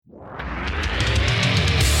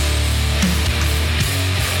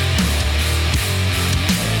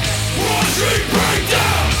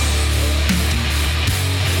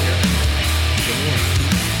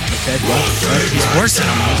He's worse than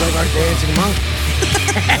him. Sounds like dancing monkey.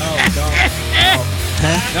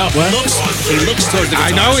 No, he looks towards the guitar.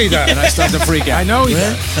 I know he does. And I start to freak out. I know he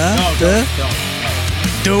does. No, don't.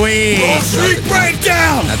 Dewey. Freak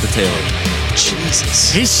breakdown! At the tail.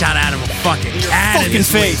 Jesus. He shot out of a fucking cat in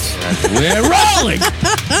his face. We're rolling.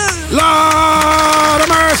 Lord of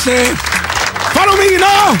mercy. Follow me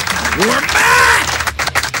now. We're back.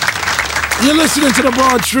 You're listening to the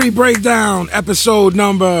Broad Street Breakdown, episode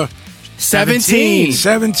number 17.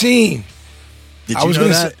 17. Did I you was know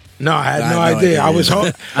gonna that? say, no, I had I no had no idea. idea I was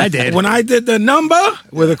either. I did. When I did the number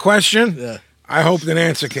with a question, Yeah. I hoped an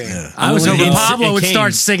answer came. I was Only hoping it Pablo would came-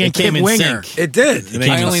 start singing it came Kip in Winger. sync. It did. It made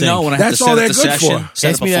I no only sense. know when I have That's to all set they're up the good session, for. set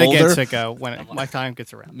Ask up me a that again, folder. Sicko, when my time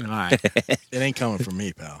gets around. All right. It ain't coming from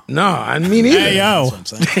me, pal. No, I mean either. Hey, yo.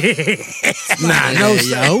 That's what I'm saying. Nah, no,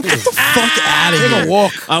 yo. Get the fuck out of Take here. a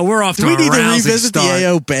walk. Oh, we're off to Do we a need to rousing revisit start. the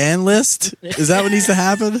AO ban list? Is that what needs to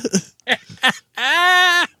happen?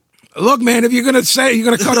 Look, man, if you're gonna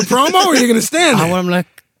cut a promo, or you're gonna stand I there. want him to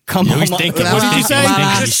come on. he's My, thinking, what did you he's say? thinking,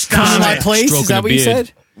 he's Just come in my stomach. place? Is Stroking that a what you beard.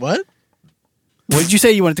 said? What? What did you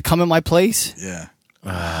say? You wanted to come in my place? Yeah.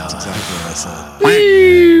 That's exactly what I said.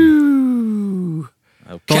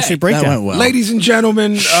 Don't say That breakdown. went well. Ladies and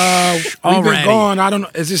gentlemen, we've been Already. gone. I don't know.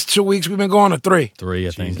 Is this 2 weeks we've been gone or 3? 3,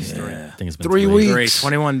 I think. I think it's been 3 Great. weeks.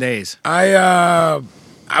 21 days. I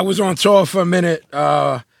was on tour for a minute.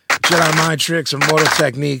 Jedi Mind Tricks and Mortal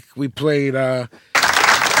Technique. We played.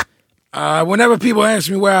 Whenever people ask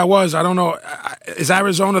me where I was, I don't know. Is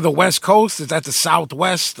Arizona the West Coast? Is that the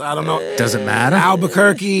Southwest? I don't know. Doesn't matter.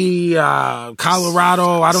 Albuquerque,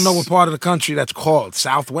 Colorado. I don't know what part of the country that's called.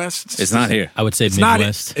 Southwest? It's not here. I would say It's not.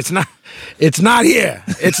 Midwest. It's not. It's not here.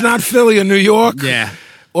 It's not Philly or New York. Yeah.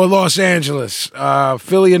 Or Los Angeles.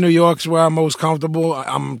 Philly or New York's where I'm most comfortable.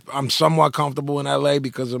 I'm somewhat comfortable in LA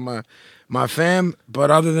because of my fam.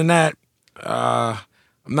 But other than that, I'm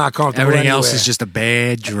not comfortable. Everything else anywhere. is just a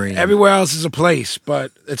bad dream. Everywhere else is a place,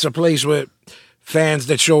 but it's a place with fans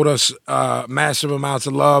that showed us massive amounts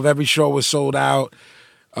of love. Every show was sold out.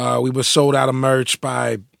 We were sold out of merch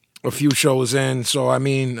by a few shows in. So, I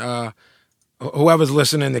mean, whoever's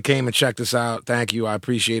listening that came and checked us out, thank you. I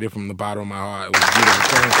appreciate it from the bottom of my heart. It was a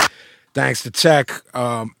beautiful thing. Thanks to Tech,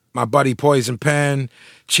 my buddy Poison Pen,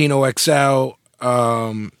 Chino XL,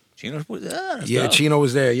 yeah, Chino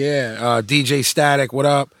was there. Yeah, DJ Static, what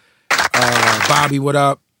up? Bobby, what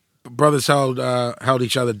up? Brothers held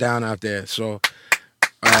each other down out there. So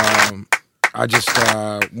I just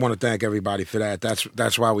want to thank everybody for that.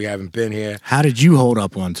 That's why we haven't been here. How did you hold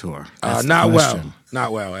up on tour? That's the Not question.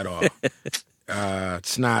 well at all.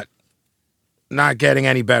 It's not getting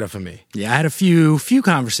any better for me. Yeah, I had a few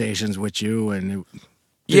conversations with you, and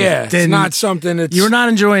Yeah, it's didn't- not something that's. you were not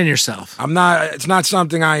enjoying yourself. I'm not. It's not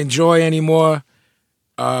something I enjoy anymore.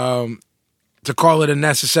 To call it a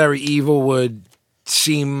necessary evil would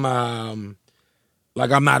seem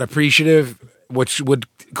like I'm not appreciative, which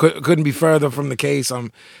couldn't be further from the case.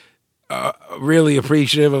 I'm really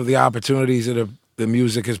appreciative of the opportunities that the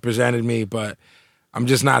music has presented me, but I'm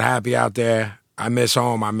just not happy out there. I miss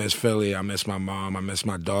home. I miss Philly. I miss my mom. I miss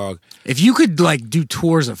my dog. If you could do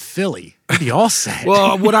tours of Philly, you'd be all set.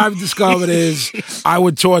 Well, what I've discovered is I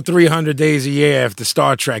would tour 300 days a year if the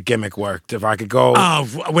Star Trek gimmick worked. If I could go,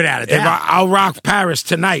 without a doubt. I'll rock Paris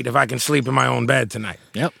tonight if I can sleep in my own bed tonight.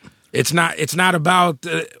 Yep. It's not about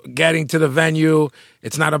getting to the venue.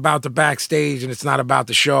 It's not about the backstage, and it's not about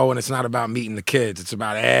the show, and it's not about meeting the kids. It's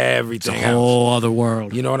about everything It's a else. whole other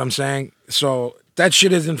world. You know what I'm saying? So that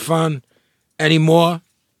shit isn't fun anymore.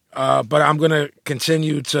 But I'm gonna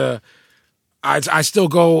continue to. I still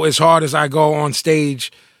go as hard as I go on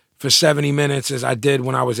stage for 70 minutes as I did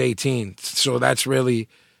when I was 18. So that's really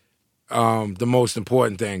the most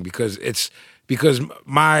important thing because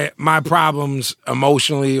my problems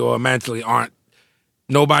emotionally or mentally aren't.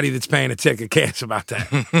 Nobody that's paying a ticket cares about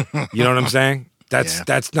that. You know what I'm saying?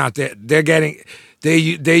 That's not their.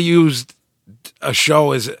 They used a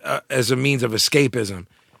show as a means of escapism,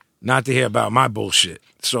 not to hear about my bullshit.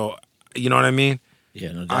 So you know what I mean?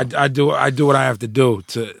 Yeah, no doubt. I do what I have to do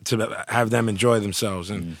to have them enjoy themselves,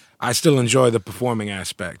 and I still enjoy the performing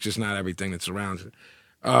aspect, just not everything that surrounds it.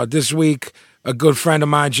 This week, a good friend of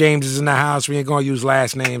mine, James, is in the house. We ain't gonna use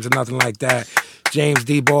last names or nothing like that. James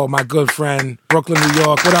D-Ball, my good friend, Brooklyn, New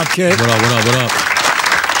York. What up, kid? What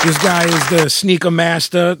up? This guy is the sneaker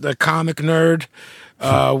master, the comic nerd.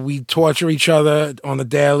 We torture each other on the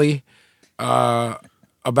daily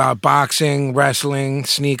about boxing, wrestling,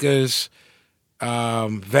 sneakers,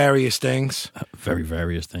 various things. Very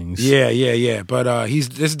various things. Yeah. But this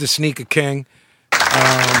is the sneaker king.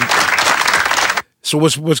 So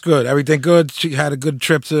what's good? Everything good? She had a good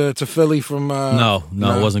trip to Philly from. No,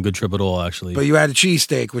 it wasn't a good trip at all. Actually, But you had a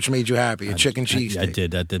cheesesteak, which made you happy. A chicken cheesesteak. I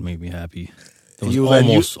did. That did make me happy. It was You-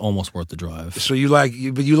 almost worth the drive. So but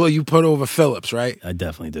you put over Phillips, right? I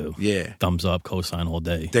definitely do. Yeah. Thumbs up, cosign all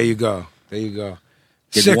day. There you go.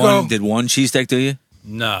 Did Sicko. one cheesesteak do you?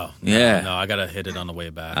 No. Yeah. No, I gotta hit it on the way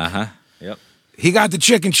back. Uh-huh. Yep. He got the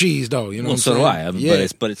chicken cheese though. You know. Well, what so I'm do saying? I. Yeah.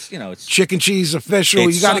 But it's it's chicken cheese official.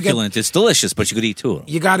 it's You gotta succulent. It's delicious, but you could eat two.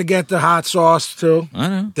 You got to get the hot sauce too. I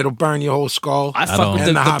know. That'll burn your whole skull. I fuck don't- with and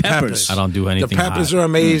the the hot peppers. I don't do anything The peppers hot. are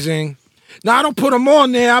amazing. No, I don't put them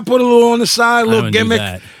on there. I put a little on the side, a little don't do gimmick.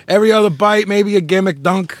 that. Every other bite, maybe a gimmick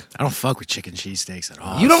dunk. I don't fuck with chicken cheesesteaks at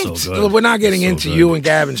all. You don't. so good. We're not getting So into good. you and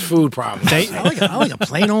Gavin's food problems. I like a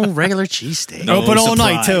plain old regular cheesesteak. Open all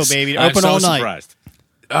night too, surprised. baby. I'm Open so all night. surprised.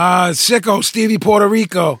 Sicko, Stevie Puerto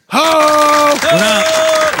Rico. Ho!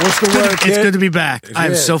 What's the word, It's kid? good to be back. I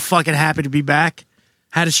am Yeah. so fucking happy to be back.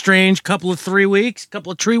 Had a strange couple of 3 weeks,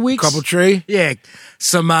 couple of 3 weeks. Couple tree. Yeah,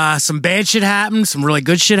 some bad shit happened, some really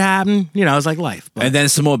good shit happened. You know, it's like life. But, And then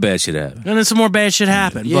some more bad shit happened. and then some more bad shit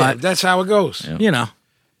happened. Yeah, But that's how it goes. you know,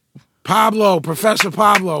 Pablo, Professor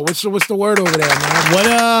Pablo. What's the word over there, man?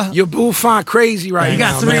 What Your bouffant crazy right you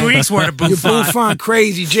now. got 3 man. weeks worth of Your bouffant. bouffant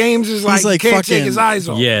crazy. James is like, like can't take fucking- his eyes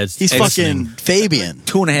off. Yeah, He's fucking Fabian.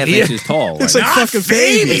 2.5 Yeah. inches tall. It's right like now. fucking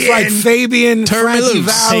Fabian. It's like Fabian, Turn me Frankie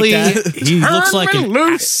loose. Valley. Take that. He looks like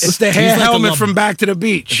It's the hair like a helmet La- from Back to the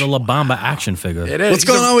Beach. the La Bamba action figure. It is. What's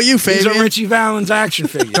He's going on with you, He's a Fabian? Richie Valens action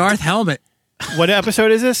figure. Darth Helmet, What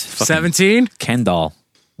episode is this? 17. Ken doll.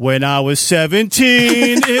 When I was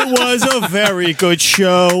 17, it was a very good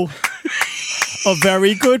show. A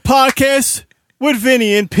very good podcast with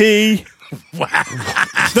Vinny and P. Wow.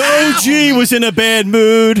 The OG was in a bad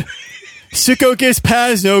mood. Sicko gives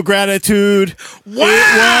Paz no gratitude. Wow.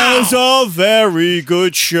 It was a very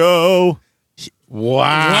good show.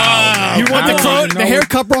 Wow. You want the I croner? don't The know.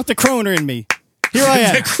 haircut brought the croner in me. Here I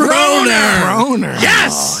am. Croner.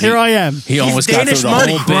 Yes. Here I am. He almost got Danish through the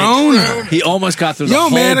money. whole bit. Croner. He almost got through the Yo, whole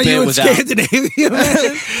man, are bit you in without. Scandinavia,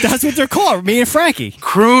 man? That's what they're called. Me and Frankie.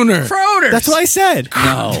 Crooner. That's what I said.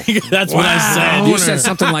 No, That's what I said. you said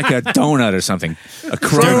something like a donut or something. A They're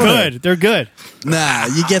croner. good. They're good. Nah,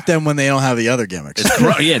 you get them when they don't have the other gimmicks.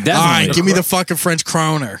 Yeah, definitely. All right, give me the fucking French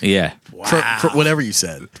kroner. Yeah. Whatever you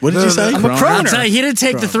said. What did you say? I'm a I'll croner. tell you, he didn't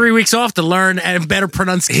take the 3 weeks off to learn and better He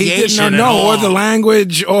pronunciation. didn't at know all. or the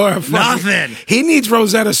language or fucking- Nothing. He needs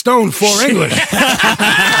Rosetta Stone for English.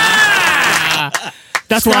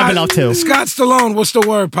 That's what I've been up to. Scott Stallone, what's the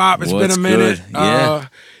word, Pop? It's What's been a minute. good? Yeah.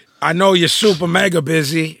 I know you're super mega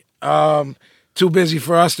busy. Too busy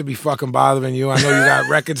for us to be fucking bothering you. I know you got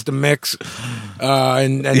records to mix,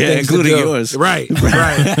 and Yeah, things to including do. yours. Right.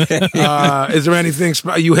 Is there anything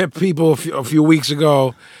you hit people a few weeks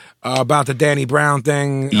ago about the Danny Brown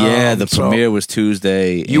thing? Yeah, the so premiere was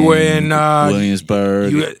Tuesday. You were in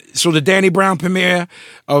Williamsburg. so the Danny Brown premiere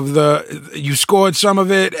of you scored some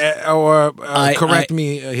of it, or correct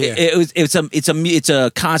me here. It's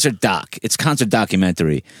a concert doc. It's a concert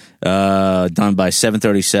documentary done by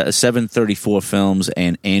 734 Films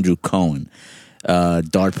and Andrew Cohen.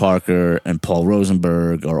 Dart Parker and Paul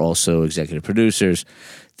Rosenberg are also executive producers.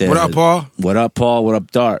 What up, Paul? What up, Paul? What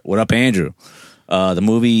up, Dart? What up, Andrew? The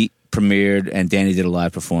movie premiered and Danny did a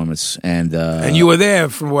live performance, and you were there,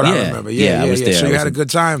 from what I yeah, remember. yeah, I was there. So I you was had a in- good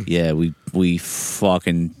time. Yeah, we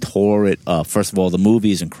fucking tore it up. First of all, the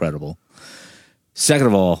movie is incredible. Second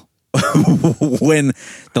of all, when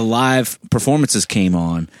the live performances came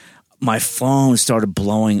on, my phone started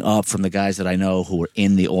blowing up from the guys that I know who were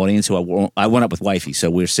in the audience. I went up with wifey, so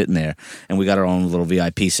we were sitting there and we got our own little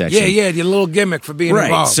VIP section. Yeah, your little gimmick for being Right,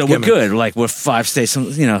 involved. so Gimmick. we're good. Like we're 5 stages, a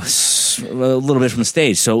little bit from the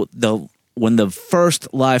stage. So when the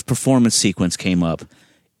first live performance sequence came up,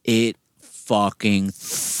 it fucking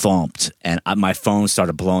thumped, and my phone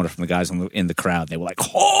started blowing up from the guys in the crowd. They were like,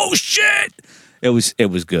 "Oh shit!" It was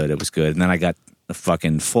good. It was good. And then I got a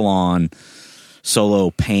fucking full on solo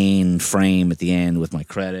pain frame at the end with my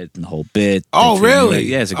credit and the whole bit. Oh, really?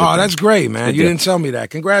 Yeah, it's a good Oh, thing. that's great, man. Good You deal. didn't tell me that.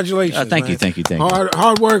 Congratulations. Thank man. you, thank you.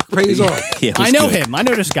 Hard work pays off. Yeah, it was I know good. him. I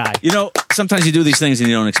know this guy. You know, sometimes you do these things and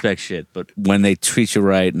you don't expect shit, but when they treat you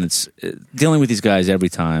right, and it's dealing with these guys every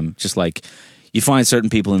time, just like you find certain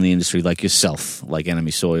people in the industry, like yourself, like Enemy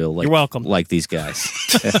Soil, like You're welcome. like these guys.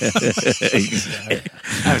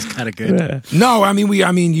 That was kind of good. No, I mean,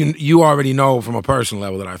 you already know from a personal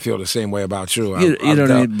level that I feel the same way about you. You I've know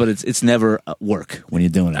what I dealt- mean? But it's never work when you're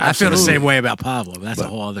doing it. I feel the Absolutely. same way about Pablo. That's a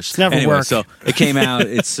whole other story. never Anyway, work. so it came out.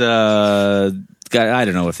 It's I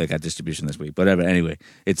don't know if they got distribution this week, but anyway,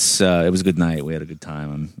 it was a good night. We had a good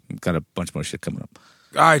time, and got a bunch more shit coming up.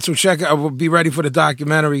 All right, so check out. We'll be ready for the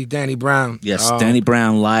documentary, Danny Brown. Yes, Danny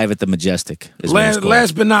Brown live at the Majestic. Is what it's called.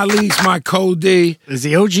 Last but not least, my co-D. Is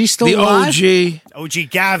the OG still The alive? OG. OG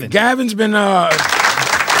Gavin. Gavin's been,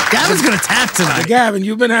 Gavin's gonna tap tonight. Gavin,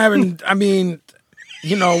 you've been having, I mean,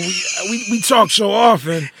 you know, we talk so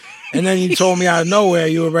often, and then you told me out of nowhere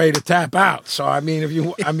you were ready to tap out. So, I mean,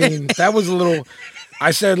 that was a little,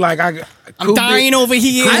 I said, like, I'm dying over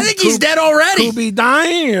here. I think he's dead already. Could be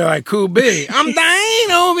dying? You're like, could be. I'm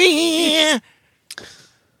dying over here.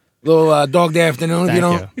 Little dog day afternoon, if you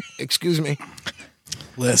don't, excuse me.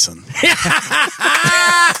 Listen,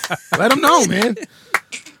 Let them know, man.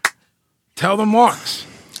 Tell them marks.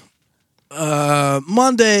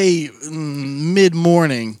 Monday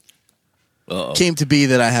mid-morning came to be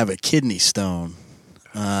that I have a kidney stone.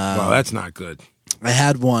 Well, that's not good. I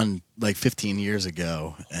had one like 15 years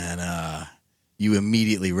ago, and you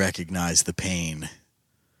immediately recognize the pain.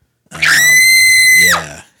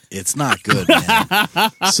 Yeah, it's not good,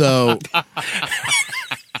 man. So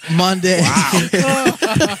Monday,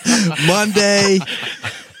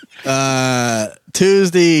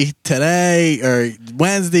 Tuesday, today, or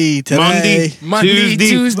Wednesday, today, Monday,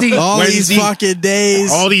 Tuesday, all Wednesday. these fucking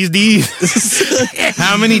days. All these D's.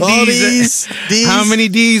 How many D's? All these Ds. How many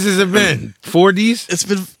D's has it been? 4 D's? It's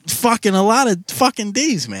been fucking a lot of fucking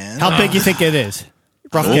D's, man. How big you think it is?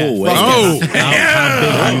 Rough guess. wait. How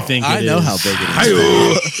big do you think I it know is? how big it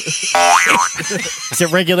is. Is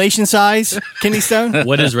it regulation size, kidney stone?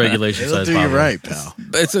 What is regulation It'll size? do you Pablo? right, pal.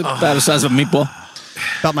 It's about the size of a meatball.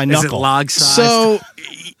 About my Is it knuckle. log size? So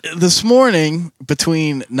this morning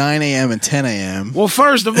between 9 a.m. and 10 a.m. Well,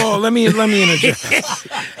 first of all, let me interject.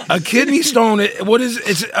 A kidney stone. What is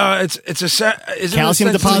it's a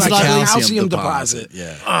Calcium deposit, I believe. Calcium deposit.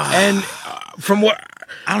 Yeah. And from what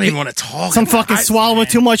I don't even want to talk. Some fucking swallowing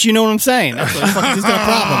too much, you know what I'm saying? That's what he's got a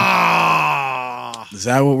problem. Is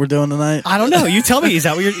that what we're doing tonight? I don't know. You tell me. Is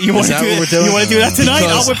that what you want to that do? what we're doing? You want to do that tonight?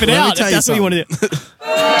 Because I'll whip it let me out tell if you that's what you want to do.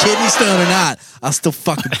 Kidney stone or not, I'll still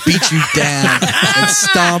fucking beat you down and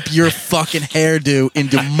stomp your fucking hairdo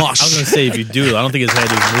into I was mush. gonna say if you do, I don't think his head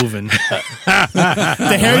is moving.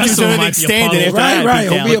 The hair just Wrestle doesn't might be a extend puddle. it. right.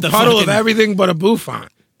 It'll be a the puddle of fucking- everything but a bouffant.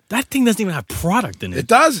 That thing doesn't even have product in It it.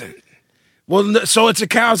 doesn't. Well, so it's a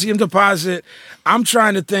calcium deposit. I'm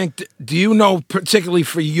trying to think. Do you know, particularly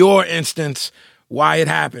for your instance, why it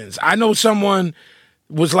happens? I know someone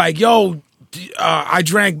was like, "Yo, I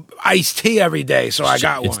drank iced tea every day, so I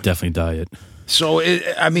got It's one." definitely diet. So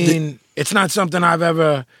it's not something I've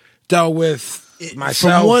ever dealt with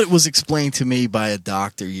myself. From what was explained to me by a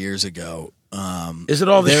doctor years ago, Is it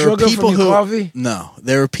all the there are sugar people from your who coffee? no,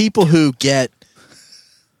 there are people who get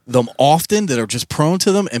them often that are just prone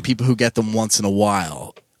to them, and people who get them once in a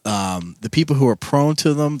while. The people who are prone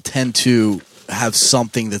to them tend to have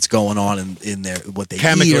something that's going on in their what they eat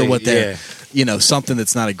Chemically, or what they're something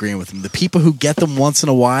that's not agreeing with them. The people who get them once in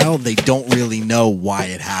a while, they don't really know why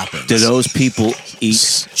it happens. Do those people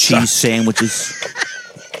eat cheese sandwiches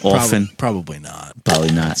often? Probably not.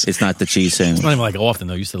 Probably not. It's not the cheese It's sandwich. not even like often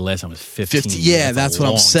though. You said the last time was 15. 50, yeah, that's what I'm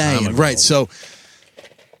a long time saying. ago. Right. So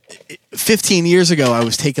 15 years ago, I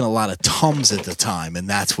was taking a lot of Tums at the time, and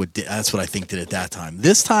that's what I think did at that time.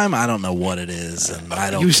 This time, I don't know what it is, and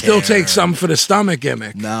I don't You still care. take something for the stomach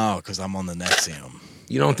gimmick. No, because I'm on the Nexium.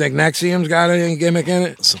 You don't think Nexium's got any gimmick in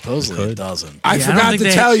it? Supposedly it doesn't. I Yeah, I don't forgot think to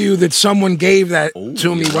they- tell you that someone gave that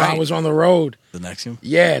to me while I was on the road. The Nexium?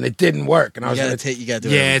 Yeah, and it didn't work. And I You was gotta gonna take. You gotta do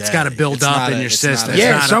it. Yeah, every it's day. gotta build It's up not in a- your it's not system. a-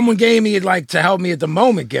 yeah, not a- someone gave me it like to help me at the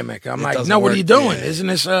moment gimmick. I'm like, doesn't no, what are you work. doing? Yeah. Isn't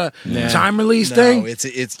this a time release No, thing?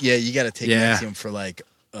 it's yeah. You got to take Yeah. Nexium for like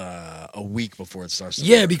a week before it starts. To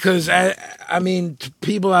Yeah, work. because I mean,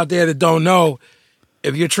 people out there that don't know,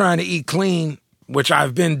 if you're trying to eat clean, which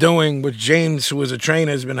I've been doing, which James, who is a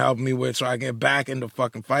trainer, has been helping me with, so I get back into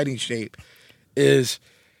fucking fighting shape, it's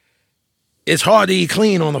hard to eat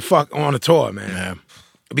clean on a tour, man. Yeah.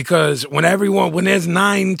 Because when there's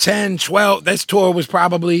 9, 10, 12, this tour was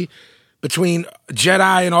probably between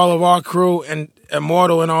Jedi and all of our crew and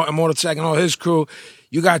Immortal and Immortal Tech and all his crew,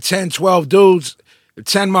 you got 10, 12 dudes.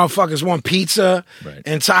 10 motherfuckers want pizza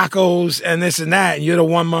and tacos and this and that, and you're the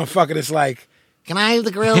one motherfucker that's like, can I have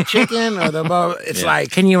the grilled chicken? Or it's like,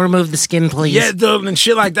 Can you remove the skin, please? yeah, dude, and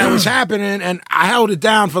shit like that was happening, and I held it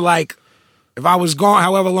down for like, if I was gone,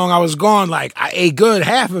 however long I was gone, like I ate good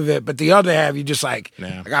half of it, but the other half, you just like,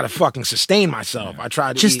 I gotta fucking sustain myself. I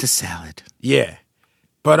tried to Just eat. a salad. Yeah.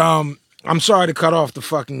 But I'm sorry to cut off the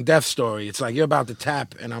fucking death story. It's like you're about to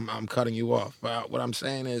tap and I'm cutting you off. But what I'm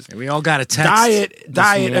saying is We all got a text. diet this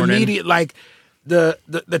morning. immediate, like the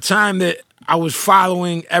time that I was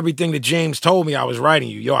following everything that James told me I was writing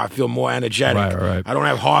you. Yo, I feel more energetic. Right. I don't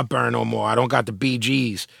have heartburn no more. I don't got the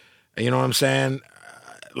BGs. You know what I'm saying?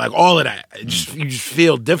 Like all of that. You just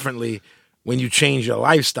feel differently when you change your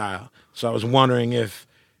lifestyle. So I was wondering if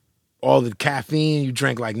all the caffeine, you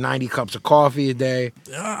drink like 90 cups of coffee a day.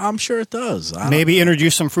 I'm sure it does. Maybe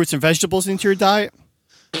introduce some fruits and vegetables into your diet.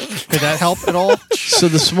 Could that help at all? So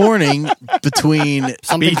this morning, between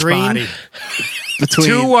Something Beach green? body.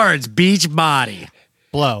 2 words, beach body.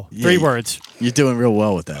 Blow. 3 words. You're doing real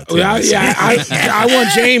well with that. Too. I want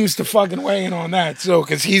James to fucking weigh in on that too,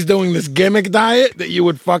 because he's doing this gimmick diet that you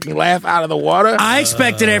would fucking laugh out of the water. I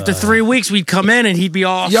expected after 3 weeks we'd come in and he'd be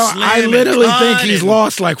all Yo, slim I and literally cut think he's and-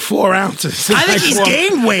 lost like 4 ounces. I think he's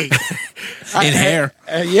gained weight. In hair.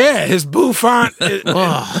 Yeah, his bouffant.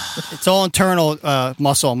 It's all internal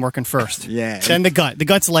muscle. I'm working first. Yeah. Then the gut. The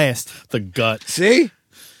gut's last. The gut. See?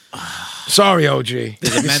 Sorry, OG. You're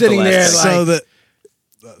mental sitting there like, So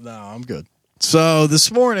no, I'm good. So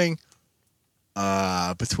this morning,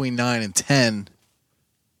 between 9 and 10,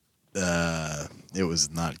 it was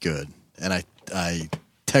not good, and I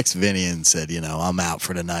text Vinny and said, I'm out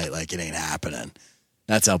for the night. Like it ain't happening.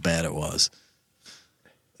 That's how bad it was.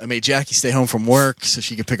 I made Jackie stay home from work so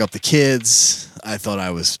she could pick up the kids. I thought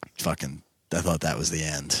that was the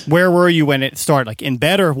end. Where were you when it started? Like in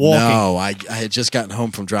bed or walking? No, I had just gotten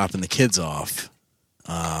home from dropping the kids off.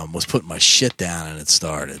 Was putting my shit down and it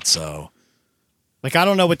started. So Like I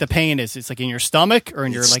don't know what the pain is. It's like in your stomach or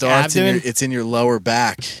in your like abdomen. it's in your lower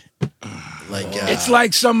back. Like it's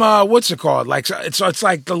like some what's it called? Like it's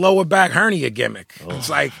like the lower back hernia gimmick. It's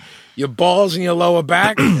like your balls in your lower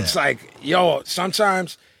back. It's like, yo,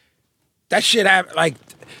 sometimes that shit happen. Like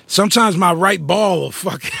sometimes my right ball will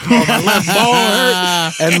fucking, or my left ball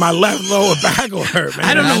hurt, and my left lower back will hurt. Man.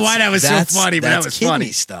 I don't know why that was so That's- funny, but that that's was kidney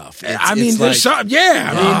funny. stuff. I mean, there's some, yeah.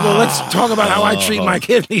 I mean, well, let's talk about how I treat my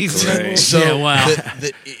kidneys. So Yeah, wow.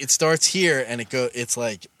 it starts here and it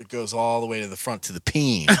goes all the way to the front to the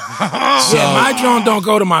peen. Yeah, my joint don't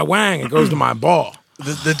go to my wang; it goes to my ball.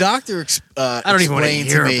 The doctor I don't even want to explained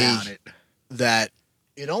hear to me about it. that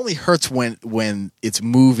it only hurts when it's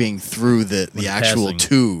moving through the actual passing.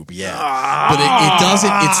 tube. Yeah, but it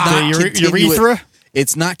doesn't. It's not The continuous. urethra?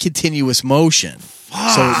 It's not continuous motion.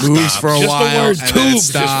 So it moves for a Just the while word and then it tubes just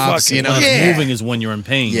stops. fucking- When Yeah. it's moving is when you're in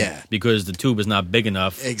pain. Yeah. Because the tube is not big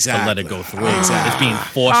enough to let Exactly. it go through. Exactly. It's being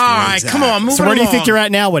forced All through. right, come on, move So it where do you think along. you're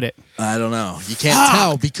at now with it? I don't know. You can't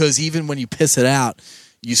tell because even when you piss it out,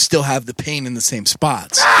 you still have the pain in the same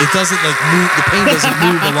spots. It doesn't like move. The pain doesn't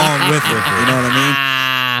move along with it. You know what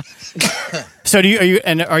I So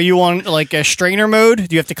are you on like a strainer mode?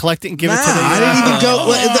 Do you have to collect it and give mean? it to the? I didn't even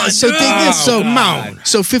go. So dig this. Oh,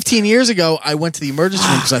 So 15 years ago, I went to the emergency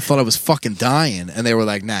room because I thought I was fucking dying, and they were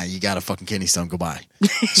like, "Nah, you got a fucking kidney stone. Goodbye."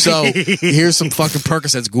 So here's some fucking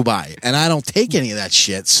Percocets. Goodbye. And I don't take any of that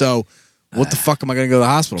shit. So what the fuck am I going to go to the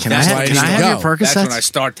hospital? Can for? I That's have- why can I didn't have go. your That's when I Percocets?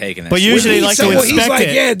 start taking it. But usually they like to He's inspect like,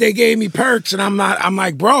 it. yeah, they gave me perks, and I'm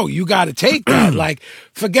like, bro, you got to take that. Like,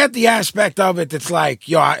 forget the aspect of it that's like,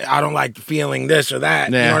 yo, I don't like feeling this or that.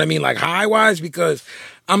 You Yeah. know what I mean? Like high wise, because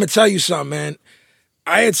I'm gonna tell you something, man.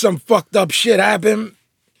 I had some fucked up shit happen,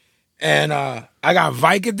 and I got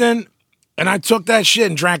Vicodin, and I took that shit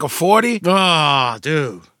and drank a 40. Oh,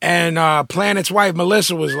 dude. And Planet's wife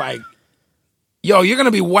Melissa was like, yo, you're gonna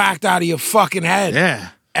be whacked out of your fucking head. Yeah.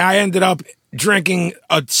 And I ended up drinking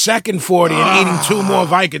a second 40 and eating 2 more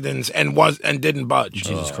Vicodins and didn't budge.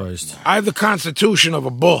 Jesus Christ. I have the constitution of a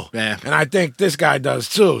bull. Yeah. And I think this guy does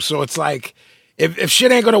too. So it's like, if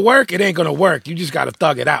shit ain't gonna work, it ain't gonna work. You just gotta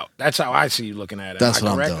thug it out. That's how I see you looking at it. That's Am I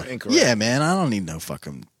what correct I'm or doing. incorrect? Yeah, man. I don't need no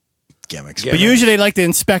fucking gimmicks. Yeah. But usually they like to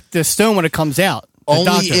inspect the stone when it comes out. The Only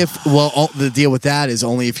doctor. if the deal with that is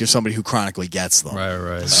only if you're somebody who chronically gets them.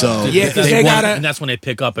 Right. So Yeah, 'cause they want- gotta- and that's when they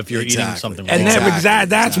pick up if you're eating Exactly. something And wrong. then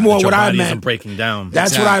that's more Your what I body isn't meant. breaking down.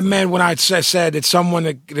 That's what I Exactly. meant when I said that someone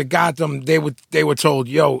that got them, they were told,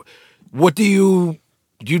 yo, what do you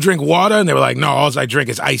drink water? And they were like, no, all I drink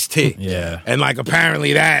is iced tea. Yeah. And like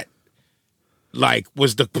apparently that like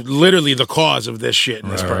was literally the cause of this shit in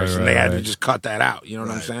this person. They had to just cut that out. You know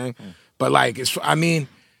what I'm saying? But like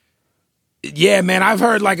yeah, man, I've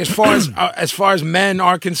heard like as far as men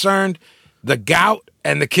are concerned, the gout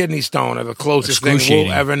and the kidney stone are the closest thing we'll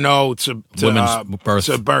Excruciating. ever know to Women's birth.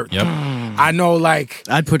 To birth. Yep. I know, like,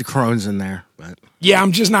 I'd put Crohn's in there, but yeah,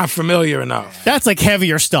 I'm just not familiar enough. That's like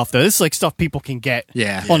heavier stuff, though. This is like stuff people can get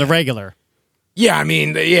on the regular. Yeah, I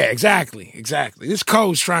mean, yeah, exactly. This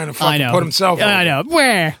Co's trying to I fucking know. put himself. I know.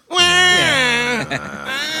 Where?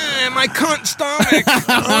 my cunt stomach.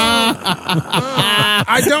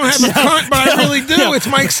 I don't have a cunt, but I really do. It's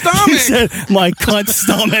my He stomach. said, my cunt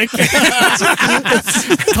stomach.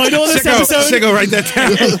 Title of this episode? Sicko, write that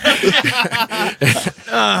down.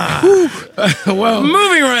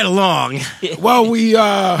 Moving right along. We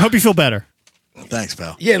Hope you feel better. Thanks,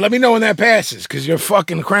 pal. yeah. Let me know when that passes, because you're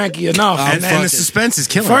fucking cranky enough. And fucking- the suspense is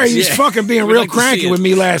killing Ferg, us. he's fucking being real like to see cranky it. with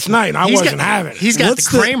me last night, and I wasn't having it. He's got What's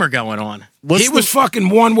the the- Kramer going on. What's He was fucking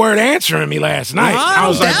one word answering me last night. Well, I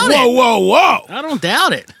was like, doubt whoa, it. whoa, whoa. I don't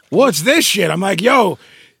doubt it. What's this shit? I'm like, yo,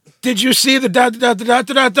 did you see the da da da da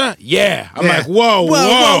da da da? Yeah. I'm Yeah. like, whoa, Well,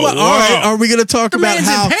 whoa, well, whoa. all right. Are we going to talk about man's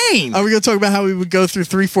in how? pain. Are we going to talk about how we would go through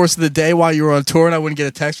 3/4 of the day while you were on tour, and I wouldn't get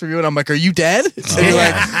a text from you, and I'm like, "Are you dead?" And you're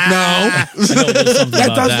like, "No."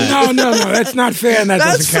 That doesn't. No. That's not fair. And that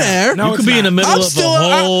That's doesn't count. fair. No, You it's could be in the not. middle I'm of still-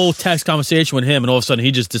 a whole text conversation with him, and all of a sudden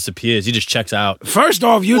he just disappears. He just checks out. First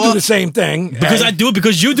off, you do Well, the same thing Because I do it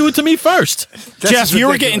because you do it to me first. This Jeff, is you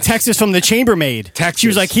were ridiculous. getting texts from the chambermaid. Texts. She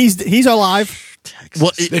was like, he's alive.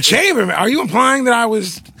 Well, The chambermaid. Are you implying that I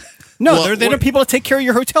was? No, Well, they're the people that take care of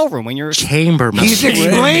your hotel room when you're. Chambermaid. He's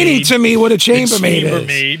explaining to me what a chambermaid is.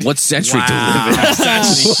 Chambermaid. What century do we Wow. live in?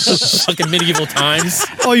 Fucking medieval times.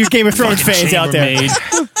 Oh, you Game of Thrones fans out there.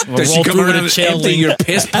 Chambermaid. Does she Roll come through with around a and chair empty link. your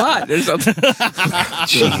piss pot or something?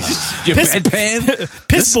 Your Piss- bedpan?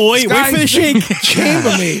 Piss boy, wait for the shake.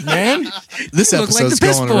 Chambermaid, man. this look like episode's the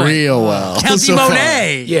piss going boy. real well. County So far.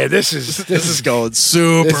 Monet. Yeah, this is Going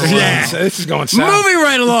super this is, well. this is going south. Moving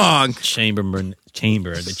right along. The chamber.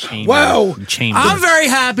 Whoa. Chamber. I'm very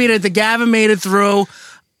happy that the Gavin made it through.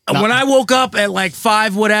 When I woke up at like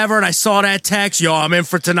 5 whatever and I saw that text, yo, I'm in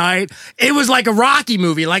for tonight. It was like a Rocky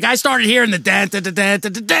movie. Like I started hearing the dance,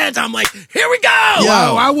 dance. I'm like, here we go. Yo.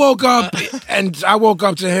 Wow, I woke up and I woke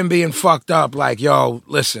up to him being fucked up. Like, yo,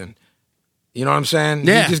 listen, you know what I'm saying?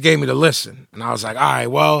 Yeah. He just gave me the listen, and I was like, all right,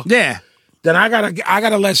 well, Yeah. then I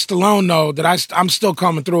gotta let Stallone know that I'm still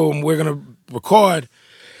coming through and we're gonna record.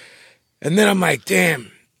 And then I'm like,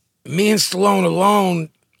 damn, me and Stallone alone,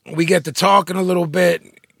 we get to talking a little bit,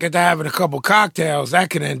 get to having a couple cocktails.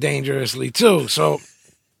 That can end dangerously too. So,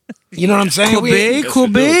 you know what I'm saying? Could be.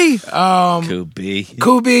 Could be.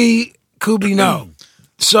 Could be. Could be no.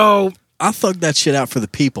 So I thugged that shit out for the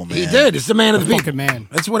people, man. he did. It's the man of the people. Fucking man.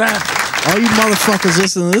 That's what happened. All you motherfuckers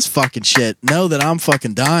listening to this fucking shit know that I'm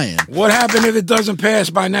fucking dying. What happened if it doesn't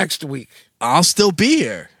pass by next week? I'll still be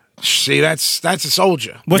here. See, that's a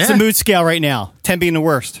soldier. What's Yeah. the mood scale right now? 10 being the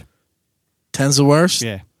worst. 10's the worst.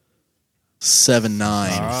 Yeah.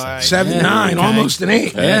 7-9. 7-9, almost an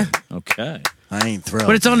 8. Yeah. Okay. I ain't thrilled.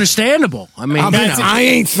 But it's understandable. I mean, I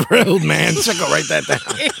ain't thrilled, man. Sicko, write that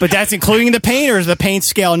down. But that's including the pain, or is the pain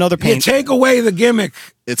scale another Yeah, pain? take away the gimmick.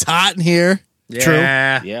 It's hot in here. True.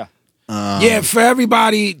 Yeah. Yeah, for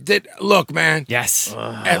everybody that look, man. Yes.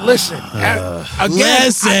 And listen, again,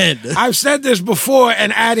 Listen. I've said this before,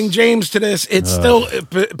 and adding James to this, it still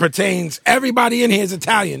pertains. Everybody in here is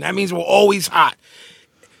Italian. That means we're always hot.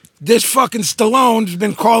 This fucking Stallone's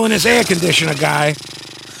been calling this air conditioner guy.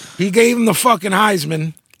 He gave him the fucking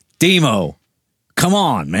Heisman. Demo. Come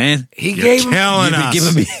on, man. He gave him. killing You've been us.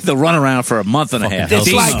 giving me the runaround for a month and a half. It's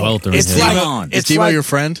Hell's like Swelter it's in here. like Come on. Is it's Demo like your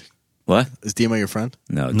friend? What? Is Demo your friend?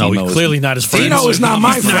 No, No, Demo he's is- clearly not his friend. Dino is not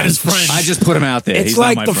my He's not friend. his friend. I just put him out there. it's He's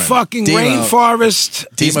like not the my friend. fucking Demo. rainforest.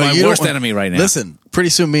 He's Demo, my you don't worst want- enemy right now. Listen, pretty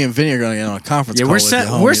soon me and Vinny are going to get on a conference Yeah, call we're with sen-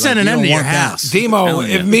 you, homie. we're Like, sending you them don't to your want that. house. Demo,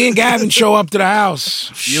 Telling if you. me and Gavin show up to the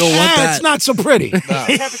house, You don't want that. It's not so pretty.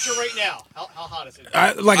 Temperature right now. How hot is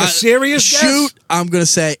it? Like a serious Shoot, I'm going to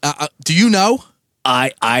say, do you know?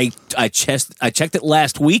 I checked it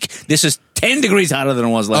last week. This is 10 degrees hotter than it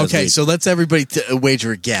was last Okay, week. so let's everybody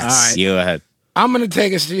wager a guess. All right. You go ahead. I'm gonna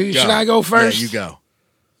take us to you. Should I go first? Yeah, you go.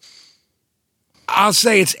 I'll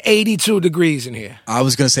say it's 82 degrees in here. I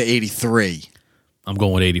was going to say 83. I'm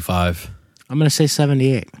going with 85. I'm going to say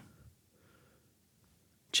 78.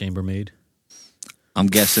 Chambermaid. I'm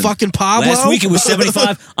guessing. Fucking Pablo? Last week it was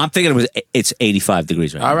 75. I'm thinking it's 85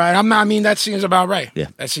 degrees right All now. right. I mean, that seems about right. Yeah.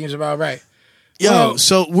 That seems about right. Yo, Well-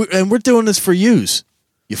 so we're doing this for yous.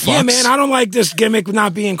 You fucks. Yeah, man. I don't like this gimmick of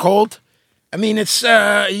not being cold. I mean, it's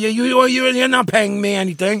you're not paying me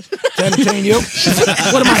anything to entertain you.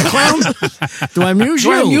 What am I, a clown? Do I amuse Do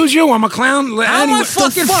you? I amuse you? I'm a clown. How am I Anyway,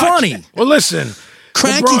 fucking the fuck? funny? Well, listen.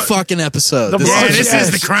 cranky fucking episode. Yeah, this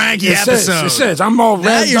is the cranky episode. It says. I'm all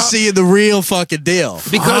Now revved you're up. seeing the real fucking deal.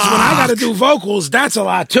 Because when I got to do vocals, that's a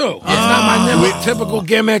lot too. It's not my typical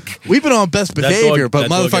gimmick. We've been on best behavior, but that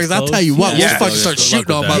dog motherfuckers, gets I'll tell you what, closed? we'll Yeah. fucking start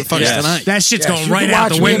shooting on motherfuckers tonight. That shit's Yes, going you right can out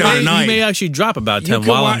watch the me window tonight. You tonight. may actually drop about 10 You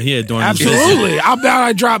while can I'm here during the Absolutely. I'll bet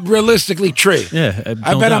I dropped realistically tree. Yeah,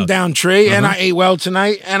 I bet I'm down tree, and I ate well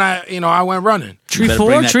tonight, and I went running. Tree Better 4,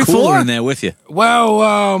 bring that tree cooler 4. in there with you.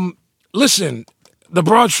 Well, listen, the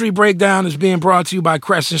Broad Street Breakdown is being brought to you by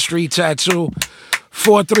Crescent Street Tattoo,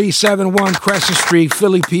 4371 Crescent Street,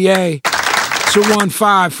 Philly, PA,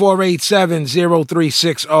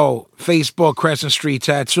 215-487-0360, Facebook, Crescent Street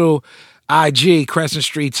Tattoo, IG, Crescent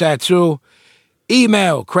Street Tattoo,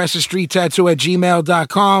 email,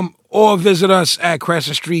 crescentstreettattoo@gmail.com, or visit us at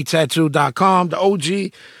crescentstreettattoo.com. The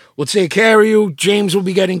OG will take care of you. James will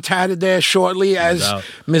be getting tatted there shortly, as doubt.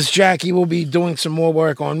 Miss Jackie will be doing some more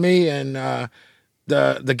work on me, and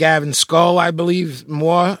the Gavin Skull, I believe,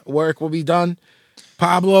 more work will be done.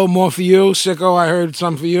 Pablo, more for you. Sicko, I heard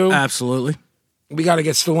some for you. Absolutely. We got to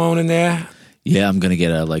get Stallone in there. Yeah, I'm gonna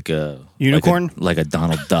get a Unicorn? like a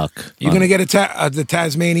Donald Duck. You're gonna get the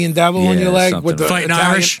Tasmanian Devil on Yeah, your leg something. with the Fighting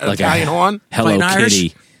Italian, Irish? like Italian horn. Hello Fighting Irish?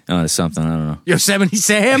 Kitty. Something I don't know. Yosemite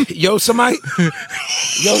Sam. Yosemite,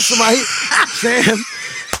 Sam.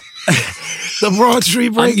 The Broad Street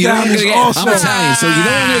Breakdown is also. I'm telling you. So you know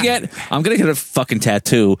what I'm gonna get? I'm gonna get a fucking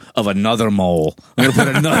tattoo of another mole. I'm gonna put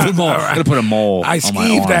another mole. I'm gonna put a mole. I on my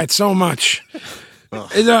skeeved arm. that so much.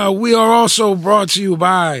 We are also brought to you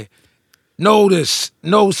by Notice,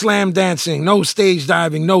 no slam dancing, no stage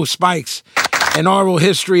diving, no spikes. An oral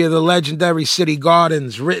history of the legendary City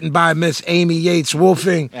Gardens, written by Miss Amy Yates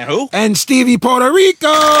Wolfing. And who? And Stevie Puerto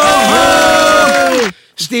Rico.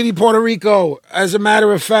 Stevie Puerto Rico, as a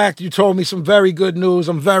matter of fact, you told me some very good news.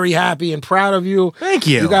 I'm very happy and proud of you. Thank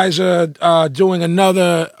you. You guys are doing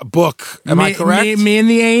another book. Am I correct? Me and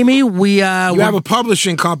the Amy, we you have a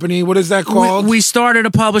publishing company. What is that called? We started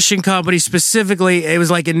a publishing company specifically. It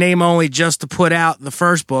was like a name only just to put out the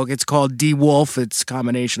first book. It's called D Wolf. It's a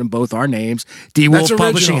combination of both our names. D Wolf That's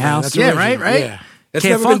Publishing original, man. House. That's Yeah, original. right. Yeah. That's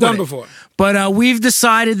Can't never been fuck done with it. before. But we've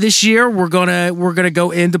decided this year we're gonna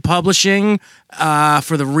go into publishing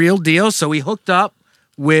for the real deal. So we hooked up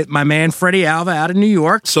with my man Freddie Alva out of New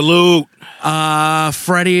York. Salute.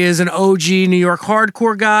 Freddie is an OG New York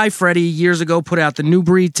hardcore guy. Freddie years ago put out the New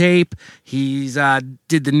Breed tape. He's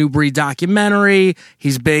did the New Breed documentary.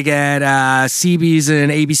 He's big at CB's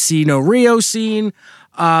and ABC No Rio scene.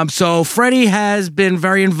 So Freddie has been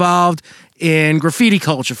very involved in graffiti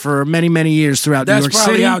culture for many, many years throughout That's New York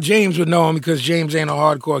probably City. how James would know him, because James ain't a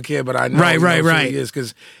hardcore kid, but I know Right, he right, knows who right. he is,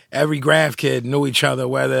 because every graph kid knew each other,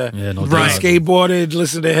 whether Yeah, no they doubt. skateboarded,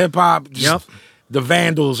 listened to hip hop. Yep. The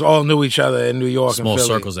Vandals all knew each other in New York Small and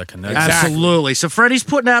Philly. circles that connect. Exactly. Absolutely. So Freddie's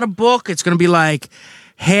putting out a book. It's going to be like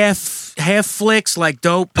half flicks, like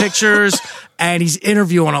dope pictures, and he's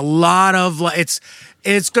interviewing a lot of it's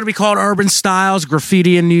going to be called Urban Styles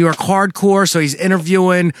Graffiti in New York Hardcore. So he's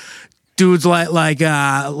interviewing dudes like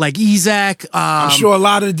Ezak. I'm sure a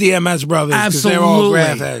lot of the DMS brothers, because they're all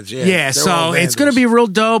graph heads. Yeah, they're so all it's going to Vandals. be real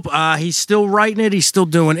dope. He's still writing it. He's still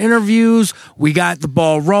doing interviews. We got the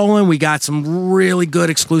ball rolling. We got some really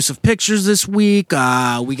good exclusive pictures this week.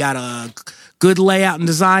 We got a good layout and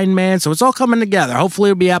design, man. So it's all coming together.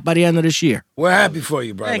 Hopefully it'll be out by the end of this year. We're happy for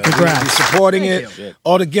you, brother. Thank you. We're supporting it.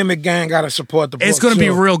 All the Gimmick Gang got to support the book. It's going to be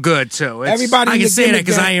too. real good, too. Everybody I in can the say that Gimmick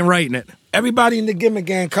because Gang- I ain't writing it. Everybody in the Gimmick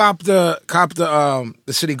Gang, cop the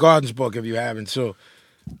City Gardens book if you haven't too.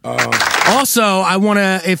 Also, I want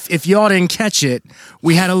to, if y'all didn't catch it,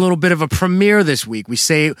 we had a little bit of a premiere this week.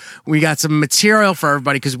 We got some material for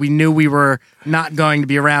everybody because we knew we were not going to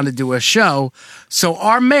be around to do a show. So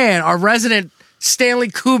our resident Stanley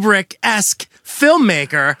Kubrick-esque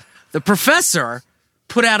filmmaker, the Professor,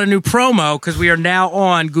 put out a new promo because we are now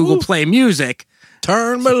on Google Play Music.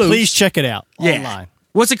 Turn me loose. Please check it out Yeah. online.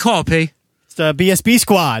 What's it called, P? It's the BSB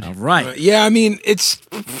Squad. Right. Yeah, I mean it's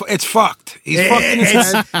fucked. He's fucked in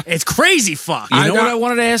his head. It's crazy fuck. You know got- what I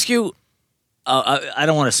wanted to ask you? I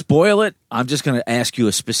don't want to spoil it. I'm just going to ask you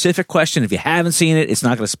a specific question. If you haven't seen it, it's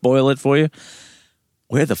not going to spoil it for you.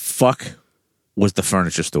 Where the fuck was the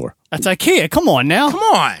furniture store? That's IKEA. Come on now. Come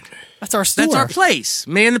on. That's our store. That's our place.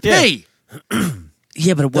 Me and the P.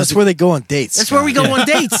 Yeah, but it That's wasn't. where they go on dates. That's where we go on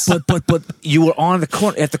dates. But you were on the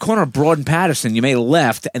corner at the corner of Broad and Patterson. You made a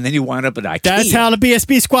left, and then you wound up at IKEA. That's how the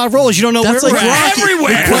BSB squad rolls. You don't know That's where like we're at. Rocky.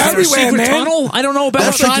 Everywhere. Was there a Everywhere, secret man. tunnel? I don't know about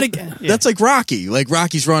That's that. like, that's like Rocky. Like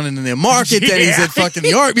Rocky's running in the market, then he's Yeah. at fucking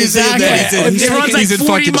the art museum, Exactly. then he's He in, runs like he's in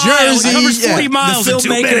 40 fucking miles. Jersey. Covers 40 Yeah. miles The in 2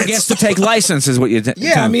 filmmaker minutes. gets to take license, is what you.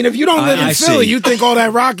 Yeah, I mean, if you don't live in I Philly, see. you think all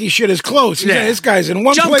that Rocky shit is close. Yeah. This guy's in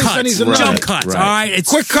one Jump place cuts. and he's in another. Jump cuts. Right. All right. It's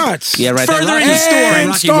Quick cuts. Yeah, right. Further that in the Rocky- story. And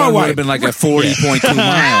Rocky Star one would White. have been like a 40.2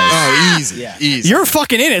 miles. Oh, easy. You're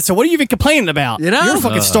fucking in it, so what are you even complaining about? You know? You're a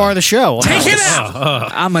fucking star of the show. take it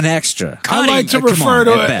out. I'm an extra. I like to Come refer on,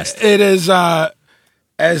 to at best. it as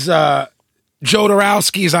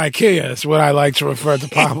Jodorowsky's IKEA. Is what I like to refer to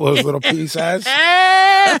Pablo's little piece as.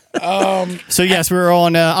 So yes, we're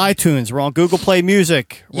on iTunes, we're on Google Play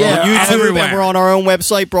Music, we're Yeah, on YouTube, everywhere. and we're on our own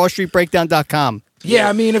website, BroadStreetBreakdown.com. Yeah,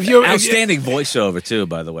 I mean, if you're Outstanding voiceover too,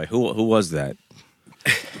 by the way. Who was that?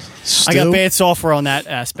 I got bad software on that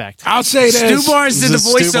aspect. I'll say this. Stu Barnes did the Is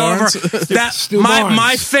this Stu voiceover. Barnes? That Stu my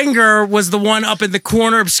Barnes. finger was the one up in the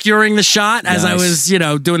corner obscuring the shot as I Nice.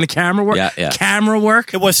 was, doing the camera work. Yeah. Camera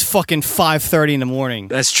work. It was fucking 5:30 in the morning.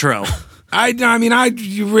 That's true.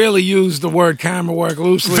 You really use the word camera work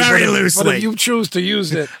loosely. Very but if- loosely. But if you choose to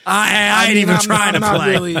use it, I ain't mean, even I'm trying not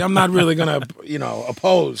to play. I'm not really gonna,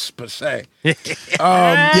 oppose per se. Yo,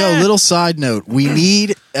 little side note: we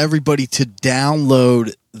need everybody to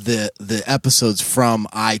download the episodes from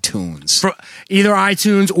iTunes. From either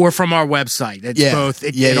iTunes or from our website. It's Yeah. both.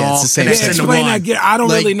 It Yeah, all it's the same connects thing. into Explain one. that. I don't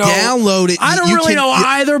Like, really know. download it. I don't You really can- know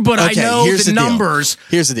either, but I know here's the deal. numbers.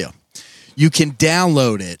 Here's the deal: you can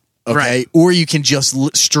download it, okay, Right. or you can just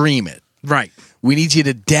stream it. Right. We need you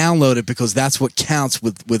to download it because that's what counts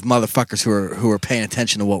with motherfuckers who are paying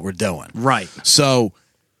attention to what we're doing. Right. So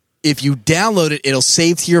if you download it, it'll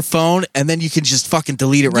save to your phone, and then you can just fucking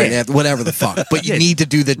delete it right Yeah. after, whatever the fuck. But you need to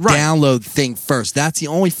do the Right. download thing first. That's the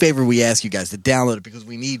only favor we ask you guys, to download it, because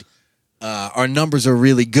we need our numbers are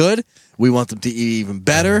really good. We want them to be even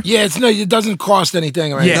better. Yeah, it doesn't cost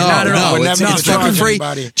anything. Right? Yeah, now. not at all. We're No, never it's gonna fucking charge free.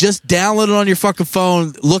 anybody. Just download it on your fucking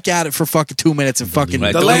phone. Look at it for fucking 2 minutes and fucking.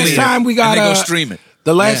 Right. The Delete last it, time we got and then go stream it.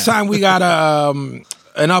 The last Yeah. time we got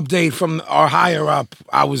an update from our higher up,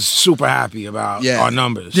 I was super happy about Yeah. our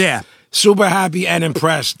numbers. Yeah. Super happy and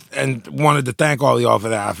impressed, and wanted to thank all y'all for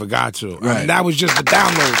that. I forgot to. I mean, Right. that was just the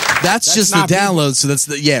download. That's just the not people- download. So that's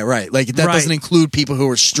right. Like that Right. doesn't include people who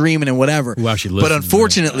are streaming and whatever. Who actually But listen,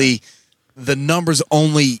 unfortunately, the numbers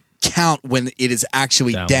only count when it is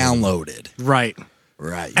actually Downloaded. downloaded. Right.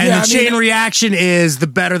 Right. And Yeah, the chain reaction is the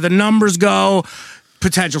better the numbers go,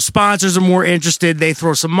 potential sponsors are more interested. They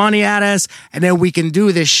throw some money at us, and then we can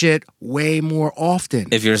do this shit way more often.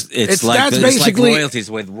 If you're, That's like basically- royalties.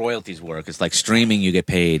 The way royalties work, it's like streaming. You get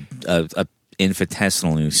paid a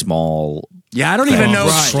infinitesimally small. Yeah, I don't even know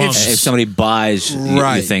Right. If somebody buys your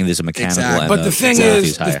Right. thing, there's a mechanical. Exactly. And But the thing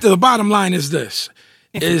is, higher. the bottom line is this: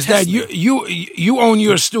 is that you own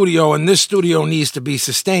your studio, and this studio needs to be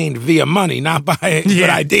sustained via money, not by good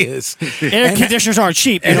ideas. Air conditioners aren't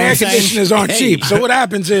cheap. You And know what air I'm saying? conditioners aren't cheap. So what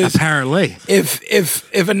happens is, apparently.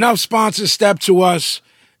 if enough sponsors step to us,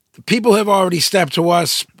 people have already stepped to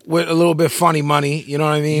us with a little bit funny money. You know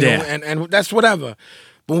what I mean? Yeah. And that's whatever.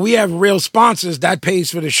 When we have real sponsors, that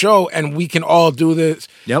pays for the show, and we can all do this.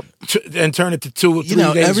 Yep. And turn it to 2 or 3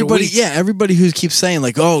 days everybody, a week. everybody who keeps saying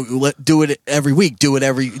like, "Oh, do it every week, do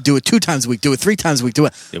it 2 times a week, do it 3 times a week, do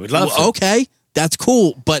it." Yeah, we'd love to. Okay, that's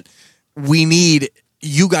cool, but we need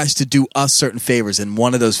you guys to do us certain favors, and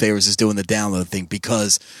one of those favors is doing the download thing,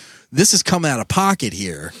 because this is coming out of pocket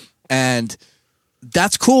here, and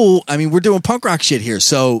that's cool. I mean, we're doing punk rock shit here,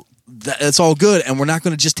 so it's all good, and we're not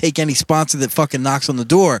going to just take any sponsor that fucking knocks on the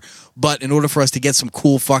door. But in order for us to get some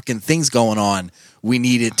cool fucking things going on, we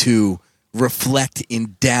needed to reflect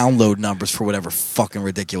in download numbers for whatever fucking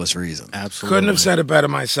ridiculous reason. Absolutely. Couldn't have said it better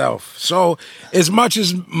myself. So, as much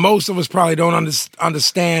as most of us probably don't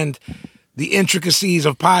understand the intricacies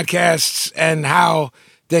of podcasts and how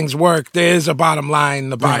things work, there is a bottom line.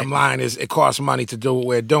 The bottom line is it costs money to do what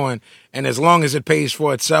we're doing, and as long as it pays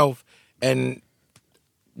for itself, and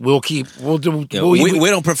we'll do. Yeah, we'll- we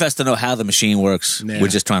don't profess to know how the machine works. Yeah. We're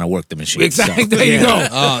just trying to work the machine. Exactly. So. There you go.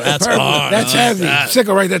 Oh, that's Perfect. hard. That's heavy.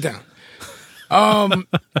 Sicko, write that down.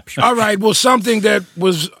 All right. Well, something that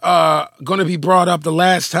was going to be brought up the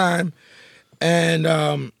last time, and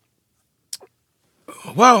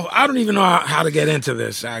well, I don't even know how to get into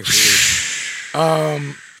this.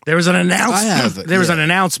 Actually, There was an announcement. I have it, There was yeah. an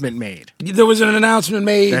announcement made there was an announcement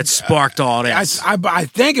made that sparked all I, this. I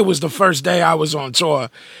think it was the first day I was on tour,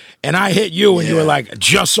 and I hit you, and you were like,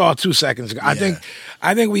 "Just saw 2 seconds ago." I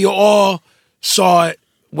think we all saw it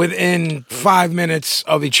within 5 minutes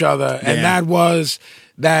of each other, and Yeah. that was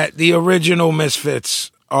that the original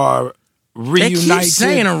Misfits are They reunited. keep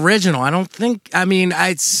saying original. I don't think. I mean,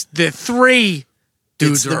 it's the three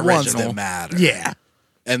dudes It's the are ones original. that matter. Yeah,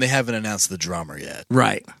 And they haven't announced the drummer yet.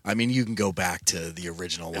 right. I mean, you can go back to the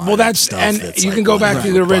original line. Well, that's stuff and that's you like can go back to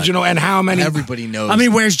whatever, the but original and how many. Everybody knows. I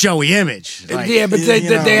mean, where's Joey Image? Like, yeah, but they you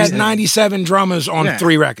know, had 97 drummers on Yeah.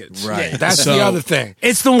 3 records. Right. That's So- the other thing.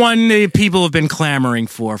 it's the one that people have been clamoring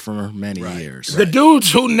for many years. The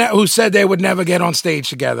dudes who said they would never get on stage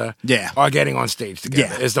together, Yeah. are getting on stage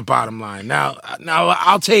together. Yeah. Is the bottom line. Now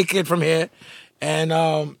I'll take it from here, and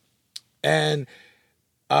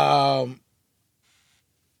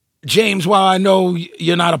James, while I know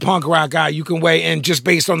you're not a punk rock guy, you can weigh in just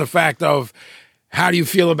based on the fact of how do you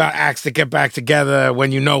feel about acts that get back together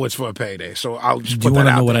when you know it's for a payday. So I'll just Do you put want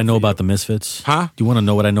that to out know what there I know for about the Misfits? Huh? Do you want to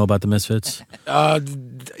know what I know about the Misfits?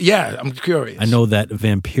 Yeah, I'm curious. I know that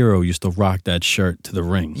Vampiro used to rock that shirt to the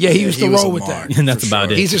ring. Yeah, he used he to was roll a with mark, that. And that's for about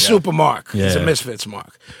sure. it. He's a super mark. He's a Yeah. Misfits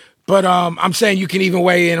mark. But I'm saying you can even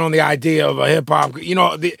weigh in on the idea of a hip hop. You know,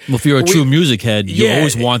 Well, if you're a true music head, you Yeah.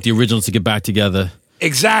 always want the originals to get back together.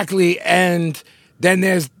 exactly. And then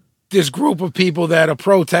there's this group of people that are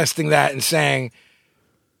protesting that and saying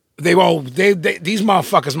these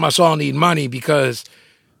motherfuckers must all need money because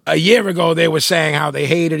a year ago they were saying how they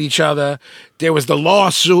hated each other. There was the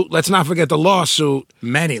lawsuit. Let's not forget the lawsuit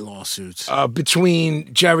Many lawsuits.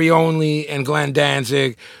 between Jerry Only and Glenn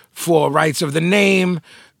Danzig for rights of the name,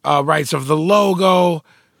 rights of the logo,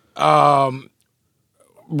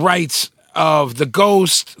 rights of the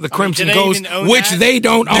Ghost, the Crimson do they Ghost, even own which that? they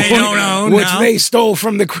don't own, They don't own, which no. they stole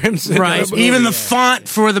from the Crimson. Right. Even the font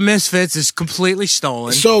for the Misfits is completely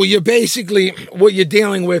stolen. So you're basically, what you're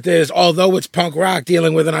dealing with is, although it's punk rock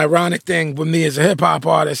dealing with an ironic thing with me as a hip hop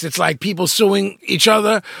artist, it's like people suing each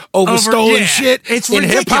other over stolen yeah. shit It's in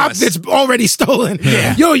hip hop ridiculous. that's already stolen.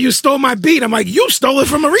 Yeah. Yo, you stole my beat. I'm like, you stole it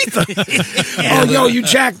from Aretha. Oh, yo, you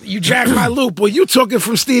jacked my loop. Well, you took it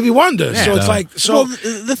from Stevie Wonder. So it's like, Well,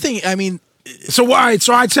 the thing, I mean, so all right,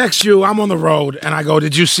 so I text you, I'm on the road, and I go,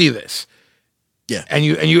 did you see this? yeah. And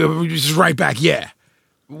you just write back, yeah.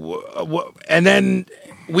 And then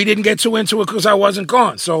we didn't get too into it because I wasn't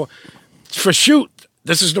gone. So for shoot,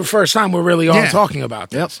 this is the first time we're really all Yeah. talking about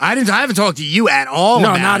this. Yep. I haven't talked to you at all. No,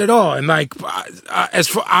 about not it. at all. And like, as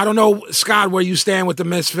for I don't know, Scott, where you stand with the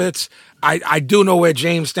Misfits. I do know where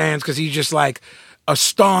James stands because he's just like a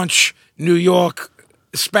staunch New York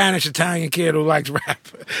Spanish Italian kid who likes rap,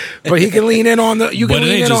 but he can lean in on the. You can But it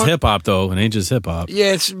lean ain't in just on. hip hop, though. It ain't just hip hop. Yeah,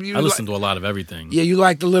 it's, you I listen to a lot of everything. Yeah, you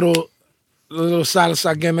like the little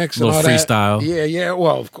salsa gimmicks and Little all freestyle. that. Yeah.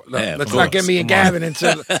 Well, of course. Yeah, Let's of not get course. me and Gavin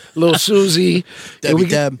into little Susie, Debbie we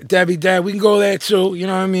can- Deb. Debbie Deb. We can go there too. You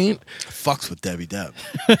know what I mean? Fucks with Debbie Deb.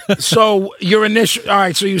 So your initial. All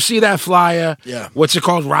right. So you see that flyer. Yeah. What's it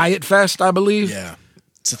called? Riot Fest, I believe. Yeah.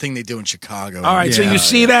 It's a thing they do in Chicago. All right. So Yeah. you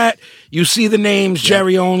see that. You see the names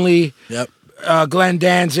Jerry Only, Yep. Glenn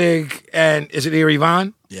Danzig, and is it Erie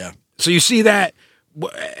Von? Yeah. So you see that.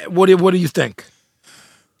 What do you think?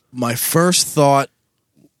 My first thought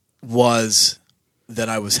was that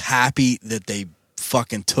I was happy that they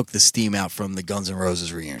fucking took the steam out from the Guns N'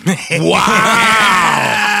 Roses reunion.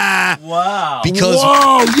 Wow. Because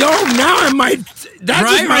Whoa, yo! Now I might. That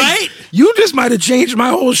Right, just might, right? You just might have changed my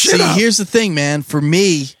whole shit see, up. here's the thing, man. For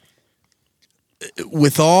me,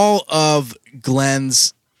 with all of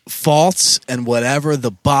Glenn's faults and whatever,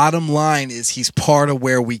 the bottom line is he's part of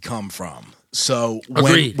where we come from. So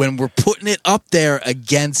Agreed. when we're putting it up there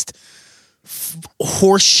against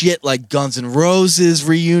horse shit like Guns N' Roses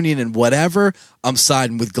reunion and whatever, I'm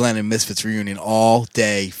siding with Glenn and Misfits reunion all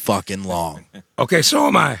day fucking long. Okay, so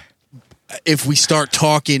am I. If we start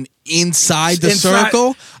talking inside the Inside-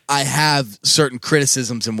 circle, I have certain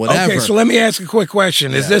criticisms and whatever. Okay, so let me ask a quick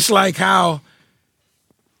question. Is this like how?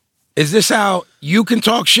 Is this how you can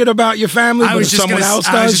talk shit about your family, I but if was just someone gonna- else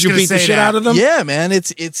I was does, just you gonna beat the say shit that. out of them? Yeah, man,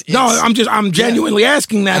 it's No, I'm genuinely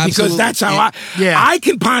asking that because Absolutely. that's how Yeah. I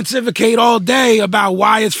can pontificate all day about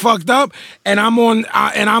why it's fucked up, and I'm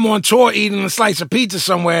on tour eating a slice of pizza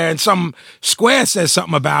somewhere, and some square says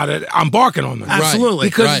something about it. I'm barking on them. Absolutely.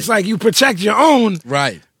 Because Right. it's like you protect your own,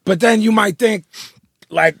 right. but then you might think,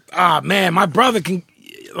 like, man, my brother can,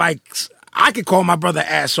 like, I could call my brother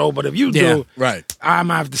asshole, but if you Yeah. do, Right. I'm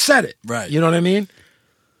gonna have to set it. Right. You know what I mean?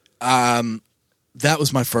 That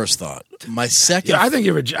was my first thought. My second, Yeah, I think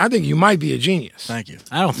I think you might be a genius. thank you.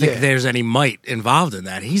 I don't think Yeah. there's any might involved in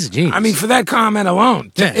that. He's a genius. I mean, for that comment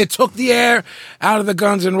alone, Yeah. it took the air out of the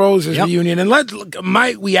Guns N' Roses Yep. reunion. And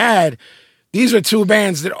might we add, these are two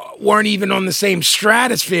bands that weren't even on the same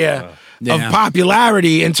stratosphere of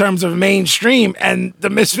popularity in terms of mainstream, and the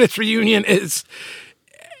Misfits reunion is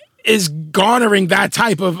garnering that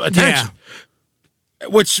type of attention.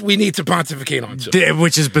 Which we need to pontificate on too.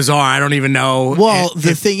 Which is bizarre. I don't even know. Well,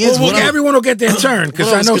 the thing is, everyone will get their turn because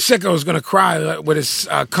what I I was know go- Sicko's going to cry with his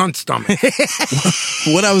cunt stomach.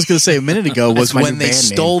 what I was going to say a minute ago was my when new they band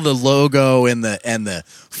stole the logo and the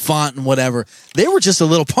font and whatever. They were just a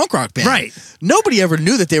little punk rock band. Right. Nobody ever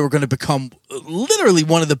knew that they were going to become literally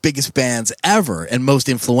one of the biggest bands ever and most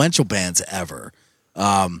influential bands ever.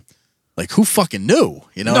 Like, who fucking knew?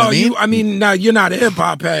 You know what I mean? Now you're not a hip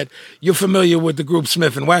hop head. You're familiar with the group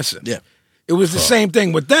Smith and Wesson. Yeah. It was the same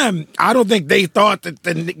thing with them. I don't think they thought that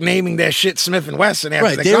naming their shit Smith and Wesson after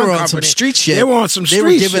Right, the they gun were on company, some street shit. They were on some street They were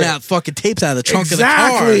giving shit. out fucking tapes out of the trunk of the car.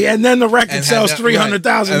 Exactly, and then the record And sells had that-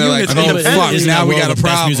 300,000 right. And they're units like, oh, independently. fuck, now we got a the best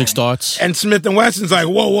problem. music starts. And Smith and Wesson's like,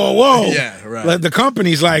 whoa. Yeah, right. Like, the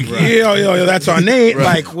company's like, yo, that's our name.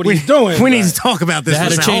 Like, what are you doing? we need Like, to talk about this. They had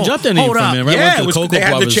for to a change second. up their name Hold from up. there, right? Yeah, Went to the Cocoa they had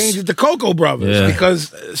to Brothers. change it to Cocoa Brothers Yeah.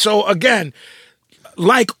 because, so again,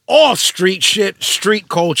 like all street shit, street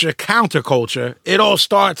culture, counterculture, it all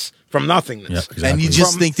starts from nothingness. Yep, exactly. And you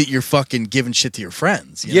just From- think that you're fucking giving shit to your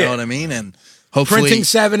friends. You Yeah. know what I mean? And hopefully. Printing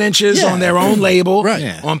 7 inches Yeah. on their own label, Right.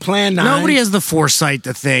 Yeah. on Plan 9. Nobody has the foresight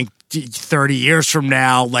to think 30 years from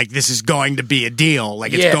now, like, this is going to be a deal.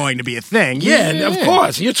 Like, it's Yeah. going to be a thing. Yeah, and of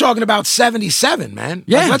course. You're talking about 77, man.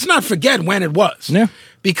 Yeah. Like, let's not forget when it was. Yeah.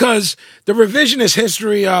 Because the revisionist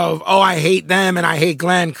history of, I hate them and I hate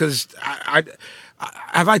Glenn, because I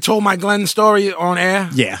have I told my Glenn story on air?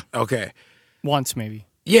 Yeah. Okay. Once, maybe.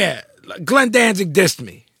 Yeah. Glenn Danzig dissed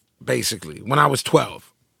me, basically, when I was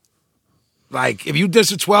 12. Like, if you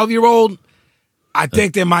diss a 12-year-old, I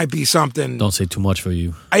think there might be something. Don't say too much for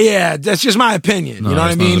you. Yeah, that's just my opinion. No, you know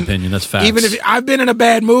what I that's not an mean? opinion, that's facts. Even if I've been in a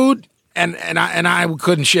bad mood, and I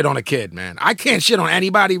couldn't shit on a kid, man. I can't shit on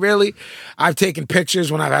anybody really. I've taken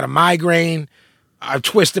pictures when I've had a migraine. I've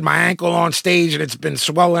twisted my ankle on stage and it's been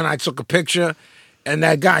swollen. I took a picture, and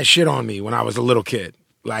that guy shit on me when I was a little kid,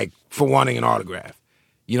 like for wanting an autograph.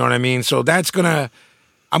 You know what I mean? So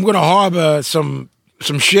I'm gonna harbor some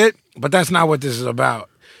shit, but that's not what this is about.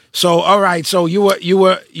 So all right, so you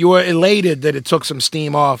were elated that it took some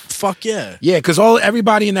steam off. Fuck yeah. Yeah, because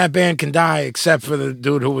everybody in that band can die except for the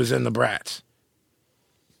dude who was in the Brats.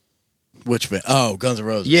 Which band? Oh, Guns N'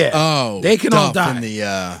 Roses. Yeah. Oh, They can all Duff die. in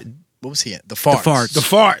the, what was he in? The Farts. Farts. The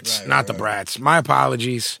Farts, not the Brats. My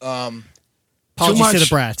apologies. Apologies much- to the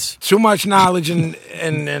brats. Too much knowledge in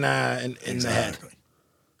the head.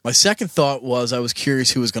 My second thought was I was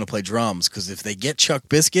curious who was going to play drums because if they get Chuck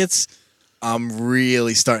Biscuits, I'm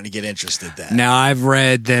really starting to get interested then. Now, I've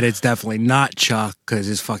read that it's definitely not Chuck because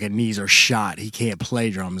his fucking knees are shot. He can't play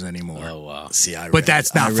drums anymore. Oh, wow. See, But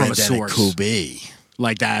that's not I from read a that source. It could be.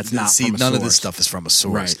 Like, that's not See, from a none of source. this stuff is from a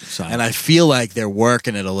source. Right, so- And I feel like they're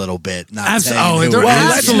working it a little bit. Not saying Oh, who they're it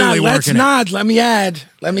is. absolutely let's working it. not. Let me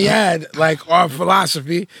add, like our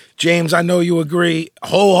philosophy, James. I know you agree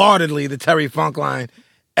wholeheartedly. The Terry Funk line,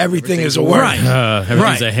 everything is a work. Right. Everything's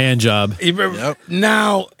Right. a hand job.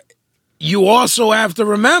 Now, you also have to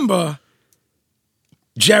remember,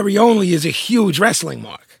 Jerry Only is a huge wrestling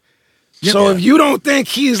mark. So if you don't think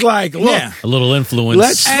he's like, look, Yeah. A little influence.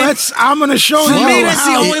 let's. I'm going to show For you me, that's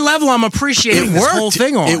the how. only level I'm appreciating this whole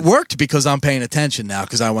thing on. It worked because I'm paying attention now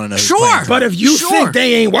because I want to know. who's Sure. playing But if you Sure. think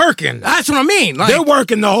they ain't working, That's what I mean. Like, they're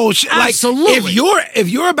working the whole shit. Like, Absolutely. if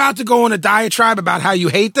you're about to go on a diatribe about how you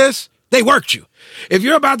hate this, they worked you. If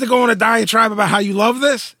you're about to go on a diatribe about how you love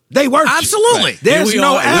this, they worked you. Absolutely. There's Here we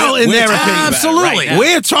no are. L in We're their talking opinion. about it Absolutely. right now.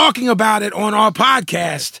 We're talking about it on our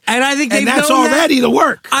podcast, and I think they've and that's known that- already the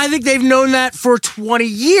work. I think they've known that for 20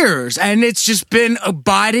 years, and it's just been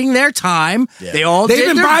abiding their time. Yeah. They all They've did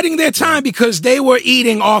been their- biding their time because they were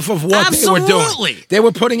eating off of what they were Absolutely. doing. They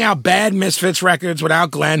were putting out bad Misfits records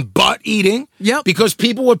without Glenn, but eating. Yep. Because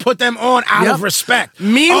people would put them on out Yep. of respect.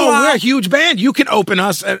 Meanwhile- we're a huge band. You can open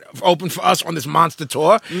for us on this monster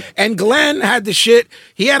tour. And Glenn had the shit.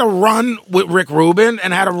 He had a run with Rick Rubin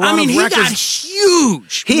and had a run I mean, of he records. got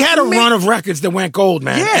huge. He had a run of records that went gold,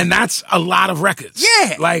 man. Yeah. And that's a lot of records.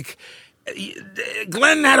 Yeah. Like,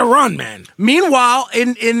 Glenn had a run, man. Meanwhile,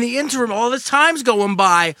 in the interim, all this time's going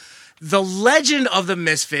by, the legend of the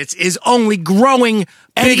Misfits is only growing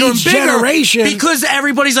And bigger and each bigger generation- because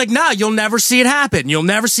everybody's like, nah, you'll never see it happen. You'll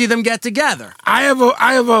never see them get together. I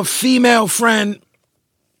have a female friend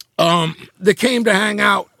that came to hang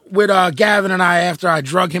out with Gavin and I after I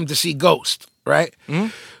drug him to see Ghost, right? Mm-hmm.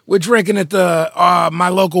 We're drinking at the my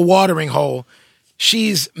local watering hole.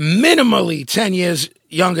 She's minimally 10 years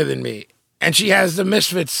younger than me, and she has the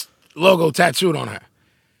Misfits logo tattooed on her.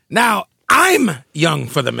 Now, I'm young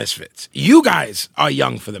for the Misfits. You guys are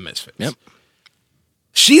young for the Misfits. Yep.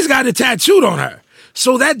 She's got it tattooed on her.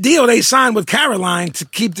 So that deal they signed with Caroline to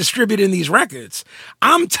keep distributing these records,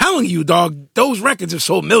 I'm telling you, dog, those records have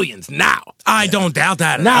sold millions now. I don't doubt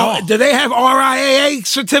that at Now, all. do they have RIAA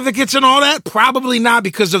certificates and all that? Probably not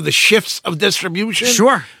because of the shifts of distribution.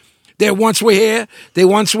 Sure. They once were here, they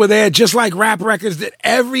once were there, just like rap records that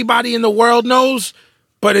everybody in the world knows.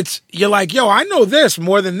 But you're like, yo, I know this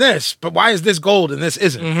more than this, but why is this gold and this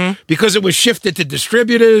isn't? Because it was shifted to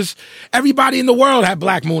distributors. Everybody in the world had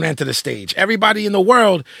Black Moon enter the stage. Everybody in the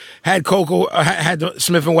world had Coco, had the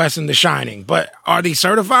Smith & Wesson, The Shining. But are they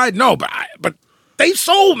certified? No, but they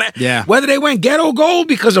sold, man. Yeah. Whether they went ghetto gold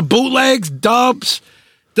because of bootlegs, dubs,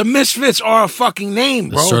 the Misfits are a fucking name,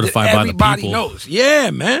 bro. Certified that by the everybody people. knows.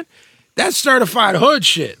 Yeah, man. That's certified hood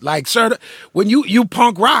shit. Like, when you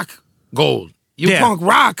punk rock gold. You punk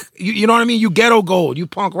rock, you know what I mean? You ghetto gold, you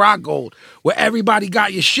punk rock gold, where everybody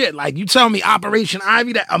got your shit. Like, you tell me Operation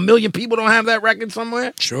Ivy that 1 million people don't have that record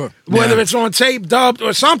somewhere? Sure. Whether it's on tape, dubbed,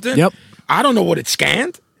 or something. Yep. I don't know what it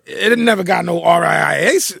scanned. It never got no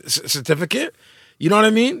RIAA certificate. You know what I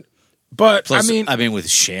mean? But, Plus, I mean, with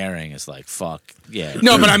sharing, it's like, fuck, yeah.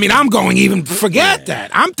 no, but I mean, I'm going even forget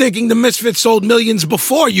that. I'm thinking the Misfits sold millions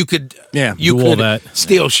before you could, you do all could that.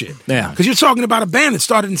 steal shit. Yeah. Because you're talking about a band that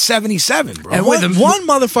started in 77, bro. And One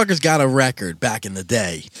motherfucker's got a record back in the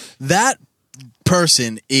day. That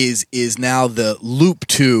person is now the loop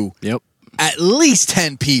to at least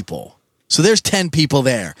 10 people. So there's 10 people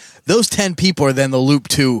there. Those 10 people are then the loop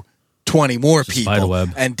to 20 more people.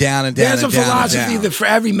 Spiderweb. And down and down There's and a down philosophy and down. that for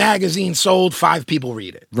every magazine sold, 5 people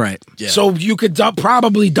read it. Right. Yeah. So you could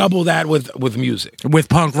probably double that with music. With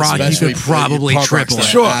punk rock, you Especially could probably punk rock triple it.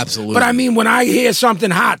 stuff. Sure. Absolutely. But I mean, when I hear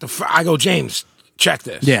something hot, I go, James, check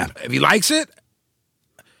this. Yeah. If he likes it,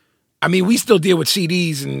 I mean, we still deal with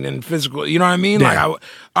CDs and physical, you know what I mean? Yeah.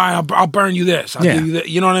 Like, I'll burn you this. I'll Yeah. give you that.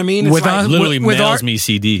 You know what I mean? It's With like, us- Literally with mails our- me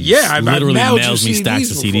CDs. Yeah, I've literally mailed you mails me stacks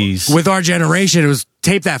of CDs CDs. With our generation, it was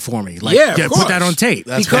tape that for me. Like, yeah, of put that course. on tape.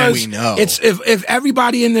 That's because what we know. It's if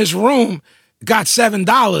everybody in this room got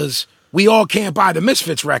 $7, we all can't buy the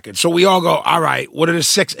Misfits record. So we all go, all right, what are the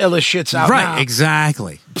 6 illest shits out Right, now?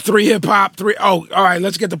 exactly. 3 hip hop, 3. Oh, all right,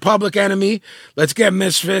 let's get the Public Enemy. Let's get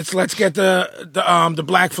Misfits. Let's get the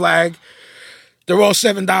Black Flag. They're all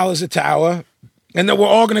 $7 a tower. And then we're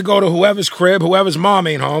all going to go to whoever's crib, whoever's mom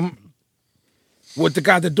ain't home, with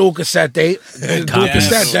the dual cassette tape, the dual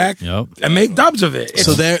cassette deck, Yep. and make dubs of it.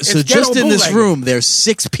 So It's just ghetto in this bootlegging. room, there's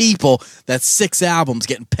 6 people. That's 6 albums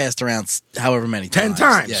getting passed around however many 10 times.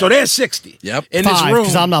 times. Yeah. So there's 60. Yep. In this 5, room.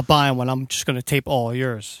 because I'm not buying one. I'm just going to tape all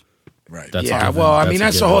yours. Right. That's Yeah, a well, I given. mean,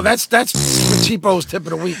 that's a the whole. given. That's Cheapo's tip of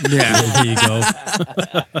the week. Yeah. There you go.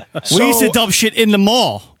 We used to So- dump shit in the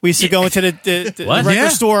mall. We used to go into the What? record Yeah.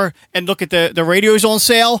 store and look at the radios on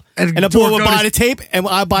sale, And and the boy go would to- buy the tape, and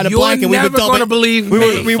I buy the You're blank, and we would never dump gonna it. believe we me.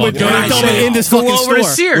 would we would Fuck dump yeah. it in this Go fucking over to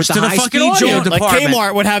store. Sears With to the the high fucking speed audio joint. Like department.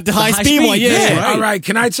 Kmart would have the high high speed speed, one. Yeah, yeah. All right,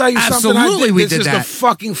 can I tell you something? Absolutely, we This did is the that.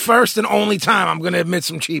 fucking first and only time I'm going to admit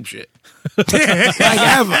some cheap shit. Like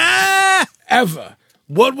ever. Ever.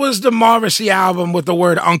 What was the Morrissey album with the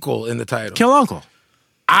word uncle in the title? Kill Uncle.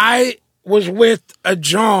 I was with a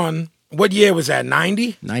John. What year was that?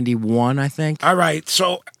 90? 91, I think. All right.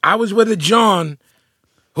 So I was with a John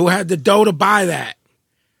who had the dough to buy that.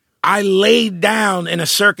 I laid down in a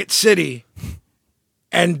Circuit City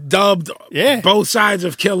and dubbed both sides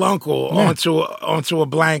of Kill Uncle onto a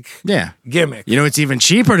blank Yeah. gimmick. You know, it's even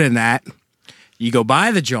cheaper than that. You go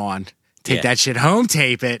buy the John, take Yeah. that shit home,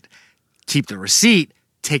 tape it, keep the receipt,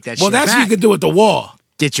 take that Well, shit that's back. what you could do at the wall.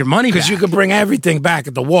 Get your money back. Because you could bring everything back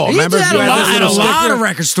at the wall. You Remember? did if you at had this a little lot sticker? of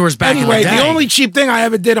record stores back Anyway, in the day. the only cheap thing I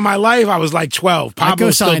ever did in my life, I was like 12. I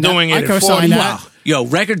Pablo's still co-sign that. doing I it at co-sign 40. that. Yo,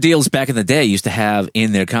 record deals back in the day used to have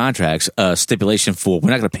in their contracts a stipulation for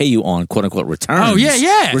we're not going to pay you on quote unquote returns. Oh,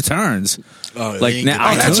 yeah. returns. Oh, Like they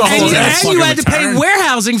now, ain't that's iTunes- a whole- And you, that's and you fucking had to pay return.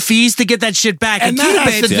 warehousing fees to get that shit back And and keep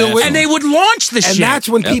that has it. to do with- And they would launch the And shit. that's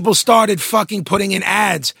when people started fucking putting in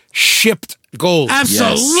ads, shipped gold.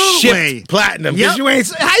 Absolutely. Shipped platinum. Yep. Because you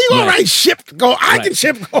ain't, how you gonna write shipped gold? I can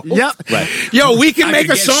ship gold. Yep. Right. Yo, we can I make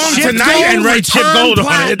could a get song shipped tonight gold, and write shipped return gold on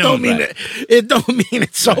it. It don't platinum. mean it don't mean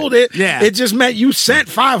it sold it. Yeah. It just meant you sent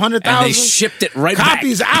 500,000 And they shipped it right back.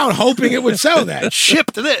 copies out, hoping it would sell that.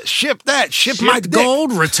 Shipped this, shipped that, shipped my Shipped dick.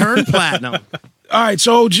 gold, return platinum. All right,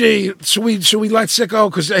 so OG, should we let Sicko,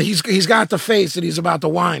 because he's got the face that he's about to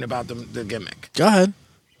whine about the gimmick. Go ahead.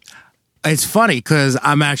 It's funny because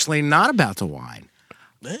I'm actually not about to whine.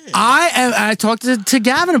 I talked to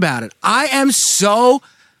Gavin about it. I am so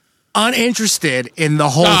uninterested in the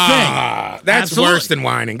whole thing. That's Absolutely. worse than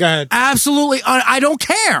whining. Go ahead. Absolutely. I don't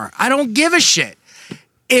care. I don't give a shit.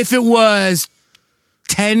 If it was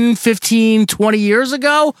 10, 15, 20 years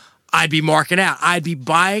ago, I'd be marking out. I'd be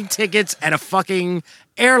buying tickets and a fucking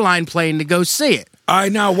airline plane to go see it. All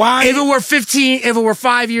right, now why? If it were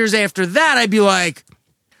 5 years after that, I'd be like,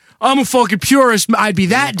 I'm a fucking purist. I'd be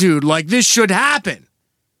that dude. Like, this should happen.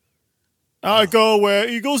 I go where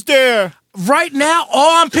eagles dare. Right now,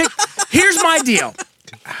 here's my deal.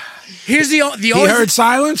 Here's the he only heard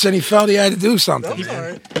silence and he felt he had to do something.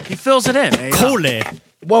 he fills it in. There you go. Cole.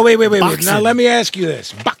 Well, wait. Boxing. Now let me ask you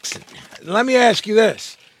this. Boxing. Let me ask you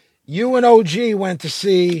this. You and OG went to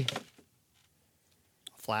see.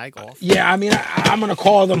 Flag off. Yeah, I mean, I'm going to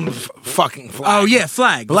call them fucking flag. Oh yeah,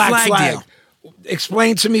 flag. Black flag. deal.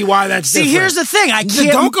 Explain to me why that's See, different. here's the thing. I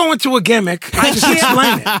can't. Don't go into a gimmick. I Just can't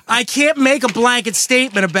explain it. I can't make a blanket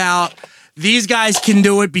statement about these guys can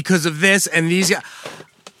do it because of this and these guys.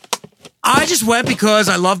 I just went because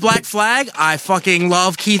I love Black Flag. I fucking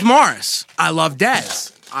love Keith Morris. I love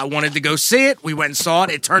Dez. I wanted to go see it. We went and saw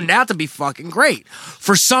it. It turned out to be fucking great.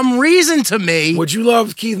 For some reason to me. Would you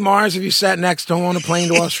love Keith Mars if you sat next to him on a plane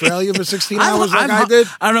to Australia for 16 hours like I did?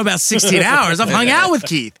 I don't know about 16 hours. I've hung out with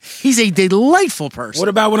Keith. He's a delightful person. What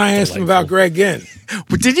about when I asked him about Greg Ginn?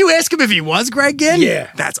 Did you ask him if he was Greg Ginn? Yeah.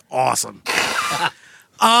 That's awesome.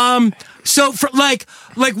 So for like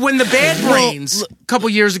when the Bad Brains a couple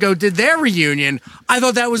years ago did their reunion, I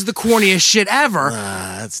thought that was the corniest shit ever.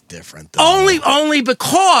 That's different. Though. Only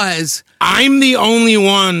because I'm the only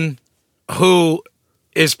one who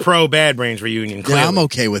is pro Bad Brains reunion. Clearly. Yeah, I'm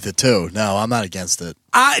okay with it too. No, I'm not against it.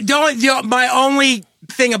 my only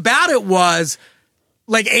thing about it was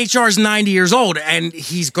like HR's 90 years old and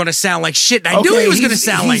he's gonna sound like shit. And I knew he was gonna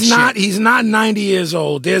sound like shit. He's not 90 years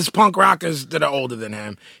old. There's punk rockers that are older than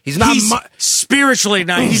him. He's not. Spiritually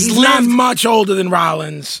 90. He's not much older than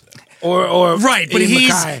Rollins or right, but Eddie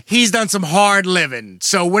Mackay. he's done some hard living.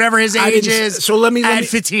 So whatever his age is, so let me add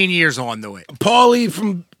 15 years onto it. Paulie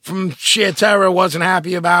from Sheer Terror wasn't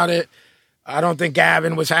happy about it. I don't think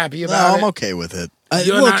Gavin was happy about it. I'm okay with it.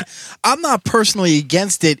 You're Look, not- I'm not personally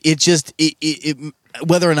against it. It just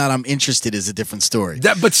whether or not I'm interested is a different story.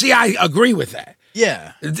 But see, I agree with that.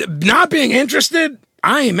 Yeah, Not being interested,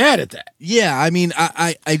 I ain't mad at that. yeah. I mean,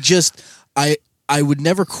 I would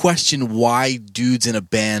never question why dudes in a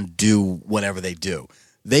band do whatever they do.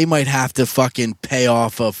 They might have to fucking pay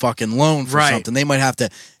off a fucking loan for Right. something. They might have to.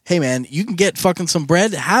 Hey man, you can get fucking some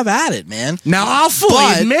bread. Have at it, man. Now, I'll fully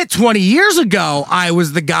But- admit 20 years ago, I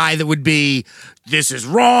was the guy that would be, this is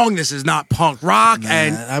wrong, this is not punk rock,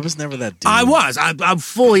 and I was never that dude. I was. I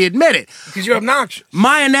fully admit it. Because you're obnoxious.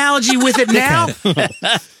 My analogy with it now,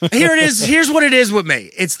 here it is. Here's what it is with me.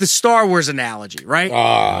 It's the Star Wars analogy, right?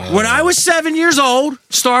 When I was 7 years old,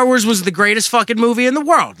 Star Wars was the greatest fucking movie in the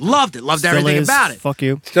world. Loved it. Loved everything Still is. about it. Fuck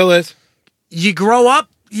you. Still is. You grow up.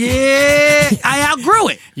 Yeah, I outgrew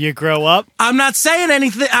it. You grow up. I'm not saying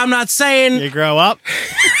anything. I'm not saying You grow up.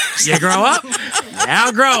 you grow up. You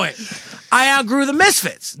outgrow it. I outgrew the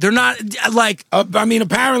Misfits. They're not like I mean,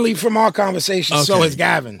 apparently from our conversation, so Okay. has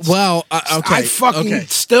Gavin's. Well, okay. I fucking okay.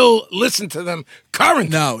 still listen to them currently.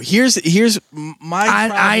 No, here's my. I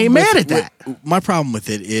problem ain't mad at with- My problem with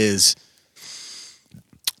it is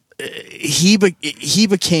he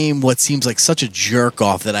became what seems like such a jerk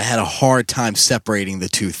off that I had a hard time separating the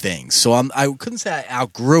two things. So I couldn't say I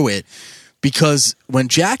outgrew it because when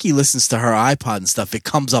Jackie listens to her iPod and stuff, it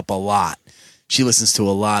comes up a lot. She listens to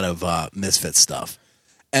a lot of Misfits stuff,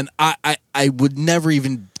 and I would never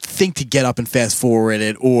even think to get up and fast forward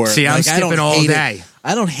it or See, I'm like, I don't skipping all hate day. It.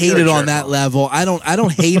 I don't hate You're a it on jerk that off. level. I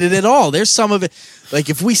don't hate it at all. There's some of it. Like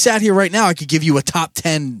if we sat here right now, I could give you a top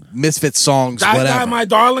 10 Misfits songs, That whatever. guy, My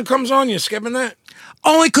Darling, comes on. You're skipping that?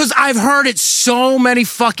 only because I've heard it so many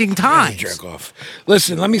fucking times. Jerk off.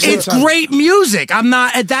 Listen, let me say It's something. great music. I'm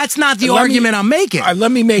not. That's not the Let me- argument I'm making. All right,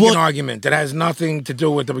 let me make Well- an argument that has nothing to do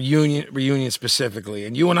with the reunion specifically.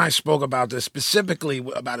 And you and I spoke about this specifically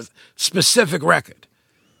about a specific record,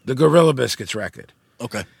 the Gorilla Biscuits record.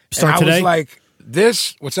 Okay. Start and I today. was like,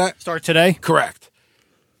 this, what's that? Start today. Correct.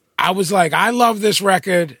 I was like, I love this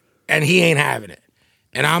record, and he ain't having it.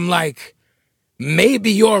 And I'm like,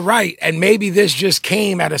 maybe you're right, and maybe this just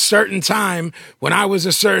came at a certain time when I was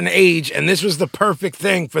a certain age, and this was the perfect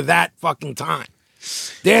thing for that fucking time.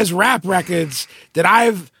 There's rap records that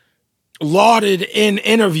I've lauded in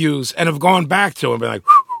interviews and have gone back to and been like,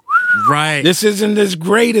 right. this isn't as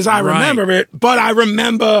great as I remember it, but I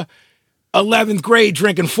remember 11th grade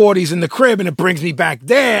drinking 40s in the crib, and it brings me back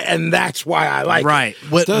there, and that's why I like Right.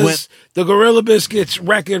 it. The Gorilla Biscuits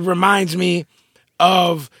record reminds me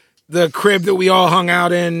of the crib that we all hung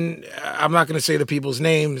out in. I'm not going to say the people's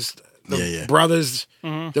names. the brothers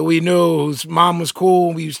that we knew whose mom was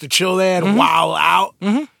cool. We used to chill there and wild out.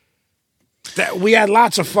 That we had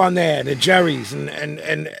lots of fun there, the Jerry's and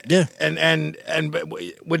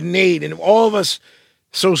with Nate and all of us.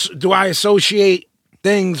 So do I associate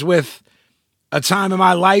things with a time in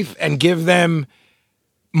my life and give them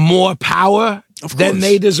more power than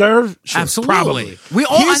they deserve? Absolutely. Probably.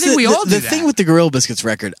 I think we all do the that. thing with the Gorilla Biscuits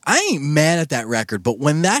record, I ain't mad at that record, but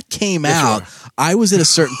when that came out, I was at a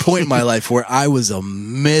certain point in my life where I was a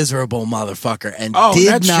miserable motherfucker and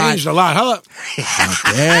That's changed a lot, huh?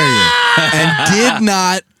 How dare you? And did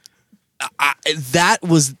not.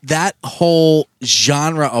 That whole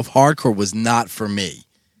genre of hardcore was not for me.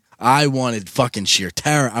 I wanted fucking sheer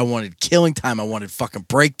terror. I wanted Killing Time. I wanted fucking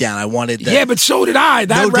Breakdown. I wanted Yeah, but so did I.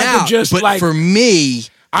 That no record doubt. just but like for me.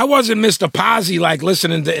 I wasn't Mr. Posy like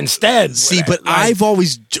listening to Instead. See, but I've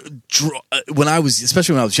always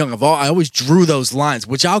especially when I was young, I always drew those lines,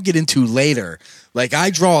 which I'll get into later. Like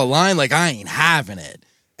I draw a line, like I ain't having it.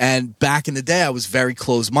 And back in the day, I was very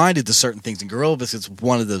close-minded to certain things, and Gorilla Biscuits was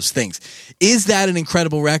one of those things. Is that an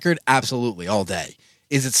incredible record? Absolutely, all day.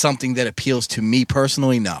 Is it something that appeals to me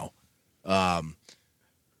personally? No.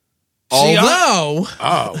 Although,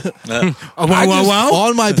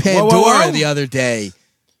 on my Pandora the other day,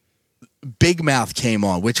 Big Mouth came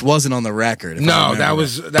on, which wasn't on the record. No, that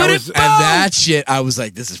was and that shit. I was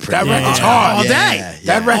like, this is pretty. That record's hard. All day.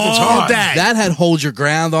 That record's hard. That had Hold Your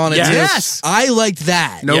Ground on it. Yes. Too. Yes. I liked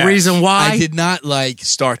that. No reason why. I did not like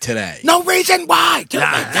Start Today. No reason why.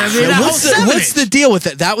 What's the deal with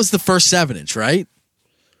that? That was the first 7-inch, right?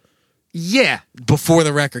 Yeah. Before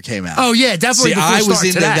the record came out. Oh yeah, definitely. See, before I was Start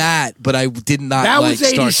into Today. that, but I did not. That like was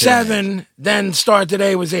Start 87. Today. Then Start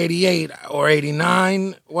Today was 88 or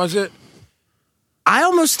 89. Was it? I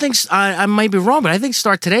almost think I might be wrong, but I think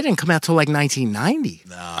Start Today didn't come out till like 1990.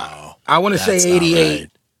 No, I want to say that's not 88.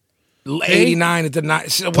 89 at the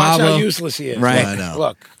night. Watch Pablo. how useless he is. Right. I know.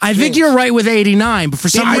 Look. I think you're right with 89, but for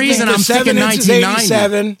some reason I'm thinking 1990.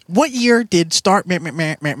 87. what year did Start? I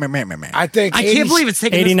think. I can't believe it's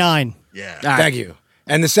taking 89. Yeah. Thank you.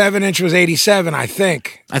 And the 7-inch was 87, I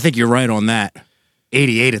think. I think you're right on that.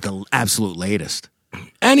 88 at the absolute latest.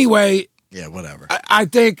 Anyway, Yeah, whatever. I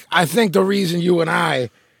think the reason you and I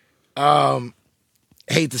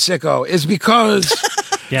hate the Sicko is because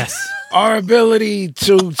Yes. our ability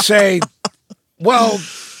to say, well,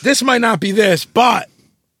 this might not be this, but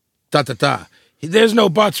There's no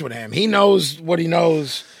buts with him. He knows what he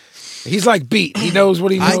knows. He's like Beat. He knows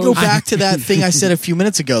what he knows. I go back to that thing I said a few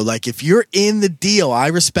minutes ago. Like, if you're in the deal, I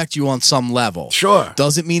respect you on some level. Sure.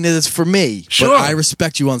 Doesn't mean that it's for me. Sure. But I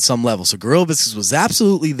respect you on some level. So Gorilla Biscuits was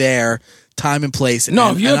absolutely there, time and place.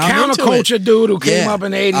 No, if you're a counterculture dude who came up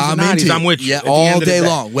in the 80s and 90s, I'm with you. Yeah, at the all end of the day day.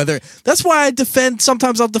 long. That's why I defend.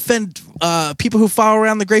 Sometimes I'll defend people who follow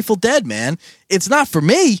around the Grateful Dead. Man, it's not for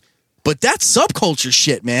me. But that's subculture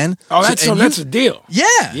shit, man. Oh, that's a deal.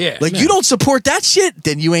 Yeah, Yeah. Like you don't support that shit,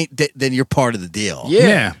 then you ain't. Then you're part of the deal.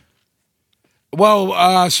 Yeah.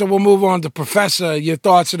 Well, so we'll move on to Professor. Your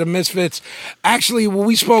thoughts of the Misfits. Actually, when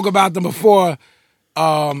we spoke about them before,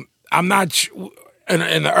 I'm not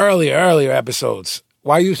in the earlier episodes.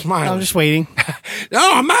 Why are you smiling? I'm just waiting.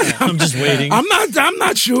 No, I'm not. I'm just waiting. I'm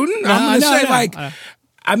not shooting. I'm no, gonna say no.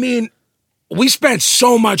 I mean, we spent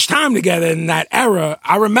so much time together in that era.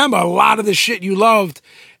 I remember a lot of the shit you loved,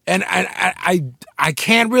 and I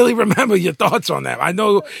can't really remember your thoughts on that. I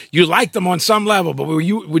know you liked them on some level, but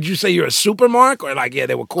would you say you're a supermark or like, yeah,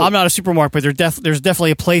 they were cool? I'm not a supermarket, but there's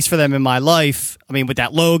definitely a place for them in my life. I mean, with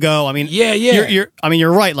that logo. I mean, Yeah.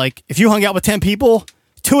 You're right. Like, if you hung out with 10 people,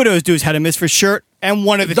 2 of those dudes had a Misfits shirt, and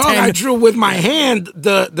one of the Dog, 10. I drew with my hand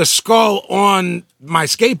the skull on my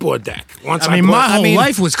skateboard deck. Once I mean, my whole mean-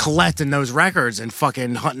 life was collecting those records and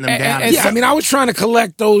fucking hunting them down. and Yeah, I mean, I was trying to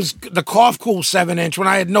collect the Cough Cool 7-inch when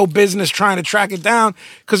I had no business trying to track it down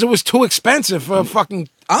because it was too expensive for a fucking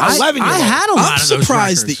 11-year-old. I had a lot I'm of those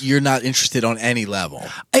surprised records. that you're not interested on any level.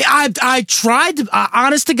 I tried to,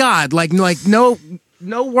 honest to God, like no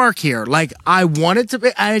work here. Like, I wanted to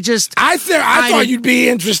be, I thought you'd be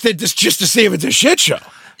interested just to see if it's a shit show.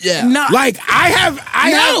 Yeah. No, Like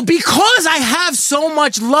because I have so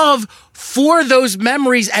much love for those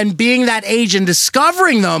memories and being that age and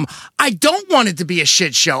discovering them. I don't want it to be a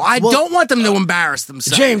shit show. I don't want them to embarrass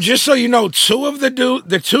themselves. James, just so you know,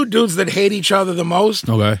 the two dudes that hate each other the most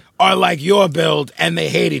are like your build, and they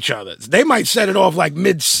hate each other. They might set it off like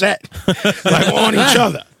mid-set, like on each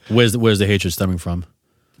other. Where's the hatred stemming from?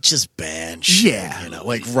 Just band shit. Yeah. You know,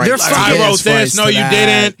 like right. They're like fucking- I wrote this. No, you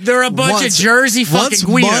didn't. They're a bunch of Jersey fucking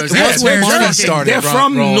Guidos. That's where money Jersey. started. They're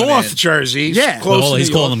from rolling North in. Jersey. Yeah. close Oh, to he's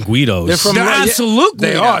New York. calling them Guidos. They're from They're absolute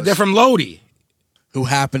They Guidos. are. They're from Lodi. who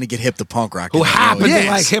happen to get hip to punk rock. who and happen really- to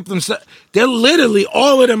like hip themselves. They're literally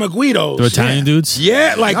all of them are Guidos. The Italian dudes?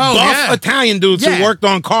 Yeah, like Oh, buff yeah. Italian dudes Yeah. who worked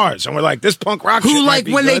on cars, and we're like, this punk rock shit Who, might like,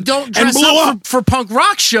 be when they good, don't and dress blew up for punk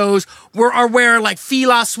rock shows, are wearing, like,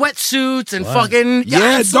 Fila sweatsuits and fucking...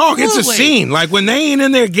 Yeah, dog, it's a absolutely. scene. Like, when they ain't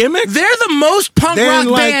in their gimmick, They're the most punk They're rock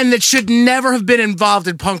like- band that should never have been involved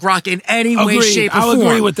in punk rock in any way, Agreed. shape, or I'll form.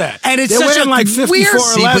 agree with that. And it's They're such wearing, a like, weird... 54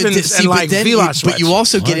 See, but, 11s see, and, but like, then Fila but you sweats.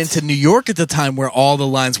 also get into New York at the time where all the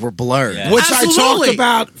lines were blurred. Yeah. Which I Absolutely.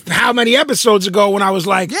 talked about how many episodes ago when I was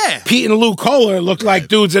like, Yeah. Pete and Lou Kohler looked like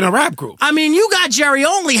dudes in a rap group. I mean, you got Jerry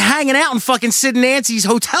Only hanging out in fucking Sid and Nancy's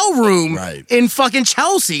hotel room Right. in fucking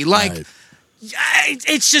Chelsea. Like, Right.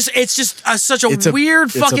 it's just weird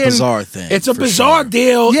it's fucking... a bizarre thing. It's a for bizarre sure.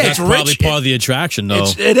 deal. Yeah. It's That's probably rich. part of the attraction, though.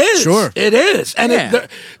 It is. Sure. It is. And Yeah.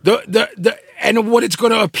 and what it's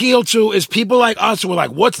going to appeal to is people like us who are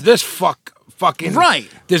like, what's this fucking Right.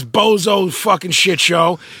 this bozo fucking shit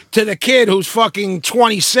show, to the kid who's fucking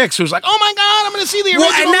 26 who's like, oh my God, I'm going to see the original.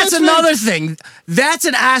 Well, and that's Misfits. another thing. That's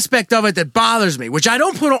an aspect of it that bothers me, which I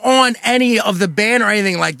don't put on any of the band or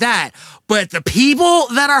anything like that. But the people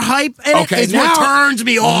that are hype in it Okay, is what turns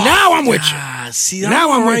me off. Now I'm with you. See,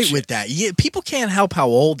 Now I'm I'm with right you. with that. Yeah, people can't help how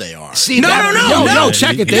old they are. See, No, that- no, yo, no. yo,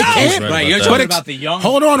 check it. They No. can't. Right, you're But talking it's- about the young-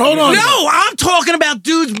 Hold on. No, I'm talking about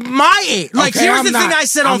dudes my age. Like, Okay, here's I'm the thing not. I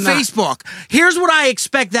said on I'm not. Facebook. Here's what I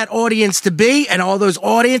expect that audience to be, and all those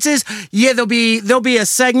audiences. Yeah, there'll be a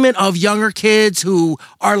segment of younger kids who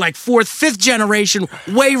are like 4th, 5th generation,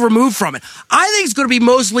 way removed from it. I think it's going to be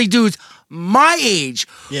mostly dudes my age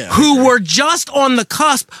Yeah, I who were just on the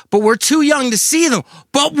cusp, but we're too young to see them,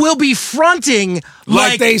 but will be fronting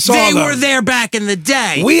like they saw them. were there back in the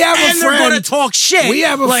day. We have a and they're friend. going to talk shit. We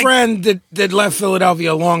have a Like, friend that left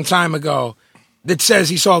Philadelphia a long time ago that says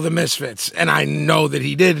he saw the Misfits, and I know that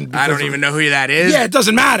he didn't. I don't even know who that is. Yeah, it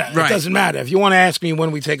doesn't matter. Right. It doesn't matter. If you want to ask me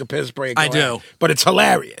when we take a piss break, I go do. ahead. But it's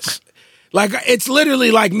hilarious. Like, it's literally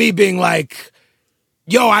like me being like,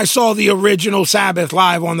 yo, I saw the original Sabbath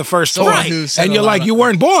live on the first tour. Someone who said And a you're lot like, of- you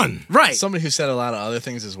weren't born. Right. Somebody who said a lot of other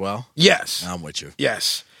things as well. Yes. I'm with you.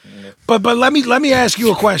 Yes. But let me ask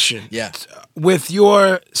you a question. Yeah. With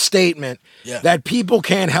your statement Yeah. that people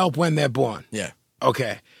can't help when they're born. Yeah.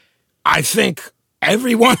 Okay. I think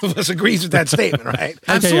every one of us agrees with that statement, right?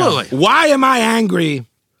 Absolutely. Why am I angry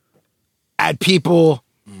at people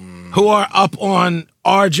who are up on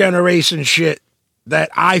our generation shit that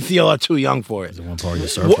I feel are too young for it? One part of the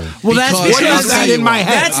circle. Well, that's Because- What is that in my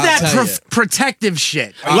head? That's I'll that tell you. protective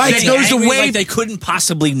shit. Like, that goes Angry, away. like they couldn't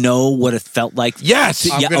possibly know what it felt like. Yes.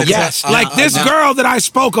 I'm Yeah, gonna okay. Yes. tell- Like this girl that I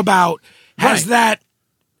spoke about has Right.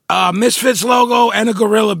 that Misfits logo and a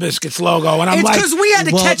Gorilla Biscuits logo. And I'm It's like, because we had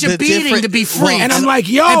to well, catch a the beating different- to be free. and I'm like,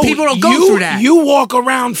 yo, and people don't go you, through that. You walk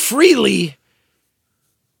around freely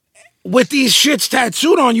with these shits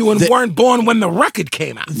tattooed on you and weren't born when the record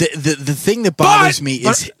came out. The thing that bothers But- me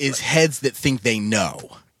is heads that think they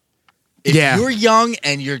know. If Yeah. you're young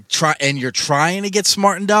and you're trying to get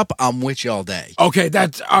smartened up, I'm with you all day. Okay,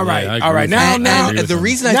 that's all right. I agree All right. with Now, that. now, agree with the him.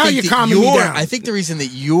 reason I Now think you're that calming me down. I think the reason that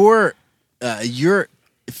you're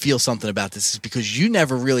feel something about this is because you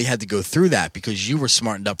never really had to go through that because you were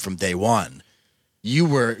smartened up from day one. You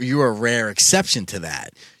were a rare exception to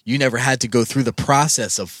that. You never had to go through the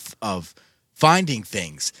process of finding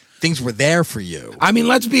things. Things were there for you. I mean,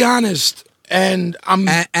 let's be honest. And I'm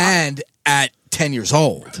And at 10 years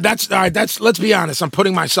old. That's all right. Let's be honest. I'm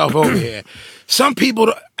putting myself over here. Some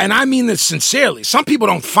people, and I mean this sincerely, some people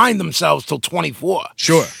don't find themselves till 24.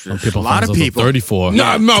 Sure. Some people A lot find of themselves people. 34. No,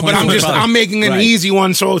 but I'm 25. making an Right. easy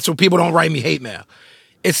one so people don't write me hate mail.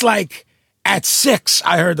 It's like at 6,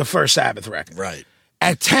 I heard the first Sabbath record. Right.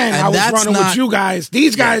 At 10, And I was that's running not- with you guys.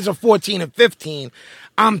 These guys are 14 and 15.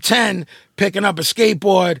 I'm 10, picking up a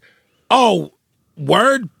skateboard. Oh,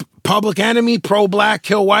 word, Public Enemy, pro-black,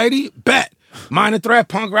 kill Whitey, bet. Minor Threat,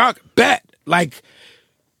 punk rock, bet. Like,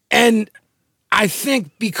 and I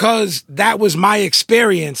think because that was my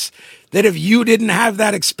experience, that if you didn't have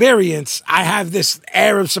that experience, I have this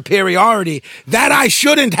air of superiority that I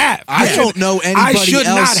shouldn't have. I don't know anybody I should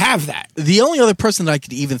else. not have that. The only other person that I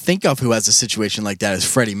could even think of who has a situation like that is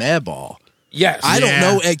Freddie Madball. Yes. I don't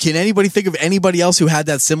know. Can anybody think of anybody else who had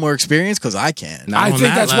that similar experience? Because I can. Not I on think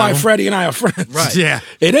that that's why level. Freddie and I are friends. Right. Yeah.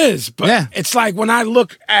 It is. But Yeah. it's like when I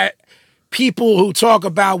look at people who talk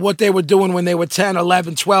about what they were doing when they were 10,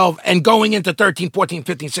 11, 12, and going into 13, 14,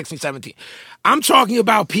 15, 16, 17. I'm talking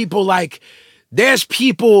about people like, there's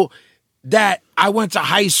people that I went to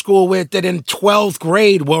high school with that in 12th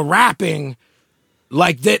grade were rapping,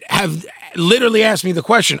 like that have literally asked me the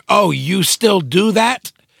question, oh, you still do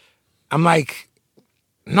that? I'm like,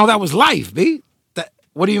 no, that was life, B.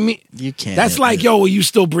 What do you mean? You can't. That's hit like, me. yo, are you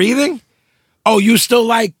still breathing? Oh, you still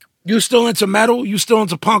into metal? You still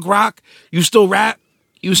into punk rock? You still rap?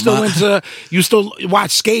 You still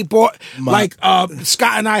watch skateboard? Like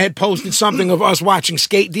Scott and I had posted something of us watching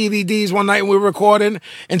skate DVDs one night when we were recording,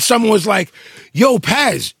 and someone was like, "Yo,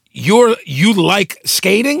 Paz, you like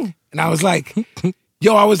skating?" And I was like,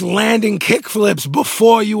 "Yo, I was landing kickflips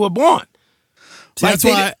before you were born." So that's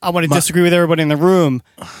why I want to disagree with everybody in the room.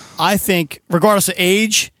 I think, regardless of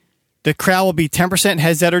age, the crowd will be 10%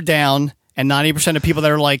 heads that are down, and 90% of people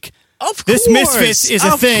that are like, Of this course, Misfits is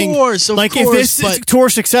a of thing. course, of like, course, if this but-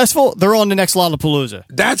 tour's successful, they're on the next Lollapalooza.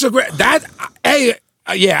 That's a great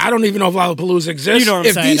yeah, I don't even know if Lollapalooza exists. You know what I'm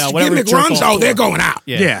if saying, these whatever gimmick jerk runs, off they're tour. going out.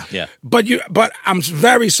 Yeah. Yeah. But I'm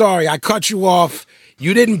very sorry. I cut you off.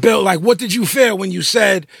 You didn't build, like, what did you feel when you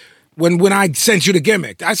said, when I sent you the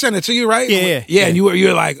gimmick? I sent it to you, right? Yeah. And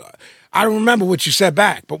you're like, I don't remember what you said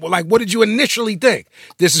back, but like, what did you initially think?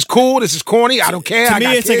 This is cool. This is corny. I don't care. To I me,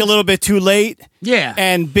 got it's like a kids. little bit too late. Yeah.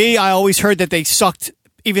 And B, I always heard that they sucked,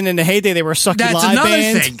 even in the heyday, they were a sucky That's live another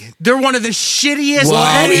band. thing. They're one of the shittiest. Well,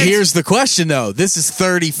 bands. here's the question though. This is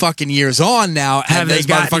 30 fucking years on now, Have and they these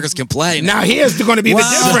gotten- motherfuckers can play. Now here's going to be the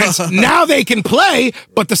difference. Now they can play,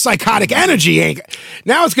 but the psychotic energy ain't.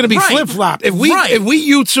 Now it's going to be Right. flip flop. If we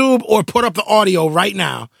YouTube or put up the audio right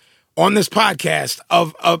now on this podcast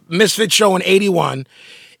of a Misfit show in '81,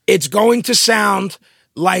 it's going to sound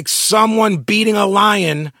like someone beating a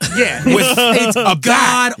lion. Yeah. with It's a bat.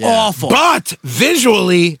 god awful. But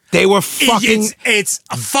visually, they were fucking It's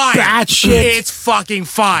fire. batshit. It's fucking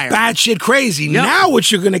fire. batshit crazy. Yep. Now what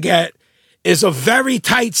you're going to get is a very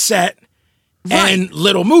tight set and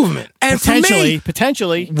little movement. And for me,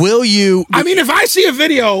 Potentially. Will you? I mean, if I see a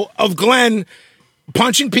video of Glenn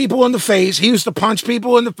punching people in the face, he used to punch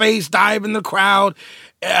people in the face, dive in the crowd,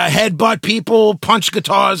 headbutt people, punch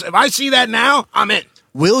guitars. If I see that now, I'm in.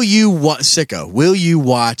 Will you Sicko? Will you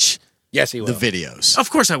watch Yes, he will. the videos? of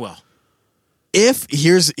course I will. If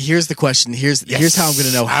here's the question. Here's how I'm going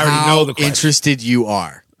to know I already how know the question. interested you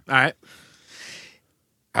are. All right.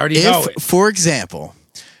 I already know If, it. for example,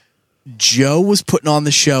 Joe was putting on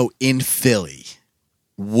the show in Philly,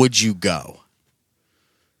 would you go?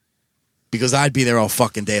 Because I'd be there all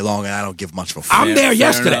fucking day long, and I don't give much of a fuck. I'm there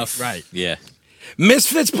yesterday. enough. Right. Yeah.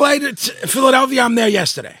 Misfits played at Philadelphia. I'm there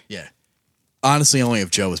yesterday. Yeah. Honestly, only if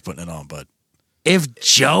Joe was putting it on, but If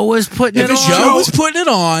Joe was putting if it on, Joe was putting it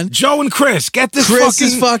on, Joe and Chris, get this Chris fucking,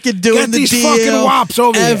 is fucking doing get the these deal. fucking wops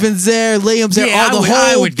over here. Evan's there, Liam's there, Yeah, all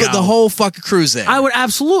I would go. the whole fucking crew's there. I would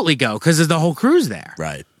absolutely go because there's the whole crew's there.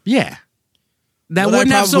 Right. Yeah. That Would I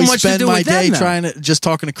wouldn't have so probably much to spend do my with day them, though. trying to just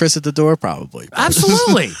talking to Chris at the door? Probably.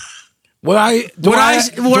 Absolutely. Do I would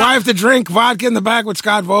I- have to drink vodka in the back with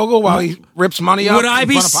Scott Vogel while he rips money up Would I in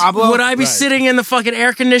be front of Pablo? would I be sitting in the fucking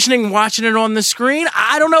air conditioning watching it on the screen?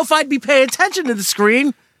 I don't know if I'd be paying attention to the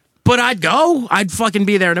screen, but I'd go. I'd fucking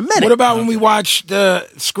be there in a minute. What about when we watched the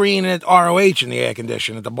screen at ROH in the air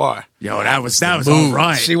condition at the bar? Yo, that was all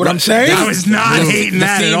right. See what I'm saying? I was not hating The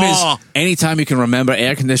that theme at is all. anytime you can remember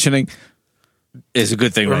air conditioning is a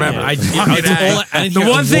good thing. Remember, right The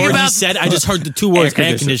one thing about- said, I just heard the two words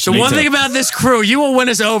air The conditioning. one thing about this crew, you will win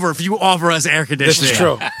us over if you offer us air conditioning. This is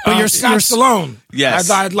true. But you're Scott Stallone. Yes.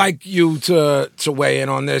 I'd like you to weigh in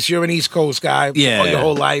on this. You're an East Coast guy Yeah. your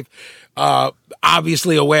whole life.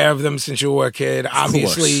 Obviously aware of them since you were a kid.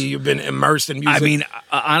 Obviously, you've been immersed in music. I mean,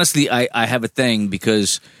 honestly, I have a thing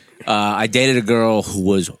because I dated a girl who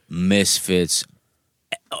was Misfits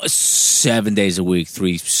 7 days a week,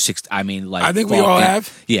 3, 6. I mean, like I think we all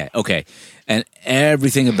have. Yeah, okay, and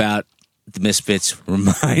everything about the Misfits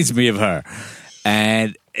reminds me of her.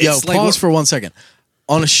 And Yo, it's like pause for 1 second.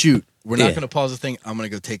 On a shoot, we're not Yeah. going to pause the thing. I'm going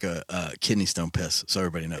to go take a kidney stone piss so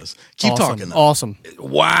everybody knows. Keep Awesome. talking, though. Awesome.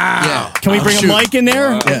 wow. Yeah. Can we bring Shoot. a mic in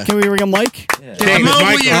there? Yeah. Can we bring a mic? Get the David, mobile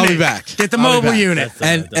Michael, unit. I'll be back. Get the I'll be mobile back. unit.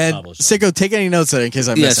 And Sicko, take any notes in case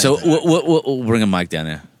I yeah. miss So anything. we'll bring a mic down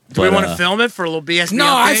there. Do we want to film it for a little BSB No,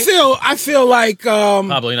 update? I feel like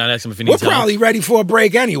Probably not asking him if he we're needs help. probably ready for a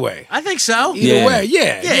break anyway. I think so. Either Yeah. way,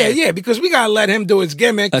 yeah, because we gotta let him do his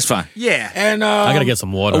gimmick. That's fine. Yeah. And I gotta get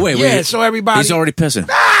some water. Oh wait, yeah, wait. so everybody. He's already pissing.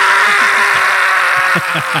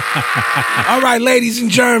 All right, ladies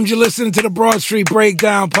and germs, you're listening to the Broad Street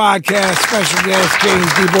Breakdown podcast. Special guest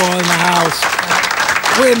James D-Ball in the house.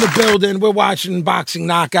 We're in the building. We're watching boxing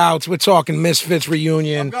knockouts. We're talking Misfits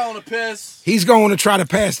reunion. going to piss. He's going to try to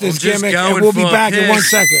pass this I'm just gimmick, going and we'll be for a back in 1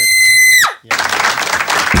 piss. second.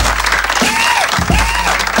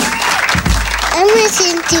 I'm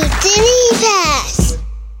listening to Diddy Bass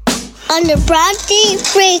on the Broad Street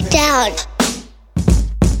Breakdown.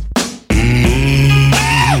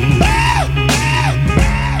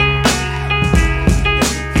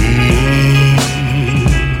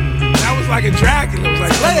 fucking Dracula. It was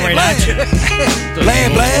like, play Right it, at you. play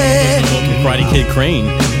it, play it. Karate Kid Crane.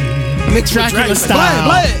 Mixed with Dracula Dracula style.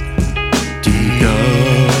 Play it.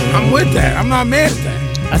 I'm with that. I'm not mad at that.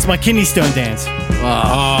 That's my kidney stone dance.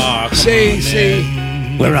 See.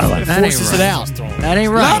 That ain't Forces it right. out. That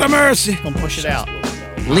ain't Lot right. of mercy. Don't push it out.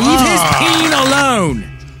 Leave his peen alone.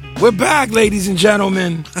 We're back, ladies and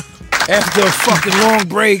gentlemen. After a fucking long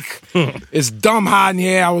break, it's dumb hot in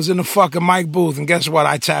here. I was in the fucking mic booth, and guess what?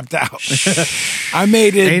 I tapped out. I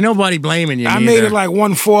made it. Ain't nobody blaming you. I neither. made it like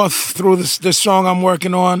 1/4 through this song I'm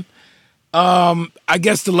working on. I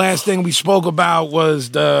guess the last thing we spoke about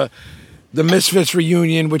was the Misfits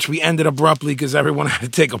reunion, which we ended abruptly because everyone had to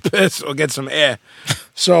take a piss or get some air.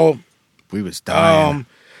 So, we was dying.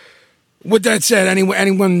 with that said,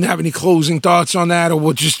 anyone have any closing thoughts on that, or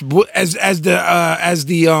we'll just as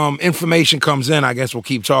the information comes in, I guess we'll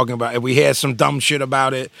keep talking about it. If we hear some dumb shit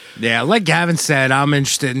about it, Yeah, like Gavin said, I'm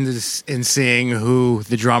interested in seeing who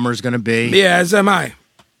the drummer's going to be. yeah, as am I.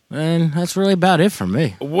 And that's really about it for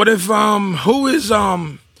me. What if who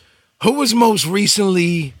was most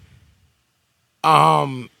recently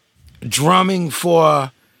drumming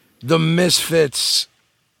for the Misfits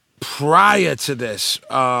prior to this?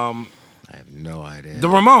 I have no idea. The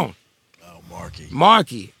Ramon. Oh, Marky.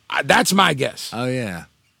 Marky. That's my guess. Oh, yeah.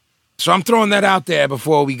 So I'm throwing that out there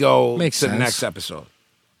before we go Makes to the sense. next episode.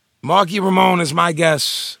 Marky Ramon is my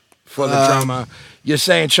guess for the drummer. You're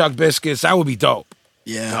saying Chuck Biscuits. That would be dope.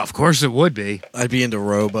 Yeah, Of course it would be. I'd be into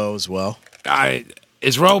Robo as well.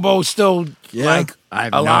 Is Robo still Yeah. like I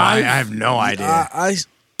have alive? I have no idea.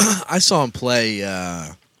 I saw him play.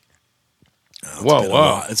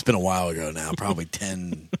 Whoa. It's been a while ago now, probably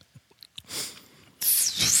 10,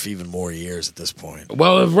 even more years at this point.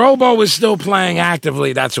 Well, if Robo is still playing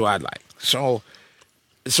actively, that's who I'd like. So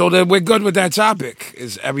that we're good with that topic.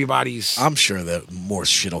 Is everybody's? I'm sure that more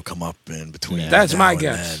shit will come up in between. That's now my and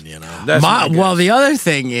guess. then, you know. That's my guess. Well, the other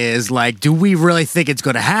thing is, like, do we really think it's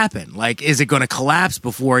going to happen? Like, is it going to collapse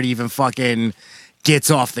before it even fucking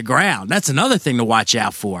gets off the ground? That's another thing to watch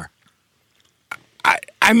out for.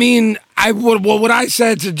 I mean, what I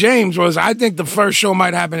said to James was, I think the first show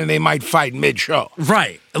might happen and they might fight mid-show.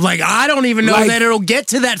 Right. Like, I don't even know Like- that it'll get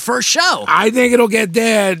to that first show. I think it'll get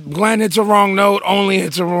there. Glenn hits a wrong note. Only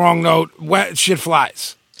hits a wrong note. Wet shit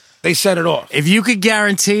flies. They set it off. If you could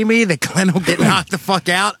guarantee me that Glenn will get knocked the fuck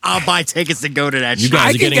out, I'll buy tickets to go to that You show. guys I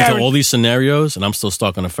are can getting into guarantee- all these scenarios, and I'm still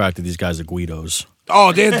stuck on the fact that these guys are Guidos.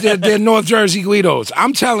 Oh, they're North Jersey Guidos.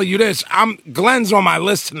 I'm telling you this. Glenn's on my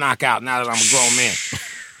list to knock out now that I'm a grown man.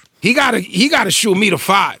 He gotta shoot me to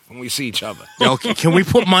 5 when we see each other. Okay, can we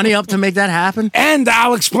put money up to make that happen? And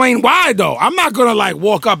I'll explain why, though. I'm not gonna like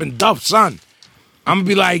walk up and duff son. I'm gonna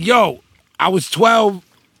be like, yo, I was 12,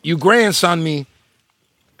 you grandson me.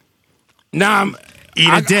 Now Eat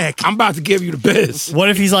a dick. I'm about to give you the biz. What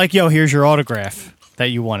if he's like, yo, here's your autograph that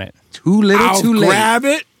you wanted? Too little, I'll too late. grab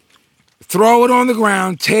it, throw it on the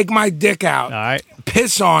ground, take my dick out, All right.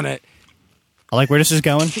 piss on it. I like where this is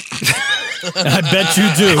going. I bet you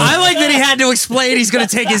do. I like that he had to explain he's going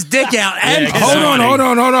to take his dick out and Yeah, piss Hold on on,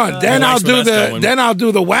 it. hold on. Then I I'll like do where that's going. then I'll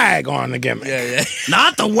do the wag on the gimmick. Yeah.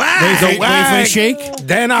 Not the wag. Wait for a shake.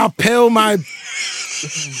 Then I'll peel my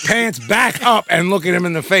pants back up and look at him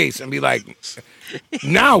in the face and be like,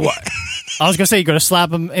 now what? I was gonna say you're gonna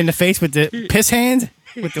slap him in the face with the piss hand.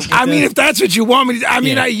 With the, I mean, if that's what you want me to,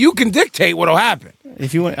 Yeah. you can dictate what'll happen.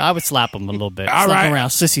 if you want, I would slap him a little bit. All slap right. him around,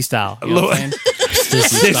 sissy style. You know what I'm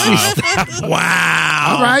saying?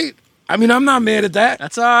 Wow. All right. I mean, I'm not mad at that.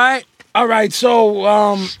 That's all right. All right. So,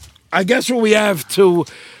 I guess what we have to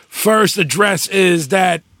first address is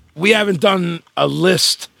that we haven't done a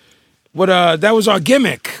list. That was our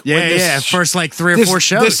gimmick. When Yeah, this yeah. First, like 3 or this, 4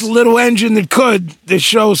 shows. This little engine that could. This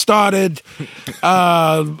show started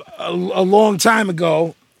a long time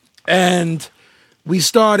ago, and we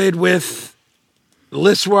started with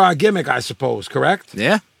lists were our gimmick, I suppose. Correct?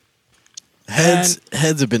 yeah. Heads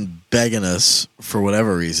have been begging us for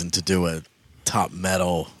whatever reason to do a top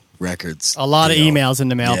metal records. A lot of deal. emails in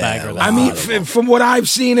the mailbag. Yeah, are a like, I mean, lot of them. from what I've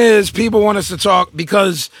seen is people want us to talk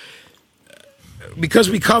because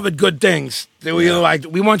we covered good things. They were like,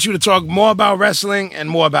 we want you to talk more about wrestling and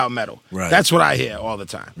more about metal. Right. That's what I hear all the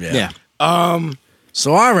time. Yeah.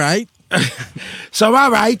 So all right. So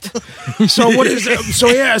all right. So what is it? So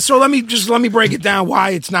yeah. So let me break it down why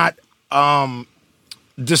it's not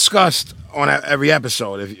discussed on every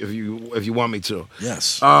episode. If you want me to.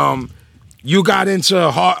 Yes. You got into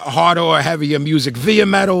harder or heavier music via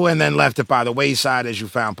metal, and then left it by the wayside as you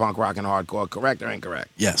found punk rock and hardcore. Correct or incorrect?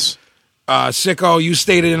 yes. Sicko, you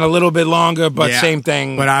stated in a little bit longer, but Yeah. same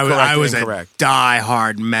thing. But I correct was and a incorrect.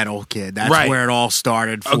 die-hard metal kid. That's Right. where it all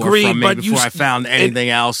started for Agreed, me but before I found anything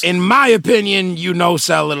else. In my opinion,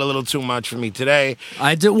 sell it a little too much for me today.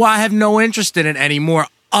 I have no interest in it anymore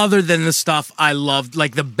other than the stuff I loved,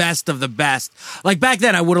 like the best of the best. Like back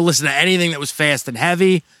then, I would have listened to anything that was fast and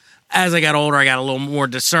heavy. As I got older, I got a little more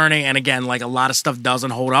discerning. And again, like a lot of stuff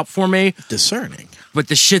doesn't hold up for me. Discerning. But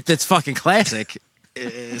the shit that's fucking classic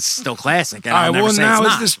is still classic. And All I'll right, never well, say now it's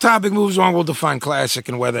as not. this topic moves on, we'll define classic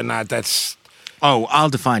and whether or not that's... Oh, I'll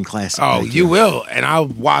define classic. Oh, Thank you will, and I'll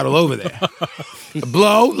waddle over there.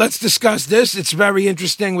 Blow, let's discuss this. It's very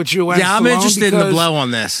interesting with you and Yeah, I'm Stallone interested in the because, blow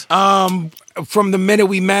on this. From the minute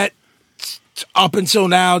we met up until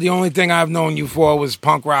now, the only thing I've known you for was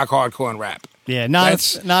punk rock, hardcore, and rap. Yeah,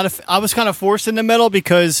 That's- I was kind of forced in the middle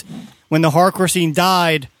because when the hardcore scene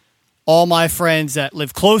died, all my friends that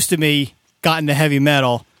lived close to me got into heavy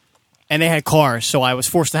metal, and they had cars, so I was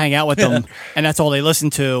forced to hang out with them, and that's all they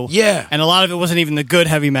listened to. Yeah. And a lot of it wasn't even the good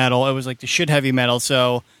heavy metal; it was like the shit heavy metal.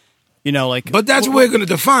 So, like. But that's what we're going to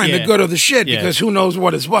define, the Yeah. good or the shit, Yeah. because who knows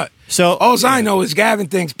what is what. So- all I know is Gavin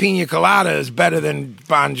thinks Pina Colada is better than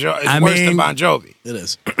Bon Jovi. I Worse than mean- Bon Jovi. It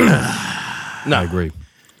is. I agree.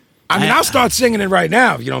 I mean, I'll start singing it right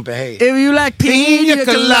now if you don't behave. If you like pina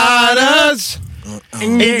coladas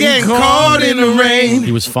and getting caught in the rain,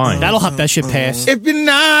 He was fine. That'll help that shit pass. if you're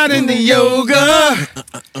not into yoga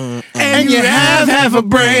and you have half a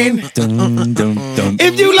brain, Dun, dun, dun.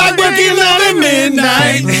 if you like working out at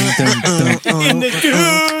midnight, In the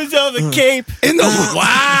dunes of the Cape. in the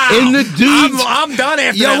wow, in the dudes. I'm done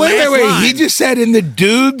after Yo, that wait. last line. He just said in the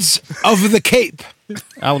dudes of the Cape.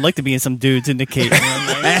 I would like to be in some dudes in the Cape.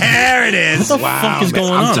 There it is. What the fuck is man.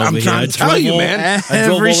 going I'm- on I'm over trying here? to tell you, man. I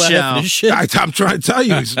drove Every all that show. after this shit. I'm trying to tell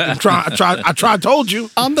you. I told you.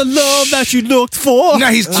 I'm the love that you looked for. Now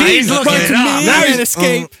he's cheating. looking But it to up. me, Now an he's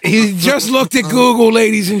escape. He just looked at Google,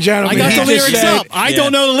 ladies and I gentlemen. got He the just lyrics said- up. I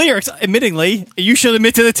don't know the lyrics. Admittingly, you should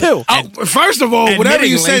admit to the two. Oh, first of all, whatever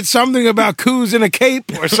you Admittingly- said, something about coos in a cape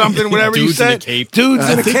or something, whatever you Dudes in a said. cape. Dudes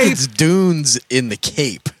in I a think cape. it's dunes in the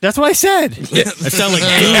Cape. That's what I said. That sound like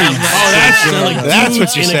That's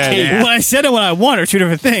what you said. When I said it when I won are two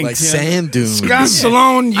different things. Like sand dunes. Scott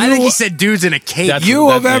Stallone, I think you, he said dudes in a cape. That's- you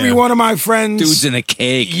of every yeah. one of my friends, Dudes in a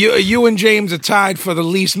cake. you and James are tied for the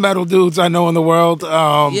least metal dudes I know in the world.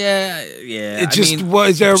 Yeah. It just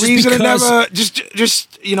was there a just reason because- to never just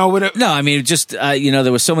with it. No, I mean, just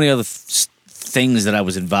there were so many other things that I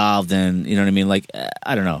was involved in. You know what I mean? Like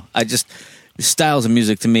I don't know. Styles of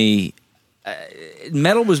music to me,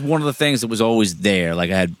 metal was one of the things that was always there.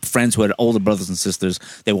 Like I had friends who had older brothers and sisters.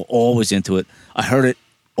 They were always into it. I heard it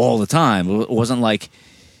all the time. It wasn't like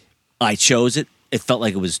I chose it. It felt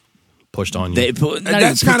like it was. pushed on you.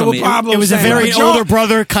 That's kind of what Pablo it was a saying. very But y'all- older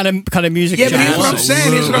brother kind of music. Yeah, but here's genre. what I'm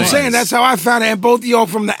saying. Here's what I'm saying. That's how I found it. And both of y'all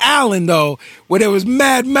from the Island, though, where there was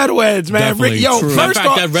mad metalheads, man. Definitely. Yo, True. first In fact,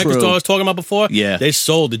 off, that record store I was talking about before, Yeah. they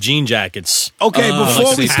sold the jean jackets. okay, before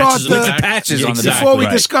like we the start patches on the back. patches on the back. before we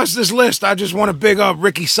Right. discuss this list, I just want to big up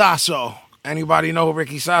Ricky Sasso. Anybody know who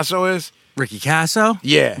Ricky Sasso is? Ricky Casso?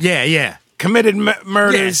 Yeah. Yeah. Committed Yeah,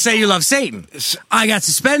 murders. Say You Love Satan. I got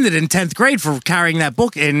suspended in 10th grade for carrying that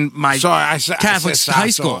book in my Sorry, I said Catholic Sasso. high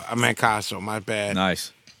school. I meant Casso. My bad.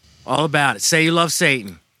 Nice. All about it. Say You Love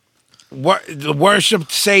Satan.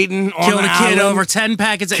 Worshipped Satan on Killed the a kid island. over 10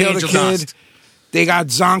 packets of Killed a angel kid. dust. They got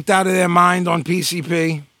zonked out of their mind on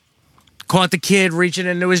PCP Caught the kid reaching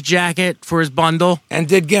into his jacket for his bundle. and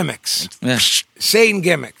did gimmicks. Yeah. Satan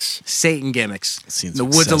gimmicks. Satan gimmicks. Seems In the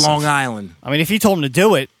woods of excessive. Long Island. I mean, if he told him to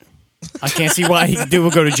do it, I can't see why he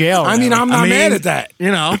would go to jail. I mean, I'm not mad at that. You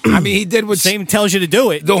know. I mean, he did what Same tells you to do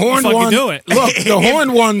it. the horned fucking one. do it. Look, the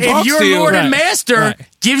horned one If talks your to you. Lord and Right. Master Right.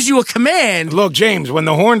 gives you a command, Look, James, when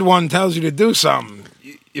the horned one tells you to do something,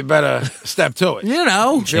 you better step to it. you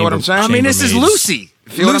know. Feel what I'm saying? I mean, this is Chambermaids. Lucy.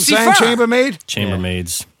 Feel what I'm saying, Lucifer. chambermaid?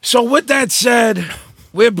 Chambermaids. So with that said,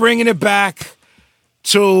 we're bringing it back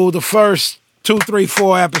to the first 2, 3,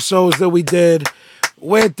 4 episodes that we did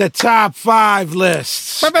with the top 5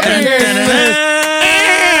 lists. And here's the list.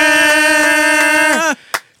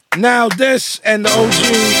 Now this and the OG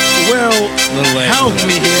will help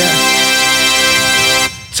me here.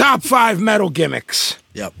 Top 5 metal gimmicks.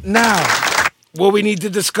 Yep. Now, what we need to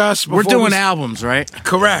discuss before We're doing we albums, right?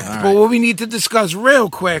 Correct. But what we need to discuss real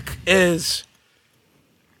quick is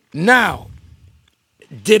now,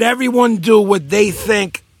 did everyone do what they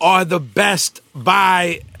think are the best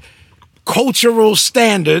by cultural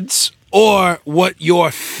standards or what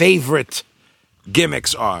your favorite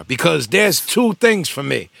gimmicks are? Because there's two things for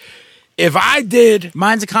me. if I did,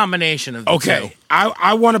 Mine's a combination of the okay, two.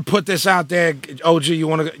 I want to put this out there. OG, you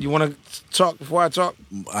want to talk before I talk?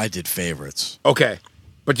 I did favorites. Okay,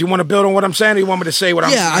 but you want to build on what I'm saying, or you want me to say what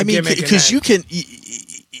I'm? Yeah, I mean, gimmick and because that?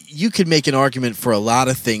 you can make an argument for a lot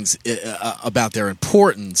of things about their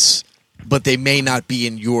importance, but they may not be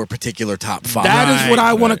in your particular top 5. That is what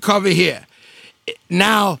I want to cover here.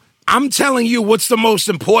 Now, I'm telling you what's the most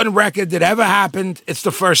important record that ever happened. It's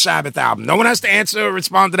the first Sabbath album. No one has to answer or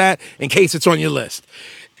respond to that in case it's on your list.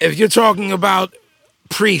 If you're talking about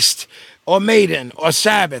Priest or Maiden or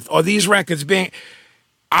Sabbath or these records being,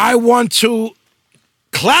 I want to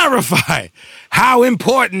clarify how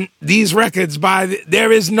important these records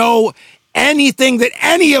there is no anything that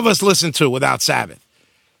any of us listen to without Sabbath.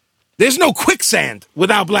 There's no Quicksand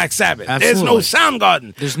without Black Sabbath. Absolutely. There's no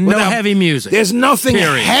Soundgarden. There's no without- heavy music. There's nothing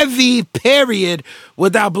Period. heavy, period,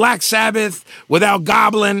 without Black Sabbath, without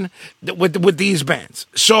Goblin, with these bands.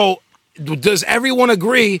 So does everyone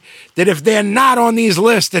agree that if they're not on these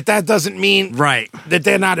lists, that doesn't mean Right. that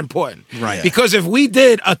they're not important? Right. Because if we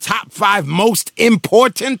did a top 5 most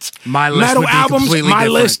important My list metal would be albums, completely my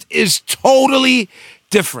different. list is totally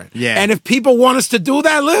different. Yeah. And if people want us to do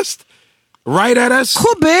that list, write at us.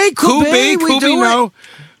 Could be, we do no.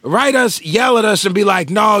 Write us, yell at us, and be like,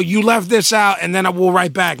 no, you left this out, and then we'll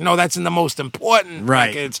write back. No, that's in the most important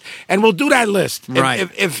Right. records. And we'll do that list Right.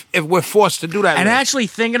 if we're forced to do that And list. actually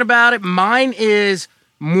thinking about it, mine is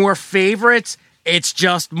more favorites. It's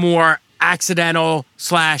just more accidental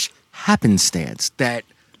 / happenstance that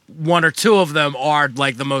one or two of them are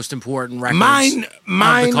like the most important records.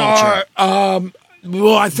 Mine of the culture. are,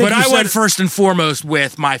 well, I think But you I said, went first and foremost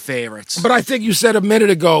with my favorites. But I think you said a minute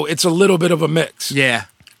ago, it's a little bit of a mix. Yeah.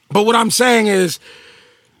 But what I'm saying is,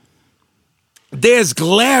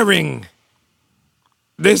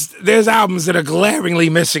 there's albums that are glaringly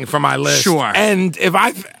missing from my list. Sure. And if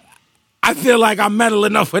I feel like I'm metal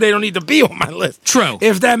enough where they don't need to be on my list. True.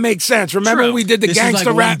 If that makes sense. Remember True. when we did the This gangster is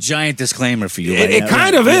like rap? one giant disclaimer for you. It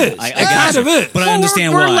kind of is. I It got kind you. of is. But I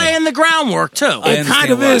understand we're why. laying the groundwork too. I It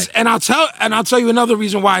kind of understand is, and I'll tell you another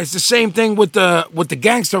reason why. It's the same thing with the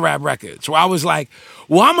gangster rap records. So I was like,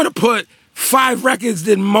 well, I'm gonna put 5 records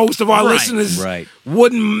that most of our Right. listeners Right.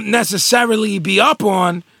 wouldn't necessarily be up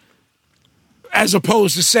on, as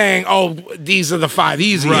opposed to saying, oh, these are the 5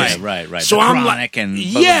 easiest. Right. So The I'm Chronic like, and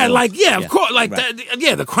of course, like right. that.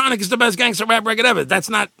 Yeah, the Chronic is the best gangster rap record ever. That's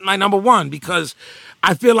not my number 1 because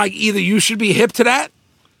I feel like either you should be hip to that.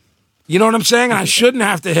 You know what I'm saying? And I shouldn't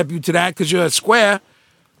have to hip you to that because you're a square.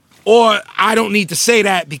 Or I don't need to say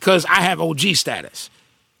that because I have OG status.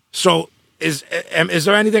 So is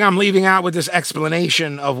there anything I'm leaving out with this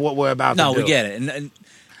explanation of what we're about to No, do? we get it. And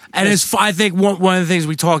And I think one of the things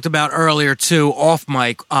we talked about earlier too, off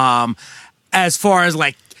mic, as far as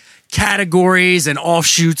like categories and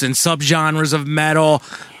offshoots and subgenres of metal,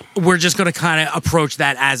 we're just going to kind of approach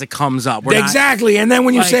that as it comes up. We're not- Exactly. And then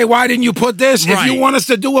when you like- say, why didn't you put this? If Right. you want us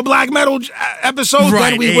to do a black metal episode, Right,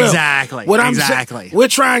 then we will. exactly, What I'm exactly.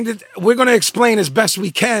 we're going to explain as best we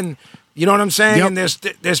can. You know what I'm saying? Yep. And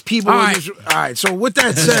there's people. All in right. this, all right. So with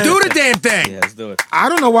that said, do the damn thing. yeah, let's do it. I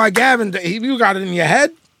don't know why Gavin, you got it in your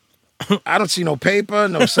head. I don't see no paper,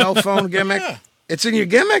 no cell phone gimmick. It's in your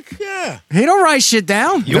gimmick? Yeah. He don't write shit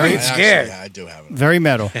down. You ain't Actually, scared. yeah, I do have it. Very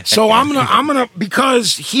metal. So I'm gonna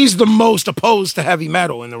because he's the most opposed to heavy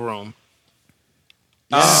metal in the room.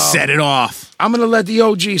 Set it off. I'm gonna let the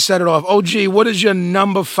OG set it off. OG, what is your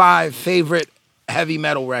number 5 favorite heavy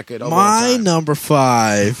metal record of all My time? number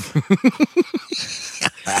 5.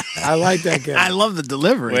 I like that guy. I love the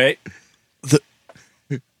delivery. Wait.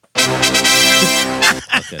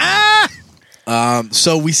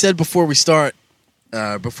 So we said before we started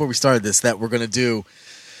this that we're gonna do,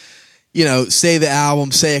 say the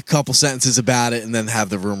album, say a couple sentences about it, and then have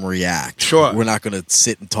the room react. Sure. We're not gonna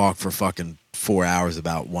sit and talk for fucking 4 hours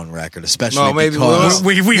about one record, especially No, maybe because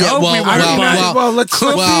We Yeah, hope well, we I won't. mean, well, well, let's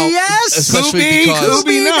yes. especially because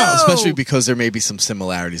no. especially because there may be some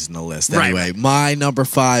similarities in the list. Right. Anyway, my number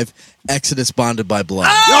 5, Exodus, Bonded by Blood.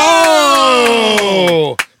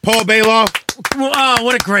 Oh, Paul Bailoff. Oh,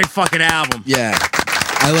 what a great fucking album. Yeah,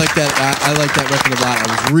 I like that. I like that record a lot.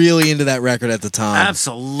 I was really into that record at the time.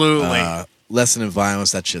 Absolutely. Lesson in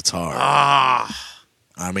Violence. That shit's hard.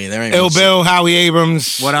 I mean, there ain't Ill much- Bill, Howie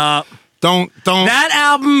Abrams. What up? Don't. That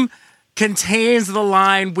album contains the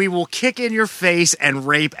line, "We will kick in your face and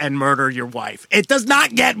rape and murder your wife." It does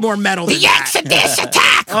not get more metal than that. Exodus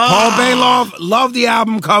attack! Paul Bailoff. Love the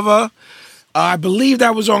album cover. I believe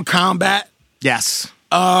that was on Combat. Yes.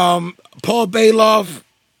 Paul Bailoff.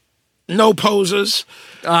 No posers.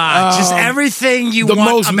 Just everything you The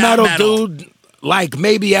want most about metal dude, like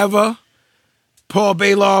maybe ever. Paul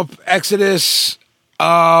Bailoff, Exodus,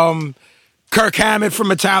 Kirk Hammett from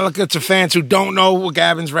Metallica. To fans who don't know what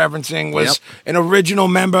Gavin's referencing, was an original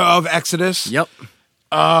member of Exodus. Yep.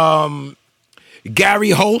 Gary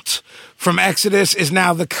Holt from Exodus is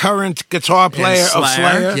now the current guitar player of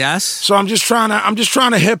Slayer. Yes. So I'm trying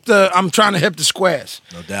to hip the squares.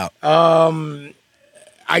 No doubt.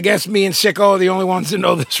 I guess me and Sicko are the only ones that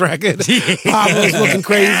know this record. Pablo's looking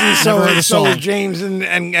crazy. So Never heard the is song. James and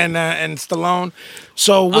Stallone.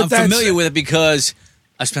 So with I'm that familiar said- with it because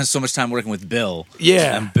I spent so much time working with Bill.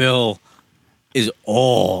 Yeah. And Bill is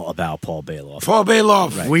all about Paul Bailoff. Paul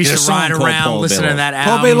Bailoff. We used There's to a ride song called around Paul listening to Bailoff. that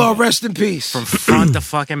Paul album Bailoff, rest in peace. from front to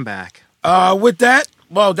fucking back. With that,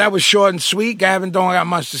 well, that was short and sweet. Gavin don't got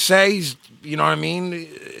much to say. He's, you know what I mean?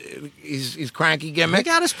 He's cranky He gimmick.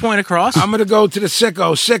 got his point across. I'm gonna go to the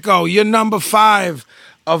Sicko. Sicko, you're number 5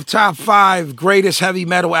 of top 5 greatest heavy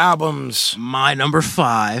metal albums. My number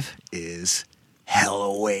 5 is Hell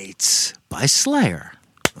Awaits by Slayer.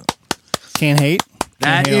 Can't hate.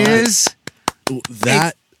 That Can't hate on is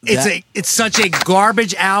That it's such a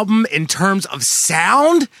garbage album in terms of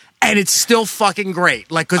sound, and it's still fucking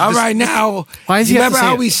great. Like, 'cause All this- right, now, Why does he have to remember say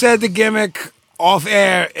how it? we said the gimmick off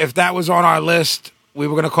air? If that was on our list, we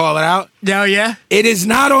were gonna call it out. No, yeah. It is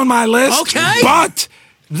not on my list. Okay. But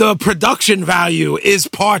the production value is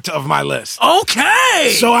part of my list.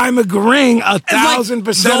 Okay. So I'm agreeing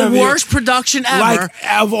 1,000% the of you. worst production ever. Like,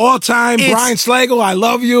 of all time, It's- Brian Slagle, I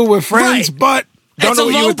love you, we're friends, Right. but don't it's know a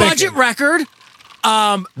what you low were budget thinking. record.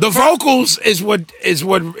 The vocals is what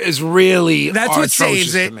is really That's what atrocious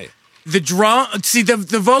saves it. to me. The drum, see the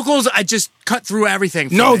vocals. I just cut through everything.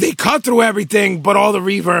 for No, me. they cut through everything, but all the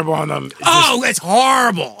reverb on them. is Oh, it's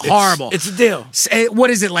horrible, horrible. It's a deal. What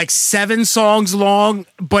is it, like 7 songs long?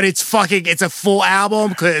 But it's a full album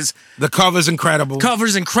because The cover's incredible.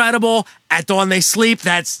 cover's incredible. At Dawn They Sleep.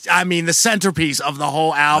 That's, the centerpiece of the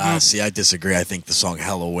whole album. see, I disagree. I think the song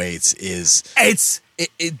 "Hell Awaits" is It's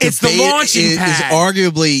it's the launching is pad.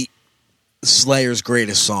 arguably Slayer's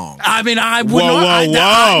greatest song. I would Whoa, not. whoa,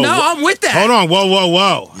 whoa. No, I'm with that. Hold on.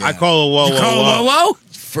 Whoa. I call it whoa, Whoa,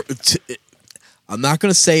 whoa. I'm not going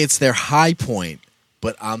to say it's their high point,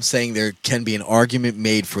 but I'm saying there can be an argument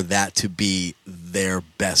made for that to be their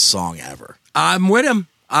best song ever. I'm with him.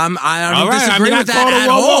 I All don't right, disagree I with that called at it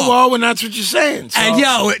whoa, all. whoa, whoa, and that's what you're saying. So.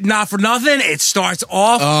 And not for nothing, it starts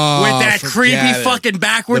off with that forget creepy it. fucking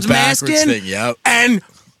backwards The backwards masking. thing, yep. And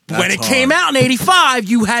when That's it came hard. out in '85,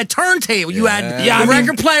 you had turntable, you had Yeah, I the mean-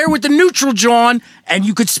 record player with the neutral John, and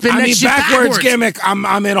you could spin I that mean, shit backwards gimmick,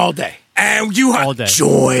 I'm in all day. And you All day.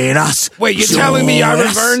 join us. Wait, you're telling me Join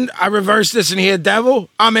us. I reversed this and hear devil?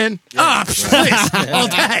 I'm in. Ah, please, all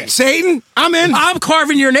day. Satan? I'm in. I'm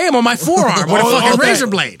carving your name on my forearm with a All fucking day. razor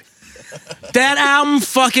blade. That album,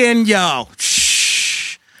 fucking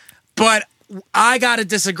shh. But I gotta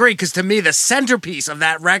disagree because to me, the centerpiece of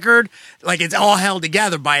that record, like it's all held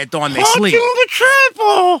together by At Dawn They Sleep. the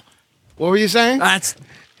triple. What were you saying?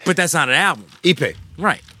 But that's not an album, EP.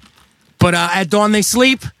 right? But At Dawn They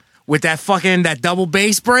Sleep with that double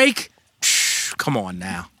bass break. Come on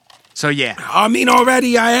now. So yeah, I mean,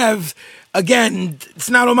 already I have. Again, it's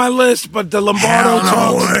not on my list, but the Lombardo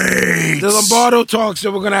talks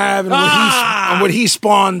that we're gonna have, and what he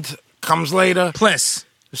spawned comes later. Bliss.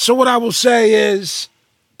 So what I will say is,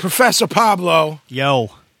 Professor Pablo, Yo.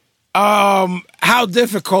 how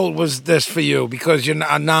difficult was this for you? Because you're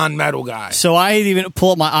a non-metal guy. So I had even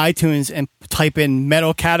pull up my iTunes and type in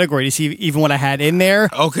metal category to see even what I had in there.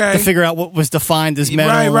 Okay. To figure out what was defined as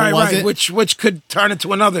metal. Right, and what wasn't. Which could turn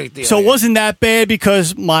into another deal. So it wasn't that bad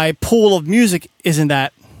because my pool of music isn't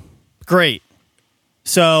that great.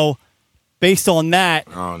 So based on that,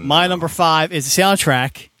 my number 5 is the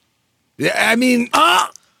soundtrack. Yeah, I mean,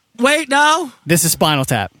 Wait, no. This is Spinal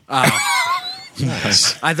Tap. I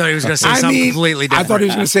thought he was gonna say something completely I different. thought he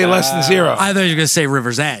was going to say less than zero. I thought he was gonna say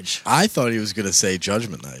River's Edge. I thought he was going to say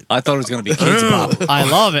Judgment Night. I thought it was going to be Kids Pop. I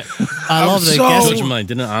love it. I love the so- guest. Judgment Night.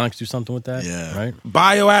 Didn't Onyx do something with that? Yeah. Right?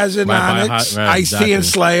 Biohazard, Onyx, Right, Ice-T, and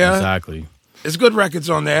Slayer. Exactly. There's good records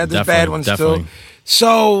on there. There's bad Definitely, ones definitely. too.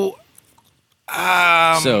 So,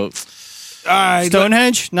 So all right.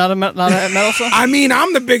 Stonehenge, not a metal song. I mean,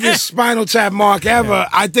 I'm the biggest Spinal Tap mark ever.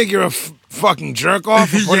 I think you're a fucking jerk off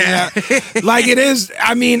for putting that. Like it is.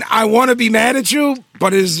 I mean, I want to be mad at you,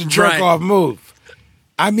 but it's a jerk Right. off move.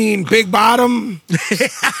 I mean, Big Bottom.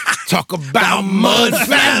 Talk about mud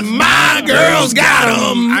fat. My girls got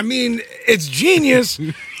 'em. I mean, it's genius.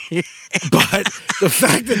 But the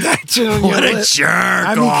fact that shit on What your a list, jerk!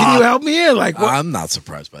 I mean, can you help me here? Like, what? I'm not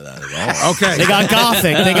surprised by that at all. Okay, They got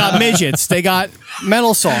gothic. They got midgets. They got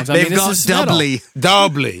metal songs. I They've mean, this got is metal. doubly.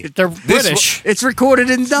 doubly. They're British. It's recorded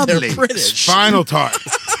in doubly. They're British. Final Tart.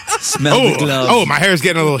 Smell the glove. Oh, my hair's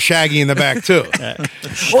getting a little shaggy in the back too.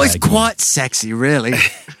 Oh, it's quite sexy, really.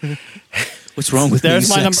 What's wrong with There's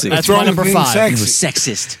being my number. sexy? That's wrong my with number being 5. sexy? He was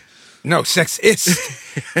sexist. No, sexist.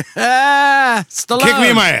 Stallone. Kick me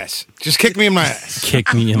in my ass. Just kick me in my ass.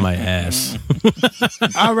 Kick me in my ass.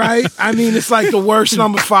 All right. I mean, it's like the worst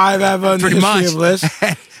number 5 ever in Pretty the history much. of lists.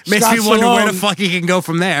 Makes Scott me wonder where the Stallone. fuck he can go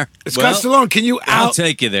from there. Scott Stallone, can you I'll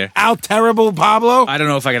take you there. out terrible Pablo? I don't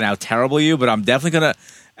know if I can out terrible you, but I'm definitely gonna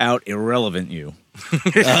out irrelevant you.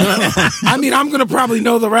 I mean, I'm gonna probably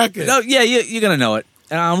know the record. No, yeah, you're gonna know it.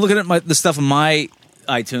 And I'm looking at the stuff in my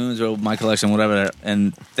iTunes or my collection, whatever,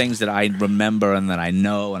 and things that I remember and that I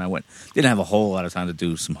know. And I didn't have a whole lot of time to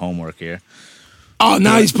do some homework here. Oh,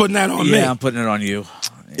 now he's putting that on me. Yeah, I'm putting it on you.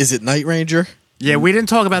 Is it Night Ranger? Yeah, we didn't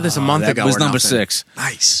talk about this a month That ago. was or number nothing. 6.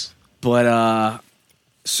 Nice. But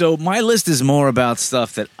so my list is more about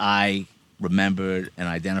stuff that I remembered and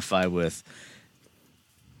identified with,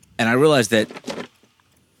 and I realized that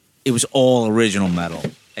it was all original metal,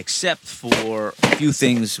 except for a few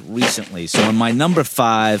things recently. So in my number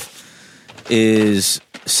 5 is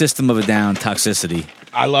System of a Down, Toxicity,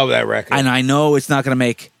 I love that record. and I know it's not going to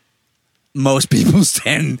make most people's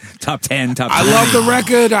top 10. I love the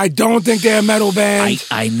record. I don't think they're a metal band.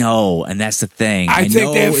 I know, and that's the thing. I think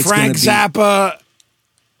know they're it's Frank gonna be- Zappa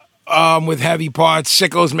with heavy parts.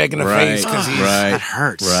 Sicko's making a face because he's. right, That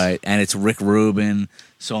hurts. Right, and it's Rick Rubin,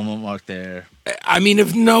 Solomon Mark there. I mean,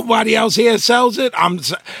 if nobody else here sells it,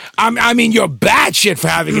 I mean, you're batshit for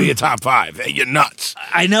having it in your top 5. You're nuts.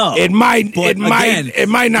 I know It might, But again, it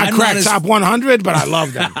might not I'm crack not as- top 100, but I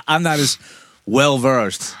love them. I'm not as well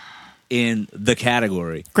versed in the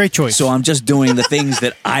category. Great choice. So I'm just doing the things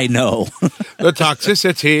that I know. The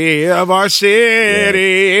toxicity of our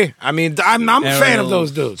city. I mean, I'm a fan of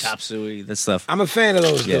those dudes. Top Suey, that stuff. I'm a fan of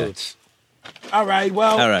those Yeah. dudes. All right,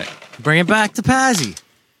 well, All right. Bring it back to Pazzi.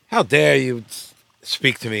 how dare you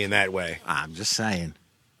speak to me in that way? I'm just saying.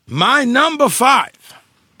 My number 5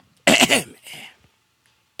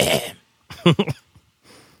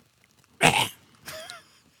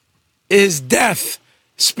 is Death,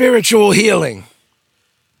 Spiritual Healing.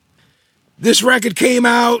 This record came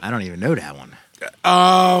out. I don't even know that one.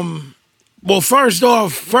 Well, first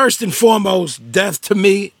and foremost, Death to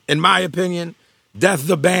me, in my opinion, Death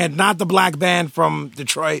the band, not the black band from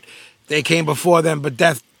Detroit. They came before them, but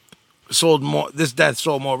Death sold more. This Death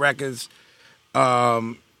sold more records.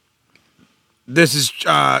 This is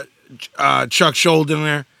Chuck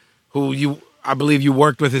Schuldiner, who I believe you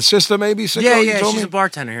worked with his sister, maybe. Sicko, Yeah, you yeah, told she's me? a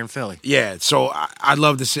bartender here in Philly. Yeah, so I'd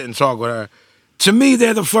love to sit and talk with her. To me,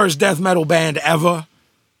 they're the first death metal band ever.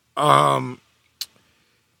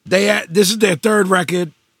 This is their 3rd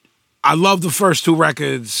record. I love the first 2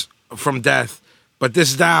 records from Death, but this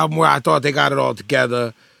is the album where I thought they got it all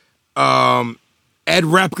together. Ed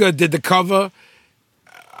Repka did the cover.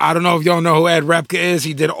 I don't know if y'all know who Ed Repka is.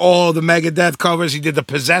 He did all the Megadeth covers. He did the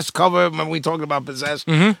Possessed cover. Remember we talked about Possessed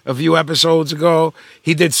a few episodes ago?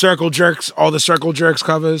 He did Circle Jerks, all the Circle Jerks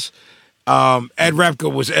covers. Ed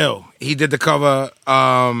Repka was ill. He did the cover.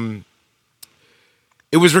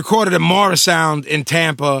 It was recorded at Morrisound in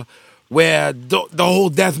Tampa, where the whole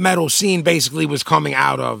death metal scene basically was coming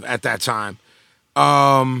out of at that time.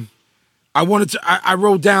 I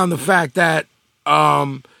wrote down the fact that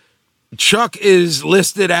Chuck is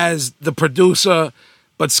listed as the producer,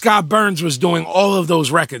 but Scott Burns was doing all of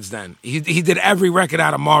those records then. He did every record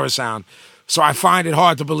out of Morrisound. So I find it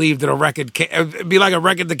hard to believe that it'd be like a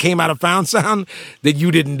record that came out of Found Sound that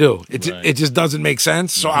you didn't do. It just doesn't make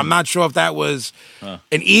sense. So I'm not sure if that was an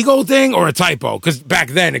ego thing or a typo, because back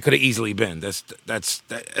then it could have easily been. That's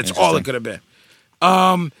all it could have been.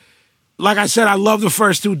 Like I said, I love the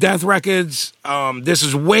first 2 Death records. This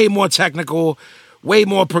is way more technical, way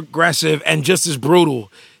more progressive, and just as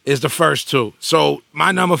brutal as the first 2. So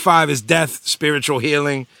my number 5 is Death, Spiritual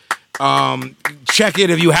Healing. Check it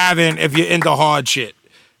if you haven't, if you're into hard shit.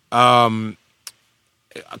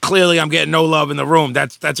 Clearly I'm getting no love in the room.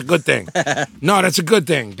 That's a good thing. No, that's a good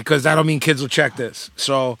thing, because that'll mean kids will check this.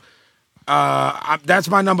 So that's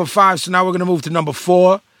my number 5. So now we're going to move to number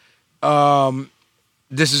 4.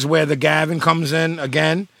 This is where the Gavin comes in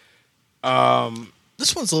again.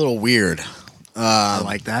 This one's a little weird. I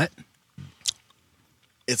like that.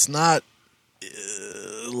 It's not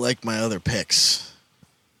like my other picks,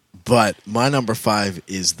 but my number 5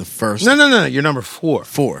 is the first. No. You're number 4.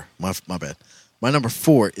 4. My bad. My number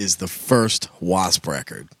 4 is the first Wasp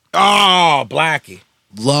record. Oh, Blackie.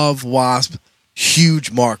 Love Wasp.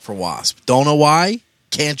 Huge mark for Wasp. Don't know why.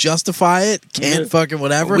 Can't justify it. Can't fucking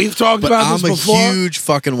whatever. We've talked but about this before. I'm a huge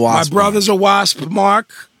fucking Wasp. My brother's a Wasp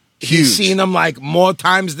mark. Huge. He's seen them like more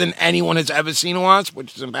times than anyone has ever seen a Wasp,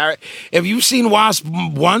 which is embarrassing. If you've seen Wasp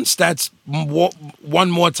once, that's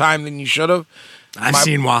one more time than you should have. I've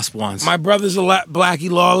seen Wasp once. My brother's a Blackie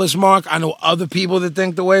Lawless mark. I know other people that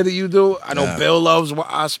think the way that you do. I know Bill loves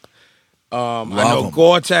Wasp. I know him.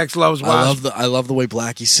 Gore-Tex loves Wasp. I love the way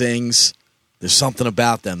Blackie sings. There's something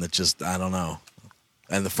about them that just I don't know.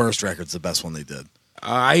 And the first record's the best one they did.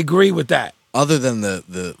 I agree with that. Other than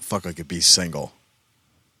the Fuck Like a Beast single,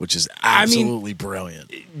 which is absolutely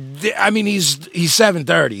brilliant. I mean, he's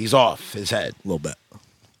 730. He's off his head. A little bit.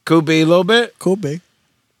 Could be a little bit. Could be.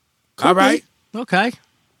 All right. Okay.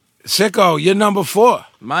 Sicko, you're number 4.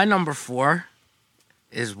 My number 4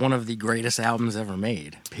 is one of the greatest albums ever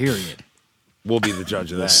made, period. We'll be the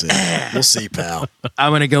judge of We'll that. see. We'll see, pal.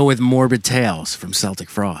 I'm going to go with Morbid Tales from Celtic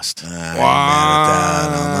Frost.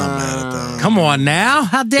 I'm not mad at that. Come on now.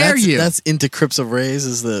 How dare you? That's Into Crypts of Rays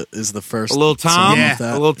is the first. A little Tom? song Yeah. with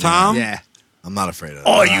that. A little Tom? Yeah. I'm not afraid of that.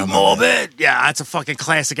 Oh, I'm you not morbid. Yeah, that's a fucking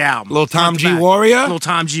classic album. Little Tom Front to G. back. Warrior? Little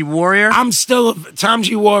Tom G. Warrior. I'm still Tom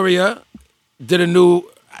G. Warrior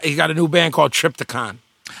he got a new band called Triptychon.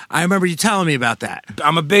 I remember you telling me about that.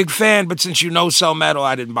 I'm a big fan, but since you know Cell Metal,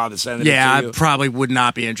 I didn't bother sending Yeah, it to I you. probably would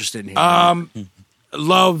not be interested in hearing it.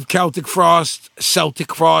 Love Celtic Frost.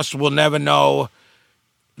 Celtic Frost will never know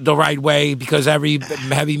the right way because every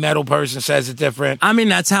heavy metal person says it different. I mean,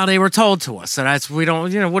 that's how they were told to us. So we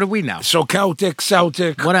don't, what do we know? So Celtic,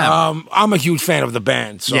 Whatever. I'm a huge fan of the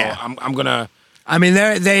band, so Yeah. I'm gonna I mean,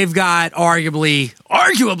 they've got arguably,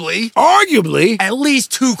 arguably. at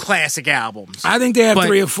least 2 classic albums. I think they have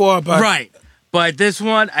 3 or 4, but Right. But this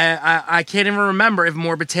one, I can't even remember if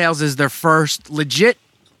Morbid Tales is their first legit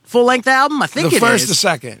full-length album. I think the it first is. or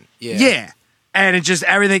second, Yeah. And it just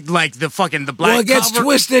everything like the black Well, it gets cover.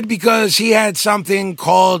 twisted because he had something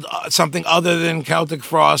called something other than Celtic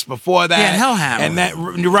Frost before that. Yeah, Hellhammer. And that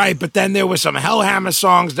right, but then there were some Hellhammer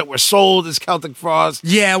songs that were sold as Celtic Frost.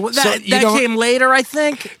 Yeah, well, So that you don't- came later, I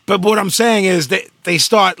think. But what I'm saying is they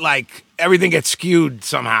start like everything gets skewed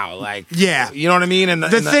somehow. Like Yeah. you know what I mean? And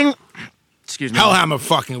The thing, excuse me. Hellhammer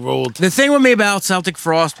fucking ruled. The thing with me about Celtic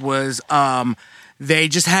Frost was they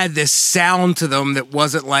just had this sound to them that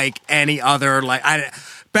wasn't like any other.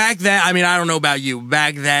 Back then, I mean, I don't know about you.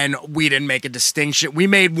 Back then, we didn't make a distinction. We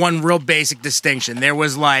made one real basic distinction. There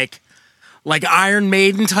was like Iron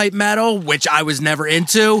Maiden type metal, which I was never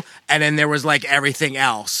into, and then there was like everything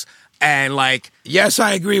else. And like, Yes,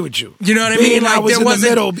 I agree with you. You know what I Me mean? and I Like, was there in the wasn't-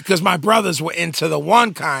 middle because my brothers were into the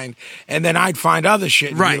one kind, and then I'd find other shit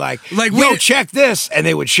and be Right. like, Like, yo, we- check this, and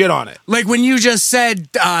they would shit on it. like when you just said,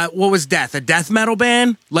 what was Death? A death metal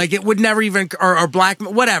band? Like it would never even, or black,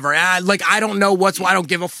 whatever. I don't know I don't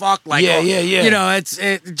give a fuck. Like, Yeah. You know,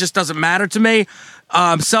 it just doesn't matter to me.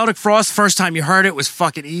 Celtic Frost, first time you heard it was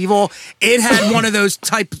fucking evil. It had one of those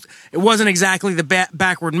type. It wasn't exactly the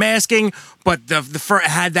backward masking, but it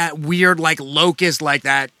had that weird like locust, like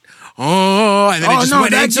that. Oh, and then it just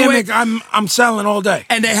went that into gimmick, it. I'm selling all day.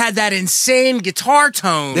 And they had that insane guitar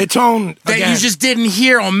tone. Their tone that again. you just didn't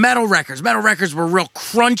hear on metal records. Metal records were real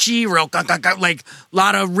crunchy, real like a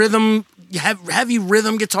lot of rhythm, heavy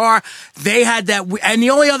rhythm guitar. They had that, and the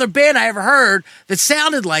only other band I ever heard that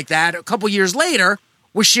sounded like that a couple years later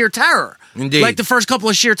was Sheer Terror. Indeed. Like the first couple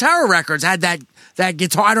of Sheer Terror records had that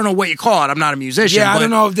guitar. I don't know what you call it. I'm not a musician. Yeah, I but don't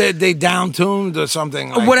know if they down-tuned or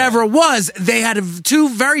something like whatever that. it was, they had 2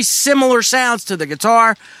 very similar sounds to the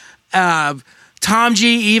guitar. Tom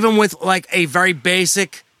G, even with like a very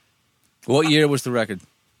basic What year was the record?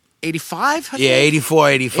 85. I Yeah, think? 84,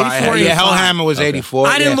 85. 84, Yeah, 85. Hellhammer was 84.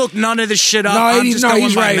 I didn't yeah. look none of this shit up. No, I'm just going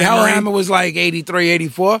he's by right. memory. Hellhammer was like 83,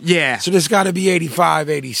 84. Yeah. So this got to be 85,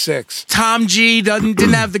 86. Tom G didn't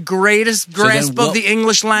have the greatest then grasp what- of the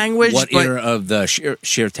English language, What but era of the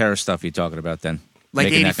sheer terror stuff are you talking about then? like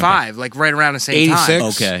Making that 85, like right around the same time.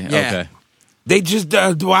 86? Okay, Yeah. okay. They just,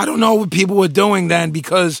 I don't know what people were doing then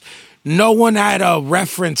because no one had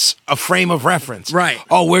a frame of reference. Right.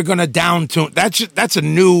 Oh, we're going to down tune. That's a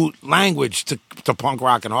new language to punk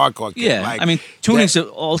rock and hardcore. Yeah, Like, I mean,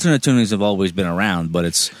 alternate tunings have always been around, but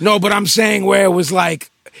it's No, but I'm saying where it was like,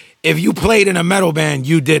 if you played in a metal band,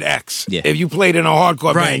 you did X. Yeah. If you played in a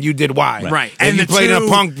hardcore Right. band, you did Y. Right. If And you the played in two a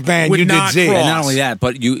punk band, would you did not Z. cross. and not only that,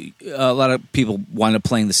 but a lot of people wind up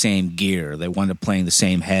playing the same gear. They wind up playing the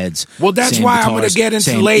same heads. Well, that's same why I'm guitars, going to get into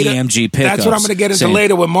same later. EMG pickups. That's what I'm going to get into same-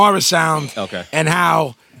 later with Morris Sound. Okay. And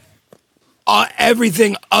how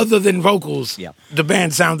everything other than vocals, Yep. the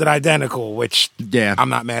band sounded identical, which Yeah. I'm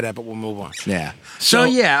not mad at, but we'll move on. Yeah. So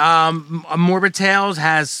yeah, Morbid Tales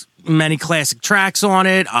has many classic tracks on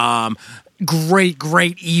it.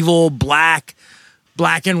 Great evil black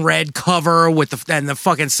and red cover with the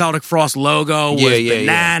fucking Celtic Frost logo Yeah, was yeah,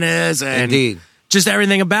 bananas and Indeed. just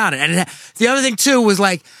everything about it. And the other thing too was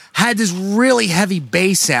like had this really heavy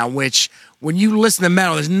bass sound, which when you listen to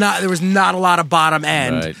metal, there was not a lot of bottom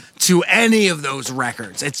end Right. to any of those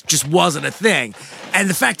records. It just wasn't a thing. And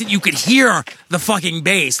the fact that you could hear the fucking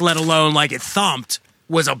bass, let alone like it thumped,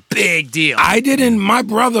 was a big deal. My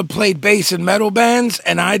brother played bass in metal bands,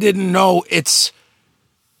 and I didn't know its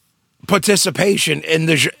participation in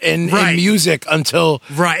Right. music until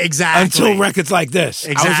Exactly. records like this. I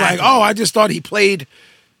was Exactly. like, oh, I just thought he played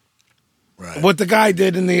what the guy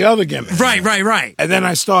did in the other gimmick. Right. And then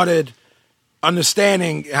I started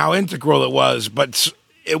understanding how integral it was, but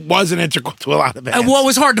it wasn't integral to a lot of bands. And well, it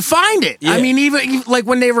was hard to find it. Yeah. I mean, even like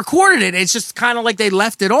when they recorded it, it's just kind of like they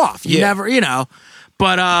left it off. You Yeah. never,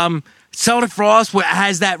 But Celtic Frost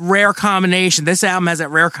has that rare combination. This album has that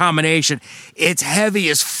rare combination. It's heavy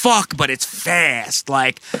as fuck, but it's fast.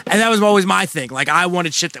 And that was always my thing. Like, I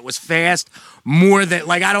wanted shit that was fast more than,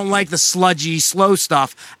 I don't like the sludgy, slow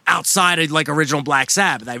stuff outside of, original Black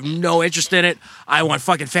Sabbath. I have no interest in it. I want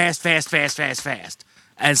fucking fast.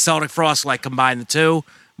 And Celtic Frost, combined the two.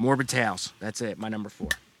 Morbid Tales. That's it. My number 4.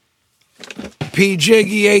 P.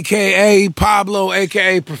 Jiggy, a.k.a. Pablo,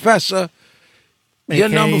 a.k.a. Professor. You're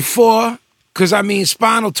AKA number 4, because,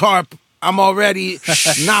 Spinal Tap, I'm already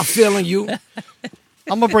not feeling you.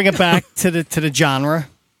 I'm gonna bring it back to the genre,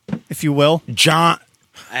 if you will. John,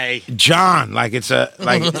 Hey, like it's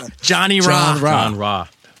Johnny Ra. John Ra.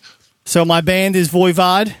 So my band is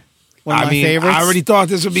Voivod, one of my favorites. I already thought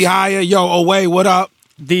this would be higher. Yo, Away, what up?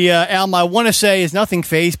 The album I want to say is Nothing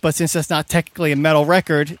Face, but since that's not technically a metal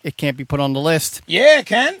record, it can't be put on the list. Yeah,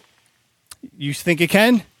 Ken. You think it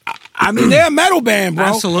can? They're a metal band, bro.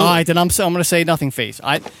 Absolutely. All right, then I'm going to say Nothing Face.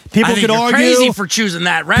 People I think could you're argue crazy for choosing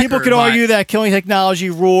that record. people could but- argue that Killing Technology,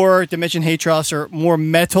 Roar, Dimension Hate Trust are more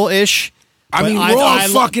metal-ish. I but mean, I- Raw I-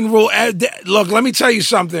 fucking rule. Look, let me tell you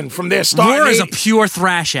something. From their start, Roar is a pure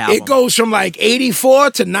thrash album. it goes from 84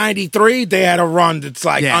 to 93. They had a run that's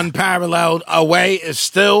Yeah. unparalleled. Away is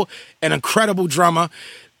still an incredible drummer.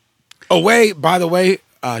 Away, by the way,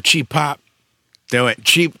 Cheap Pop. Do it.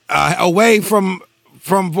 Cheap. Away from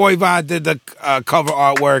Voivod did the cover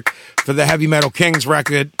artwork for the Heavy Metal Kings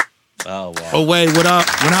record. Oh, wow. Away, what up?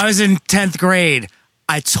 When I was in 10th grade,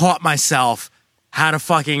 I taught myself how to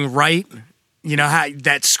fucking write, how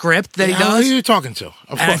that script that he Who are does. you talking to?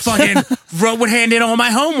 Of And I course. fucking would hand in all my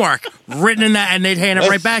homework written in that, and they'd hand it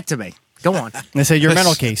right back to me. Go on. They say your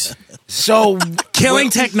mental case. So Killing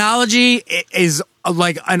Technology is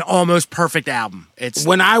an almost perfect album. It's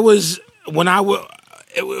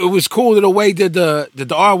it was cool that Away did the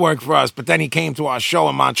artwork for us, but then he came to our show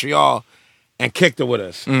in Montreal and kicked it with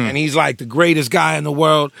us. And he's like the greatest guy in the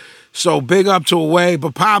world. So big up to Away.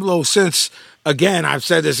 But Pablo, since again I've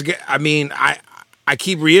said this again, I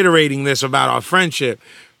keep reiterating this about our friendship,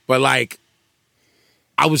 but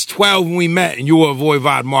I was 12 when we met, and you were a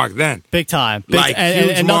Voivod mark then. Big time. Like,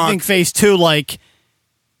 huge and mark. Nothing Face too,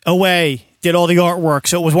 Away did all the artwork.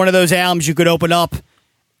 So it was one of those albums you could open up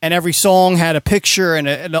and every song had a picture and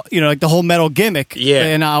the whole metal gimmick. Yeah.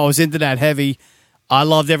 And I was into that heavy. I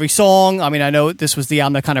loved every song. I know this was the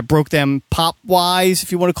album that kind of broke them pop-wise,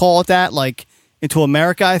 if you want to call it that, into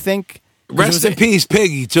America, I think. Rest in peace,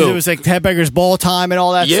 Piggy, too. It was Headbangers Ball Time and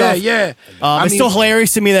all that Yeah, stuff. yeah. It's still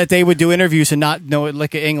hilarious to me that they would do interviews and not know it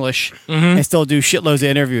like English and still do shitloads of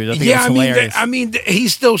interviews. I think it's hilarious. he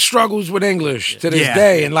still struggles with English to this Yeah.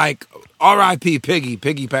 day, and R.I.P. Piggy.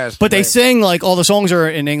 Piggy passed But they away. sing all the songs are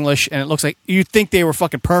in English, and it looks like you'd think they were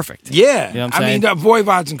fucking perfect. Yeah. You know what I'm saying?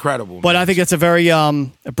 Voivod's incredible. But I think it's a very a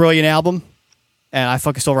brilliant album, and I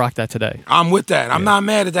fucking still rock that today. I'm with that. I'm not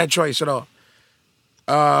mad at that choice at all.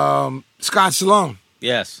 Scott Stallone.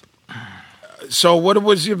 Yes. So what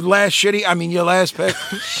was your last your last pick?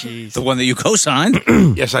 The one that you co-signed?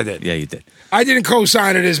 Yes, I did. Yeah, you did. I didn't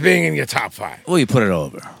co-sign it as being in your top 5. Well, you put it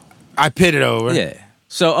over. I pit it over. Yeah.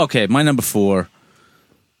 So, okay, my number 4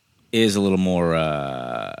 is a little more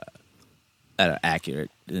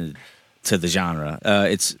accurate to the genre.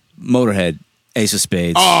 It's Motorhead, Ace of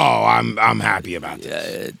Spades. Oh, I'm happy about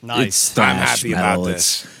this. Nice. It's thrash I'm happy metal. about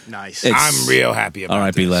this. nice. It's- I'm real happy about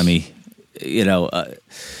R.I.P. this. Lemmy.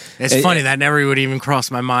 It's funny that never would even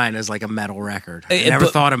cross my mind as like a metal record. I never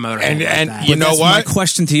thought of Motorhead. And like that. you know That's what? My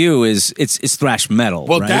question to you is, it's thrash metal.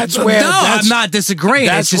 Well, right? that's where I'm not disagreeing.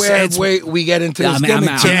 That's it's just, where we get into this I'm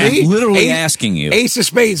gimmick. To me, literally asking you. Ace of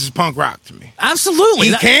Spades is punk rock to me. absolutely.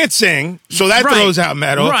 He That- can't sing, so that Right. throws out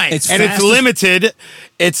metal. Right. It's and it's fast. limited.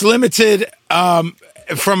 It's limited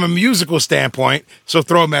from a musical standpoint. So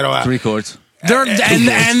throw metal out. 3 chords. They're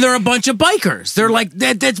and they're a bunch of bikers. They're like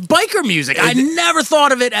that's biker music. I never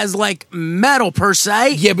thought of it as like metal per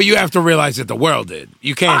se. Yeah, but you have to realize that the world did.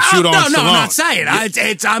 You can't shoot on no, Stallone. I'm not saying.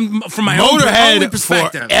 I'm from my own Motorhead,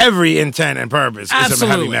 perspective. for every intent and purpose, is a Absolutely,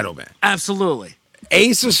 heavy metal band. Absolutely.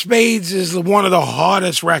 Ace of Spades is one of the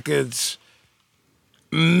hardest records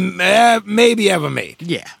maybe ever made.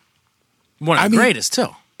 Yeah, one of the greatest too.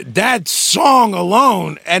 That song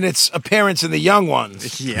alone and its appearance in The Young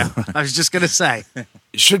Ones Yeah, I was just gonna say.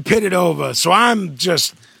 should pit it over. So I'm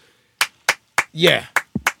just, yeah.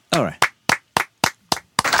 All right.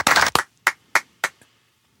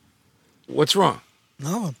 What's wrong?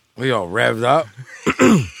 No, We all revved up.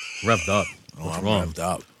 Revved up. What's I'm wrong? revved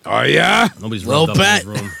up. Oh, yeah? Nobody's Well, revved up in bet.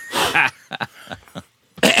 this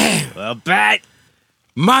room. Well, bet.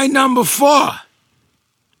 My number 4.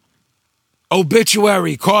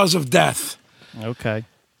 Obituary, Cause of Death. Okay.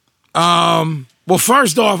 Well,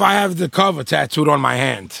 first off, I have the cover tattooed on my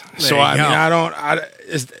hand. So, you I mean,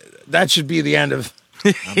 go. that should be the end of.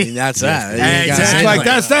 I mean, that's that. You Exactly. gotta say Like,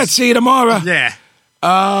 that's that. See you tomorrow. Yeah.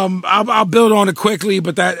 I'll build on it quickly,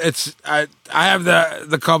 but I have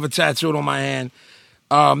the cover tattooed on my hand.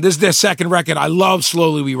 This is their second record. I love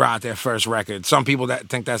Slowly We Rot, their first record. Some people that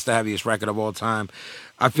think that's the heaviest record of all time.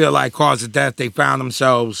 I feel like Cause of Death, they found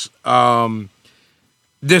themselves.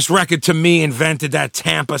 This record, to me, invented that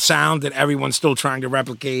Tampa sound that everyone's still trying to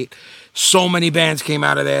replicate. So many bands came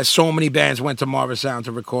out of there. So many bands went to Marva Sound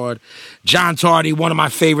to record. John Tardy, one of my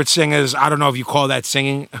favorite singers. I don't know if you call that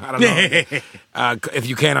singing. I don't know. If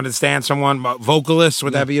you can't understand someone, vocalist,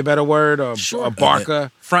 would that be a better word? Or a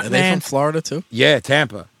barker? Front Are they man. from Florida too? Yeah,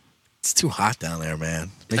 Tampa. It's too hot down there,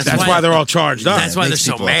 man. That's why they're all charged up. That's why they're makes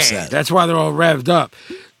so people mad. upset. That's why they're all revved up.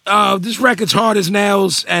 This record's hard as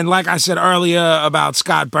nails, and like I said earlier about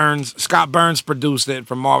Scott Burns produced it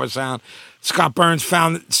from Marva Sound. Scott Burns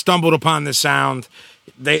stumbled upon this sound.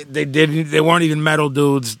 They weren't even metal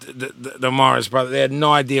dudes, the Morris brothers. They had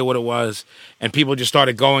no idea what it was, and people just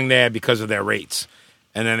started going there because of their rates,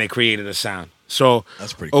 and then they created a sound. So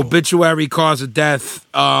That's pretty cool. Obituary, Cause of Death.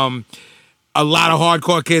 A lot of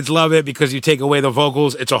hardcore kids love it because you take away the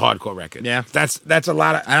vocals. It's a hardcore record. Yeah. That's a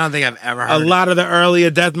lot of. I don't think I've ever A heard. lot of the earlier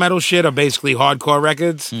death metal shit are basically hardcore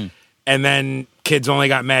records, and then kids only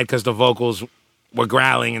got mad because the vocals were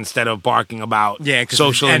growling instead of barking about Yeah, 'cause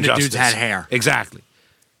social and the injustice. dudes had hair. Exactly.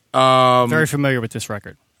 Very familiar with this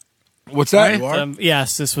record. What's that? You are?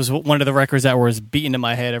 Yes, this was one of the records that was beaten in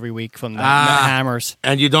my head every week from the Hammers.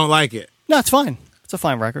 And you don't like it? No, it's fine. It's a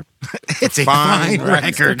fine record. It's a fine fine record. A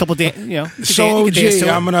record. couple, you know. you So, could dance OG, to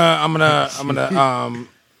it.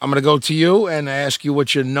 I'm gonna go to you and ask you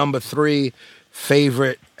what your number 3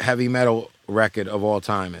 favorite heavy metal record of all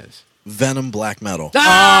time is. Venom Black Metal. That's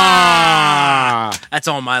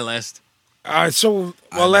on my list. All right, so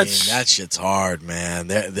I let's. mean, that shit's hard, man.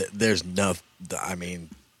 There's no. I mean,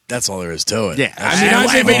 that's all there is to it. Yeah, That I mean,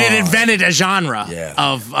 shit is it hard. invented a genre Yeah.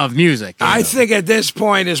 of music. I think at this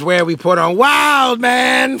point is where we put on Wild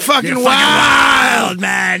Man, fucking You're wild. fucking wild,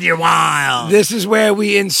 man. You're wild. This is where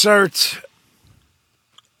we insert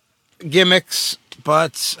gimmicks,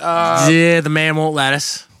 but Yeah, the man won't let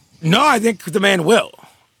us. no, I think the man will.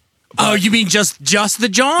 Oh, you mean just the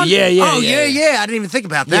John? Yeah, yeah, Oh, yeah. yeah. I didn't even think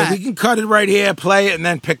about Yeah, that. we can cut it right here, play it, and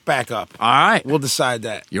then pick back up. All right. We'll decide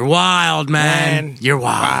that. You're wild, man. Man, You're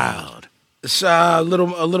wild. It's a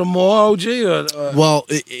little more, OG. Well,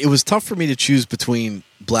 it was tough for me to choose between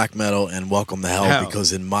black metal and Welcome to Hell, Hell.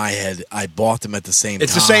 because in my head I bought them at the same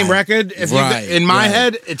It's time. the same record. If Right, in my right.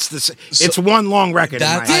 head, it's one long record.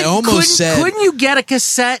 That- in my head. I almost said- Couldn't you get a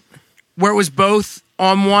cassette where it was both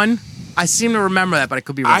on one? I seem to remember that, but I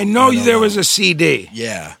could be wrong. I know don't there know. was a CD.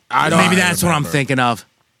 Yeah, I don't. Maybe that's what I'm remember. thinking of.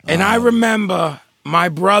 And I remember my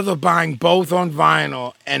brother buying both on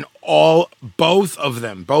vinyl, and both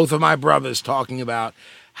of my brothers talking about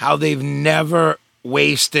how they've never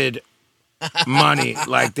wasted money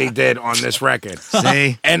like they did on this record.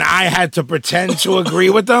 See? And I had to pretend to agree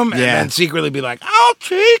with them and Yeah. then secretly be like, I'll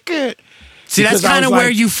take it. See, that's Because I kind of was where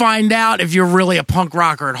like- you find out if you're really a punk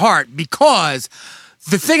rocker at heart, because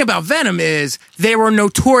the thing about Venom is they were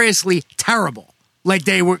notoriously terrible. Like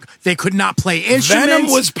they could not play instruments.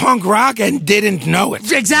 Venom was punk rock and didn't know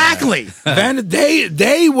it. Exactly. Venom,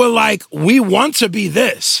 they were like, we want to be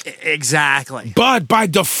this, Exactly. but by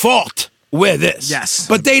default we're this. Yes.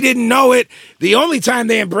 But they didn't know it. The only time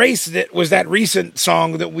they embraced it was that recent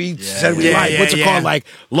song that we said we yeah, liked. yeah, What's it yeah. called? Like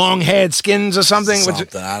Long Haired Skins or something?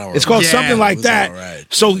 Something, I don't It's called remember. something Yeah, like it was that. all right.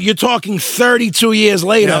 So you're talking 32 years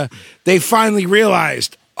later, Yep. they finally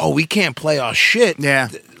realized, oh, we can't play our shit. Yeah.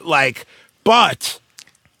 Like, but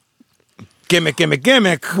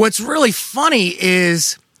gimmick. What's really funny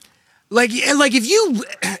is like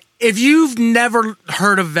if you've never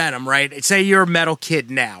heard of Venom, right? Say you're a metal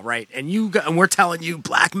kid now, right? And we're telling you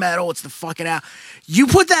black metal, it's the fucking out. You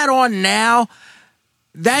put that on now,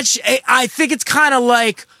 I think it's kind of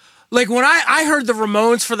like when I heard the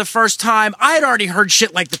Ramones for the first time, I had already heard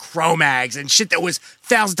shit like the Cro-Mags and shit that was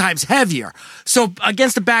 1,000 times heavier. So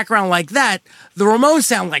against a background like that, the Ramones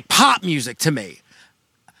sound like pop music to me.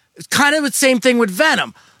 It's kind of the same thing with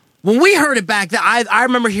Venom. When we heard it back then, I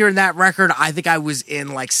remember hearing that record, I think I was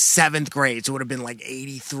in like 7th grade, so it would have been like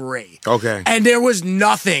 83. Okay. And there was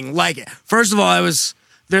nothing like it. First of all,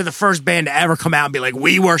 they're the first band to ever come out and be like,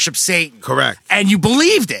 we worship Satan. Correct. And you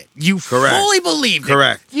believed it. You Correct. fully believed it.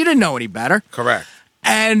 Correct. You didn't know any better. Correct.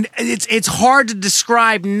 And it's hard to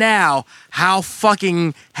describe now how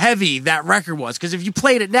fucking heavy that record was. Because if you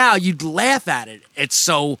played it now, you'd laugh at it. It's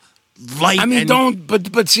so light. I mean, and,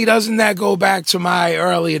 but see, doesn't that go back to my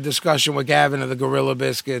earlier discussion with Gavin of the Gorilla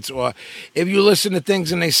Biscuits? Or if you listen to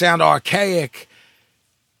things and they sound archaic,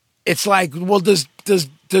 it's like, well, does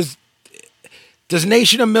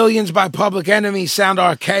Nation of Millions by Public Enemy sound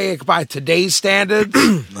archaic by today's standards?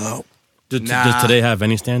 No. Does today have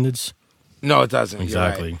any standards? No, it doesn't. You're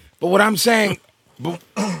Exactly. right. But what I'm saying,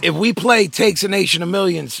 if we play Takes a Nation of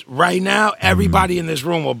Millions right now, everybody in this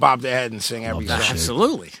room will bob their head and sing every song.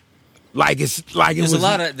 absolutely. There's a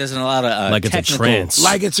lot of Like it's a technical, trance.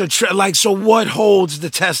 Like it's so what holds the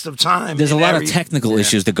test of time? There's a in lot every- of technical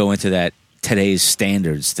issues that go into that today's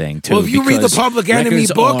standards thing too. Well, if you read the because Public Enemy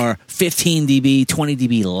records book- are 15 dB, 20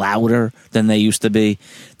 dB louder than they used to be.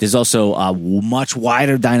 There's also a much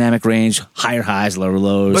wider dynamic range, higher highs, lower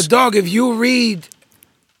lows. But dog, if you read,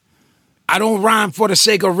 I don't rhyme for the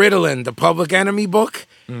sake of Ritalin, the Public Enemy book,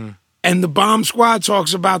 and the Bomb Squad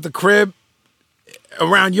talks about the crib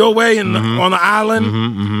around your way on the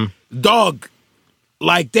island, dog,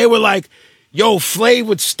 like they were like, yo, Flav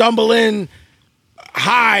would stumble in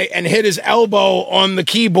high and hit his elbow on the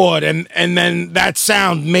keyboard, and then that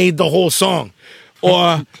sound made the whole song,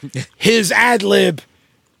 or his ad lib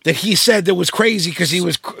that he said that was crazy because he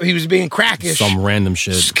was being crackish. Some random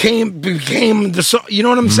shit. Became the song. You know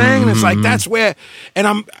what I'm saying? It's like that's where,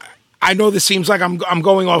 and I know this seems like I'm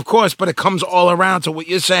going off course, but it comes all around to what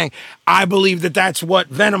you're saying. I believe that that's what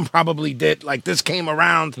Venom probably did. Like this came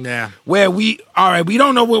around, where we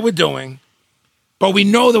don't know what we're doing, but we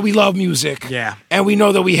know that we love music, and we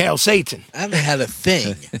know that we hail Satan. And they had a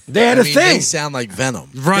thing. They had a thing. They sound like Venom.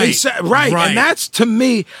 Right. Right. And that's, to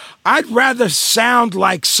me, I'd rather sound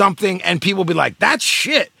like something and people be like, that's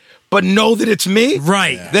shit, but know that it's me.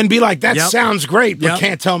 Right. Than be like, that sounds great, but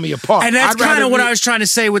can't tell me apart. And that's I'd rather kind of what be- I was trying to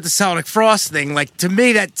say with the Celtic Frost thing. Like, to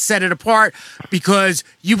me, that set it apart because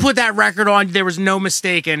you put that record on, there was no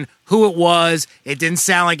mistaking who it was. It didn't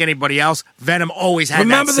sound like anybody else. Venom always had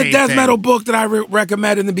Remember that the same death thing. metal book that I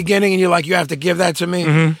recommend in the beginning, and you're like, you have to give that to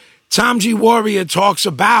me? Tom G. Warrior talks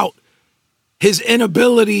about his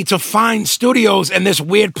inability to find studios in this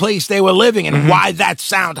weird place they were living and why that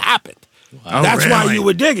sound happened. Oh, That's why really? you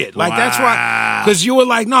would dig it. Like, that's why, because you were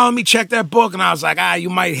like, no, let me check that book. And I was like, you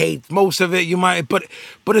might hate most of it. You might, but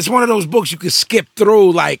it's one of those books you could skip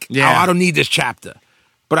through, like, oh, I don't need this chapter,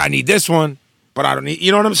 but I need this one, but I don't need,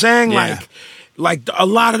 you know what I'm saying? Yeah. Like a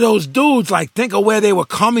lot of those dudes, like, think of where they were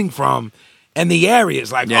coming from and the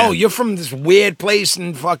areas. Like, oh, you're from this weird place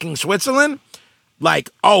in fucking Switzerland?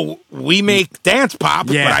 Like, oh, we make dance pop,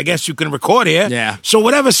 but I guess you can record here. Yeah. So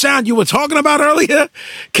whatever sound you were talking about earlier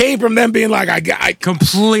came from them being like, I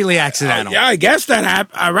completely accidental. yeah, I guess that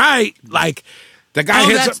happened. All right. Like, the guy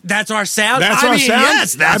hits that's our sound? That's I our mean, sound?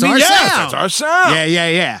 Yes, that's I mean, our yes, sound. that's our sound.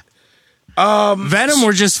 Yeah. Venom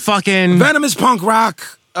were just fucking... Venom is punk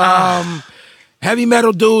rock. Heavy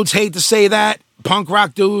metal dudes hate to say that. Punk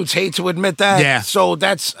rock dudes hate to admit that. Yeah. So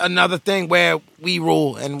that's another thing where we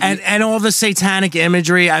rule. And all the satanic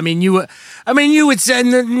imagery. I mean, you would say, and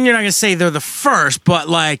you're not going to say they're the first, but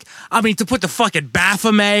like, I mean, to put the fucking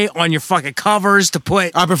Baphomet on your fucking covers, to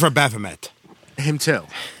put... I prefer Baphomet. Him too.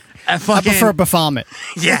 I prefer Baphomet.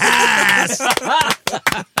 Yes!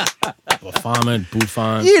 Baphomet,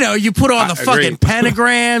 Buffon. You know, you put on the I agree. fucking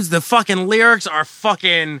pentagrams, the fucking lyrics are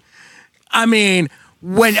fucking... I mean,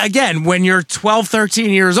 when you're 12, 13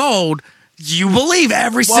 years old, you believe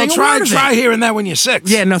every single word of it. Try hearing that when you're 6.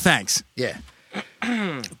 Yeah, no thanks. Yeah.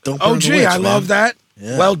 Don't burn Oh, the gee, witch, I man. love that.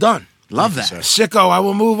 Yeah. Well done. Love that. Sicko, I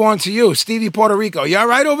will move on to you. Stevie Puerto Rico. You all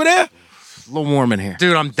right over there? A little warm in here.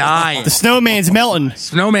 Dude, I'm dying. The snowman's melting.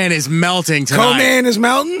 Snowman is melting tonight. Co-man is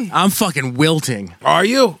melting? I'm fucking wilting. Are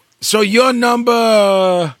you? So your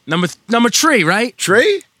number... Number tree, right?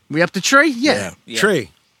 Tree? We up to tree? Yeah. Tree.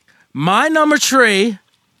 My number tree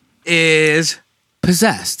is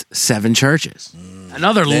Possessed, 7 Churches.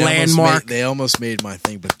 Another landmark. They almost made my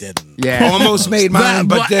thing, but didn't. Yeah. Almost made mine,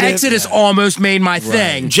 but didn't. Exodus almost made my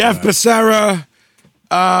thing. Jeff Becerra.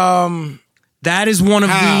 That is one of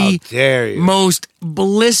How the dare you. most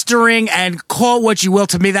blistering, and call it what you will,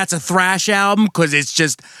 to me that's a thrash album because it's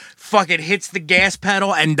just fucking hits the gas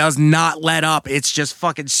pedal and does not let up. It's just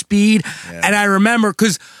fucking speed. And I remember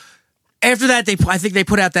because after that, I think they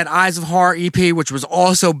put out that Eyes of Horror EP, which was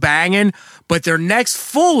also banging, but their next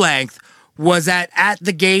full length was at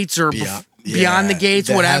the Gates or Beyond the Gates,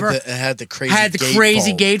 whatever. It had the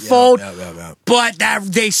crazy gatefold. Yeah. But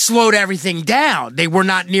they slowed everything down. They were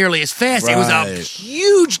not nearly as fast. It was a Right.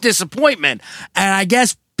 huge disappointment. And I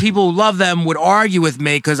guess people who love them would argue with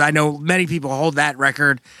me because I know many people hold that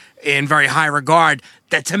record in very high regard.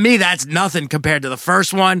 That to me, that's nothing compared to the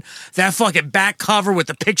first one. That fucking back cover with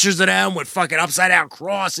the pictures of them with fucking upside down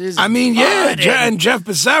crosses. I mean, yeah, blood and Jeff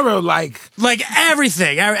Becerra, like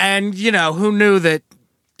everything. And who knew that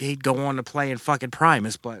he'd go on to play in fucking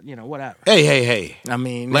Primus, but whatever. Hey. I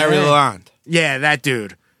mean, Larry Lalonde. Yeah, that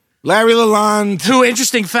dude. Larry Lalonde. Two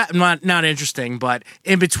interesting not interesting, but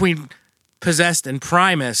in between Possessed and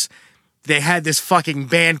Primus, they had this fucking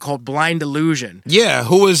band called Blind Illusion. Yeah,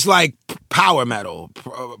 who was like power metal,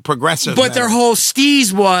 progressive But metal. their whole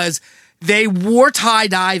steez was they wore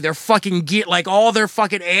tie-dye, their fucking gear, like all their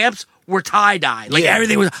fucking amps were tie-dye. Like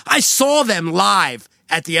everything was, I saw them live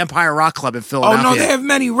at the Empire Rock Club in Philadelphia. Oh no, they have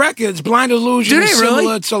many records. Blind Illusion Do is they really?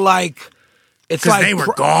 similar to like, it's 'Cause like they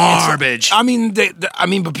were garbage. I mean,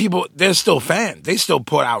 but people, they're still fans. They still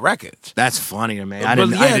put out records. That's funny to me. But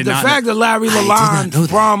the fact that Larry I did not Lalonde know that.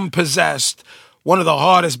 from Possessed, one of the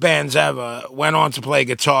hardest bands ever, went on to play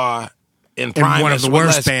guitar in Primus. one of the with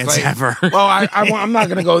worst Les bands Claypool. ever. Well, I'm not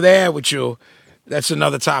going to go there with you. That's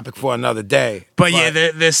another topic for another day. But yeah,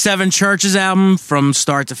 the 7 Churches album from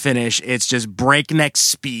start to finish, it's just breakneck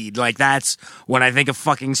speed. Like that's when I think of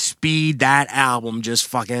fucking speed, that album just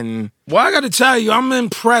fucking. Well, I got to tell you, I'm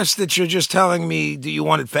impressed that you're just telling me do you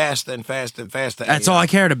want it faster and faster and faster. That's all I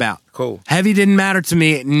cared about. Cool. Heavy didn't matter to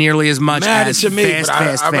me nearly as much Mattered as to me, fast, but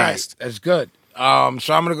fast, all right, fast. that's good. So I'm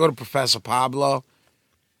going to go to Professor Pablo.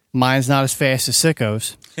 Mine's not as fast as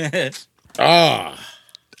Sicko's. Oh,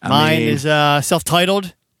 Mine is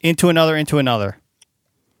self-titled, Into Another.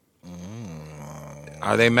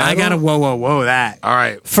 are they metal? I gotta whoa that. All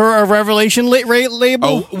right. For a Revelation label,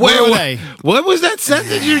 Oh, where are they? what was that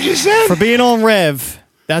sentence you just said? For being on Rev,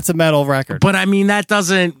 that's a metal record. But I mean, that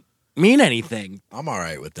doesn't mean anything. I'm all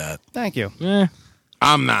right with that. Thank you.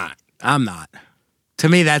 I'm not. I'm not. To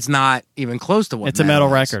me, that's not even close to what It's a metal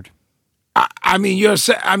is. record. I mean, you're. That's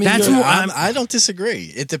you're, more- I don't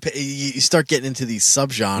disagree. You start getting into these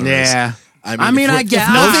subgenres. Yeah. I mean, I get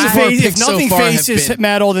If nothing face is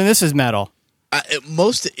metal, then this is metal.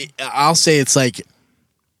 I'll say it's like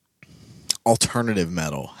alternative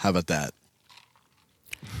metal. How about that?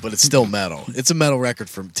 But it's still metal. It's a metal record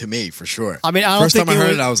to me for sure. I mean, I don't first think time I it heard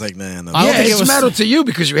was- it, I was like, nah. I don't yeah, think it it's was- metal to you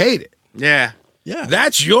because you hate it. Yeah. Yeah,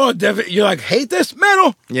 That's your you're like hate this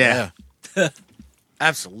metal. Yeah.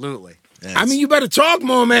 Absolutely. I mean, you better talk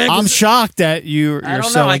more, man. 'cause I'm shocked that I you're don't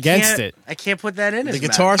so know. I against can't- it. I can't put that in. the as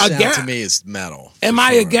guitar metal. sound Again- to me is metal. am for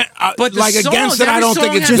I sure. against? But the like songs, against it? I every don't think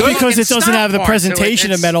song it's has Just good. because it fucking doesn't have the stop part to it.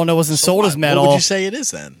 presentation of It's- metal and it wasn't sold as What metal. would you say it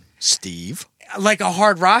is then, Steve? Like a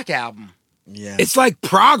hard rock album. Yeah, It's like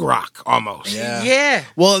prog rock almost. yeah. Yeah.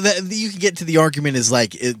 Well, you can get to the argument is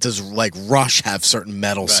like, does like Rush have certain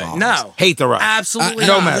metal songs? No. Hate the rock. Absolutely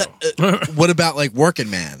No not. metal. What about like Working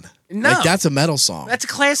Man? No. Like that's a metal song. That's a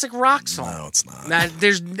classic rock song. No, it's not.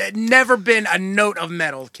 There's never been a note of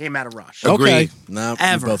metal came out of Rush. Agreed. Okay, no,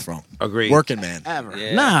 Ever. you're both wrong. Agreed. Working Man. Ever.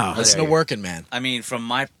 Yeah. No. Listen to Working Man. I mean, from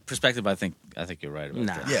my perspective, I think you're right about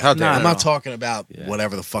Nah. that. Yeah, How dare I'm you. not talking about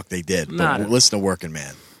whatever the fuck they did, Not but at listen to Working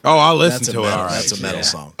Man. Oh, I'll listen That's a to it. metal. All right. That's a metal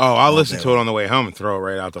song. Oh, I'll listen day to it on the way home and throw it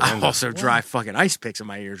right out the I window. also drive fucking ice picks in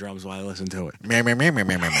my eardrums while I listen to it. Meh, meh, meh, meh,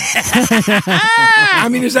 meh, meh, meh. I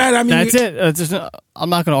mean, is that? I mean, That's it. I'm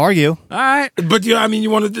not going to argue. All right. But I mean, you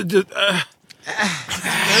wanted to.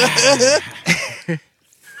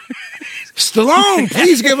 Stallone,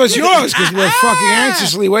 please give us yours because we're fucking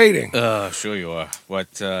anxiously waiting. Sure you are. What?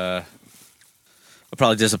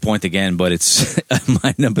 probably disappoint again, but it's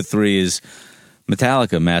my number 3 is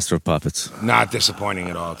Metallica, Master of Puppets. Not disappointing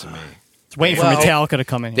at all to me. It's waiting for Metallica to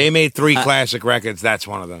come in here. They made 3 classic records. That's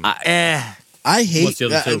one of them. I hate. What's the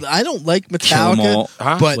other two? I don't like Kill 'Em All.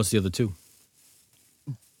 Metallica, but What's the other 2?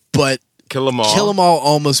 Kill 'Em All. Kill 'Em All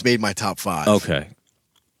almost made my top 5. Okay.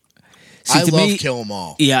 See, I to love me- Kill 'Em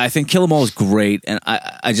All. Yeah, I think Kill 'Em All is great, and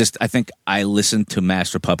I think I listened to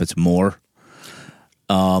Master of Puppets more.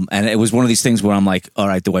 And it was one of these things where I'm like, all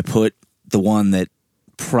right, do I put the one that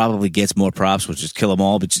probably gets more props, which is Kill 'Em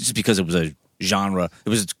All, but just because it was a genre, it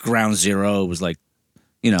was ground zero. It was like,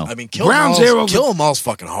 you know, I mean, Kill Ground 'Em Zero- All's, Kill 'Em All's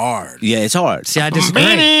fucking hard. yeah, it's hard. See, I disagree.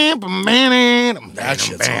 That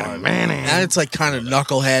shit's hard. And it's like kind of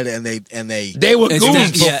knucklehead, and they They were It's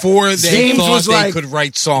goons. yeah. before they James thought was they like- could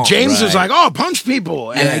write songs. James was Right. like, "Oh, punch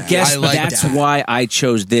people." And I Yeah, guess I like that's that. why I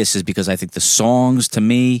chose this, is because I think the songs, to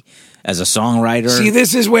me, as a songwriter, See,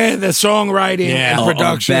 this is where the songwriting and are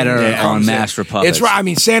production better comes on in. Master of Puppets. It's right. I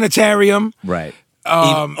mean, Sanitarium. right.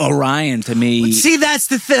 Orion, to me, See, that's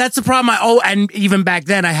the problem. And even back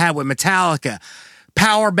then, I had with Metallica.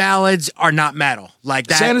 Power ballads are not metal like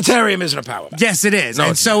that. Sanitarium isn't a power ballad. Yes, it is, No,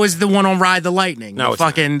 and it's so is the one on Ride the Lightning. No, the it's not.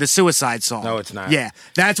 fucking the Suicide song. No, it's not. Yeah,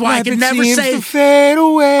 that's why I can Rabbit never seems say. to fade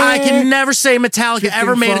away. I can never say Metallica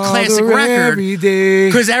ever made a classic record every day.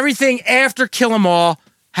 because everything after Kill 'Em All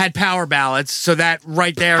had power ballads. So that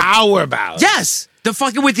right there, Power ballad. yes, the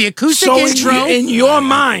fucking with the acoustic So intro. in your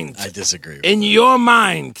mind, I disagree. in your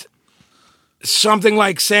mind, something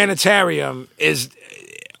like Sanitarium is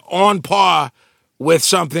on par with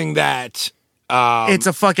something that it's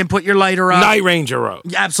a fucking put your lighter up. Night Ranger wrote.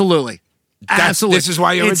 Absolutely. Absolutely. This is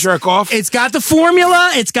why you're a jerk off? It's got the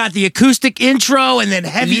formula, it's got the acoustic intro, and then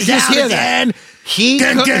heavy You just down hear at the that. end.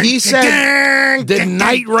 He said the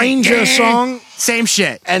Night Ranger song Same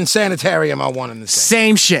shit. and Sanitarium are one and the same.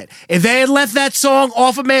 Same shit. If they had left that song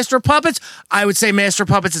off of Master of Puppets, I would say Master of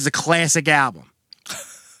Puppets is a classic album.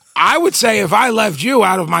 I would say if I left you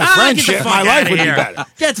out of my Get the friendship, fuck my life outta would be here. better.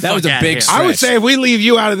 Get the That fuck was a outta big here. stretch. I would say if we leave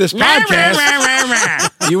you out of this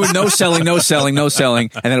podcast, you would no selling, no selling, no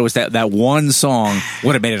selling, and then it was that one song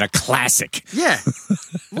would have made it a classic. Yeah.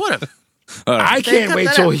 What a. I can't cut wait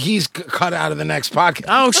that till out. he's cut out of the next podcast.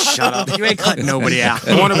 Oh, shut up. You ain't cutting nobody out.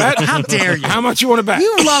 You want to bet? How dare you? How much you want to bet?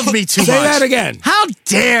 You love me too Say much. that again. How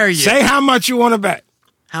dare you? Say how much you want to bet.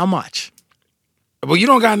 How much? Well, you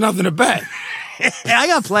don't got nothing to bet. I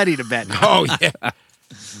got plenty to bet. Oh yeah.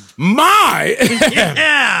 My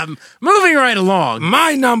Yeah. Moving right along.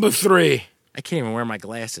 my number 3, I can't even wear my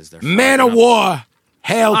glasses. They're Man fucking of War,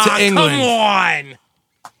 Hail up. to Ah, England.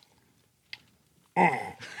 Come on.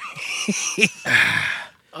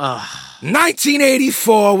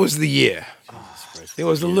 1984 was the year. There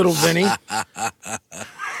was a little Vinny.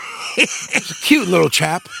 He's a cute little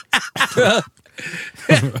chap.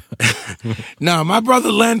 No, my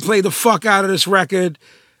brother Len played the fuck out of this record.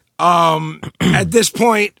 At this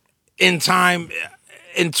point in time,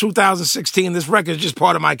 in 2016, this record is just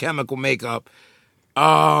part of my chemical makeup.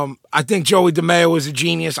 I think Joey DeMeo is a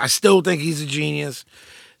genius. I still think he's a genius.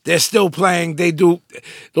 They're still playing. They'll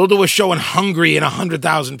do a show in Hungary and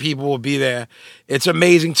 100,000 people will be there. It's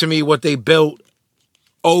amazing to me what they built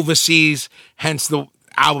overseas, hence the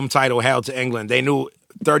album title, Hail to England. They knew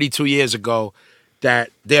 32 years ago that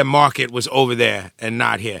their market was over there and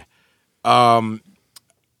not here. I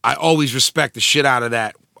always respect the shit out of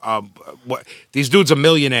that. These dudes are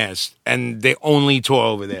millionaires, and they only tour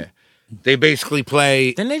over there. They basically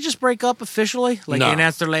play. Didn't they just break up officially? Like No. they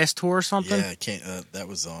announced their last tour or something? Yeah, can't. That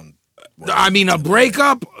was on. I mean, a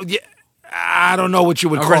breakup. Yeah, I don't know what you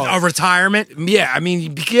would call A it. retirement? Yeah, I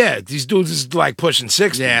mean, yeah, these dudes is like pushing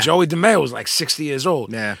 60. Yeah. Joey DeMeo was like 60 years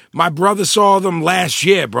old. Yeah. My brother saw them last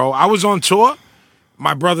year, bro. I was on tour.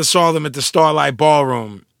 My brother saw them at the Starlight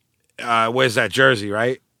Ballroom. Where's that? Jersey,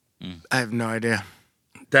 right? I have no idea.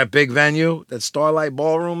 That big venue, that Starlight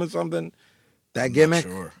Ballroom or something. That gimmick.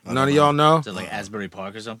 sure. None of y'all know. Is it like Asbury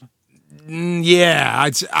Park or something? Yeah,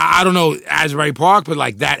 I don't know Asbury Park, but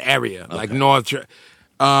like that area, like North.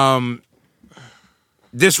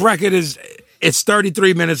 This record it's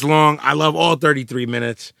 33 minutes long. I love all 33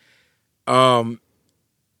 minutes.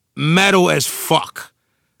 Metal as fuck.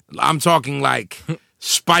 I'm talking like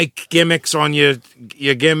spike gimmicks on your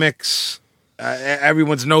gimmicks.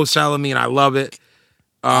 Everyone's no selling me, and I love it.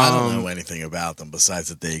 I don't know anything about them besides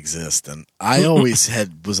that they exist, and I always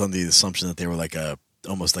was under the assumption that they were like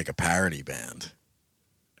almost like a parody band.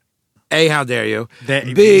 A, how dare you?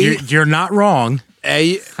 B, You're not wrong.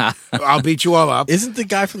 A, I'll beat you all up. Isn't the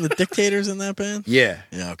guy from the Dictators in that band? Yeah.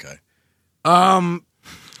 Yeah. Okay.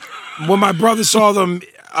 When my brother saw them,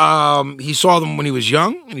 he saw them when he was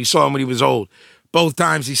young and he saw them when he was old. both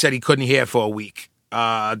times he said he couldn't hear for a week.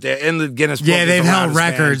 They're in the Guinness Book. Yeah, as they've the held loudest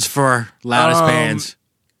records band. for loudest bands.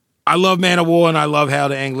 I love Man of War and I love Hail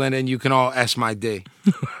to England, and you can all S my D.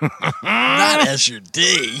 Not as your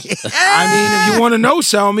D. I mean, if you want to no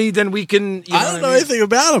sell me, then we can. You I don't know what I mean? anything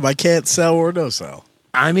about him. I can't sell or no sell.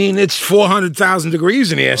 I mean, it's 400,000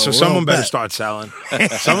 degrees in here, so well, someone better bet. start selling.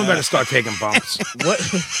 Someone better start taking bumps. What?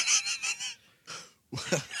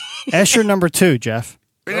 That's your number 2, Jeff.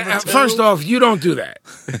 First off, you don't do that.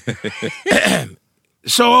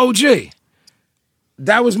 So, OG,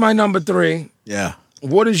 that was my number 3. Yeah.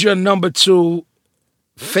 What is your number 2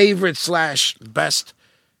 favorite / best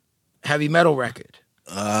heavy metal record?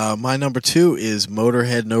 My number 2 is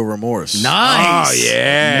Motorhead No Remorse. Nice. Oh,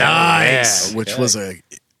 yeah. Nice. Yeah. Which was a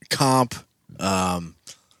comp. I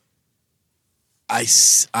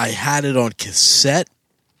had it on cassette.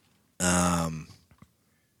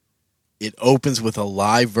 It opens with a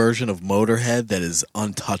live version of Motorhead that is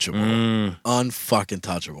untouchable, unfucking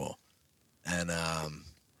touchable, and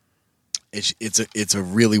it's a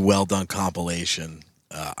really well done compilation.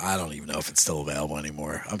 I don't even know if it's still available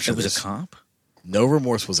anymore. I'm sure It was a comp? No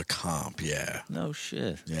Remorse was a comp. Yeah, No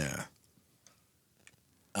shit. yeah.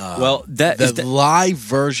 Well, that The is the, live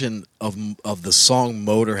version of the song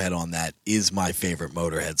Motorhead on that is my favorite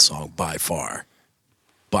Motorhead song by far.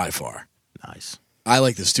 By far. Nice. I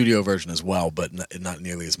like the studio version as well, but not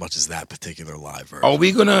nearly as much as that particular live version. Are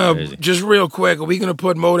we going to, Crazy. just real quick, are we going to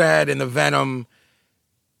put Motorhead in the Venom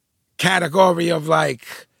category of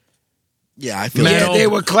like, Yeah, I feel yeah, Metal. they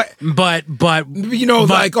were, But you know,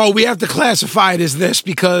 like, oh, we have to classify it as this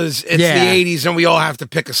because it's Yeah. the 80s and we all have to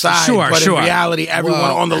pick a side. Sure, but sure. in reality, everyone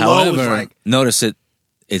Well, on the low is however, like, notice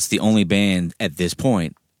it's the only band at this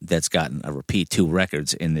point that's gotten a repeat 2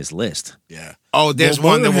 records in this list. yeah. oh, there's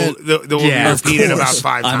Well, one that Motorhead- will be Yeah, of repeated course. about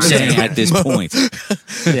 5 I'm times. saying at this point.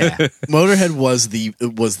 yeah. Motorhead was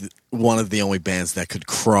one of the only bands that could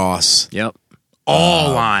cross. Yep.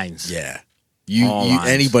 All lines. Yeah, All lines.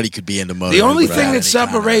 anybody could be into Motorhead. The only without thing any that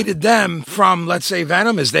separated them from, let's say,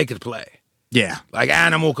 Venom is they could play. Yeah. Like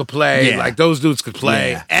Animal could play, Yeah. like those dudes could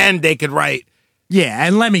play, Yeah. and they could write. Yeah,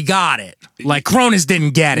 and Lemmy got it. Like Cronus didn't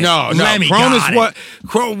get it. No, Lemmy Cronus, got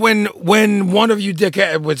it. when one of you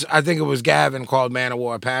dickhead, which I think it was Gavin, called Man of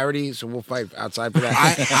War a parody, so we'll fight outside for that.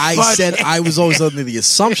 I But- said I was always under the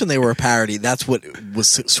assumption they were a parody. That's what was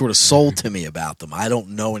sort of sold to me about them. I don't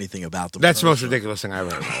know anything about them. That's the most personally. ridiculous thing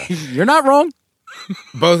I've ever heard. You're not wrong.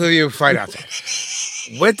 Both of you fight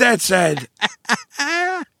outside. With that said,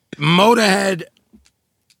 Motorhead,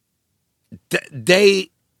 they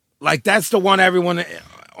like that's the one everyone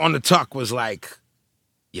on the tuck was like,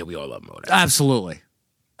 yeah, we all love Motorhead. Absolutely.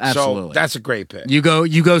 Absolutely. So that's a great pick. You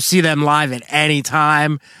go see them live at any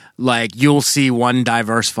time. Like you'll see one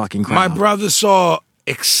diverse fucking crowd. My brother saw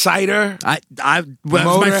Exciter. Well, it was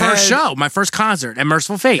my Motorhead. first show, my first concert at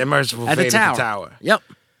Merciful Fate. At Merciful at Fate the Tower. at the Tower. Yep.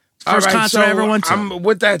 All First right, concert so I ever went to.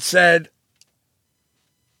 With that said,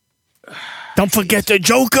 Don't forget the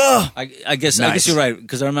Joker. I guess you're right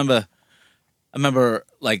because I remember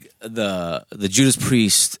like the Judas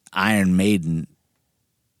Priest, Iron Maiden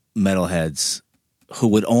metalheads who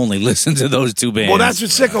would only listen to those 2 bands. well, that's what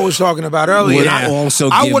Sicko was talking about earlier. Would And also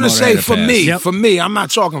I give want to say Motorhead a for pass. me, Yep. for me, I'm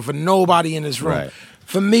not talking for nobody in this room. Right.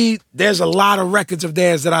 For me, there's a lot of records of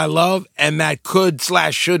theirs that I love and that could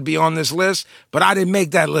 / should be on this list, but I didn't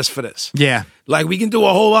make that list for this. Yeah. Like, we can do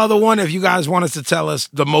a whole other one if you guys want us to tell us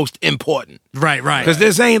the most important. Right, right. Because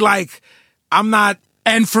this ain't like, I'm not,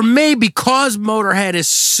 And for me, because Motorhead is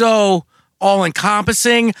so all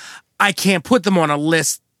encompassing, I can't put them on a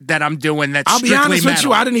list that I'm doing that's I'll be strictly honest metal. with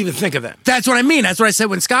you, I didn't even think of them. That's what I mean. That's what I said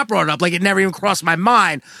when Scott brought it up. Like it never even crossed my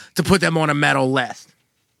mind to put them on a metal list.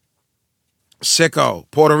 Sicko,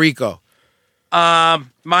 Puerto Rico.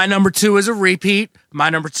 My number 2 is a repeat. My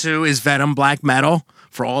number 2 is Venom Black Metal.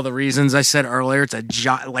 For all the reasons I said earlier, it's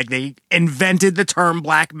like they invented the term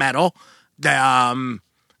black metal.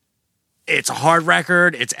 It's a hard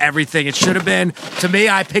record. It's everything it should have been. To me,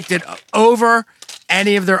 I picked it over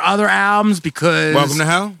any of their other albums because Welcome to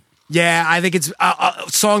Hell. yeah, I think it's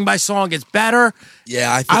song by song. It's better.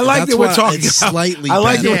 Yeah, I like that's that we're why talking it's about. slightly. I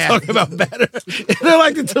like that better. we're Yeah. talking about better. They're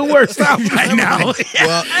like the 2 worst albums. I know.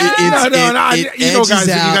 Well, You know, guys,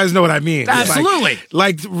 you guys know what I mean. It's Absolutely.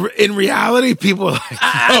 Like in reality, people are like,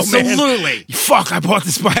 oh, man, Absolutely. fuck, I bought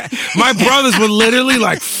this. My brothers were literally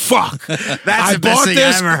like, fuck. That's I the best bought thing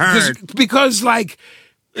this I ever heard. because like,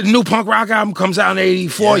 a new punk rock album comes out in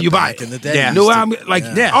 '84, Yeah, you buy back it. in the day, Yeah. New album, like,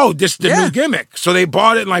 Yeah. oh, this the Yeah. new gimmick. So they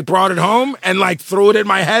bought it and like brought it home and like threw it in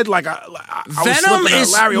my head like I was Venom slipping a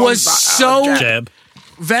Larry was Holmes so- jab. Jab.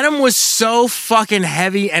 Venom was so fucking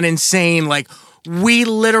heavy and insane. Like we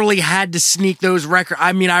literally had to sneak those records.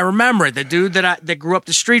 I mean, I remember it. The dude that grew up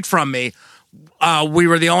the street from me, we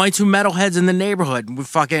were the only two metalheads in the neighborhood. We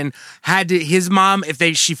fucking had to. His mom, if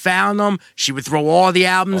she found them, she would throw all the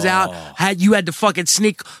albums out. You had to fucking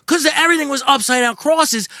sneak because everything was upside down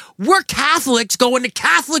crosses. We're Catholics going to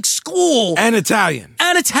Catholic school And Italian.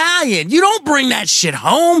 You don't bring that shit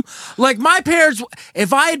home. Like my parents,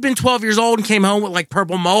 if I had been 12 years old and came home with like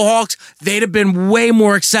purple mohawks, they'd have been way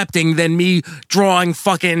more accepting than me drawing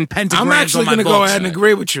fucking pentagrams I'm actually on my going to books. go ahead and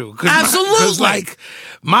agree with you. Absolutely. Because like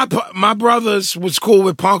my brothers was cool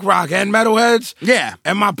with punk rock and metalheads. Yeah.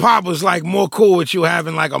 And my pop was like more cool with you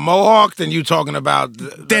having like a mohawk than you talking about.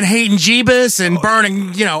 Then hating Jeebus and burning,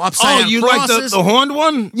 upside down you like crosses. the horned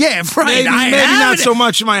one? Yeah, right. Maybe not so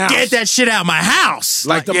much in my house. Get that shit out of my house.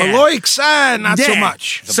 Like the yeah. Maloiks, not so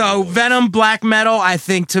much. So Venom, black metal, I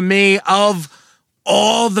think to me, of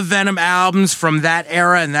all the Venom albums from that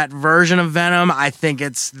era and that version of Venom, I think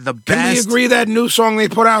it's the best. Can we agree that new song they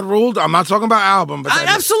put out ruled? I'm not talking about album, but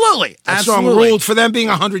Absolutely. that song ruled for them being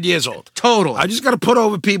 100 years old. Totally. I just got to put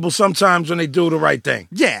over people sometimes when they do the right thing.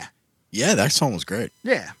 Yeah. Yeah, that song was great.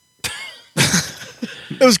 Yeah.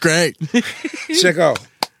 It was great. Sicko.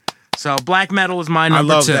 So black metal is my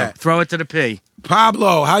number love 2. that. Throw it to the P.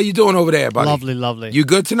 Pablo, how you doing over there, buddy? Lovely, lovely. You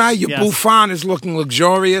good tonight? Your Yes. bouffant is looking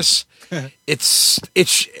luxurious. It's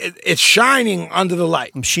shining under the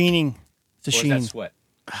light. I'm sheening. It's a Or is sheen. that sweat?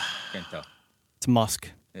 Can't tell. It's musk.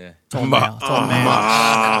 Yeah. It's all male. It's all male.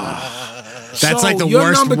 That's like the you're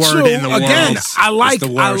worst number word 2. in the world. Again, I like It's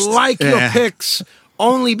the worst. your Yeah. picks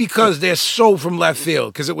only because they're so from left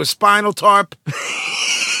field. Because it was Spinal Tap.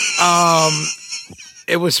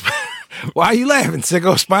 It was. Why are you laughing,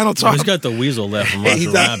 Sicko? Spinal Tap. He's got the weasel laugh from He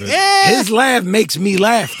Roger does- Rabbit. His laugh makes me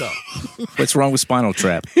laugh though. What's wrong with Spinal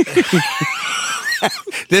Trap?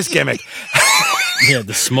 This gimmick. Yeah,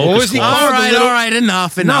 the smoke What is was he close. called? All right, little- all right,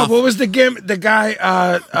 enough. No, what was the gimmick? The guy,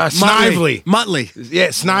 Snively. Muttley.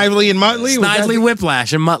 Yeah, Snively and Muttley. Was that Snidely the-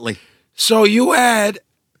 Whiplash and Muttley. So you had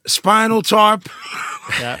Spinal Tap,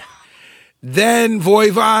 Yeah. then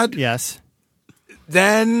Voivod, Yes.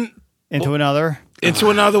 then Into another.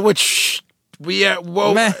 into another, which we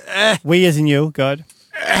Meh. We as in you. Good.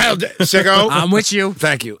 Sicko. I'm with you.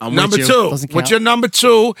 Thank you. I'm number with you. 2. Doesn't count. What's your number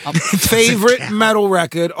 2 favorite metal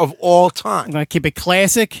record of all I'm time? going to keep it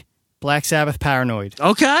classic. Black Sabbath, Paranoid.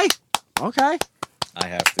 Okay. I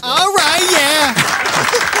have to. Go. All right, yeah.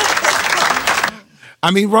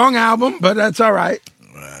 I mean, wrong album, but that's all right.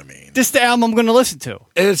 This is the album I'm going to listen to.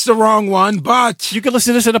 It's the wrong one, but You can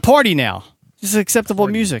listen to this at a party now. This is acceptable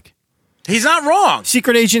music. He's not wrong.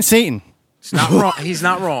 Secret Agent Satan. He's not wrong. He's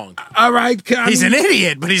not wrong. all right. He's an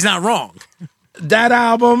idiot, but he's not wrong. That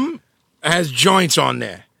album has joints on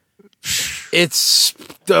there. It's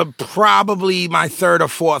probably my 3rd or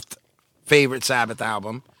 4th favorite Sabbath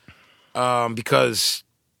album because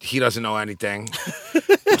he doesn't know anything.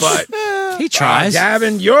 But He tries.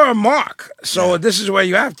 Gavin, you're a mark, so this is where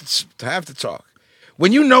you have to talk.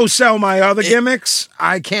 When you no-sell my other gimmicks,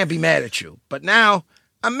 I can't be mad at you. But now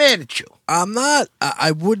I'm mad at you. I'm not.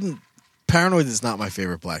 I wouldn't. Paranoid is not my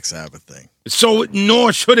favorite Black Sabbath thing. So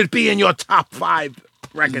nor should it be in your top 5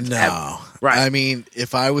 records No. ever. Right. I mean,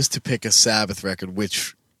 if I was to pick a Sabbath record,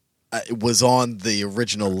 which was on the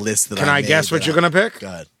original list that Can I I made, guess what that you're going to pick? Go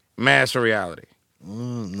ahead. Master Reality.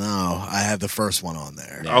 No, I have the first one on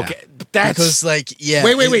there. Okay. That's Because, like, yeah.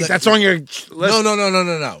 Wait. That's on your list.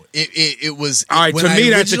 No. It was. All right, when to I me,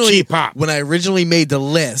 that's a originally- cheap pop. When I originally made the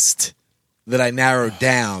list that I narrowed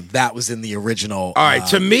down, that was in the original. All right,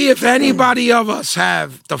 to me, if anybody of us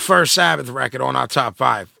have the first Sabbath record on our top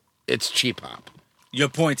 5, it's Cheap Hop. You're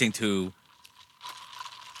pointing to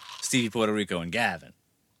Stevie Puerto Rico and Gavin.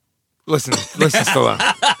 Listen, Stallone.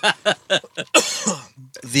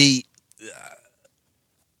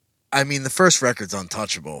 The first record's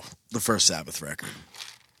untouchable. The first Sabbath record.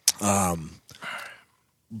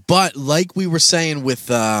 But like we were saying with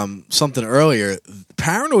something earlier,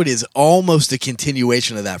 Paranoid is almost a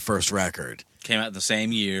continuation of that first record. Came out the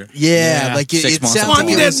same year. Yeah, like 6 it months sounds Well, I like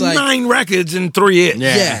mean, it there's was like 9 records in 3 years.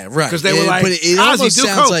 yeah, right. Because they were like, but it Ozzy, almost do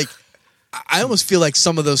sounds coke. like I almost feel like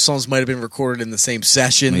some of those songs might have been recorded in the same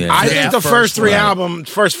session. Yeah. I that think the first one.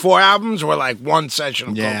 first 4 albums were like one session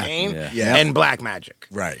of cocaine Yeah. and Black Magic.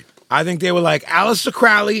 Right. I think they were like Aleister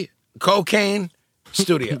Crowley, cocaine,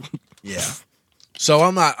 studio. Yeah. So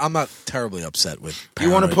I'm not terribly upset with.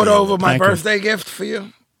 You want to Paranoid put being over the- my Thank you. birthday gift for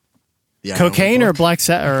you? Yeah, Cocaine I or Black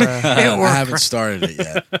Sabbath? I haven't started it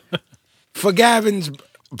yet. For Gavin's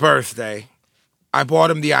birthday, I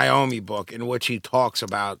bought him the Iommi book in which he talks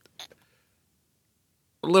about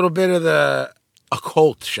a little bit of the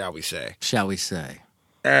occult, shall we say. Shall we say?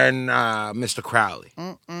 and Mr. Crowley.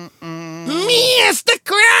 Mr.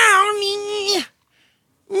 Crowley.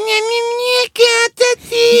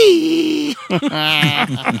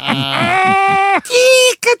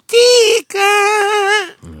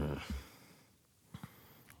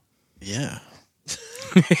 Yeah.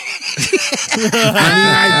 I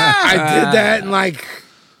did that and like,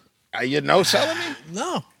 selling me?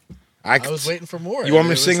 No. I was waiting for more. You want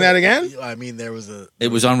me to It sing was that like- again? I mean, there was a. It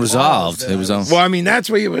was unresolved. It was on. Well, I mean, that's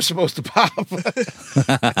where you were supposed to pop.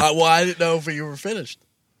 Well, I didn't know if you were finished.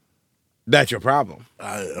 That's your problem.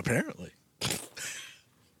 Apparently.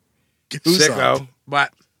 Who's up? Sicko.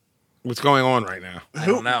 But What's going on right now? I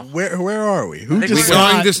don't know. Where are we? Who think just we're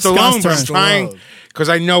Going to Stallone, Scott's but I'm turn. trying because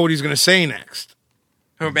I know what he's going to say next.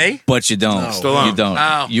 Who, me? But you don't. No. Stallone. You don't.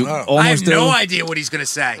 Oh. You No. almost I have do. no idea what he's going to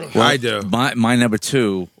say. I do. My number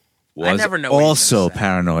 2 was never know what he's also gonna say.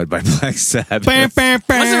 Paranoid by Black Sabbath. Bam, bam,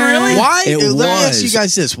 bam. Was it really? Why? It Let me ask was. you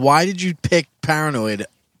guys this: why did you pick Paranoid?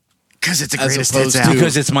 Because it's the As greatest opposed hits to- album.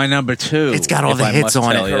 Because it's my number 2. It's got all if the I hits must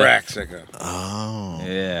on tell it. you. Correct, Sicko. Oh,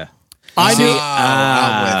 Yeah. I knew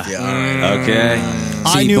I'm with you. All right. Okay.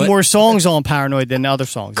 I See, knew but- more songs on Paranoid than other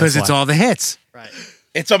songs. Because That's it's why. all the hits.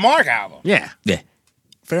 It's a Mark album. Yeah. Yeah.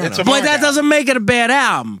 Fair It's enough. a But Mark that album. doesn't make it a bad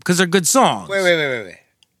album because they're good songs. Wait.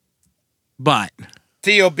 But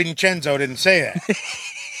Tio Vincenzo didn't say that.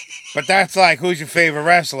 But that's like, who's your favorite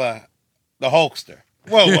wrestler? The Hulkster.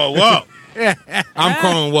 Whoa. I'm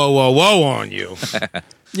calling whoa on you.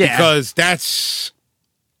 yeah, Because that's,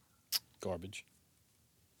 Garbage.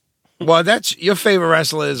 well, that's, your favorite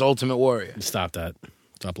wrestler is Ultimate Warrior. Stop that.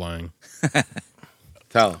 Stop lying.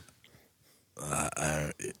 Tell him.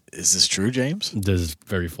 Is this true, James? This is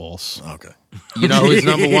very false. Okay. You know who his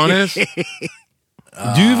number one is?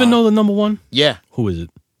 Do you even know the number 1? Yeah. Who is it?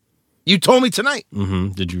 You told me tonight. Mm-hmm.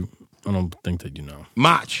 Did you? I don't think that you know.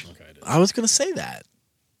 Mach. I was going to say that.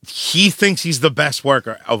 He thinks he's the best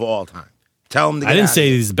worker of all time. Tell him to get I didn't out say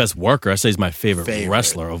of he's the best worker. I say he's my favorite, Favorite.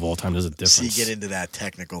 wrestler of all time. There's a So difference. you get into that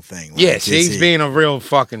technical thing. here. Yeah, like, see, is he's he- being a real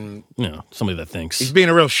fucking, You know, somebody that thinks. he's being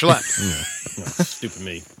a real schlep. Stupid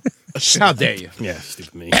me. How dare you? Yeah,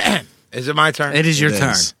 stupid me. Is it my turn? it is your It turn.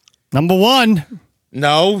 is. Number 1.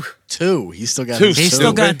 No. 2. He's still got Two. his He's two.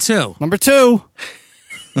 still got 2. Number 2.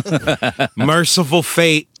 Merciful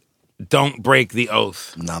Fate, Don't Break the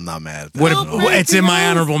Oath. No, I'm not mad at that. What it's in my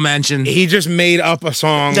honorable mention. He just made up a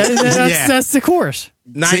song. Yeah. That's the chorus.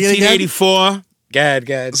 1984. Go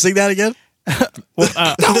ahead. Sing that again?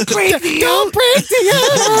 Don't break the oath.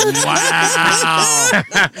 Wow.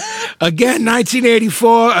 Again,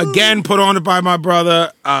 1984. Again, put on it by my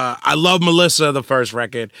brother. I love Melissa, the first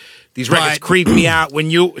record. These records Right. creep me out. When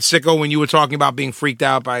you were talking about being freaked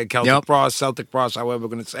out by Celtic Frost, however we're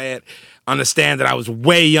going to say it, understand that I was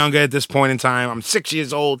way younger at this point in time. I'm 6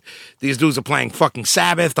 years old. These dudes are playing fucking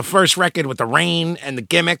Sabbath, the first record with the rain and the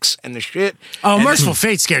gimmicks and the shit. Oh, Merciful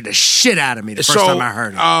Fate scared the shit out of me the first time I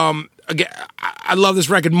heard it. Again, I love this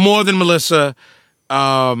record more than Melissa.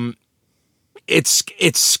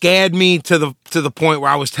 It scared me to the point where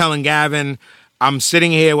I was telling Gavin, I'm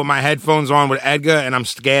sitting here with my headphones on with Edgar, and I'm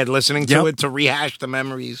scared listening to Yep. it to rehash the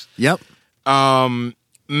memories. Yep.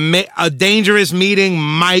 A Dangerous Meeting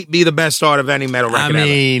might be the best start of any metal I record ever.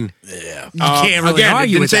 mean, Yeah. you can't really Again, argue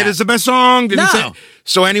didn't with say that. this is the best song. Didn't No. say,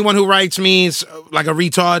 so anyone who writes me is like a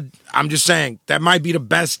retard, I'm just saying that might be the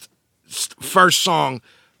best first song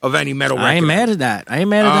of any metal record. I ain't mad at that. I ain't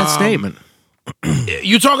mad at that statement.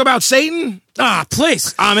 You talk about Satan? Ah,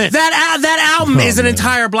 please. I'm in. That album is an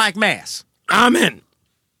entire Black Mass. I'm in.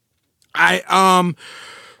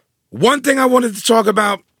 One thing I wanted to talk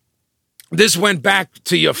about. This went back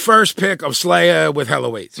to your first pick of Slayer with Hell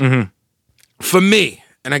Awaits. Mm-hmm. For me,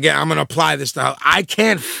 and again, I'm going to apply this to I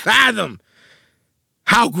can't fathom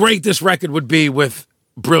how great this record would be with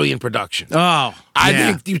brilliant production. Oh, I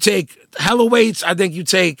think you take Hell Awaits, I think you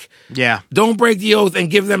take Yeah. Don't Break the Oath and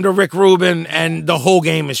give them to Rick Rubin, and the whole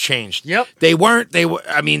game has changed. Yep. They were,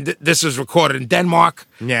 I mean, this was recorded in Denmark.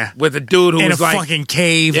 Yeah. With a dude who In a was like fucking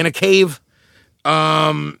cave. in a cave.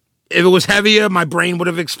 If it was heavier, my brain would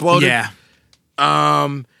have exploded. Yeah.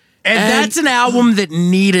 And that's an album that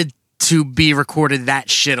needed to be recorded that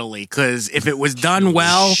shittily, because if it was done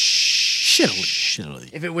well, shittily.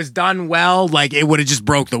 If it was done well, like, it would have just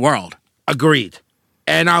broke the world. Agreed.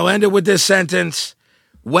 And I'll end it with this sentence.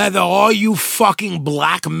 Whether all you fucking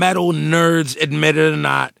black metal nerds admit it or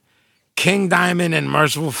not, King Diamond and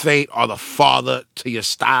Merciful Fate are the father to your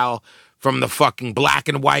style, from the fucking black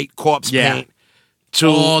and white corpse Yeah. paint to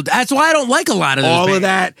Oh, that's why I don't like a lot of those all bands. of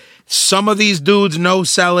that. Some of these dudes no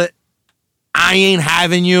sell it. I ain't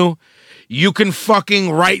having you. You can fucking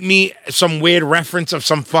write me some weird reference of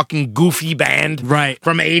some fucking goofy band Right.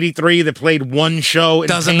 from '83 that played one show.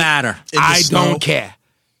 Doesn't matter. I snow. don't care.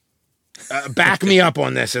 Back me up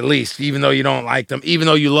on this at least, even though you don't like them, even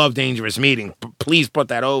though you love Dangerous Meeting. Please put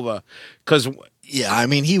that over, because Yeah, I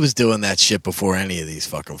mean, he was doing that shit before any of these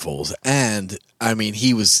fucking fools, and I mean,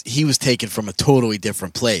 he was taken from a totally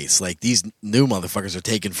different place. Like these new motherfuckers are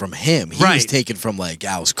taken from him. He was Right. taken from like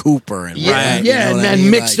Alice Cooper and yeah, Rat, yeah, you know and what I then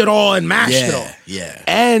mean? mixed Like, it all and mashed it all. yeah.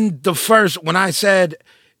 And the first, when I said,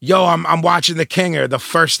 yo, I'm watching The Kinger, the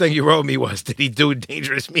first thing you wrote me was, did he do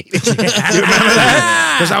Dangerous Meeting? You remember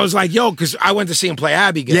that? Because I was like, yo, because I went to see him play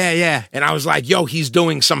Abigail. Yeah, yeah. And I was like, yo, he's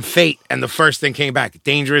doing some Fate. And the first thing came back,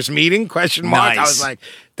 Dangerous Meeting, question mark. I Nice. was like,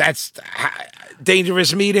 that's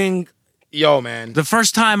Dangerous Meeting. Yo, man. The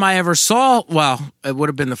first time I ever saw, well, it would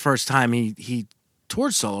have been the first time he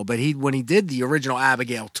toured solo, but when he did the original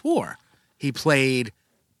Abigail tour, he played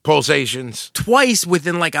Pulsations. twice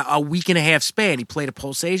within like a week and a half span. He played at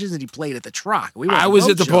Pulsations and he played at the Troc. We went I to was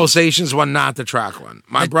both at the shows. Pulsations one, not the Track one.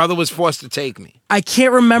 My brother was forced to take me. I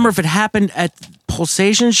can't remember if it happened at the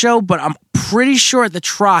Pulsation show, but I'm pretty sure at the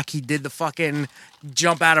Troc he did the fucking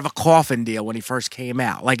jump out of a coffin deal when he first came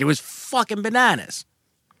out. Like it was fucking bananas.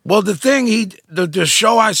 Well, the thing the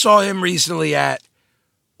show I saw him recently at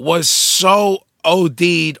was so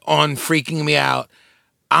OD'd on freaking me out.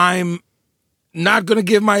 I'm not gonna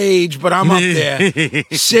give my age, but I'm up there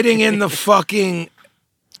sitting in the fucking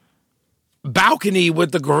balcony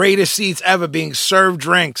with the greatest seats ever, being served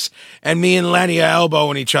drinks, and me and Lenny are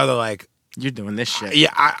elbowing each other like, You're doing this shit. yeah,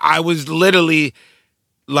 I was literally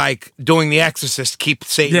like doing the Exorcist, keep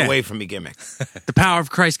Satan Yeah. away from me gimmick. The power of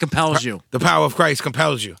Christ compels you. The power of Christ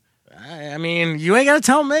compels you. I mean, you ain't got to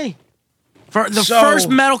tell me. For the So- first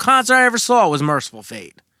metal concert I ever saw was Merciful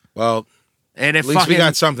Fate. Well, And it at least fucking we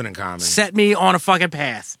got something in common. set me on a fucking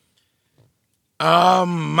path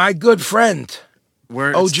My good friend.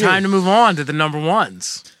 where it's OG. time to move on to the number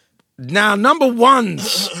ones. Now, number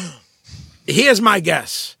ones, here's my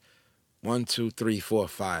guess. 1, 2, 3, 4,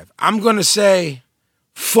 5. I'm going to say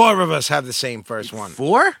 4 of us have the same first one.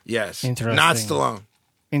 4? Yes. Interesting. Not Stallone.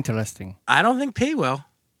 Interesting. I don't think P will.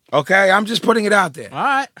 Okay, I'm just putting it out there. All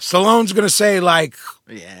right. Stallone's going to say, like,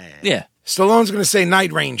 Yeah. Stallone's going to say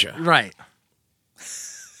Night Ranger. Right.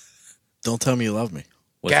 Don't tell me you love me.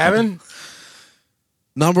 Gavin?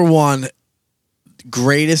 Number one,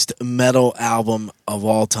 greatest metal album of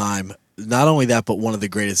all time. Not only that, but one of the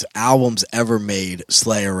greatest albums ever made,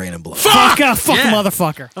 Slayer, Rain and Blood. Fuck a fuck Yeah.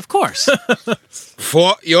 motherfucker. Of course.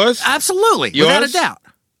 4, yours? Absolutely. Without a Yours? doubt.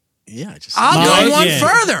 Yeah, I just I'll Mine- go one yeah.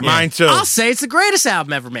 further. Mine too. I'll say it's the greatest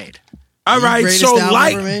album ever made. All right, greatest so album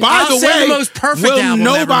like, ever made? by I'll the say way, the most perfect will album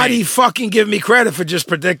ever nobody made. fucking give me credit for just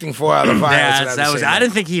predicting 4 out of 5? I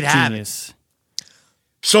didn't think he'd have it. Genius.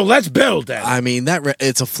 So let's build that. I mean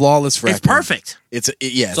it's a flawless record. It's perfect. It's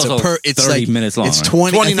also 30 minutes long, It's right?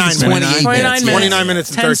 20 I think 29 it's 28 minutes. 29 minutes. minutes. 29 minutes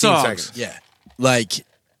and 10 13 songs. seconds. Yeah. Like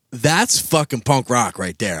that's fucking punk rock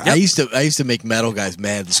right there. I used to make metal guys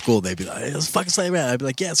mad in school. They'd be like, "It's fucking Slayer, man." I'd be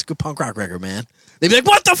like, "Yeah, it's a good punk rock record, man." They'd be like,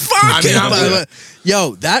 "What the fuck?" I mean, I'm good.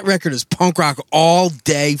 Yo, that record is punk rock all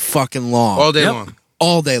day fucking long. All day Yep. long.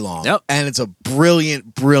 All day long. Yep. And it's a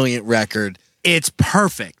brilliant, brilliant record. It's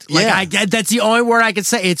perfect. Like Yeah. that's the only word I could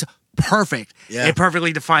say. It's perfect. Yeah. It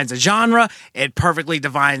perfectly defines a genre. It perfectly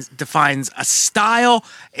defines a style.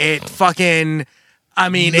 It fucking I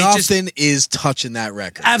mean, it just Nothing is touching that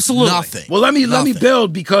record. Absolutely. Nothing. Well, let me Nothing.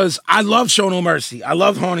 build, because I love Show No Mercy. I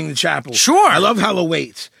love Haunting the Chapel. Sure. I love Hell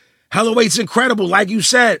Awaits. Hell Awaits incredible, like you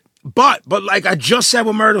said. But like I just said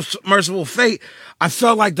with Merciful Fate, I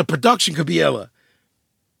felt like the production could be iller.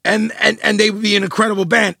 And they would be an incredible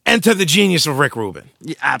band. Enter the genius of Rick Rubin.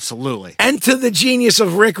 Yeah, absolutely. Enter the genius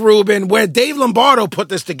of Rick Rubin, where Dave Lombardo put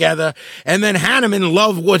this together, and then Hanneman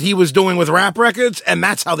loved what he was doing with rap records, and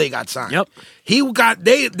that's how they got signed. Yep.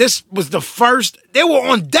 This was the first, they were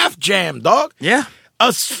on Def Jam, dog. Yeah.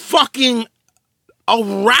 A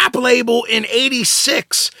rap label in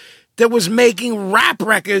 86 that was making rap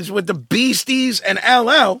records with the Beasties and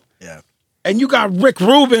LL. Yeah. And you got Rick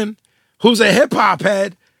Rubin, who's a hip hop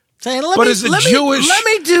head. Saying, But as a Jewish- let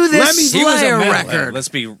me do let me- this He was a Slayer metalhead. record. Let's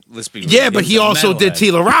be. Yeah, but he also did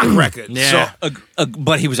Tila Rock records. Yeah. So,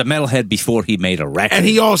 But he was a metalhead before he made a record. and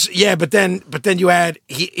he also, yeah, but then you had,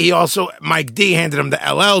 he also, Mike D handed him the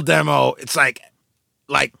LL demo. It's like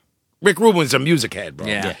Rick Rubin's a music head, bro.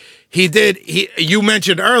 Yeah. You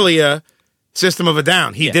mentioned earlier System of a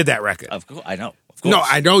Down. He did that record. Of course, I know. Of course. No,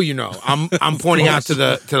 I know you know. I'm pointing out to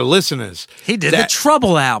the listeners. He did the that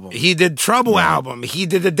Trouble album. He did Trouble album. He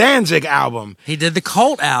did the Danzig album. He did the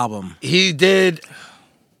Cult album. He did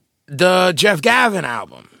the Jeff Gavin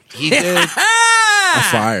album. He did. I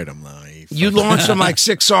fired him though. You launched him like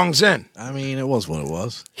 6 songs in. I mean, it was what it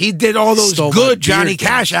was. He did all those Stole my good beard Johnny thing.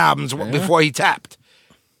 Cash albums before he tapped.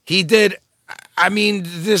 He did. I mean,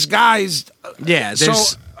 this guy's. Yeah, So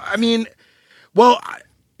there's I mean, well,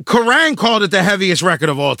 Kerrang called it the heaviest record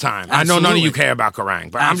of all time. I know none of you Absolutely. care about Kerrang,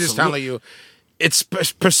 but I'm just telling you, it's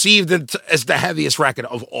perceived as the heaviest record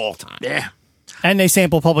of all time. yeah. And they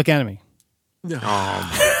sample Public Enemy.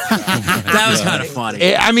 That was kind of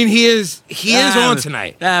funny. I mean, he is That on was-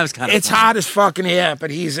 tonight. that was kinda It's funny. hot as fucking here,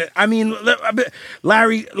 but he's. I mean,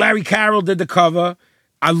 Larry Carroll did the cover.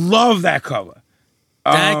 I love that cover.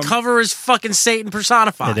 That cover is fucking Satan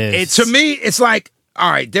personified. It is. It's To me, it's like,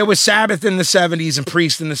 all right, there was Sabbath in the 70s and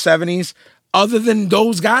Priest in the 70s. Other than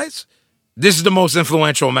those guys, this is the most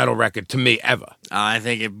influential metal record to me ever. I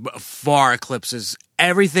think it far eclipses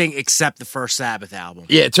everything except the first Sabbath album.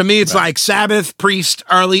 Yeah, to me, it's like Sabbath, Priest,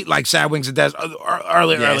 early, like Sad Wings and Death,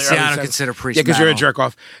 early. Yeah, see, I don't Sabbath. consider Priest Yeah, because you're a metal. jerk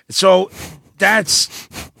off. So that's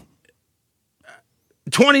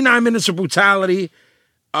 29 minutes of brutality.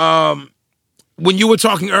 When you were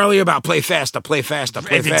talking earlier about play faster,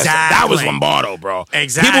 that was Lombardo, bro.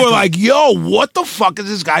 Exactly. People were like, yo, what the fuck is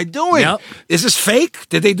this guy doing? Yep. Is this fake?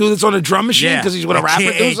 Did they do this on a drum machine because he's with a rap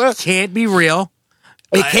producer? It can't be real.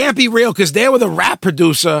 It can't be real because they're with a rap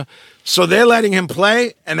producer, so they're letting him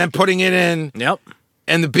play and then putting it in Yep.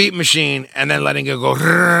 the beat machine and then letting it go.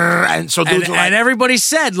 And so dudes And, are like, and everybody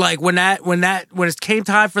said like when it came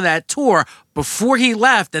time for that tour before he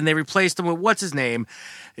left and they replaced him with what's his name.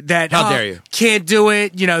 That How dare you. Can't do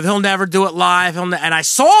it. You know he'll never do it live. And I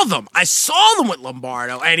saw them. I saw them with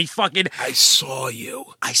Lombardo, and he fucking. I saw you.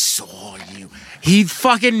 I saw you. He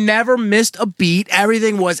fucking never missed a beat.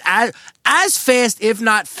 Everything was as fast, if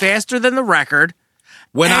not faster, than the record.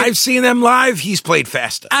 When And- I've seen them live, he's played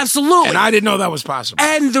faster. Absolutely. And I didn't know that was possible.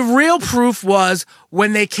 And the real proof was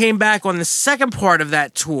when they came back on the second part of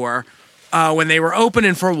that tour, when they were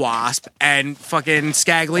opening for Wasp and fucking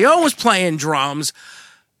Scaglio was playing drums.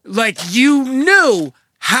 Like, you knew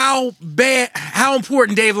how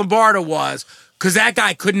important Dave Lombardo was because that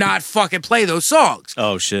guy could not fucking play those songs.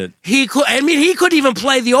 Oh shit. He couldn't even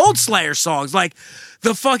play the old Slayer songs. Like,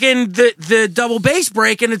 the fucking, the double bass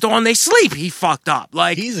break and the Dawn They Sleep, he fucked up.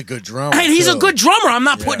 Like, He's a good drummer. and he's a too. good drummer. I'm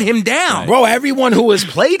not putting him down. Bro, everyone who has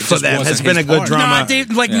played for Just them wasn't has been his a good part. drummer. Nah, Dave,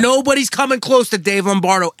 nobody's coming close to Dave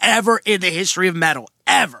Lombardo ever in the history of metal.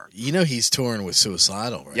 Ever. You know he's touring with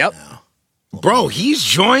Suicidal right Yep. now. Bro, he's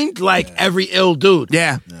joined like every ill dude.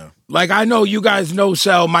 Yeah. Like, I know you guys know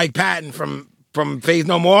Mike Patton from Faith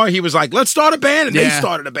No More. He was like, let's start a band. And they Yeah.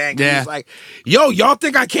 started a band. He Yeah. was like, yo, y'all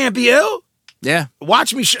think I can't be ill? Yeah.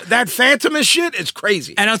 Watch me. That Phantom and shit is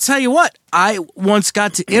crazy. And I'll tell you what, I once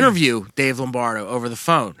got to interview Dave Lombardo over the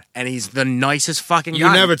phone, and he's the nicest fucking You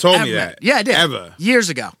guy. never told me ever that. met. Yeah, I did. Ever. Years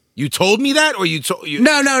ago. You told me that, or you told you?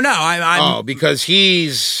 No. I'm Oh, because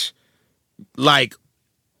he's like,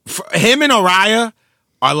 him and Araya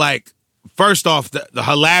are like, first off, the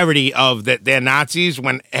hilarity of that they're Nazis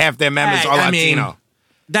when half their members Hey, are I mean, Latino.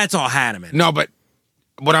 that's all Hanneman. No, but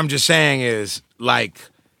what I'm just saying is, like,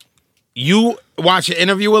 you watch an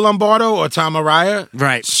interview with Lombardo or Tom Araya,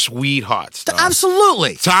 Right. Sweethearts. dog.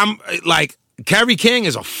 Absolutely. Tom, like, Kerry King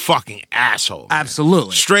is a fucking asshole. man.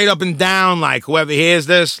 Absolutely. Straight up and down, like, whoever hears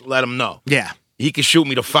this, let him know. Yeah. He can shoot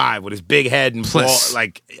me to 5 with his big head and ball. Bliss.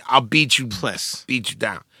 Like, I'll beat you. Bliss. Beat you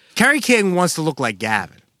down. Kerry King wants to look like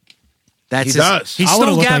Gavin. That's He does. He I wanna stole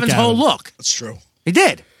look like Gavin's whole Gavin. look. That's true. He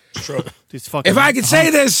did. True. These fucking If I could say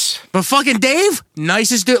this, But fucking Dave,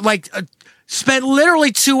 nicest dude. Like, spent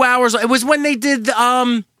literally 2 hours. It was when they did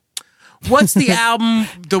what's the album?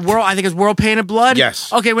 The World. I think it's World Painted Blood.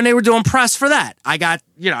 Yes. Okay, when they were doing press for that, I got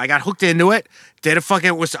hooked into it. Did a fucking.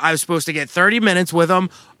 I was supposed to get 30 minutes with him.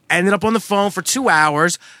 Ended up on the phone for 2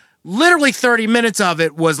 hours. Literally 30 minutes of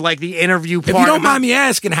it was like the interview part. if you don't of it. mind me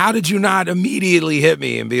asking, how did you not immediately hit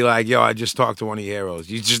me and be like, "Yo, I just talked to one of your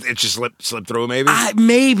heroes"? It just slipped through, maybe.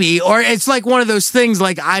 Maybe, or it's like one of those things.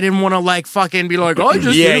 Like I didn't want to like fucking be like, oh, I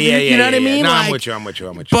just interviewed. You know what I mean? No, like, I'm with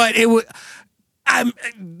you. But it was. I'm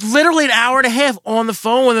literally an hour and a half on the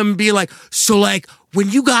phone with him and be like, so like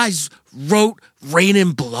when you guys wrote Rain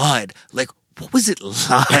in Blood, like what was it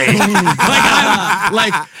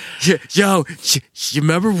like? Yo, you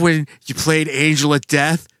remember when you played Angel at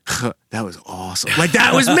Death? That was awesome. Like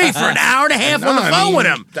that was me for an hour and a half on the phone with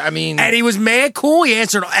him. I mean, And he was mad cool. He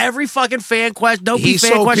answered every fucking fan question. Don't be he's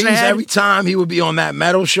fan so question peace I had. every time he would be on that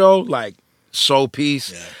metal show, like so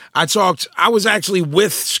peace. Yeah. I was actually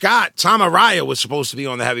with Scott. Tom Araya was supposed to be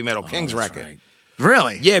on the Heavy Metal Kings record. right.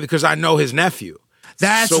 Really? Yeah, because I know his nephew.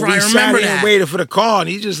 That's so right. we I sat remember here and that. waited for the call, and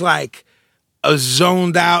he's just like, a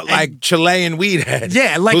zoned out like Chilean weed head.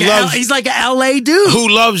 Yeah, like who loves, he's like an LA dude. who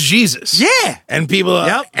loves Jesus. Yeah. And people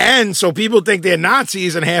Yep. and so people think they're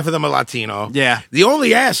Nazis and half of them are Latino. Yeah. The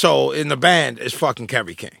only asshole in the band is fucking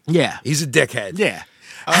Kerry King. Yeah. He's a dickhead. Yeah.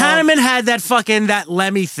 Hanneman had that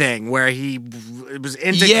Lemmy thing where he was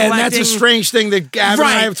into Yeah, and that's collecting. a strange thing that Gavin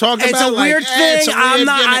and I have talked It's about. a weird thing. It's a I'm weird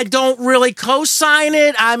not. I gimmick. don't really co-sign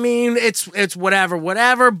it. I mean, it's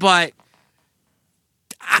whatever. But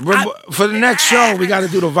For the next show, we got to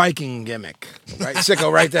do the Viking gimmick. Right,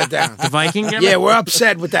 Sicko, write that down. the Viking gimmick? Yeah, we're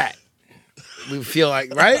upset with that. We feel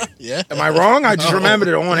like, right? Yeah. Am I wrong? I just remembered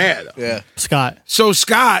it on air. Though. Yeah. Scott. So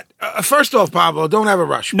Scott, first off, Pablo, don't ever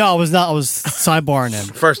rush me. No, I was not. I was sidebarring him.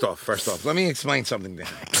 First off, let me explain something to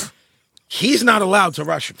him. He's not allowed to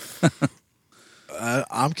rush him.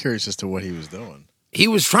 I'm curious as to what he was doing. He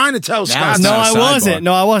was trying to tell Scott. it's No, not a I sidebar. wasn't.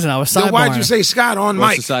 No, I wasn't. I was Then why'd you sidebarring. say Scott on mic?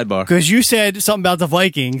 What's the sidebar? Because you said something about the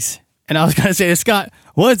Vikings, and I was going to say to Scott,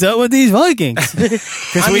 "What's up with these Vikings?"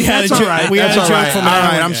 Because we had a That's all joke. right. We had a That's joke all right. from All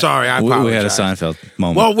right, Alan. I'm sorry. I apologize. We had a Seinfeld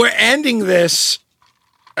moment. Well, we're ending this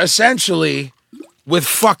essentially with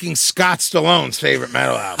fucking Scott Stallone's favorite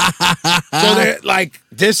metal album. So they're like,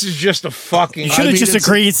 this is just a fucking. You should have just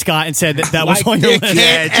agreed, Scott, and said that was Like, on your it list. can't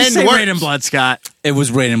Yeah, just end say worse. Rain and Blood, Scott. It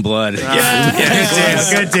was Rain and Blood.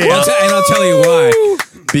 Yeah, good deal. And I'll tell you why.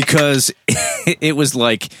 Because it was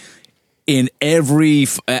like in every.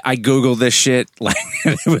 I Googled this shit. Like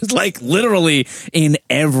it was like literally in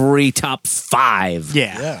every top 5.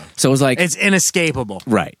 Yeah. So it was like It's inescapable.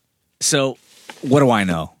 right. So what do I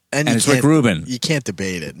know? And you it's Rick can't- Rubin. You can't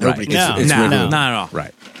debate it. Right. Nobody can No. debate It's it. No, Rick no, Rubin. not at all.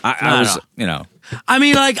 Right. I Not was, at you know. I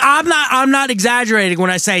mean, like, I'm not exaggerating when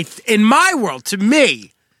I say, in my world, to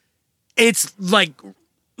me, it's like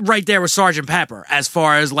right there with Sgt. Pepper as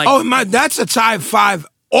far as like. Oh, that's a top 5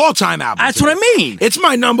 all-time album. That's to what me. I mean. It's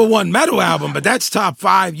my number 1 metal album, but that's top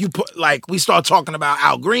 5. You put like we start talking about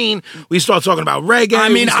Al Green, we start talking about reggae. I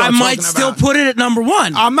mean, we start I might talking still about- put it at number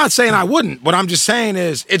 1. I'm not saying I wouldn't. What I'm just saying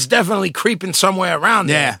is it's definitely creeping somewhere around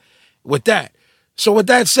there. Yeah. With that. So with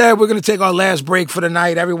that said, we're gonna take our last break for the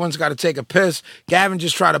night. Everyone's got to take a piss. Gavin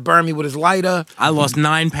just tried to burn me with his lighter. I lost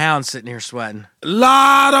 9 pounds sitting here sweating.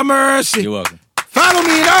 Lot of mercy. You're welcome. Follow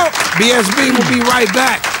me out. BSB will be right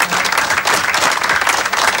back.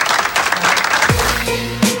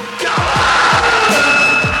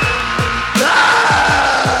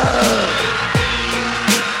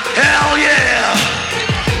 Hell yeah!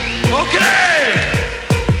 Okay!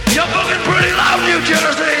 You're fucking pretty loud, New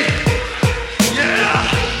Jersey! Yeah!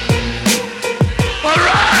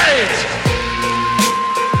 Alright!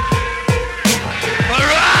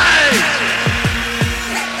 Alright!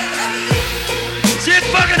 See, it's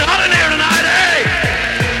fucking hot in here tonight, eh?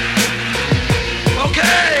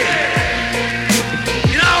 Okay!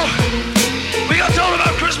 You know, we got told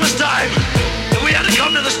about Christmas time that we had to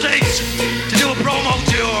come to the States to do a promo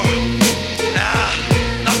tour.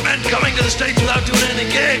 Not men coming to the States without doing any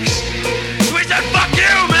gigs. So we said, fuck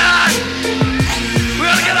you, man! We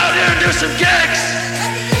gotta get out here and do some gigs!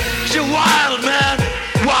 'Cause you're wild, man!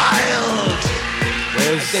 Wild!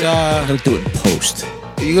 I'm going to do it in post.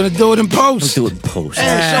 You're gonna do it in post. Do it in post.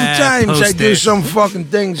 Hey, sometimes I post do it. some fucking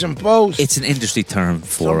things in post. It's an industry term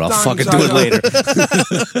for I'll Sometimes fucking do it I- later.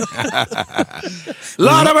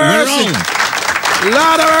 Lot of mercy.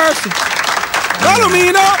 Lot of mercy. Follow me,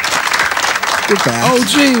 you know. We're back.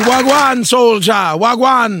 OG, Wagwan soldier,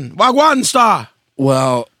 Wagwan star.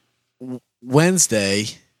 Well, Wednesday,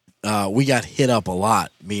 we got hit up a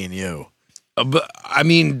lot, me and you. But I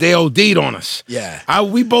mean, they OD'd on us. Yeah.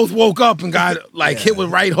 We both woke up and got like hit with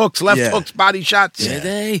right hooks, left Yeah. hooks, body shots. Yeah.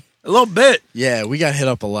 A little bit. Yeah, we got hit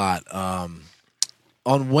up a lot. On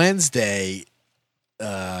Wednesday,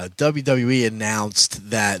 WWE announced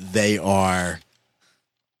that they are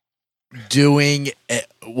doing,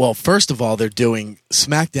 well, first of all, they're doing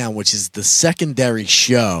SmackDown, which is the secondary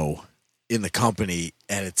show in the company,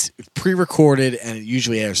 and it's pre-recorded, and it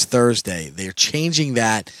usually airs Thursday. They're changing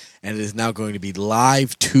that, and it is now going to be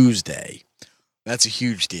live Tuesday. That's a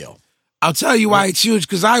huge deal. I'll tell you why it's huge,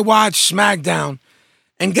 because I watch SmackDown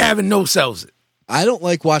and Gavin no-sells it. I don't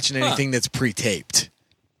like watching anything that's pre-taped.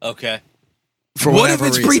 Okay. For What if whatever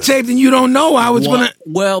it's reason. pre-taped and you don't know how it's Well, gonna...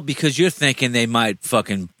 well, because you're thinking they might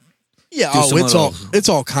fucking. Yeah, do oh, some it's of all those. it's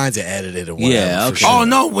all kinds of edited and whatever. Yeah, for okay. sure. Oh,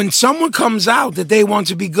 no, when someone comes out that they want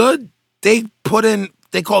to be good, they put in,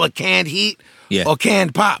 they call it canned heat Yeah. or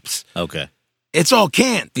canned pops. Okay. It's all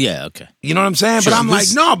canned. Yeah, okay. You know what I'm saying? Sure, but I'm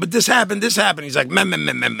this- like, no, but this happened. He's like, meh, meh,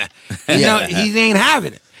 meh, meh, meh. You know, he ain't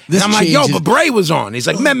having it. This And I'm like, yo, changes- but Bray was on. He's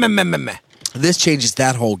like, meh, meh, meh, meh, meh. This changes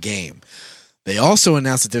that whole game. They also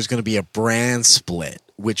announced that there's going to be a brand split,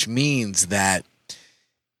 which means that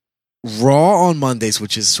Raw on Mondays,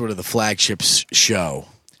 which is sort of the flagship show.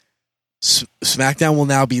 SmackDown will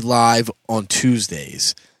now be live on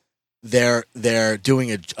Tuesdays. They're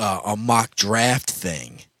doing a mock draft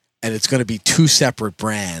thing, and it's going to be 2 separate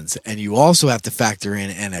brands, and you also have to factor in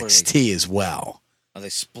NXT as well. Are they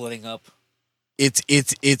splitting up?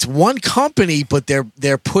 It's one company, but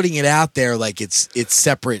they're putting it out there like it's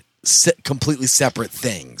separate, completely separate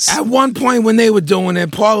things. At one point when they were doing it,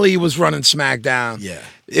 Paulie was running SmackDown. Yeah.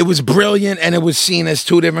 It was brilliant, and it was seen as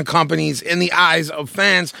 2 different companies in the eyes of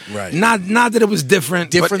fans. Right. Not that it was different.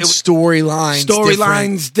 Different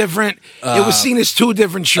storylines. Different. It was seen as 2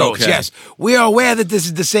 different shows. Okay. Yes. We are aware that this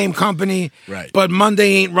is the same company, Right. but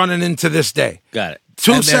Monday ain't running into this day. Got it.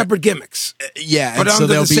 2 And they're- separate gimmicks. Yeah, But and so under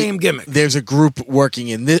there'll the same gimmick. There's a group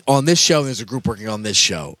working on this show. And there's a group working on this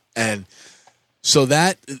show, and so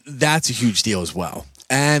that's a huge deal as well,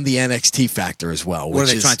 and the NXT factor as well. What which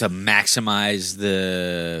are they is, trying to maximize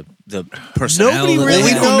the personnel? Nobody that really they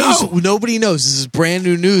have? knows. Nobody knows. This is brand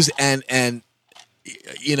new news, and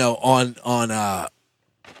you know, on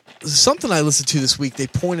something I listened to this week, they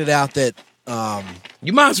pointed out that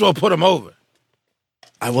You might as well put them over.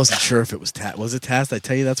 I wasn't sure if it was Taz. Was it Taz? Did I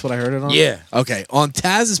tell you that's what I heard it on? Yeah. Okay. On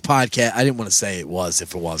Taz's podcast, I didn't want to say it was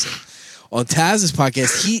if it wasn't. On Taz's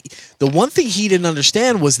podcast, the one thing he didn't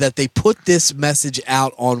understand was that they put this message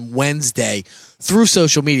out on Wednesday through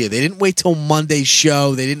social media. They didn't wait till Monday's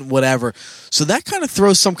show. They didn't whatever. So that kind of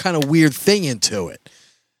throws some kind of weird thing into it.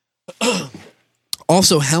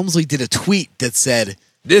 Also, Helmsley did a tweet that said,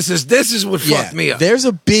 This is what fucked me up. There's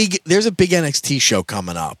a big NXT show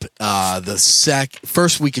coming up. The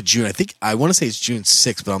first week of June. I want to say it's June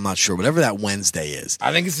 6th, but I'm not sure. Whatever that Wednesday is.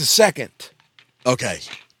 I think it's the 2nd. Okay.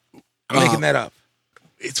 I'm making that up.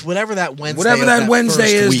 It's whatever that Wednesday. Whatever that Wednesday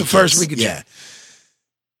first is, week the first week of June. Yeah.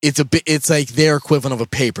 It's like their equivalent of a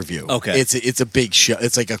pay-per-view. Okay. It's a big show.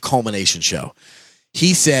 It's like a culmination show.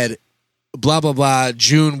 He said, blah, blah, blah,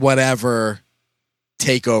 June, whatever,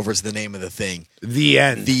 Takeover is the name of the thing. The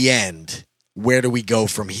end. The end. Where do we go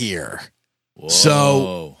from here? Whoa.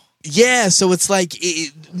 So, yeah, so it's like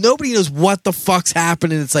nobody knows what the fuck's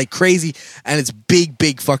happening. It's like crazy, and it's big,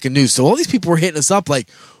 big fucking news. So all these people were hitting us up like,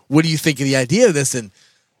 what do you think of the idea of this? And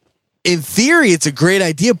in theory, it's a great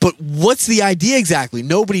idea, but what's the idea exactly?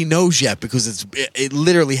 Nobody knows yet because it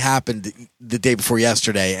literally happened the day before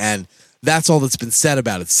yesterday, and that's all that's been said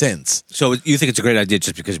about it since. So you think it's a great idea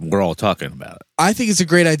just because we're all talking about it? I think it's a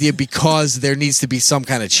great idea because there needs to be some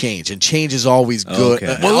kind of change, and change is always good.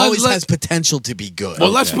 Okay. It Well, always let- has potential to be good.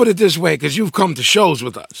 Well, let's put it this way, because you've come to shows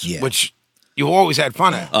with us, Yeah. which you always had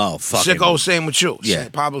fun at. Oh, fucking- Sicko, same with you. Yeah.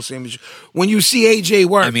 Pablo, same with you. When you see AJ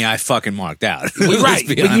work, I mean, I fucking marked out. right, Let's be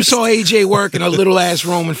when you honest. saw AJ work in a little ass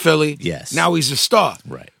room in Philly, Yes. now he's a star.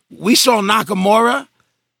 Right. We saw Nakamura,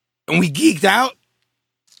 and we geeked out.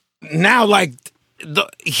 Now, like,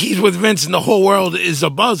 he's with Vince, and the whole world is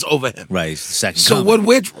abuzz over him. Right, it's the second So coming. what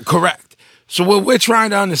we're correct. So what we're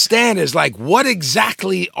trying to understand is like, what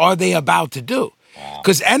exactly are they about to do?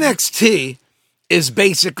 Because NXT is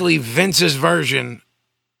basically Vince's version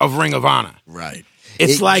of Ring of Honor. Right.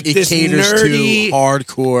 It's like it this caters nerdy, to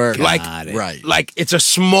hardcore. like Got it. right. like it's a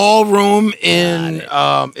small room in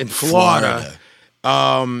Florida.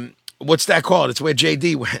 What's that called? It's where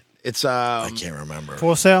JD went. It's I can't remember.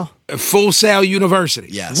 For sale? Full Sail University.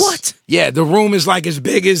 Yes. What? Yeah, the room is like as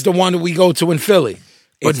big as the one that we go to in Philly.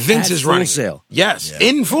 But It's Vince at is Full running. it. Sail? Yes,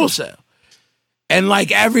 in Full Sail. And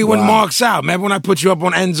like everyone marks out. Remember when I put you up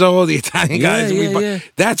on Enzo, the Italian guys? And yeah.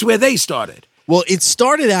 That's where they started. Well, it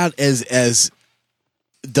started out as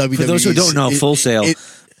WWE. For those who don't know, Full Sail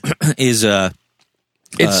is a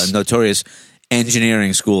notorious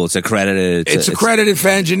engineering school. It's accredited. It's accredited for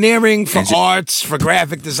engineering, for arts, for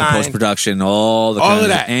graphic design. post production, all All kinds of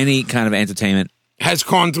that. any kind of entertainment. Has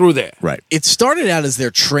gone through there. Right. It started out as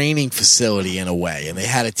their training facility in a way, and they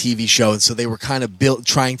had a TV show, and so they were kind of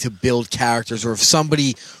trying to build characters. Or if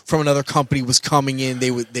somebody from another company was coming in,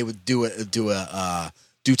 they would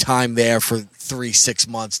do time there for 3-6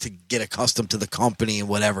 months to get accustomed to the company and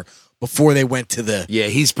whatever before they went to the Yeah,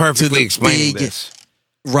 he's perfectly explaining big this.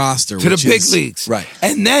 roster To the which big is- leagues. right?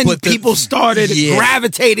 And then But people started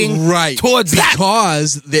gravitating towards that.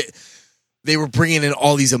 because they were bringing in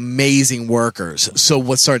all these amazing workers. So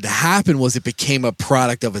what started to happen was it became a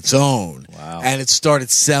product of its own. Wow. And it started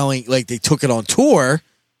selling, like they took it on tour,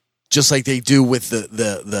 just like they do with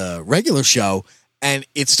the regular show, and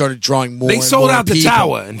it started drawing more. They and sold more out the people.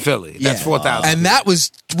 tower in Philly. That's 4,000. And that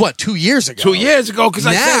was what 2 years ago. 2 years ago, because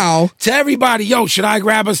I Now- said to everybody, "Yo, should I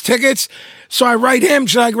grab us tickets?" So I write him,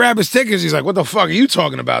 "Should I grab his tickets?" He's like, "What the fuck are you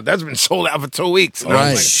talking about? That's been sold out for 2 weeks." And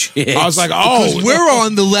Right. I was like, "Oh, Because we're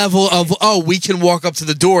on the level of we can walk up to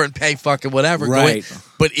the door and pay fucking whatever, go in. Right.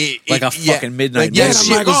 But it Like a yeah, fucking midnight Like, yeah." that And I'm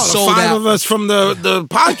shit like, was "Oh, the sold 5 out. of us from the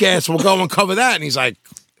podcast will go and cover that." And he's like,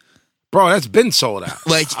 "Bro, that's been sold out."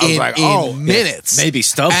 Like I was in, like, in "Oh, minutes, Maybe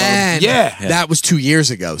StubHub. And Yeah. that was 2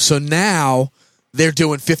 years ago. So now they're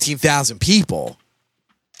doing 15,000 people.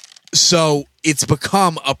 So it's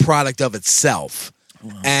become a product of itself.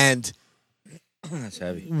 And That's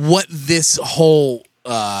heavy. what this whole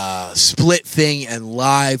split thing and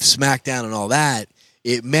live SmackDown and all that,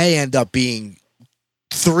 it may end up being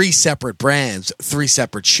 3 separate brands, 3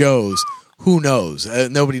 separate shows. Who knows?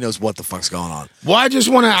 Nobody knows what the fuck's going on. Well, I just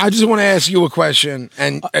want to ask you a question,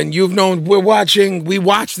 and you've known we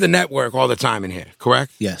watch the network all the time in here,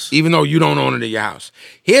 correct? Yes. Even though you don't own it at your house.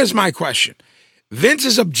 Here's my question: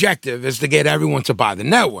 Vince's objective is to get everyone to buy the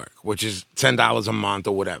network, which is $10 a month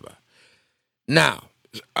or whatever. Now,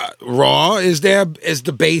 Raw is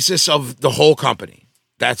the basis of the whole company.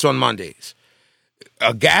 That's on Mondays.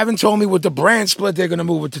 Gavin told me with the brand split, they're going to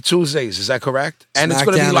move it to Tuesdays. Is that correct? And it's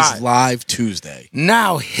going to be SmackDown live. is live Tuesday.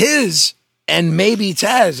 Now, his and maybe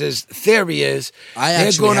Taz's theory is I they're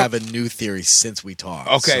actually gonna- have a new theory since we talked.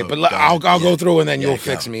 Okay, so but go I'll ahead. go through and then Yeah, you'll go.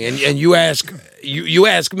 fix me. And you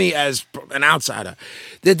ask me as an outsider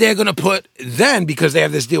that they're going to put then, because they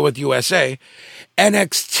have this deal with USA,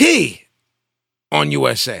 NXT on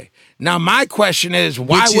USA. Now, my question is,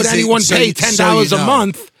 why Which would is anyone so pay you- $10 so you a know.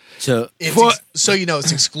 month? So It's For- so you know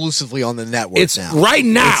it's exclusively on the network It's now. right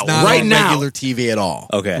now, It's not right on now. regular TV at all.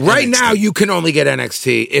 okay. Right NXT. now, you can only get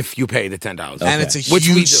NXT if you pay the $10. And it's a Which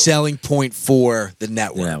we huge do. selling point for the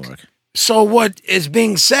network. The network. So what is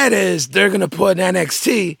being said is they're going to put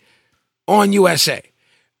NXT on USA.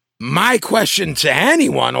 My question to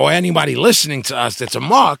anyone or anybody listening to us that's a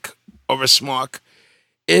mark or a smark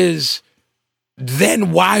is,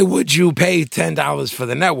 then why would you pay $10 for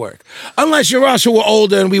the network? Unless you're us who are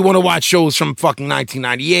older and we want to watch shows from fucking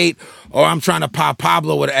 1998, or I'm trying to pop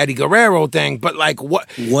Pablo with an Eddie Guerrero thing. But like, what?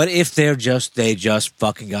 What if they just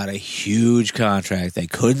fucking got a huge contract they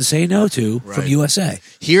couldn't say no to from Right. USA?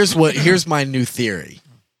 Here's my new theory.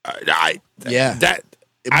 Yeah.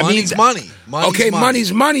 Money's money.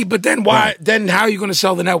 Money's money. But then why? Right. Then how are you going to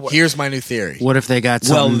sell the network? Here's my new theory. What if they got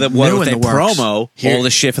Well, something what new if in they the works? promo Here- all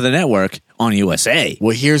the shit for the network on USA?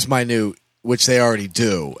 Well, here's my new, which they already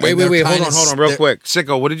do. Wait, And they're hold kinda on, real they're- quick.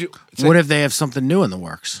 Sicko, what did you? What if they have something new in the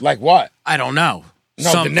works? Like what? I don't know.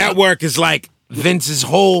 No, the network is like Vince's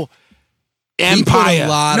whole He put a empire.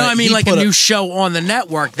 lot No, of- I mean he like a put new show on the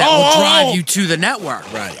network that Oh, will oh, drive oh. you to the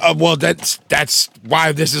network. Right. Well, that's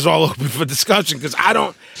why this is all open for discussion, because I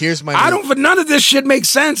don't. Here's my I new- don't. For none of this shit makes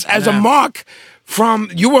sense as a Nah. mark.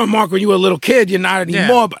 You were a mark when you were a little kid. You're not anymore.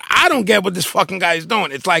 Yeah. But I don't get what this fucking guy is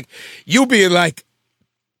doing. It's like you being like,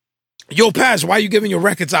 "Yo, Paz, why are you giving your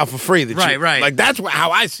records out for free?" That Right, you, right. Like that's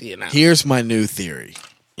how I see it now. Here's my new theory.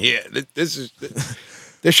 Yeah, this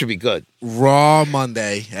should be good. Raw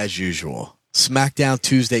Monday as usual. SmackDown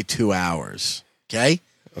Tuesday 2 hours. Okay?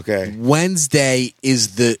 Okay. Wednesday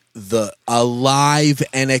is a live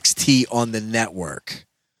NXT on the network.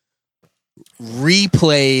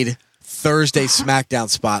 Replayed Thursday SmackDown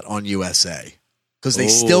spot on USA. Because they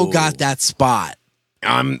still got that spot.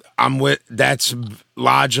 I'm with that's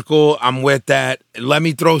logical. I'm with that. Let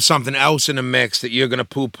me throw something else in the mix that you're gonna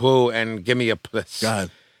poo and give me a plus. Go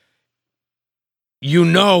ahead. You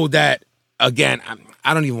know that again.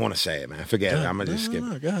 I don't even want to say it, man. Forget it. I'm gonna just skip.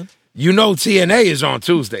 No, go ahead. You know TNA is on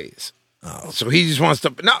Tuesdays, so he just wants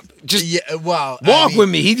to just Yeah, well, walk with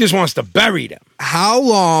me. He just wants to bury them. How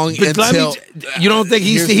long But until you don't think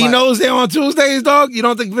he Here's my- knows they're on Tuesdays, dog? You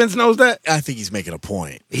don't think Vince knows that? I think he's making a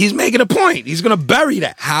point. He's making a point. He's gonna bury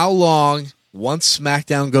that. How long once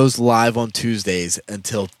SmackDown goes live on Tuesdays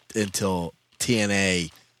until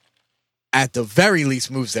TNA at the very least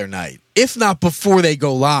moves their night, if not before they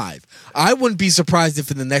go live? I wouldn't be surprised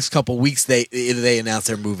if in the next couple weeks they announce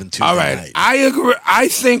they're moving Tuesday All right, night. I agree. I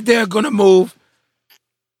think they're gonna move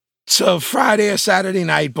to Friday or Saturday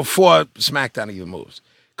night before SmackDown even moves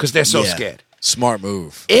because they're so Yeah. scared. Smart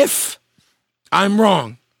move. If I'm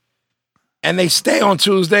wrong and they stay on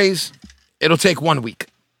Tuesdays, it'll take 1 week.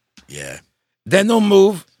 Yeah. Then they'll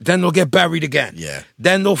move. Then they'll get buried again. Yeah.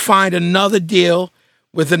 Then they'll find another deal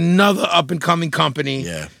with another up and coming company.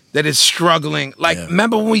 Yeah. That is struggling. Like, Yeah.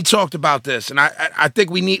 remember when we talked about this? And I think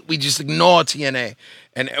we just ignore TNA,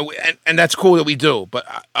 and that's cool that we do. But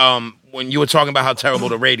when you were talking about how terrible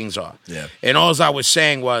the ratings are. Yeah. And all I was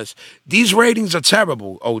saying was, these ratings are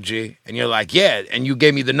terrible, OG. And you're like, yeah. And you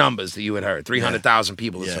gave me the numbers that you had heard, 300,000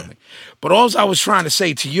 people or something. But all I was trying to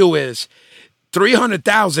say to you is,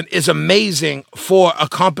 300,000 is amazing for a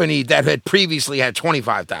company that had previously had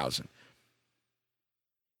 25,000.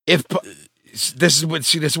 If this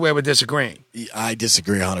is where we're disagreeing. I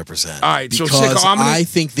disagree 100%. All right, so because Sicko, I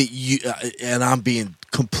think that you and I'm being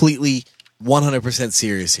completely 100%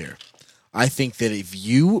 serious here. I think that if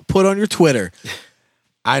you put on your Twitter,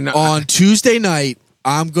 I know on Tuesday night,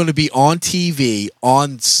 I'm going to be on TV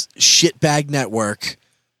on Shitbag Network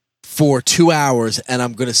for 2 hours, and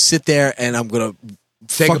I'm going to sit there and I'm going to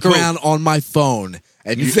fuck around on my phone.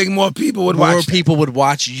 And you think more people would watch? More people would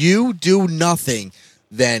watch you do nothing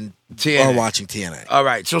than are watching TNA. All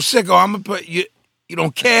right, so Sicko, I'm gonna put you. You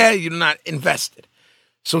don't care. You're not invested.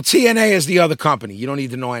 So TNA is the other company. You don't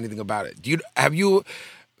need to know anything about it. Have you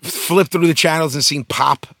flipped through the channels and seen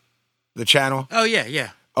Pop, the channel? Oh yeah.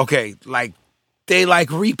 Okay, like they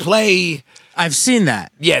replay. I've seen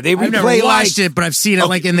that. Yeah, they replay. I've never watched it, but I've seen it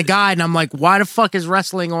like in the guide, and I'm like, why the fuck is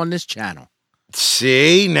wrestling on this channel?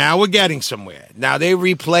 See, now we're getting somewhere. Now they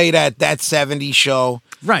replay that 70s show.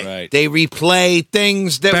 Right. They replay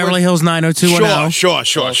things that Beverly Hills 90210. Sure.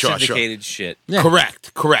 Syndicated shit. Yeah.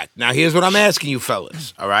 Correct. Now here's what I'm asking you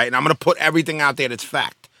fellas, all right? And I'm going to put everything out there that's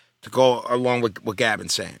fact to go along with what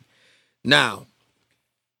Gavin's saying. Now,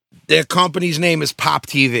 their company's name is Pop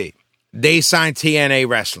TV. They signed TNA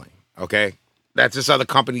Wrestling, okay? That's this other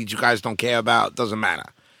company that you guys don't care about. Doesn't matter.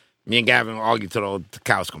 Me and Gavin will argue till the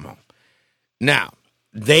cows come home. Now,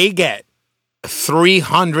 they get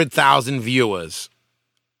 300,000 viewers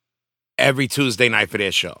every Tuesday night for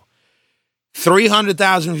their show.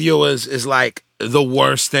 300,000 viewers is like the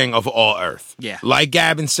worst thing of all earth. Yeah. Like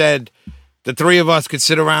Gavin said, the three of us could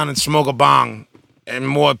sit around and smoke a bong and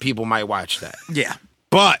more people might watch that. Yeah.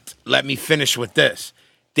 But let me finish with this.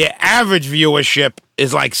 Their average viewership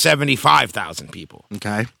is like 75,000 people.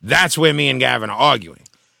 Okay. That's where me and Gavin are arguing.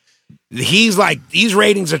 He's like, these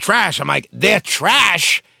ratings are trash. I'm like, they're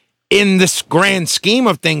trash in this grand scheme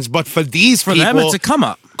of things, but for these people, them, it's a come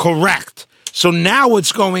up. Correct. So now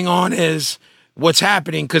what's going on is what's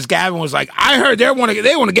happening, because Gavin was like, I heard they want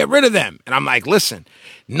to get rid of them. And I'm like, listen,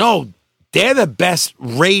 no, they're the best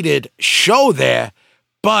rated show there,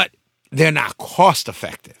 but they're not cost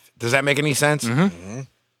effective. Does that make any sense? Mm-hmm.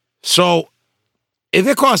 So if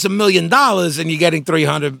it costs $1 million and you're getting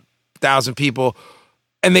 300,000 people,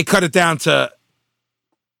 and they cut it down to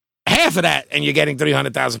half of that and you're getting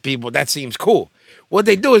 300,000 people, that seems cool. What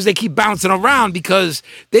they do is they keep bouncing around because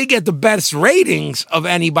they get the best ratings of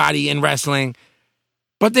anybody in wrestling,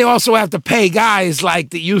 but they also have to pay guys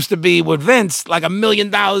like that used to be with Vince like $1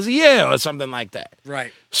 million a year or something like that.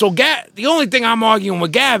 Right. So the only thing I'm arguing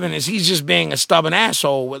with Gavin is he's just being a stubborn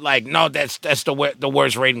asshole with like, no, that's the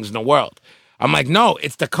worst ratings in the world. I'm like, no,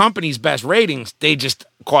 it's the company's best ratings. They just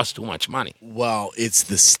cost too much money. Well, it's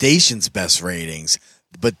the station's best ratings,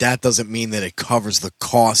 but that doesn't mean that it covers the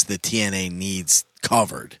cost that TNA needs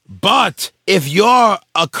covered. But if you're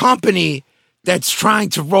a company that's trying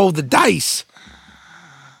to roll the dice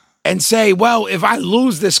and say, well, if I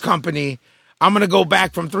lose this company, I'm going to go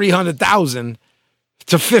back from 300,000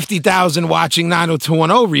 to 50,000 watching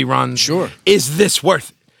 90210 reruns. Sure. Is this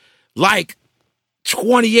worth it? Like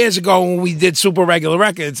 20 years ago when we did Super Regular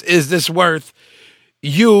Records, is this worth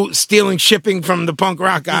you stealing shipping from the punk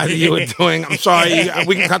rock guy that you were doing? I'm sorry,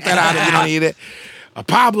 we can cut that out if you don't need it.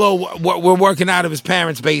 Pablo, we're working out of his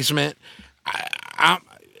parents' basement.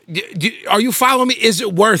 Are you following me? Is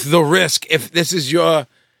it worth the risk if this is your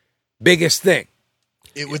biggest thing?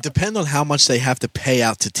 It would depend on how much they have to pay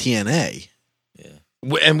out to TNA.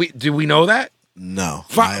 Yeah. And do we know that? No.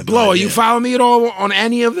 Blow, are you following me at all on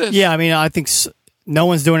any of this? Yeah, I mean, I think no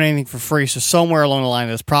one's doing anything for free, so somewhere along the line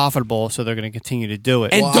it's profitable, so they're going to continue to do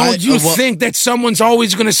it. And don't you think that someone's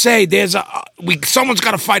always going to say someone's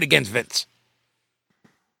got to fight against Vince?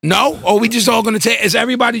 No? Or are we just all going to take, is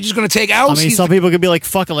everybody just going to take L's? I mean, some people could be like,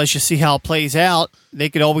 fuck it, let's just see how it plays out. They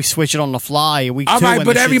could always switch it on the fly. All right,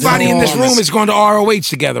 but everybody in this room is going to ROH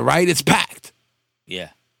together, right? It's packed. Yeah.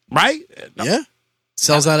 Right? Yeah.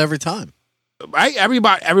 Sells out every time. Right?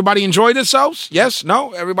 Everybody enjoy themselves? Yes?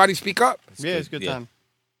 No? Everybody speak up? Yeah, it's a good time.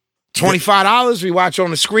 $25, we watch on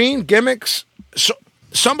the screen, gimmicks. So,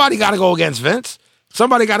 somebody got to go against Vince.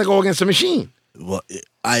 Somebody got to go against the machine. Well,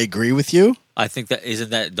 I agree with you. I think that isn't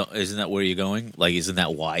that where you're going? Like, isn't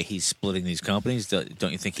that why he's splitting these companies?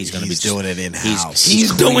 Don't you think he's going to be doing it in-house?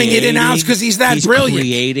 He's doing it in-house because he's that brilliant.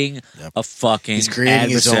 Creating a fucking He's creating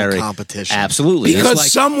his adversary. own competition. Absolutely, Because It's like,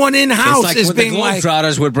 someone in-house it's like is when being the like,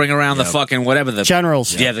 Globetrotters would bring around the fucking whatever the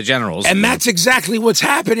Generals. Yeah, the generals, and that's exactly what's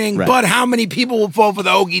happening. Right. But how many people will fall for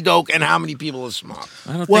the okey doke, and how many people are smart?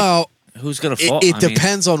 I don't Well, think who's going to fall. it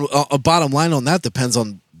depends on a bottom line on that depends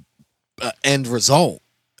on end result.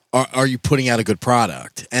 Are you putting out a good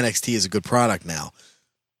product? NXT is a good product now.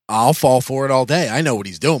 I'll fall for it all day. I know what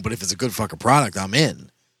he's doing, but if it's a good fucking product, I'm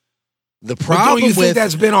in. The But problem don't you with think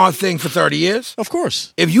that's been our thing for 30 years? of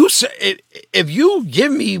course, If you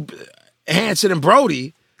give me Hanson and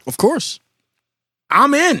Brody, of course,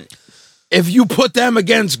 I'm in. If you put them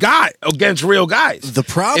against real guys, the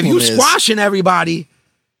problem if you is squashing everybody,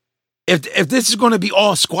 if this is going to be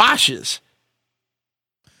all squashes,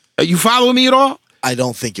 are you following me at all? I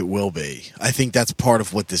don't think it will be. I think that's part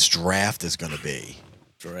of what this draft is going to be.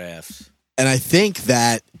 drafts. And I think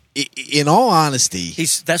that, in all honesty,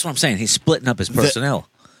 That's what I'm saying. He's splitting up his personnel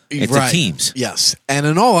into right, teams. Yes. And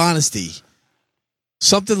in all honesty,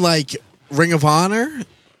 something like Ring of Honor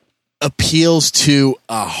appeals to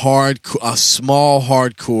a small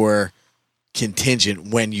hardcore contingent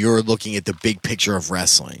when you're looking at the big picture of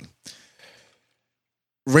wrestling.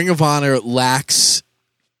 Ring of Honor lacks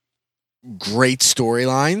great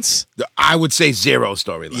storylines. I would say zero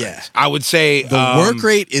storylines. Yeah. I would say The work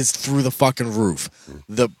rate is through the fucking roof.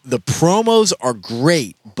 The promos are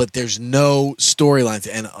great, but there's no storylines.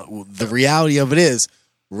 And the reality of it is,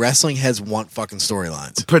 wrestling heads want fucking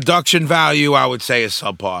storylines. production value, I would say, is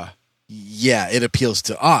subpar. Yeah, it appeals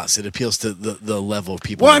to us. It appeals to the level of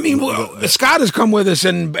people. Well, I mean, Scott has come with us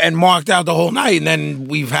and marked out the whole night, and then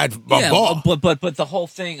we've had a ball. But the whole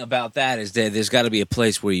thing about that is that there's got to be a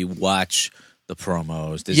place where you watch the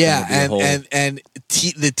promos. There's yeah, gotta be a whole, and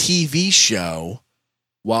the TV show.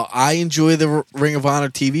 While I enjoy the Ring of Honor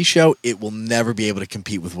TV show, it will never be able to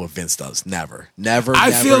compete with what Vince does. Never.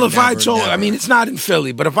 I feel if I told, I mean, it's not in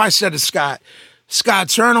Philly, but if I said to Scott,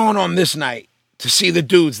 turn on this night to see the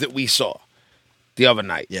dudes that we saw the other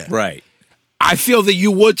night. Yeah. right. I feel that you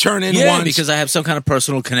would turn in Yeah, once. because I have some kind of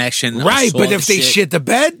personal connection. I Right, saw but the if they shit the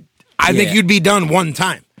bed, I think Yeah. you'd be done one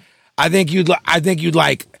time. I think you'd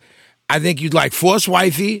like force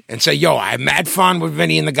wifey and say, "Yo, I had mad fun with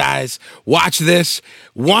Vinny and the guys. Watch this.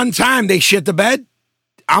 One time they shit the bed,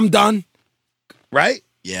 I'm done." Right?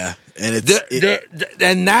 Yeah, and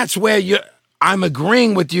And that's where I'm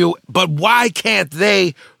agreeing with you. But why can't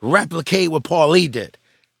they replicate what Paul Lee did?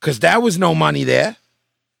 Because there was no money there.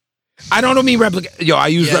 I don't mean replicate. Yo, I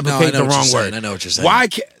use Yeah, no, I replicate know the what wrong you're word. saying. I know what you're saying. Why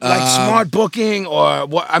can't smart booking or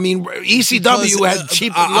what? I mean, ECW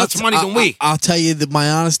had less money than we. I'll tell you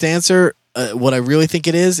my honest answer. What I really think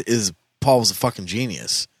it is Paul was a fucking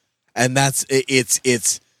genius, and that's it's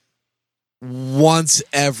once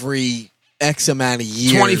every X amount of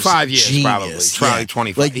years, 25 years, genius. probably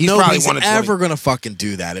 25. Like He's probably nobody's one of 20. ever gonna fucking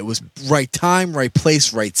do that. It was right time, right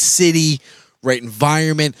place, right city, right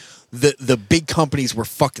environment. The big companies were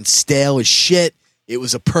fucking stale as shit. It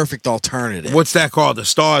was a perfect alternative. What's that called? The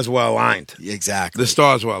stars were aligned. Exactly. The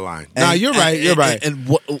stars were aligned. No, you're right. You're right. And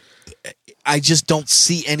what I just don't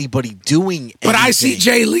see anybody doing. But I see anything.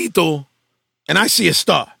 Jay Lethal, and I see a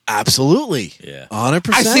star. Absolutely. Yeah.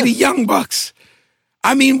 100%. I see the Young Bucks.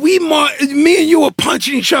 I mean, me and you were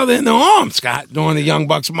punching each other in the arm, Scott, during the Young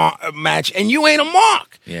Bucks match, and you ain't a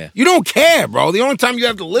mark. Yeah. You don't care, bro. The only time you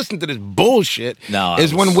have to listen to this bullshit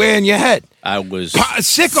is when we're in your head. I was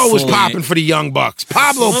Sicko was popping for the Young Bucks.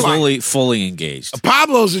 Pablo fully engaged.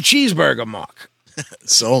 Pablo's a cheeseburger mark.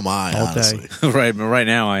 So am I, All honestly. day. right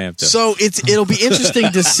now I am too. So it'll be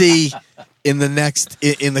interesting to see in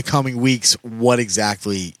the coming weeks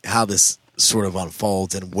how this sort of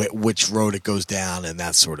unfolds and which road it goes down and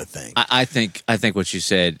that sort of thing. I think what you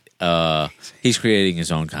said. He's creating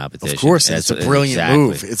his own competition. Of course, and it's a brilliant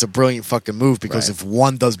move. It's a brilliant fucking move because Right. if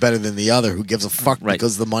one does better than the other, who gives a fuck? Right.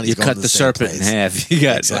 Because the money's you going cut to the same serpent place. in half. You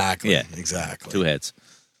got exactly. Yeah, exactly. 2 heads.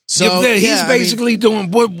 So He's basically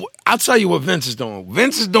doing what I'll tell you what Vince is doing.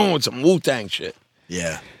 Vince is doing some Wu-Tang shit.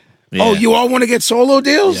 Yeah. Oh, you all want to get solo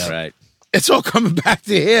deals? Yeah. Right. It's all coming back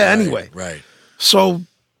to here anyway. Right. So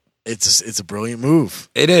it's a brilliant move.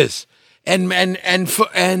 it is. And for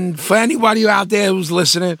anybody out there who's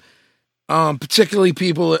listening, particularly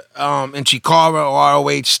people in Chikara or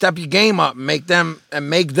ROH, step your game up, make them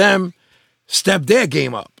step their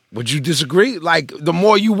game up. Would you disagree? Like the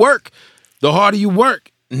more you work, the harder you work.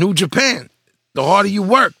 New Japan, the harder you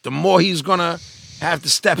work, the more he's gonna have to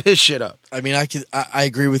step his shit up. I mean, I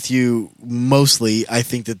agree with you mostly. I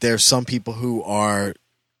think that there's some people who are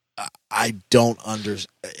I don't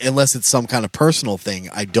unless it's some kind of personal thing.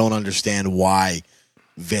 I don't understand why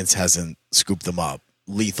Vince hasn't scooped them up.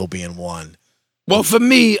 Lethal being one. Well, for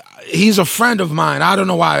me, he's a friend of mine. I don't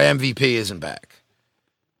know why MVP isn't back.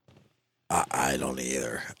 I don't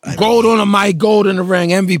either. Gold on the mic, gold in the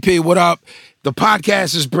ring. MVP, what up? The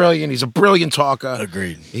podcast is brilliant. He's a brilliant talker.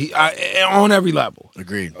 Agreed. On every level.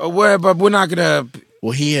 Agreed. But we're not gonna.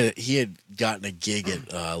 Well, he had gotten a gig at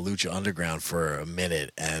Lucha Underground for a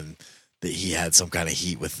minute, and he had some kind of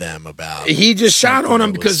heat with them about. He just shot on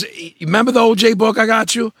him because remember the OJ book I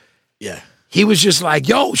got you? Yeah. He was just like,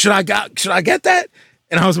 "Yo, should I get that?"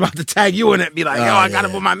 And I was about to tag you in it, and be like, "Yo, I got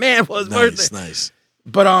it for my man for his birthday." Nice.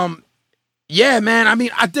 But yeah, man. I mean,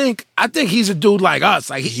 I think he's a dude like us.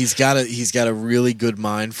 Like he's got a really good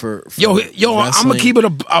mind for yo. wrestling. I'm gonna keep it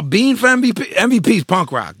a bean for MVP. MVP's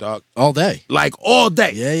punk rock, dog. All day, like all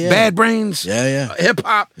day. Yeah. Bad Brains. Yeah. Hip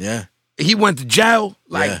hop. Yeah. He went to jail.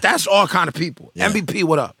 Like that's all kind of people. Yeah. MVP,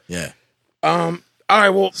 what up? Yeah. All right.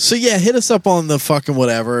 Well. So yeah, hit us up on the fucking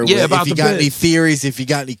whatever. Yeah. If you got any theories, if you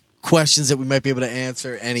got any questions that we might be able to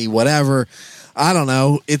answer, any whatever. I don't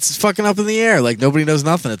know. It's fucking up in the air. Like nobody knows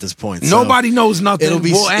nothing at this point. So nobody knows nothing. It'll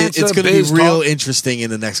be. We'll It's going to be real interesting in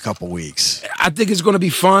the next couple weeks. I think it's going to be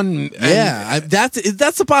fun.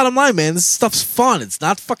 That's the bottom line, man. This stuff's fun. It's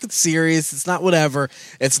not fucking serious. It's not whatever.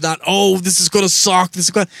 It's not. Oh, this is going to suck. This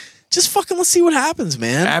is going. Just fucking let's see what happens,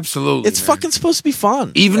 man. Absolutely. It's fucking supposed to be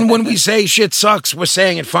fun. Even when we say shit sucks, we're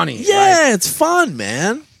saying it funny. Yeah, it's fun,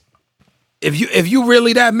 man. If you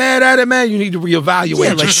really that mad at it, man, you need to reevaluate. Yeah,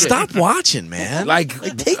 your like shit. stop watching, man. Like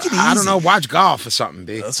take it easy. I don't know, watch golf or something,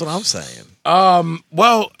 B. That's what I'm saying.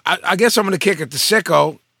 Well, I guess I'm gonna kick it to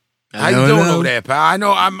Sicko. How you doing over there, pal? I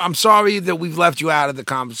know I'm sorry that we've left you out of the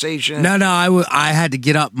conversation. No, I had to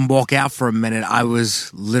get up and walk out for a minute. I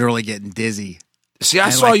was literally getting dizzy. See, I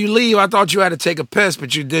saw you leave. I thought you had to take a piss,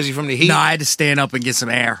 but you're dizzy from the heat. No, I had to stand up and get some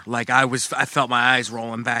air. Like I felt my eyes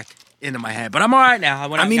rolling back into my head, but I'm all right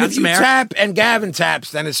now. I mean, if you tap and Gavin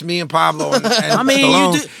taps, then it's me and Pablo. And I mean,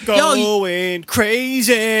 Stallone. Going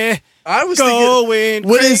crazy. I was going thinking,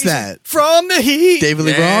 what crazy is that? From the heat. David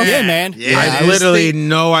Lee Roth? Yeah, man. Yeah. I I was literally thinking-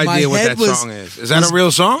 no my idea what head that song is. Is that a real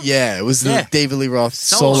song? Yeah, it was the Yeah. David Lee Roth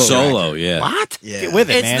solo. Solo, record. yeah. What? Yeah. Get with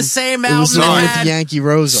it, It's man. the same It album. was the one with that had Yankee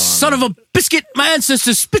Rose on. Son of a biscuit, my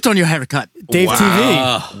ancestors spit on your haircut. Dave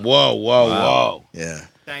TV. Whoa. Yeah.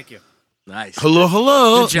 Thank you. Nice.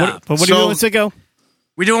 Hello. Good job. But what do you want to go?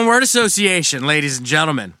 We're doing word association, ladies and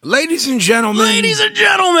gentlemen. Ladies and gentlemen. Ladies and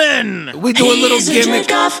gentlemen! We do a little gimmick.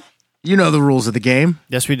 You know the rules of the game.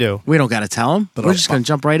 Yes, we do. We don't got to tell them. We're just going to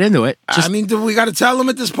jump right into it. I mean, do we got to tell them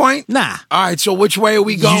at this point? Nah. All right, so which way are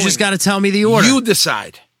we going? You just got to tell me the order. You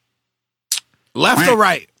decide. Left or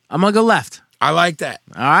right? I'm going to go left. I like that.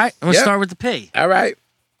 All right? I'm going to Yep. start with the P. All right.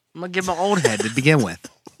 I'm going to give my old head to begin with.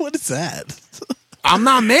 What is that? I'm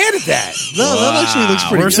not mad at that. No, that actually looks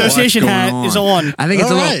pretty Word good. association hat is on. I think it's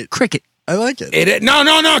a All little right. cricket. I like it.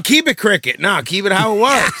 No. Keep it cricket. No, keep it how it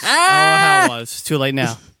was. Oh, how it was. It's too late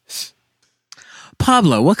now.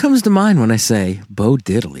 Pablo, what comes to mind when I say Bo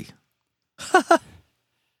Diddley?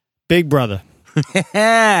 Big brother.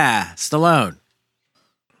 Yeah, Stallone.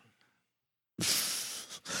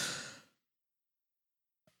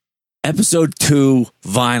 Episode 2,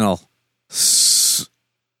 vinyl.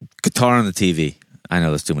 Guitar on the TV. I know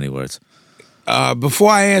there's too many words. Before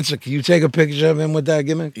I answer, can you take a picture of him with that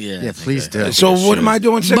gimmick? Yeah, please do. So what am I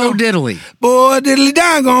doing? Bo Diddley. Boy, diddly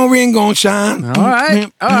die, gon' ring, gon' shine. All right.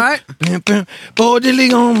 Boy, diddly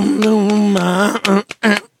gon'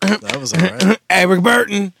 That was all right. Eric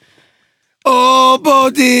Burton. Oh, Bo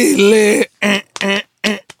Diddley.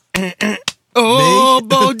 Oh,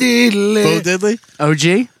 Bo Diddley. Bo Diddley?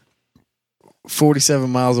 OG? 47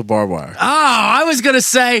 miles of barbed wire. Oh, I was going to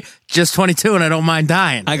say just 22 and I don't mind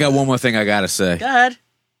dying. I got one more thing I got to say. Go ahead.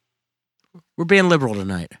 We're being liberal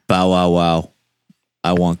tonight. Bow wow wow.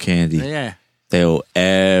 I want candy. Yeah. They owe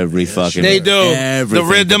every fucking. They do. Everything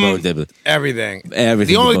The rhythm. to Bo Diddley. Everything.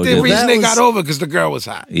 Everything. The only to Bo thing Diddley. reason they was- got over because the girl was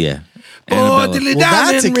hot. Yeah. Oh, Annabella. diddly Well,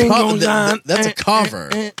 that's a, diamond ring gon' shine. that's a cover.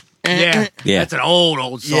 Yeah. Yeah. That's an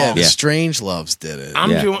old song. Yeah, Yeah. Strange Loves did it.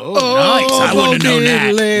 I'm Yeah. doing. nice. I wouldn't have known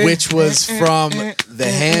that. Diddley. Which was from the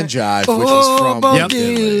hand jive, which Oh, was from Bo Bo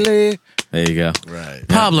Diddley. Diddley. There you go. Right.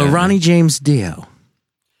 Pablo, Ronnie James Dio.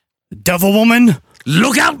 Devil woman.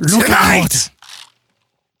 Look out tonight.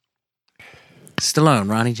 Stallone,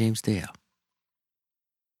 Ronnie James Dio.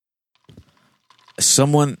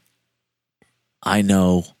 Someone I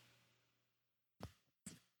know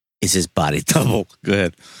is his body double. Go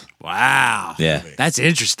ahead. Wow. Yeah. That's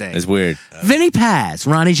interesting. It's weird. Vinny Paz,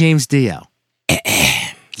 Ronnie James Dio.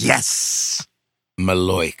 Yes.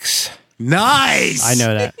 Maloix. Nice. I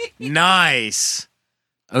know that. Nice.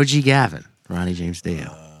 OG Gavin, Ronnie James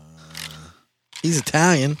Dio. He's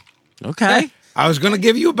Italian. Okay. I was gonna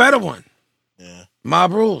give you a better one. Yeah.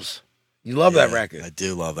 Mob Rules. You love that record. I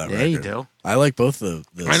do love that Yeah, record. you do. I like both the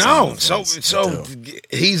I know. songs. So I do.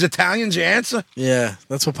 he's Italian's your answer? Yeah,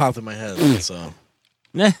 that's what popped in my head. So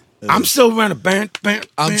Nah. I'm still running.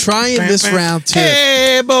 I'm trying this round to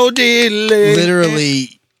Hey, Bo Diddley.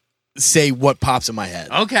 literally say what pops in my head.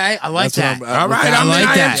 Okay, I like That's that. what I'm- All right, I like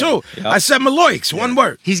I am that. too. I said Maloiks, one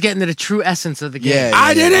word. He's getting to the true essence of the game. Yeah,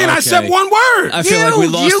 I didn't. I Okay. said one word. I feel like we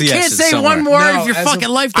lost You the can't essence say somewhere. one word No, if your as a- fucking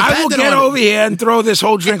life I depended will get on it. over here and throw this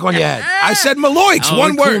whole drink on your head. I said Maloiks, Oh,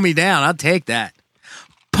 one cool word. me down. I'll take that.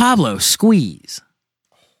 Pablo, squeeze.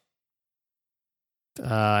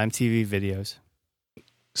 MTV videos.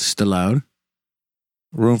 Stallone.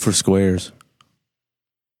 Room for squares.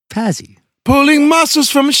 Pazzy. Pulling muscles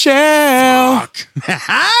from a shell.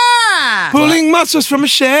 Pulling muscles from a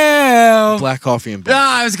shell. Black coffee and bed.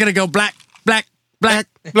 I was gonna go black. Black. Coffee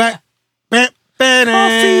in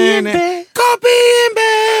bed. Coffee in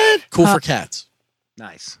bed. Cool for cats.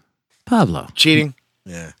 Nice. Pablo. Cheating.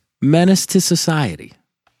 Yeah. Menace to society.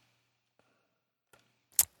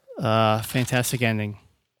 Fantastic ending.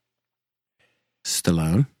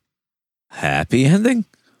 Stallone. Happy ending?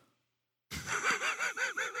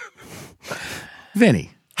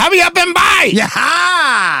 Vinny. Hurry up and buy.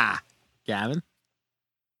 Yeah. Gavin.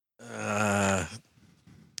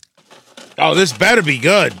 Oh, this better be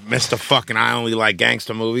good, Mr. Fucking I only like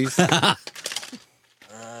gangster movies.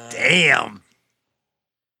 Damn.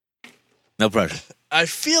 No pressure. I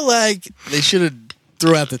feel like they should have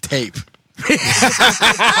threw out the tape.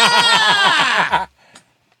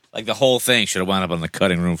 Like the whole thing should have wound up on the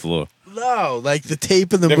cutting room floor. No, like the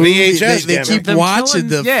tape in the, The movie. VHS, They damn keep it. Them watching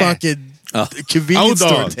killing- the yeah. fucking Oh. convenience Oh,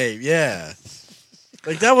 store dog. tape. Yeah.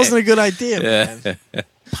 Like that wasn't a good idea, man.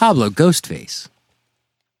 Pablo, Ghostface.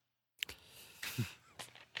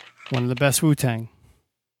 One of the best Wu-Tang.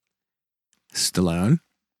 Stallone.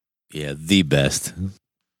 Yeah, the best.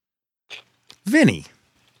 Vinny.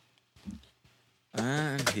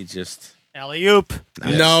 He just... Alley-oop.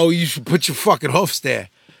 No, you should put your fucking hoofs there.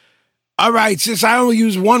 All right, since I only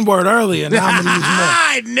used one word earlier, now I'm going to use more.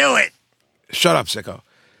 I knew it. Shut up, sicko.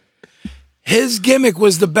 His gimmick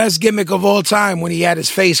was the best gimmick of all time when he had his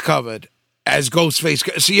face covered as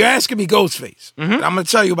Ghostface. So you're asking me Ghostface. I'm going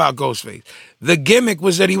to tell you about Ghostface. The gimmick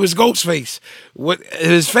was that he was Ghostface with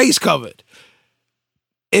his face covered.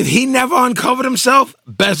 If he never uncovered himself,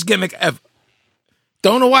 best gimmick ever.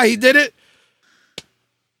 Don't know why he did it.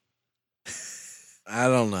 I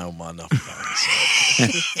don't know enough about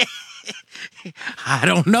this. I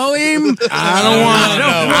don't know him. I don't want to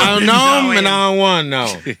know. I don't know him, and I don't want to know.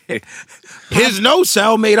 His no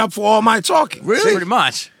sell made up for all my talking. Really? Pretty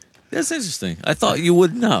much. That's interesting. I thought you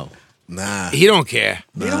would know. Nah. He don't care.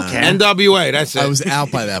 You don't care. NWA, that's it. I was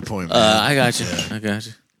out by that point, man. I got you. I got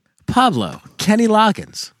you. Pablo, Kenny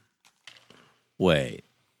Loggins. Wait.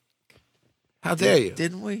 How dare you?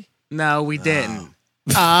 Didn't we? No, we didn't.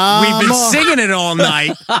 We've been singing it all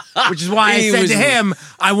night, which is why I He said was- to him,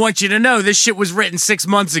 I want you to know this shit was written 6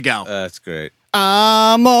 months ago. That's great.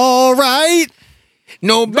 I'm all right.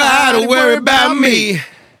 Nobody worry about me.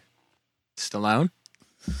 Stallone.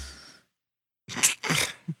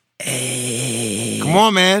 Come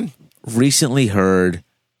on, man. Recently heard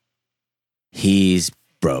he's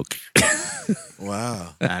broke.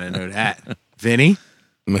 Wow. I didn't know that. Vinny.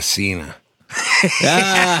 Messina.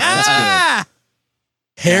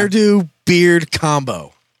 Hairdo beard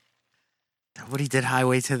combo. What he did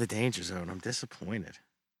Highway to the Danger Zone. I'm disappointed.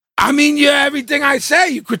 I mean, yeah, everything I say,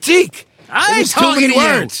 you critique. I ain't There's too talking many to you.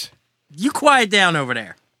 words. You quiet down over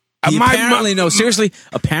there. He apparently, no, seriously,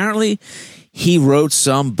 apparently he wrote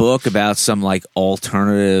some book about some like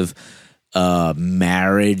alternative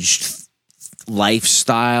marriage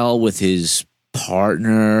lifestyle with his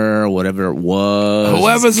partner or whatever it was.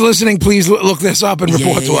 Whoever's listening, please look this up and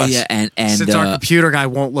report to us. Yeah, and Since our computer guy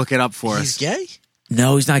won't look it up for He's us. gay?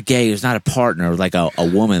 no, he's not gay. He was not a partner, like a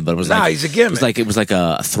woman, but it was Nah, like he's a gimmick. It was like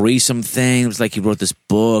a threesome thing. It was like he wrote this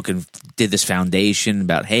book and did this foundation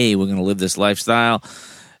about, hey, we're gonna live this lifestyle.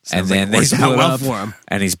 And then like it they worked out split well up, for him.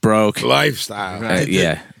 and he's broke. Lifestyle.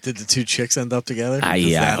 Yeah. Did the two chicks end up together? Yeah, I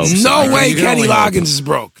That's- hope so. No way You can Kenny only hope. Loggins is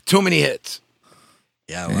broke. Too many hits.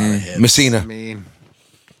 Yeah, a lot of hits. Messina. I mean,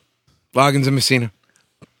 Loggins and Messina.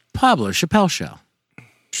 Pablo, Chappelle Show.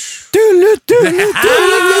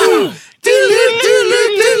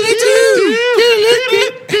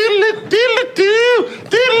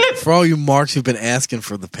 For all you marks who've been asking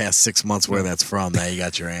for the past 6 months where that's from, now you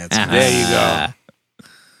got your answer. There you go.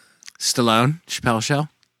 Stallone, Chappelle Show.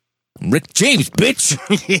 Rick James, bitch.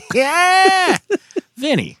 Yeah.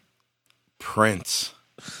 Vinny. Prince.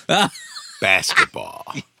 Basketball.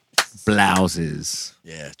 Blouses.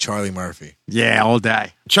 Yeah, Charlie Murphy. Yeah, all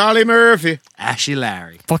day. Charlie Murphy. Ashy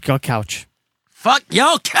Larry. Fuck your couch. Fuck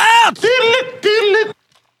your couch!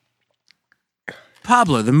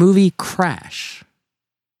 Pablo, the movie Crash.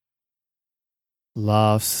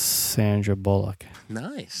 Love Sandra Bullock.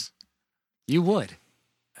 Nice. You would.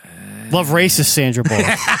 Love racist Sandra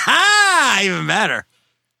Bullock. Even better.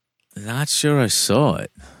 Not sure I saw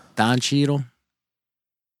it. Don Cheadle.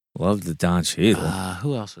 Love the Don Cheadle.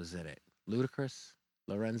 Who else was in it? Ludacris?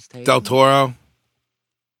 Lorenz Tate? Del Toro.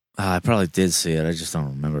 I probably did see it. I just don't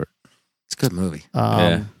remember it. It's a good movie.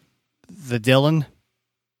 Yeah. The Dylan.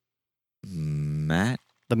 Matt?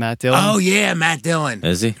 The Matt Dillon. Oh, yeah, Matt Dillon.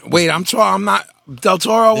 Is he? Wait, I'm not. Del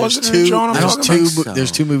Toro wasn't in John. I'm There's talking two. about.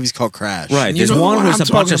 There's two movies called Crash. Right. You There's know one what where there's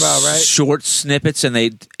I'm a bunch talking of about, right? short snippets and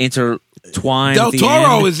they intertwine. Del at the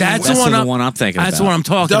Toro end. is in That's one. the one the I'm- one I'm thinking That's about. what I'm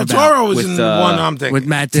talking Del about. Toro is With, in the one I'm thinking. With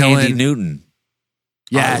Matt Tandy Dillon. Newton.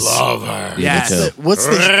 Yes. I love her. Yes. What's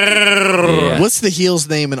the Yeah. What's the heel's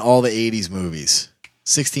name in all the '80s movies?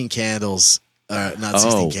 16 Candles. Not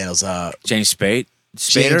 16 Oh. Candles. James Spade.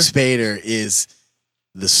 James Spader is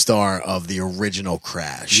the star of the original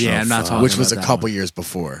Crash. Yeah, I'm not talking which was a about that couple one. years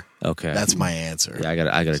before. Okay. That's my answer. Yeah,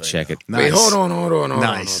 I gotta check it. Wait, Nice. hold on.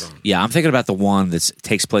 Nice. Hold on. Yeah, I'm thinking about the one that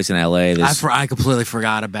takes place in L.A. I completely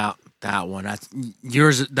forgot about that one. That's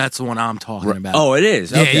yours. That's the one I'm talking about. Oh, it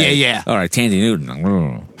is. Yeah, Okay. yeah. All right, Tandy Newton.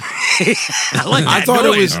 I like I that thought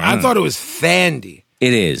noise. I thought it was Thandy.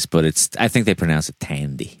 It is, but I think they pronounce it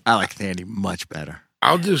Tandy. I like Tandy much better.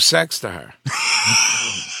 I'll do sex to her.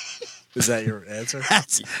 Is that your answer?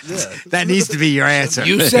 That needs to be your answer.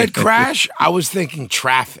 You said Crash. I was thinking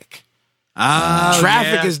Traffic.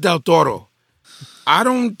 Traffic is Del Toro. I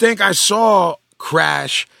don't think I saw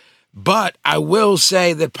Crash, but I will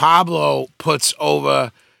say that Pablo puts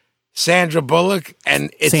over Sandra Bullock, and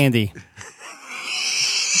it's Sandy.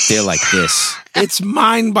 They're like this. it's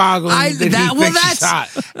mind-boggling that he thinks she's hot.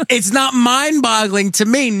 It's not mind-boggling to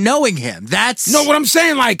me knowing him. That's No, what I'm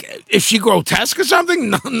saying, like, is she grotesque or something?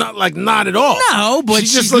 No, not at all. No, but she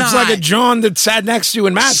just she's looks not. like a John that sat next to you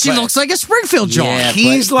in math She class. looks like a Springfield John. Yeah.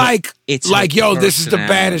 He's but like, it's yo, her this is the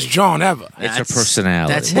personality. baddest John ever. It's her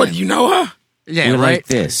personality. that's What, him. you know her? Yeah, We're right. like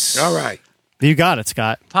this. All right. You got it,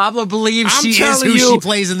 Scott. Pablo believes I'm she is telling who you, she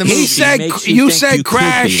plays in the movie. He said, makes you you think said you could be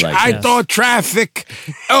Crash. like I this. thought Traffic.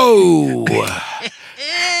 Oh.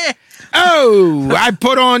 Oh, I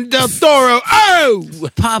put on Del Toro. Oh.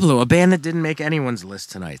 Pablo, a band that didn't make anyone's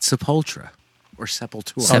list tonight, Sepultura or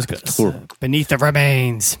Sepultura. Sounds good. Beneath the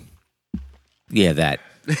Remains. Yeah, that.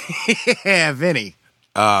 Yeah, Vinny.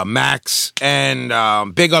 Max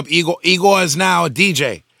and big up Igor. Igor is now a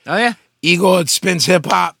DJ. Oh yeah. Igor spins hip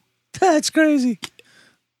hop. That's crazy.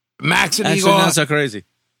 Max and Actually, Igor. not so crazy.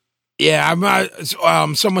 Yeah,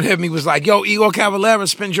 someone hit me, was like, yo, Igor Cavalera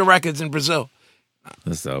spins your records in Brazil.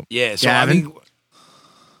 That's dope. Yeah, so Gavin? I mean,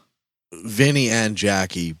 Vinny and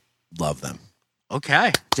Jackie love them.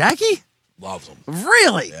 Okay. Jackie? Love them.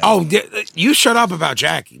 Really? you shut up about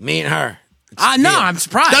Jackie, me and her. No, I'm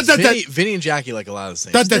surprised. Vinny and Jackie like a lot of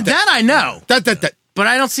the same. That I know. But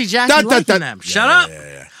I don't see Jackie liking them. Shut up.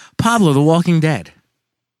 Yeah. Pablo, The Walking Dead.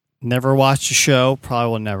 Never watched the show.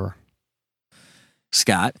 Probably will never.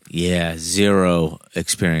 Scott. Yeah, zero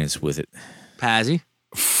experience with it. Pazzy.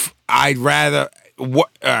 I'd rather.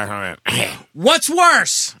 What's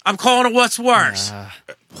worse? I'm calling it what's worse.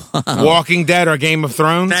 Walking Dead or Game of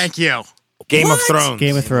Thrones? Thank you. Game of Thrones.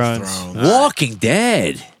 Game of Thrones. Walking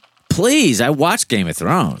Dead. Please, I watched Game of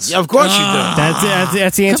Thrones. Yeah, of course you do.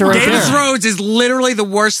 That's the answer right Game of there. Thrones is literally the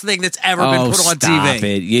worst thing that's ever been put on stop TV.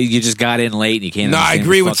 it. You just got in late and you can't No, I understand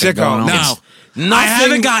agree what's with fucking Sicko. going on. No. Nothing. I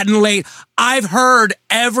haven't gotten late. I've heard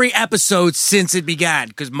every episode since it began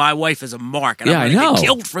because my wife is a mark and Yeah, I'm I going to know. get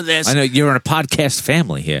killed for this. I know you're in a podcast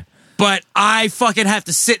family here. But I fucking have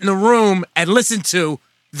to sit in the room and listen to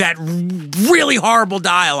that really horrible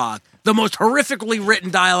dialogue. The most horrifically written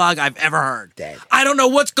dialogue I've ever heard. I don't know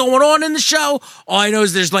what's going on in the show. All I know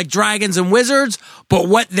is there's like dragons and wizards, but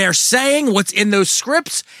what they're saying, what's in those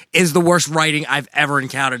scripts, is the worst writing I've ever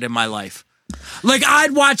encountered in my life. Like,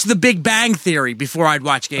 I'd watch The Big Bang Theory before I'd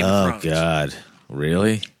watch Game of Oh Thrones. God,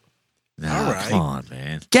 really? No, All right. come on,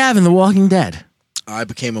 man. Gavin, The Walking Dead. I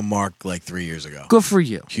became a mark like 3 years ago. Good for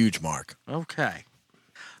you. Huge mark. Okay.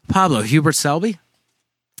 Pablo, Hubert Selby.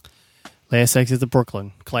 Last Exit to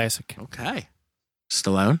Brooklyn. Classic. Okay.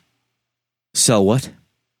 Stallone. So what?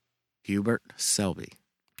 Hubert Selby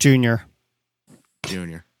Junior.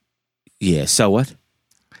 Jr. Yeah. So what?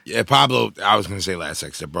 Yeah, Pablo, I was going to say Last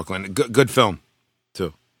Exit Brooklyn. Good film,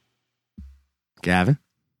 too. Gavin.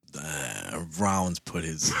 Rollins put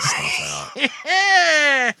his stuff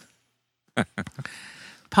out.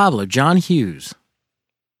 Pablo, John Hughes.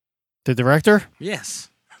 The director? Yes.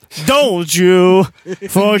 Don't you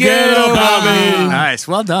forget about me. Nice.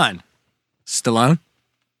 Well done. Stallone.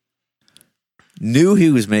 Knew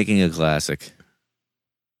he was making a classic.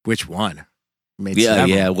 Which one? Made Yeah, several.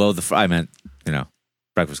 yeah. Well, I meant,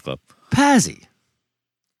 Breakfast Club. Pazzi.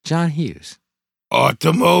 John Hughes.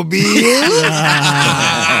 Automobile.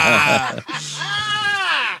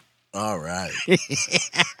 All right.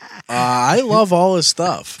 I love all his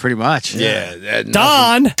stuff. Pretty much. Yeah.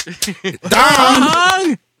 Don.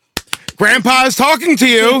 Don. Grandpa is talking to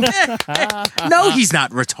you. No, he's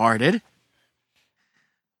not retarded.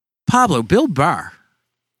 Pablo, Bill Burr.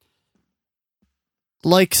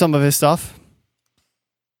 Like some of his stuff.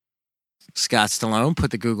 Scott Stallone,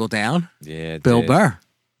 put the Google down. Yeah. Bill Dave Burr.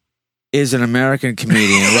 is an American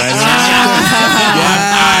comedian, right?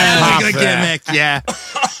 Good gimmick. Yeah.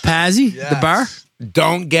 Pazzi, the Burr.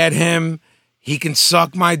 Don't get him. He can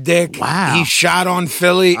suck my dick. Wow. He shot on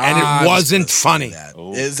Philly, and it wasn't funny. I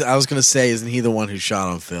was going to say, isn't he the one who shot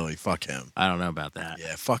on Philly? Fuck him. I don't know about that.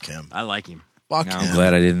 Yeah, fuck him. I like him. Fuck I'm him.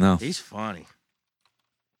 glad I didn't know. He's funny.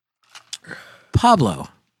 Pablo,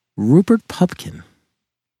 Rupert Pupkin.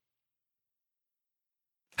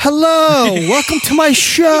 Hello. Welcome to my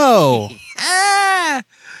show.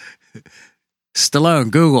 Stallone,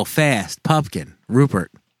 Google, fast, Pupkin,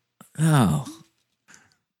 Rupert, Oh.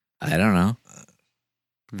 I don't know.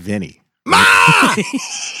 Vinny. Ma!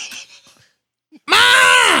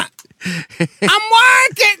 Ma! I'm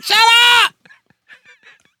working. Shut up.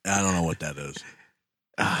 I don't know what that is.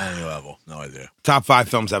 Any level. No idea. Top 5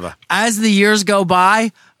 films ever. As the years go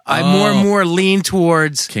by, I more and more lean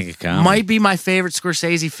towards King of Comedy. might be my favorite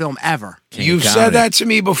Scorsese film ever. King of You've Comedy. said that to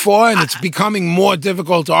me before, and it's becoming more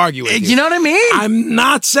difficult to argue with You know what I mean? I'm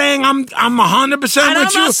not saying I'm 100% And with I'm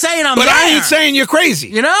you. not saying I'm but I there. ain't saying you're crazy.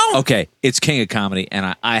 You know? Okay, it's King of Comedy,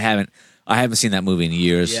 and I haven't seen that movie in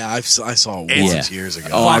years. Yeah, I saw it It's- once years ago.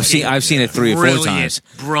 Oh, I've seen it 3 or 4 times,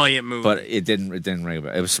 Brilliant movie. but it didn't ring a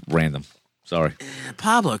bell. It was random. Sorry.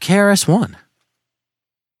 Pablo, KRS-One.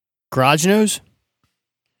 Garage News?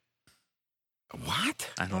 What?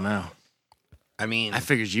 I don't know. I mean, I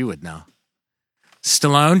figured you would know.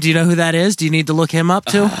 Stallone, do you know who that is? Do you need to look him up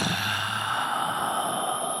too?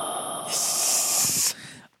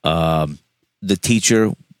 The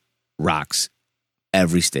Teacher rocks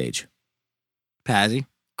every stage. Pazzi.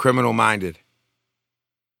 Criminal Minded.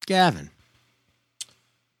 Gavin.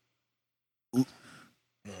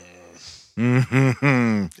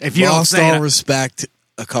 If you don't Lost say all it, respect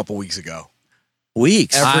a couple weeks ago.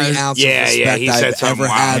 Weeks. Every ounce of respect he said I've something ever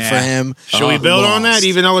wild. had for him. Should we build on that, lost.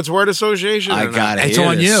 even though it's word association? I or not? got it. It's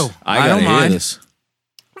on you. I don't mind. This.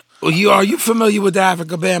 Well, are you familiar with the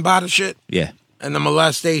Africa Bambaataa shit Yeah. and the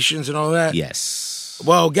molestations and all that? Yes.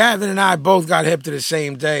 Well, Gavin and I both got hip to the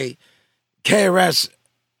same day. KRS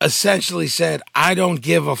essentially said, "I don't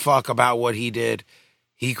give a fuck about what he did.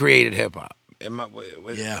 He created hip hop."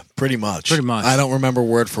 Yeah, pretty much. Pretty much. I don't remember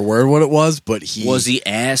word for word what it was, but Was he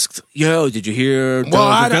asked, yo, did you hear?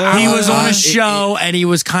 Well, He was on a it- show and he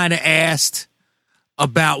was kind of asked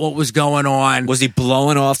about what was going on. Was he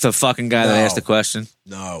blowing off the fucking guy that No. asked the question?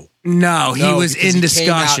 No. No, he was because in he came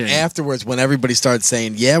out discussion. afterwards when everybody started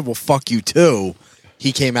saying, yeah, well, fuck you too.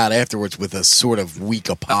 He came out afterwards with a sort of weak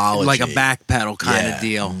apology. Like a backpedal kind Yeah. of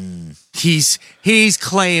deal. He's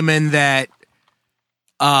claiming that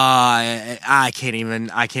I can't even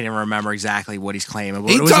remember exactly what he's claiming.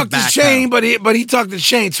 But He it was a tucked his backpedal. chain, but he tucked his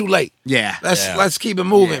chain too late. Yeah. Let's keep it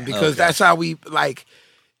moving because that's how we like.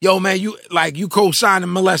 Yo, man, you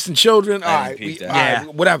co-signing molesting children. All right, peep that. all right,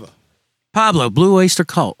 Yeah. whatever. Pablo, Blue Oyster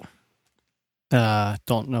Cult.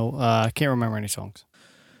 Don't know. Can't remember any songs.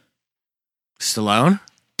 Stallone.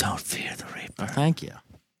 Don't fear the reaper. Thank you.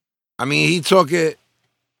 I mean, he took it.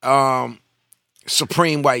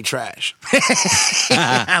 Supreme white trash.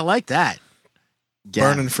 I like that.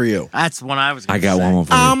 Burning for you. That's one I was. I Gonna got say. one more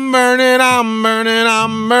for you. I'm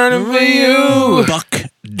burning for you. Buck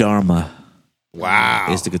Dharma Wow.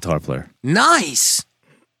 is the guitar player. Nice.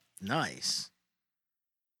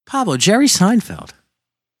 Pablo, Jerry Seinfeld.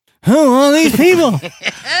 Who are all these people?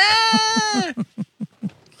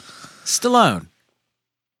 Stallone.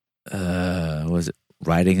 Was it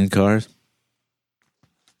Riding in Cars?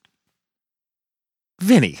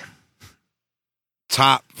 Vinny.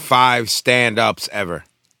 Top 5 stand-ups ever.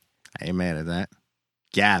 I ain't mad at that.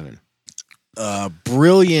 Gavin.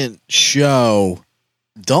 Brilliant show.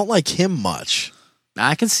 Don't like him much.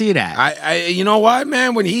 I can see that. I you know what,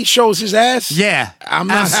 man? When he shows his ass, yeah. I'm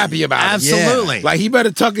not happy about it. Absolutely. Like, he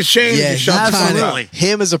better tuck his chains Yeah, and shut the fuck absolutely. up.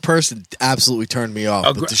 Him as a person absolutely turned me off.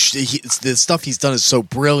 But the stuff he's done is so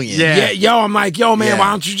brilliant. Yeah. Yo, I'm like, yo, man, Yeah.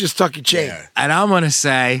 why don't you just tuck your chain? Yeah. And I'm going to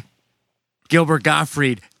say Gilbert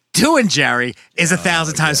Gottfried doing Jerry is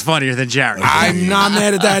 1,000 times funnier than Jerry. I'm not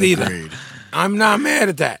mad at that either. Agreed. I'm not mad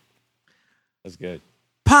at that. That's good.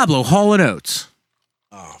 Pablo, Hall & Oates.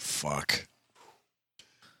 Oh, fuck.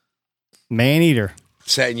 Man eater.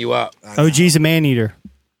 Setting you up. OG's a man eater.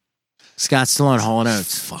 Scott Stallone, Hall &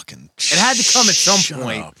 Oates. Fucking. It had to come at some Shut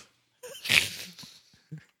point. up.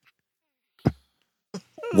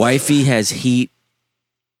 Wifey has heat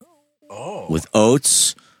Oh, with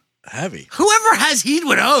Oates, heavy. Whoever has heat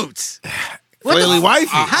with Oates. What Clearly the- wifey.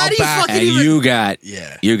 How do you back- fucking and even...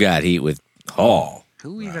 you got heat with Hall.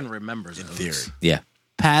 Who even remembers In Oates? theory. Yeah.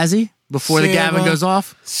 Pazzi? Before the Gavin Sarah. goes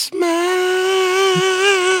off?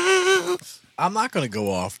 I'm not going to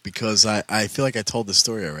go off because I feel like I told the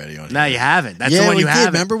story already on No, here. you haven't. That's yeah, the one we you did.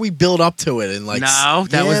 haven't. Remember, we built up to it and like. No,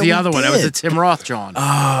 that was Yeah, the we other one. That was the did. Tim Roth John.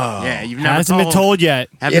 Oh, Yeah, you've never Hasn't been told yet.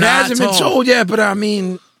 Have It not hasn't been told yet, but I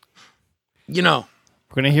mean, you know.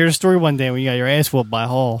 We're gonna hear the story one day when you got your ass whooped by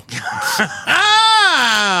Hall.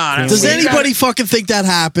 Ah! Does that's- anybody fucking think that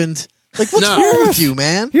happened? Like, what's No. wrong with you,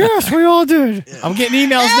 man? Yes, we all did. I'm getting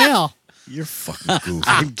emails now. You're fucking goofy.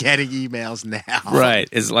 I'm getting emails now. Right.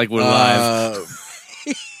 It's like we're live.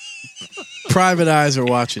 Private eyes are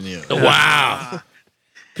watching you. Wow.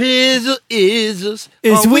 Pizzle is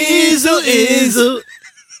It's Weasel is.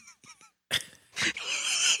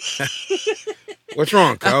 What's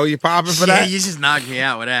wrong, Cole? You popping for Yeah, that? you just knocked me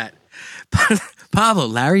out with that. Pablo,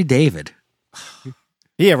 Larry David.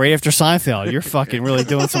 Yeah, right after Seinfeld. You're fucking really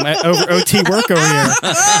doing some OT work over here.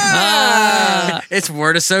 It's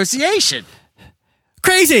word association.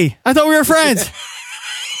 Crazy. I thought we were friends.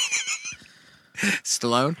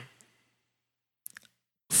 Stallone.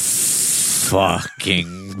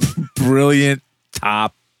 Fucking brilliant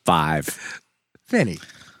top 5. Vinny.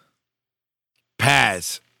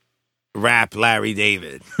 Paz. Rap Larry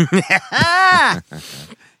David.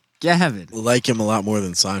 Gavin. Like him a lot more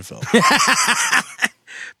than Seinfeld.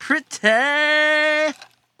 Pretty.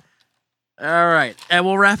 All right. And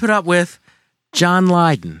we'll wrap it up with John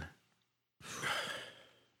Lydon.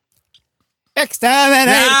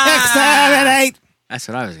 Exterminate. Exterminate. That's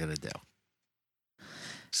what I was going to do.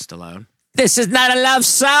 Stallone. This is not a love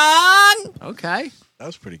song. Okay. That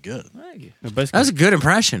was pretty good. That was a good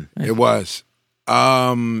impression. It was.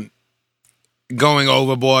 Going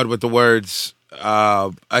overboard with the words,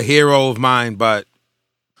 a hero of mine, but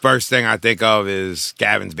first thing I think of is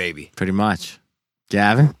Gavin's baby. Pretty much.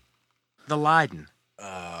 Gavin? The Lydon.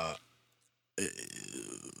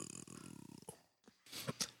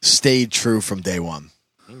 Stayed true from day one.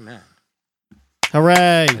 Amen.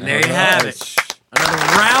 Hooray. There you have it. Another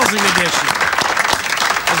rousing edition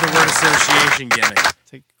of the word association gimmick.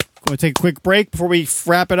 Want to take a quick break before we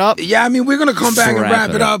wrap it up? Yeah, I mean, we're going to come back and Frap wrap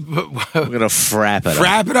it it up. We're going to frap it up.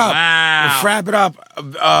 Frap it up. Wow. Frap it up.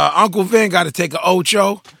 Uncle Vin got to take an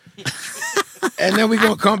Ocho. And then we're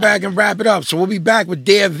going to come back and wrap it up. So we'll be back with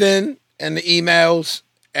Dear Vin and the emails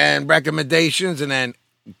and recommendations and then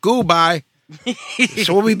goodbye.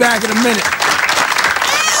 So we'll be back in a minute.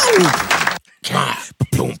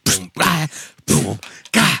 Boom, boom, ga, boom,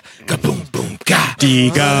 ga, ga, boom, boom, ga.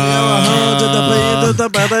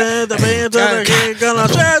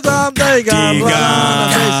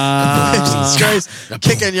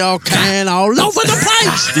 Kicking your can all over the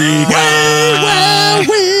place.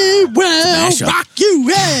 We will rock you,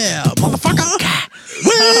 yeah, motherfucker.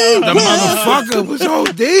 The motherfucker was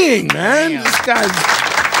ODing, man. This guy's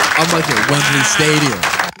I'm like at Wembley Stadium.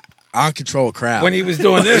 I control a crowd. when he was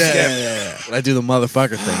doing this. yeah. When I do the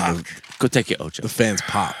motherfucker thing, Go take your Ocho. the fans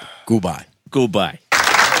pop. Goodbye. Goodbye.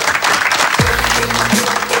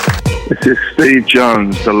 This is Steve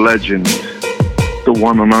Jones, the legend, the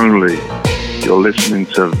one and only. You're listening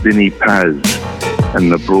to Vinny Paz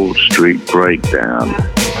and the Broad Street Breakdown.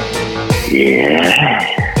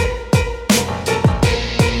 Yeah.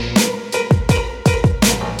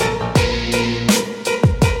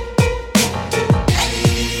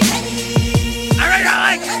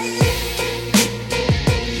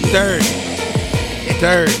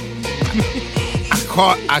 Third.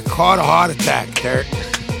 I caught a heart attack, Dirt.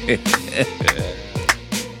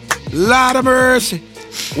 Lot of mercy.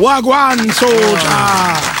 Wagwan soldier.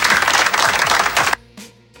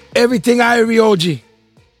 Everything Irie OG.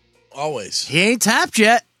 Always. He ain't tapped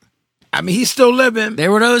yet. I mean, he's still living.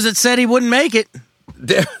 There were those that said he wouldn't make it.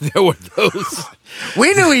 There were those.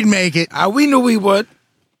 We knew he'd make it. We knew we would.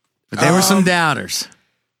 But there were some doubters.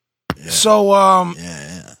 So,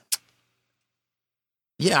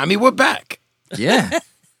 Yeah. I mean, we're back. Yeah.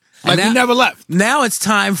 Like now, we never left. Now it's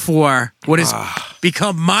time for what has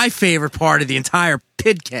become my favorite part of the entire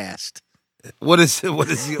Pidcast. What is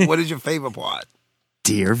your favorite part?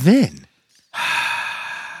 Dear Vin.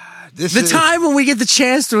 The time when we get the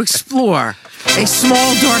chance to explore a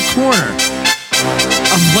small dark corner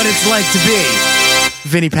of what it's like to be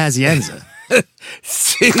Vinny Pazienza.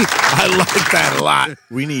 See, I like that a lot.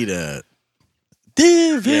 We need a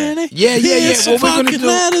Dear Vinny. Yeah. Here's some What we're gonna fucking do?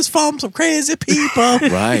 letters from some crazy people.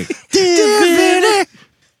 Right. Dear Vinny.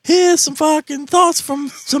 Here's some fucking thoughts from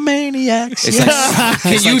some maniacs. It's Yeah. like,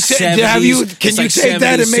 it's like 70s, Can it's you like take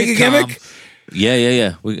that and 70s make a sitcom. gimmick?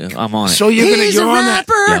 Yeah. I'm on it. So you're on that.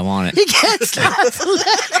 Yeah, I'm on it. He gets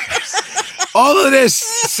that. All of this,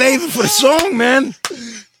 save it for the song, man.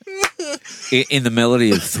 In the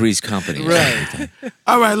melody of Three's Company. Right.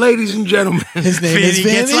 All right, ladies and gentlemen. His name is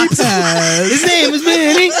Vinny gets Vinny lots of- Paz. His name is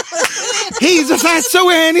Vinny. He's a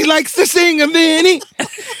fatso and he likes to sing a Vinny.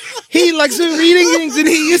 He likes to reading things and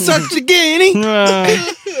he is such a guinea.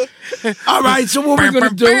 All right, so what we're gonna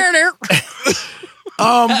do?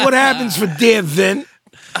 What happens for Dear Vin?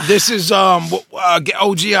 This is OG.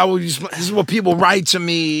 This is what people write to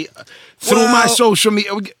me through my social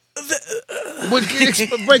media.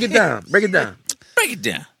 Break it down. Break it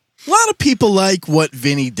down. A lot of people like what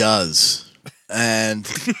Vinny does. And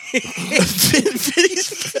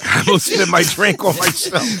I will spit my drink on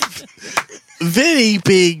myself. Vinny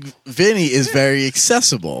being Vinny is very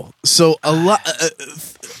accessible. So a lot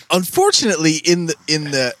unfortunately in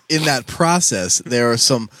that process there are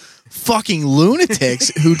some fucking lunatics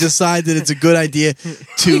who decide that it's a good idea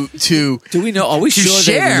to Do we know? Are we To sure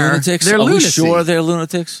share they're lunatics? their Are we lunacy. sure they're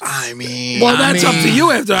lunatics? I mean Well, that's up to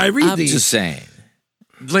you after I read I'm these. just saying.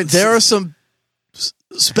 there are some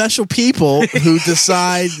special people who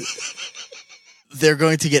decide they're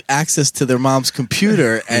going to get access to their mom's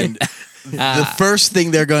computer and the first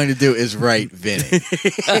thing they're going to do is write Vinny.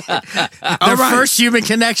 Their first human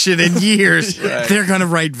connection in years, they're going to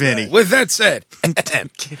write Vinny. With that said,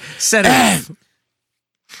 Set it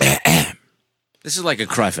up. This is like a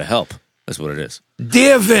cry for help. That's what it is.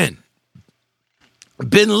 Dear Vin,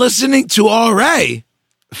 been listening to RA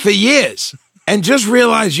for years and just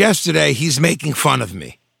realized yesterday he's making fun of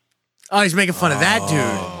me. Oh, he's making fun of that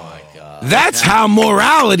dude. That's how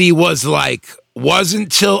morality was like.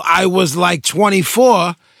 Wasn't till I was like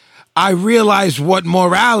 24, I realized what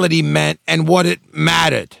morality meant and what it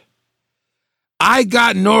mattered. I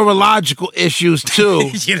got neurological issues too,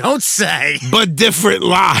 You don't say. but different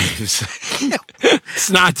lives.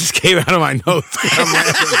 Snot just came out of my nose. I'm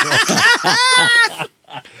laughing.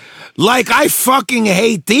 Like, I fucking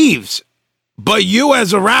hate thieves, but you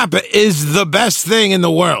as a rapper is the best thing in the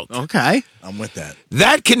world. Okay. I'm with that.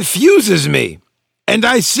 That confuses me. And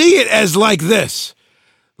I see it as like this.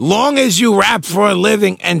 Long as you rap for a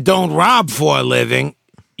living and don't rob for a living,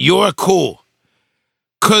 you're cool.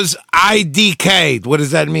 Because IDK'd. What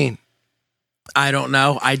does that mean? I don't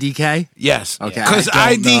know. IDK? Yes. Okay. Because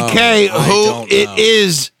I don't IDK, know. I who don't it know.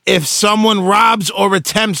 is if someone robs or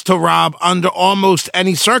attempts to rob under almost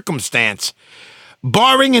any circumstance,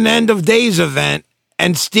 barring an end of days event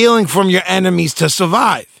and stealing from your enemies to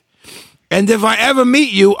survive. And if I ever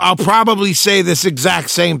meet you, I'll probably say this exact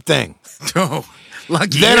same thing. Oh,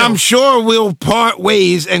 lucky Then you. I'm sure we'll part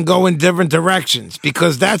ways and go in different directions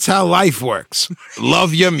because that's how life works.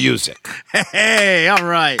 Love your music. Hey, all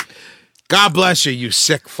right. God bless you, you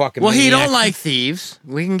sick fucking Well, he maniac. don't like thieves.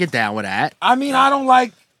 We can get down with that. I mean, I don't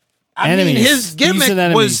like... I Enemies. mean, his Thieves gimmick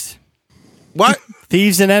and was... enemies. What?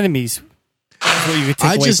 Thieves and enemies. That's what you could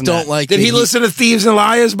take I away just from don't that. like Did that he listen to Thieves and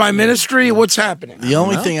Liars by Ministry? What's happening? The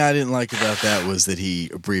only thing I didn't like about that was that he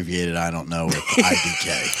abbreviated I don't know with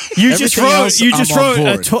IDK. You just Everything else, wrote I'm on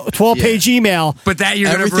a board. 12-page email. But that you're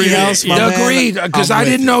going to Everything bring else, it. my man, Agreed, because I'm I with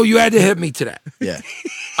didn't you. know you had to hit me to that. Yeah.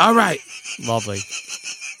 All right. Lovely.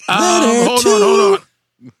 Hold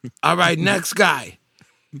on. All right, next guy.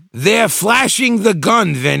 They're flashing the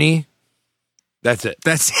gun, Vinny. That's it.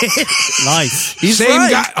 That's it. Nice. He's Same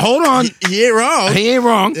right. guy. Hold on. He ain't wrong. He ain't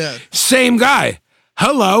wrong. Yeah. Same guy.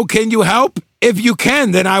 Hello, can you help? If you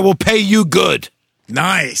can, then I will pay you good.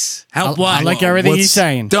 Nice. Help what? I like everything What's- he's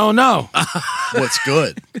saying. Don't know. What's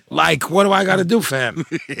good? Like, what do I got to do, fam?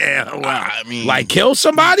 Yeah, well. I mean, Like, kill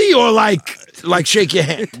somebody or like shake your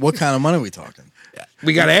hand? what kind of money are we talking?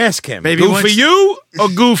 We got to ask him. Maybe Goo once- for you or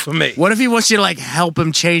goo for me? What if he wants you to like help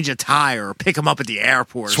him change a tire or pick him up at the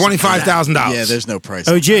airport? or something like that? $25,000. Yeah, there's no price.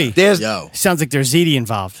 OG. There's. Yo, Sounds like there's ZD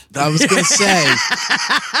involved. I was gonna say,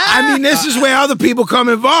 I mean, this is where other people come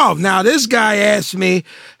involved. Now, this guy asked me,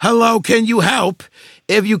 "Hello, can you help?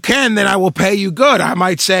 If you can, then I will pay you good." I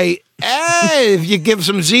might say, "Hey, if you give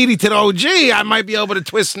some ZD to the OG, I might be able to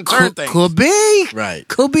twist and turn things." Could be. right.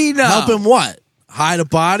 Could be no. Help him what? Hide a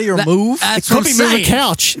body or move? That's Could what be I'm moving a saying.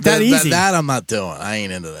 couch. That easy. That I'm not doing. I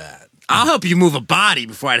ain't into that. I'll help you move a body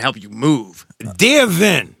before I'd help you move. Dear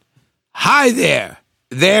Vin, hi there.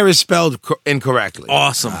 There is spelled incorrectly.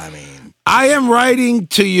 Awesome. I mean, I am writing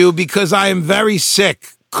to you because I am very sick.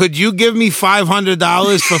 Could you give me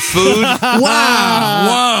 $500 for food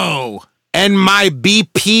Whoa. and my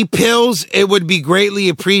BP pills? It would be greatly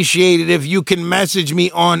appreciated if you can message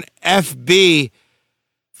me on FB.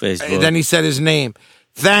 Facebook. Then he said his name.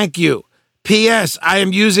 Thank you. P.S. I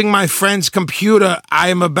am using my friend's computer. I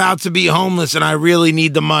am about to be homeless and I really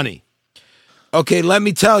need the money. Okay, let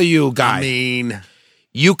me tell you, guy. I mean,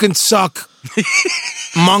 You can suck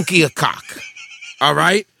monkey a cock. All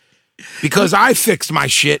right? Because I fixed my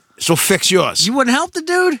shit, so fix yours. you wouldn't help the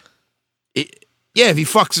dude? Yeah, if he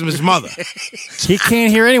fucks his mother. He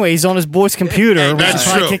can't hear anyway. He's on his boy's computer. That's That's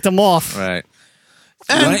why I true. kicked him off. Right.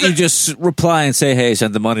 Why don't you just reply and say, "Hey,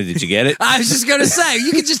 send the money. Did you get it?" I was just going to say,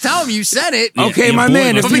 you could just tell him you said it. Okay, your my boy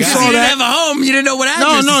man, must if But you because saw you didn't that. have a home, you didn't know what No,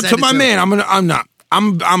 address no, to to send my it man.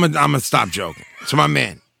 I'm gonna stop joking. To my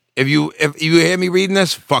man. If you hear me reading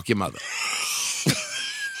this, fuck your mother.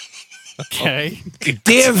 Okay.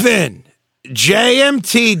 Dear Vin,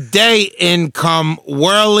 JMT day income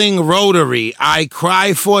whirling rotary. I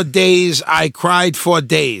cry for days. I cried for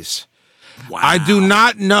days. Wow. I do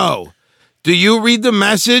not know. Do you read the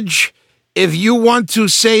message? If you want to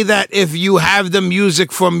say that if you have the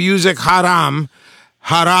music for music haram,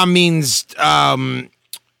 haram means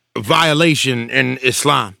violation in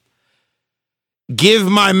Islam. Give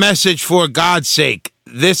my message for God's sake.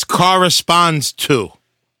 This corresponds to.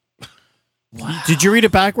 Did you read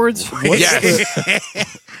it backwards? Yes.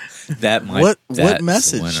 That might. what that's the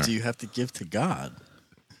message winner. do you have to give to God?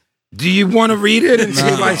 Do you want to read it and see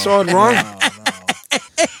if I saw it wrong?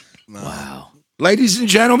 Wow. Ladies and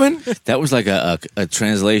gentlemen, That was like a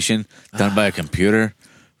translation done by a computer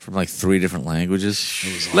from like 3 different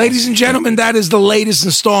languages. ladies and gentlemen, that is the latest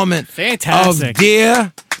installment Fantastic. of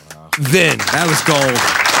Dear Vin. That was gold.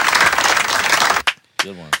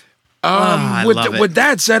 Good one. I love it. With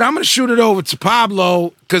that said, I'm going to shoot it over to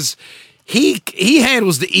Pablo because he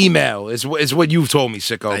handles the email. Is what you've told me,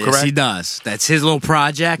 Sicko. Yes, Correct? he does. That's his little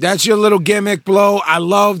project. That's your little gimmick, Blow. I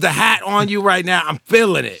love the hat on you right now. I'm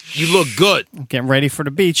feeling it. You look good. Getting ready for the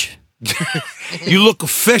beach. You look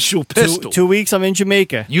official, Pistol. 2 weeks, I'm in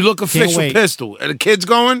Jamaica. You look official, wait. Pistol. Are the kids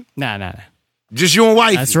going? Nah. Just you and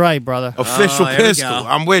wifey. That's right, brother. Official Oh, there we Pistol. go.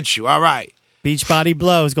 I'm with you. All right. Beach body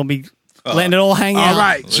blow is going to be letting it all hang out. All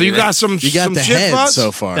right. So you got some You got some the shit head for us?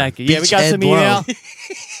 so far. Thank you. Yeah, we Beach got head some blow. email.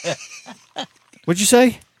 What'd you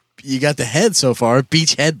say? You got the head so far.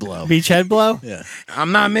 Beach head blow. Beach head blow? Yeah.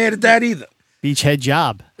 I'm not mad at that either. Beach head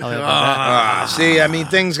job. I like that. See, I mean,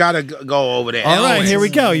 things got to go over there. All right, here we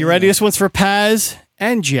go. You ready? This one's for Paz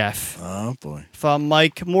and Jeff Oh boy. from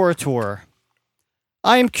Mike Morator.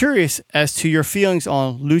 I am curious as to your feelings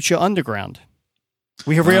on Lucha Underground.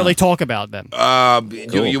 We rarely talk about them.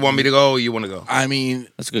 Do you want me to go or you want to go? I mean,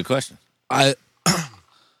 That's a good question.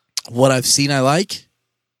 what I've seen, I like.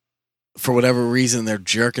 For whatever reason, they're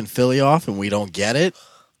jerking Philly off, and we don't get it.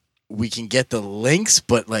 We can get the links,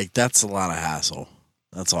 but like that's a lot of hassle.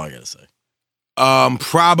 That's all I gotta say.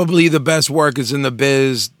 Probably the best workers in the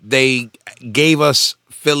biz. They gave us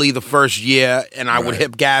Philly the first year, and I would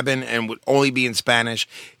hip Gavin and would only be in Spanish.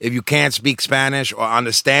 If you can't speak Spanish or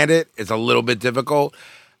understand it, it's a little bit difficult.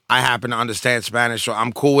 I happen to understand Spanish, so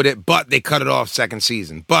I'm cool with it. But they cut it off second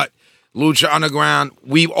season. But Lucha Underground,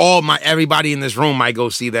 everybody in this room might go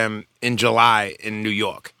see them in July in New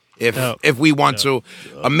York. If we want to.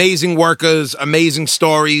 Amazing workers, amazing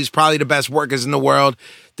stories, probably the best workers in the world.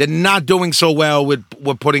 They're not doing so well with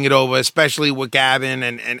putting it over, especially with Gavin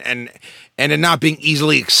and it not being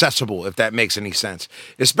easily accessible, if that makes any sense.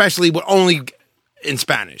 Especially with only in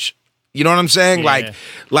Spanish. You know what I'm saying? Yeah.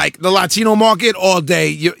 Like the Latino market all day,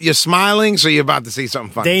 you're smiling, so you're about to see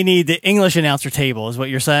something funny. They need the English announcer table, is what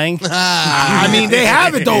you're saying? I mean, they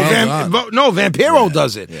have it though. Vampiro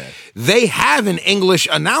does it. Yeah. They have an English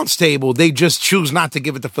announce table. They just choose not to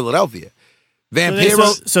give it to Philadelphia.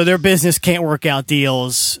 Vampiro, So their business can't work out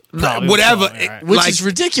deals. Probably. whatever. All right. Which like, is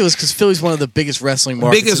ridiculous because Philly's one of the biggest wrestling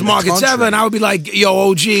markets. biggest in the markets country. ever. And I would be like,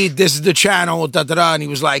 yo, OG, this is the channel, da da da. And he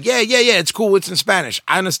was like, yeah, it's cool. It's in Spanish.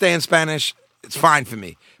 I understand Spanish. It's fine for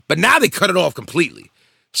me. But now they cut it off completely.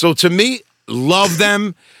 So to me, love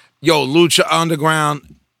them. Yo, Lucha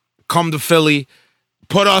Underground, come to Philly,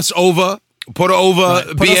 put us over. Put over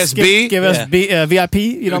Put us- BSB. give us VIP.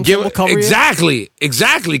 You know, what I'm saying? We'll cover you. exactly,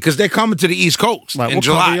 because they're coming to the East Coast Right, in we'll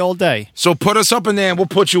July. cover you all day. So put us up in there and we'll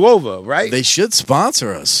put you over, right? They should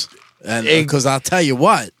sponsor us, and because I'll tell you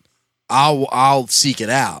what, I'll seek it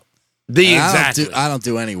out. And I don't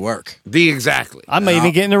do any work. Exactly. I may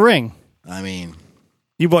even get in the ring. I mean,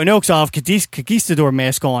 You boy know 'cause I'll have Conquistador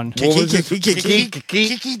mask on. Kiki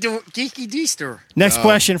Deester. Next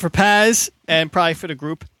question for Paz and probably for the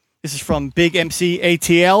group. This is from Big MC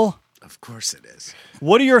ATL. Of course it is.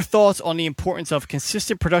 What are your thoughts on the importance of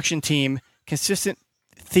consistent production team, consistent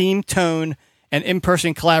theme, tone, and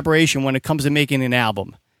in-person collaboration when it comes to making an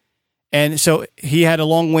album? And so he had a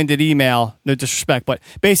long-winded email, no disrespect, but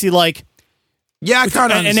basically like Yeah, I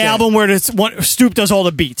kind of an album where Stoop does all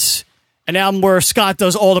the beats, an album where Scott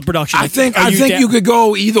does all the production. I think you could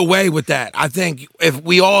go either way with that. I think if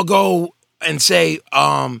we all go and say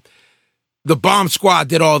the Bomb Squad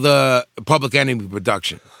did all the Public Enemy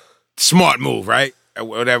production, smart move, right?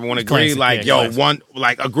 Would everyone agree? Classic, like, yeah, yo,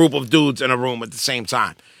 classic. a group of dudes in a room at the same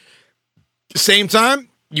time. Same time,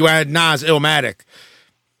 you had Nas, Illmatic,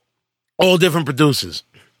 all different producers.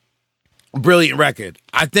 Brilliant record.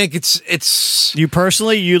 I think it's. You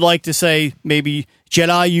personally, you like to say maybe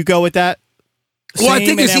Jedi. You go with that. Well, I Same,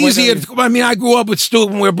 think and it's then with easier. the- I mean, I grew up with Stu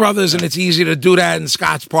and we're brothers, and it's easy to do that. And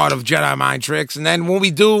Scott's part of Jedi Mind Tricks. And then when we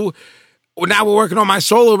do, now we're working on my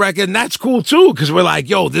solo record, and that's cool too, because we're like,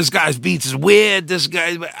 yo, this guy's beats is weird. This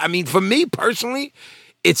guy. I mean, for me personally,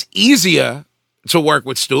 it's easier to work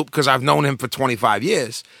with Stoop because I've known him for 25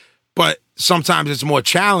 years. But sometimes it's more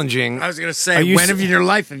challenging. I was going to say, when in your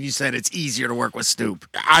life have you said it's easier to work with Stoop?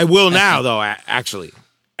 I will now, though. Actually,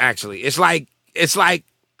 it's like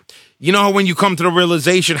you know when you come to the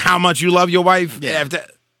realization how much you love your wife. Yeah.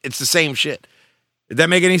 It's the same shit. Did that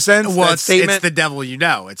make any sense? Well, that it's statement. the devil you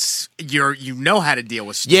know. It's you know how to deal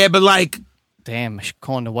with Stoop. Yeah, but like, Damn,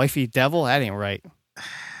 calling the wifey devil? That ain't right.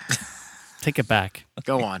 Take it back.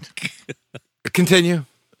 Go on. continue.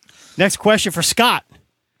 Next question for Scott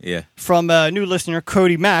Yeah. from new listener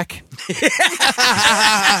Cody Mack.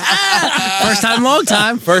 First time, long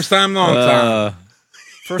time. First time, long time.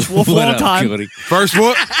 First wolf, What long up, time. Cody? First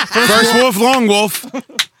wolf, long wolf.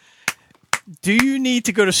 Do you need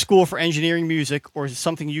to go to school for engineering music, or is it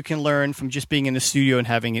something you can learn from just being in the studio and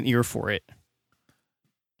having an ear for it?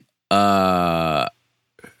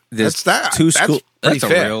 There's That's two that's school. pretty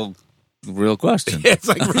That's fair. a real question. It's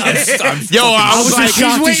like, yo, I was like,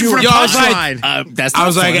 He's waiting for a I was like, punchline. That's I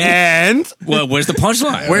was like, and well, where's the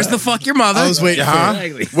punchline? Where's the fuck your mother? I was waiting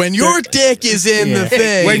for when your dick is in the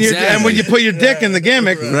thing. when you put your dick in the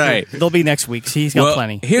gimmick, right? They'll be next week. So he's got Well,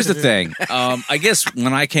 plenty. here's the thing. I guess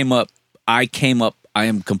when I came up. I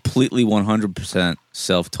am completely 100%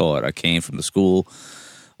 self-taught. I came from the school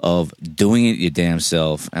of doing it your damn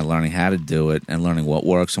self and learning how to do it and learning what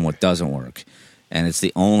works and what doesn't work. And it's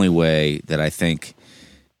the only way that I think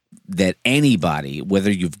that anybody, whether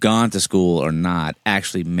you've gone to school or not,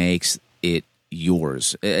 actually makes it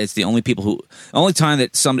yours. It's the only time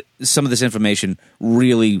that some of this information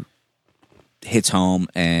really hits home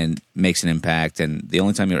and makes an impact. And the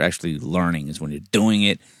only time you're actually learning is when you're doing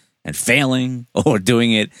it and failing, or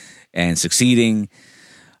doing it and succeeding.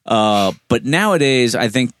 But nowadays, I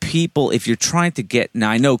think people, if you're trying to get...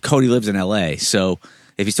 Now, I know Cody lives in L.A., so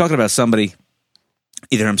if he's talking about somebody,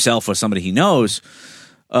 either himself or somebody he knows,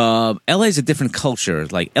 L.A. is a different culture.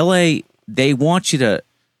 Like, L.A., they want you to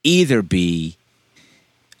either be...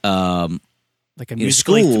 Like a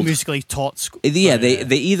schooled. musically taught school. Yeah, they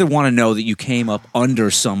either want to know that you came up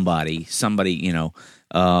under somebody, you know...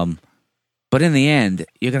 but in the end,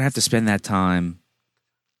 you're going to have to spend that time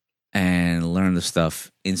and learn the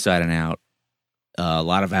stuff inside and out. A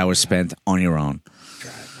lot of hours spent on your own.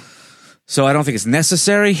 So I don't think it's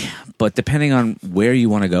necessary, but depending on where you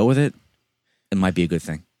want to go with it, it might be a good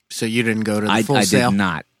thing. So you didn't go to the I Full Sail? did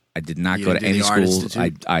not. I did not You go didn't to do any the Art school.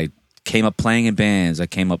 Institute? I came up playing in bands. I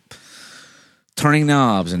came up turning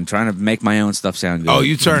knobs and trying to make my own stuff sound good. Oh,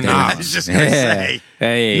 you turn knobs. I was just going to say.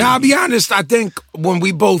 Hey. Now, I'll be honest, I think when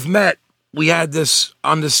we both met, we had this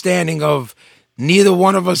understanding of neither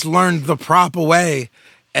one of us learned the proper way,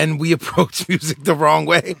 and we approached music the wrong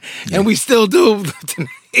way, and we still do.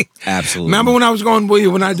 Absolutely. Remember when I was going,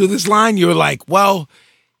 when I do this line, you were like, well,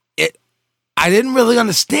 I didn't really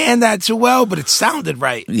understand that too well, but it sounded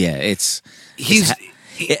right. Yeah, that's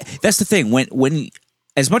the thing. When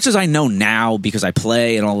as much as I know now because I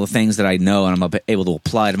play and all the things that I know and I'm able to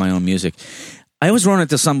apply to my own music, I always run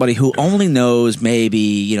into somebody who only knows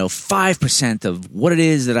maybe 5% of what it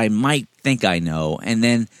is that I might think I know,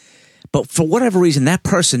 but for whatever reason, that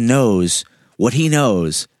person knows what he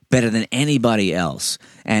knows better than anybody else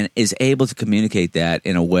and is able to communicate that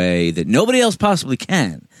in a way that nobody else possibly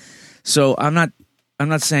can. So I'm not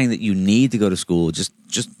saying that you need to go to school. Just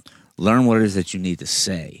learn what it is that you need to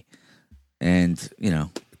say, and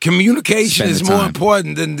communication is more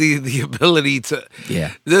important than the ability to.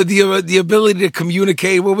 Yeah, the ability to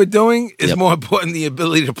communicate what we're doing is more important than the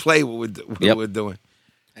ability to play what we're doing.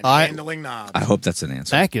 And handling knobs. I hope that's an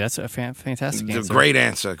answer. Thank you. That's a fantastic answer. Great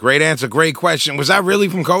answer. Great answer. Great question. Was that really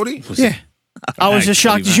from Cody? Yeah. I was as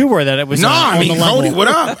shocked as you were that it was. Cody, what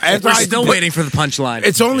up? We're still waiting for the punchline.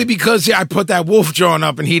 It's only because I put that wolf drawing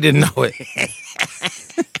up and he didn't know it.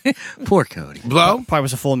 Poor Cody. Blow? Probably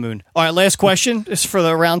was a full moon. All right, last question. This is for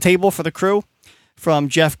the round table for the crew from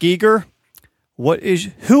Jeff Giger. Who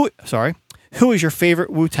is your favorite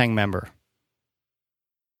Wu-Tang member?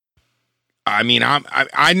 I mean,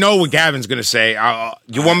 I know what Gavin's going to say.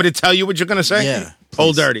 You want me to tell you what you're going to say? Yeah.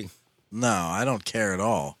 Old Dirty. No, I don't care at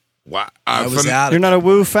all. What? I was out. You're not a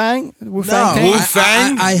Wu-Fang? No,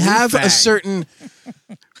 Wu-Fang? I have a certain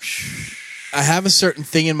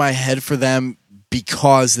thing in my head for them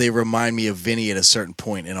because they remind me of Vinny at a certain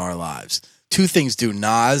point in our lives. Two things do,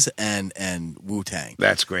 Nas and Wu-Tang.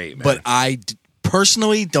 That's great, man. But I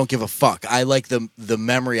personally don't give a fuck. I like the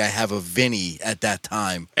memory I have of Vinny at that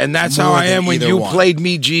time. And that's how I am when you played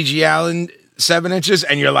me Gigi Allen 7 inches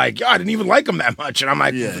and you're like, yo, I didn't even like him that much. And I'm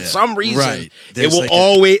like, for some reason, it will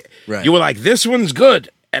always, you were like, this one's good.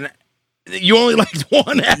 And you only liked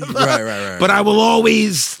one ever. Right. But I will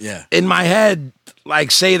always, in my head,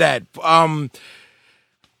 like say that.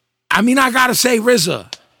 I mean, I got to say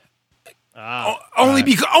RZA.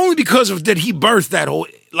 Only because of that he birthed that whole,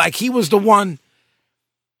 like he was the one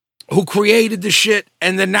who created the shit,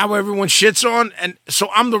 and then now everyone shits on, and so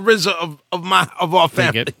I'm the RZA of our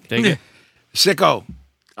family. Take it. Sicko.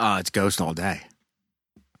 It's Ghost all day.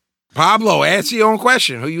 Pablo, answer your own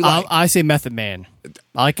question. Who you like? I say Method Man.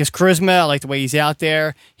 I like his charisma. I like the way he's out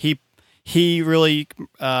there. He really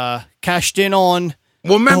cashed in on.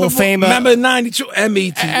 Well, remember 92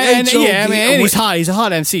 MET. And he's hot. He's a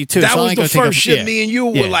hot MC too. That was the first shit me and you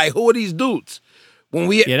were like, who are these dudes?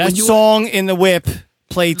 That song in the whip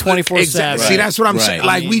played 24/7. Exactly. See, that's what I'm saying.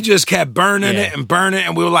 Like, we just kept burning it,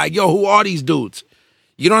 and we were like, yo, who are these dudes?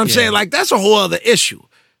 You know what I'm saying? Like, that's a whole other issue.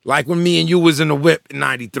 Like when me and you was in the whip in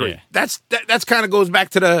 93. Yeah. That's kind of goes back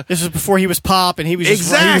to the. This was before he was pop and he was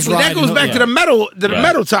exactly. That goes back to the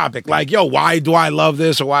metal topic. Like, yo, why do I love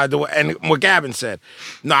this or why do I? And what Gavin said,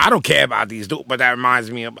 no, I don't care about these dudes, but that reminds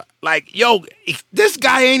me of like, yo, this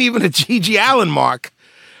guy ain't even a Gigi Allen mark,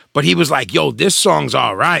 but he was like, yo, this song's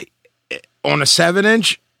all right on a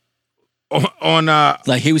 7-inch. On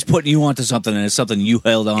like he was putting you onto something and it's something you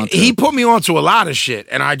held on to. He put me onto a lot of shit,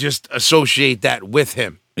 and I just associate that with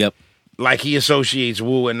him. Yep. Like he associates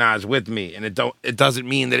Wu and Nas with me, and it doesn't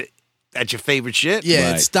mean that that's your favorite shit.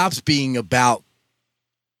 Yeah, it stops being about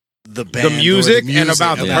the band, the music and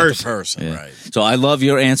about the person. Yeah. Right. So I love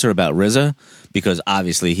your answer about RZA because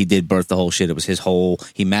obviously he did birth the whole shit. It was he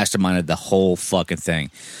masterminded the whole fucking thing.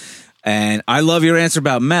 And I love your answer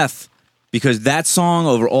about Meth because that song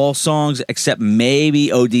over all songs except maybe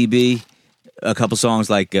ODB, a couple songs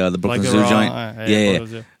like the Brooklyn Zoo joint.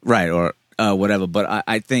 Yeah. Right, or whatever, but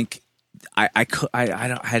I think I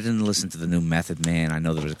didn't listen to the new Method Man. I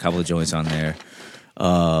know there was a couple of joints on there,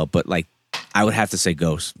 but like I would have to say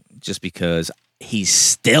Ghost just because he's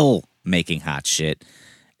still making hot shit,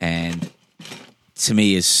 and to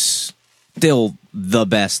me is still the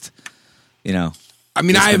best. You know, I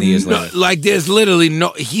mean, there's literally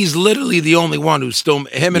he's literally the only one who's still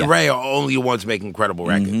him and Ray are only the ones making incredible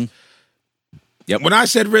records. Mm-hmm. Yep. When I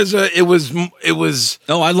said RZA, it was.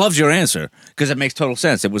 Oh, I loved your answer because it makes total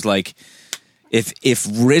sense. It was like if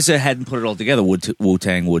RZA hadn't put it all together,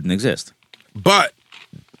 Wu-Tang wouldn't exist. But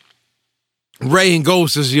Ray and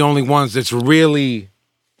Ghost is the only ones that's really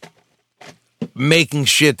making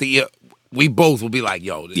shit that we both will be like,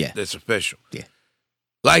 yo, this official. Yeah.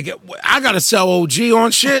 Like I gotta sell OG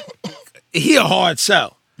on shit. He a hard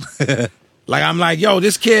sell. Like I'm like, yo,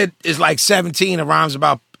 this kid is like 17 and rhymes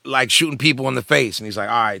about like shooting people in the face, and he's like,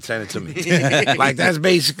 all right, send it to me. Like that's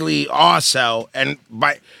basically our sell. And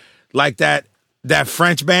by like that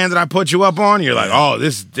French band that I put you up on, you're like, oh,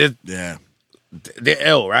 this they're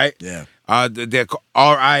ill, right? Yeah. They're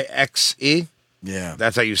RIXE. Yeah.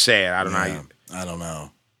 That's how you say it. I don't know. How Yeah. I don't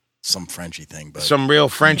know. Some Frenchy thing, but some real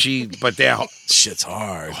Frenchy, but they're shit's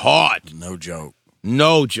hard. hard. No joke.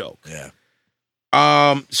 No joke. Yeah.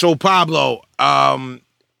 So Pablo, Gavin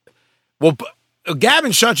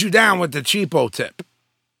shut you down with the cheapo tip.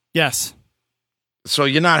 Yes. So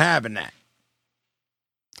you're not having that.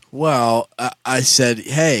 Well, I said,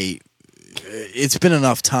 hey, it's been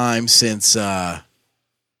enough time since, heads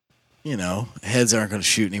aren't going to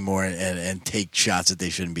shoot anymore and take shots that they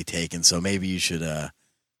shouldn't be taking. So maybe you should,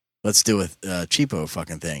 let's do a cheapo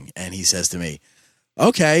fucking thing. And he says to me,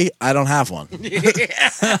 okay, I don't have one.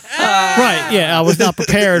 Right, yeah, I was not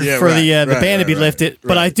prepared for the band to be lifted,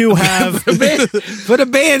 but I do have... For the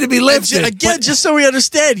band to be lifted. Again, just so we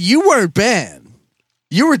understand, you weren't banned.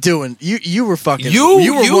 You were doing, you were fucking, you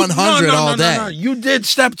were 100 all day. No. You did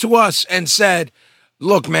step to us and said,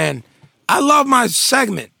 look, man, I love my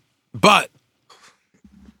segment, but,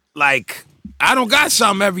 like, I don't got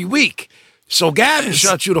something every week. So Gavin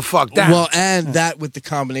shut you the fuck down. Well, and that with the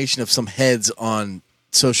combination of some heads on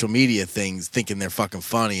social media things thinking they're fucking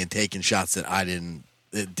funny and taking shots that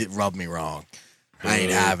it did rub me wrong. I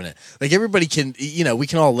ain't having it. Like, everybody can, we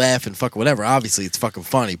can all laugh and fuck whatever. Obviously, it's fucking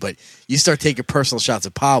funny, but you start taking personal shots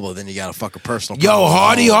at Pablo, then you got to fuck a personal. Yo,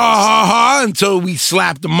 Hardy, ha, until we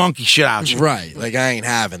slap the monkey shit out you. Right. Like, I ain't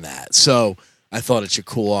having that. So I thought it should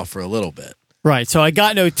cool off for a little bit. Right, so I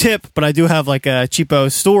got no tip, but I do have like a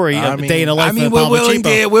cheapo story of the day in the life of Pablo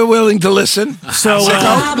Cheapo. We're willing to listen. So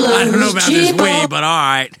I don't know about this weed, but all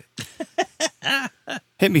right.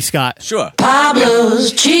 Hit me, Scott. Sure.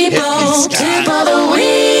 Pablo's Cheapo Tip of the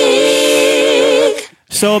Week.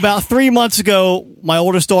 So about 3 months ago, my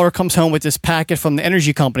oldest daughter comes home with this packet from the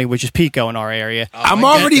energy company, which is Pico in our area. I'm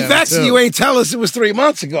already vexed you ain't tell us it was 3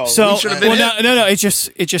 months ago. So, We should have been in. no, it's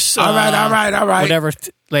just. All right. Whatever.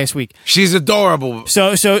 Last week. She's adorable.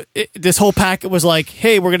 So this whole packet was like,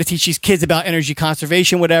 hey, we're going to teach these kids about energy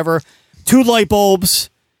conservation, whatever. 2 light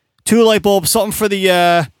bulbs, something for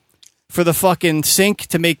the fucking sink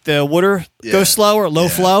to make the water go slower, low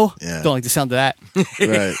flow. Yeah. Don't like the sound of that.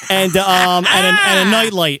 Right. And a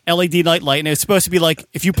night light, LED night light, and it's supposed to be like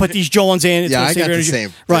if you put these Jolens in, it's Yeah, gonna I save got the energy.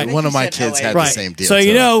 same. Right. One of my kids had the same deal. So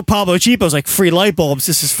too. Pablo Cheapo's like free light bulbs.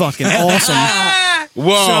 This is fucking awesome.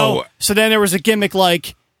 Whoa. So then there was a gimmick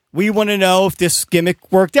like, we want to know if this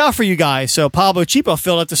gimmick worked out for you guys. So Pablo Cheapo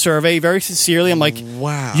filled out the survey very sincerely. I'm like,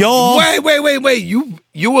 wow. Yo. Wait. You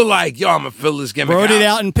were like, yo, I'm going to fill this gimmick Wrote it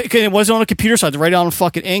out, and it wasn't on a computer, so I had to write it on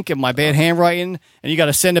fucking ink and my bad handwriting, and you got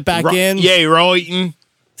to send it back in. Yeah, writing.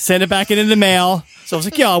 Send it back in the mail. So I was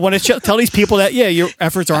like, yo, I want to tell these people that, your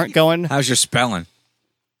efforts aren't going. How's your spelling?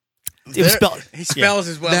 It was spelled. He spells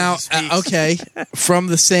as well Now, as he speaks. okay, from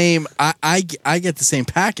the same, I get the same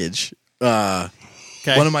package.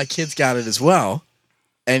 Okay. One of my kids got it as well.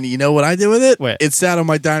 And you know what I did with it? What? It sat on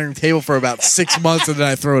my dining room table for about 6 months, and then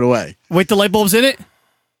I threw it away. Wait, the light bulb's in it?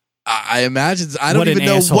 I imagine. I don't What an even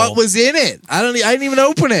know asshole. what was in it. I didn't even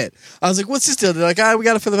open it. I was like, "What's this deal?" They're like, we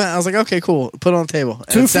got it for the van." I was like, "Okay, cool. Put it on the table." And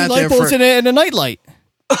 2 it free sat light there bulbs for, and a night light.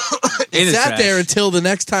 it sat there until the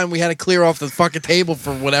next time we had to clear off the fucking table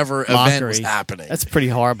for whatever event was Mockery. happening. That's pretty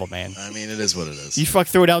horrible, man. I mean, it is what it is. You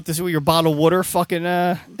threw it out this with your bottle of water, fucking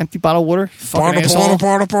empty bottle of water. Fucking asshole.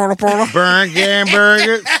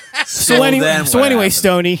 Burger. So anyway,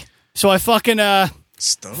 Stoney. So I fucking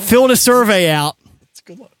filled a survey out. That's a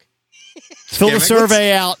good look. Filled a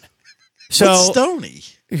survey out. So What's Stony?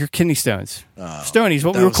 your kidney stones. Stoney's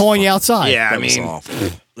what that we were was calling you fun. outside. Yeah, I That was mean, awful.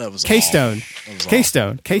 That was K-Stone. awful. That was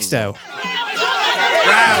K-Stone. K-Stone.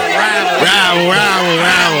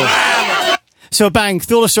 Rabble. So bang,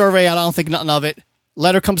 filled a survey out. I don't think nothing of it.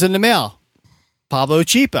 Letter comes in the mail. Pablo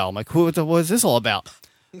Cheapo. I'm like, what is this all about?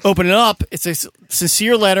 Open it up. It's a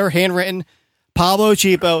sincere letter, handwritten. Pablo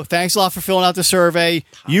Cheapo, thanks a lot for filling out the survey.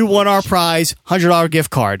 You won our prize, $100 gift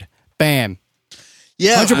card. Bam.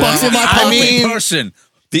 Yeah, $100 in my pocket. I mean, person.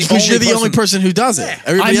 because you're the only person who does it.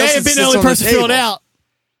 Everybody I may else have been sits the only on person to fill it table. out.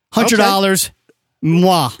 $100.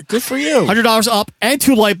 Mwah. Good for you. $100 up and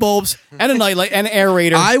 2 light bulbs and a night light and an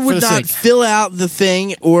aerator. I for would the not sink. fill out the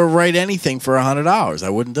thing or write anything for $100. I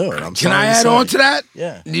wouldn't do it. I'm Can sorry. I add on to that?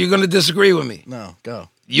 Yeah. You're going to disagree with me. No, go.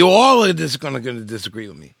 You all are going to disagree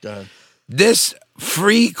with me. Go ahead. This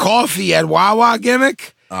free coffee at Wawa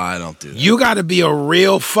gimmick, Oh, I don't do that. you got to be a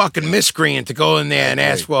real fucking miscreant to go in there and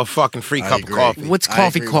ask for a fucking free I cup of agree. coffee. What's I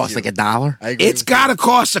coffee agree with cost? you. Like $1? I agree It's with you. got to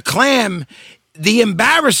cost a clam the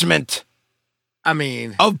embarrassment I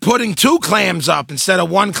mean, of putting 2 clams up instead of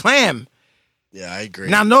 1 clam. Yeah, I agree.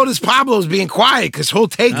 Now, notice Pablo's being quiet because he'll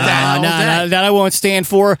take that. No, that I won't stand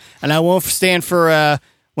for, and I won't stand for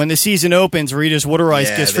when the season opens, Rita's Water Ice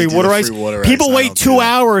Yeah, gets they free do water the ice. free water ice. People I wait don't do 2 that.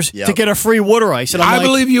 hours Yep. to get a free water ice. And I'm I like,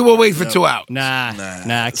 believe you will wait for 2 hours. Nah, I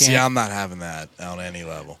can't. See, I'm not having that on any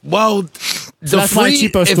level. Well, that's my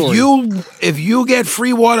cheapo story. if you get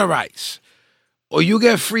free water ice or you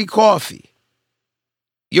get free coffee,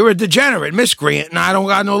 you're a degenerate, miscreant, and I don't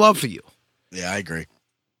got no love for you. Yeah, I agree.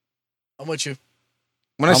 I'm with you.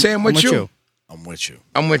 When I say I'm with you, I'm with you.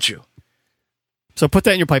 I'm with you. So put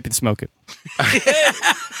that in your pipe and smoke it.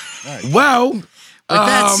 Well, With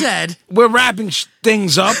that said, we're wrapping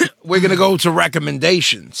things up. We're going to go to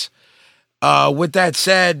recommendations. With that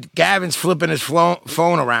said, Gavin's flipping his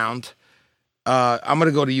phone around. I'm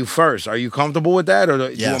going to go to you first. Are you comfortable with that, or do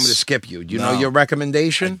you want me to skip you? Do you know your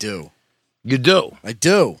recommendation? I do. You do? I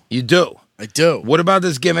do. You do? I do. What about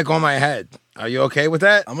this gimmick on my head? Are you okay with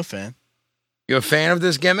that? I'm a fan. You're a fan of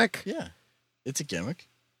this gimmick? Yeah. It's a gimmick.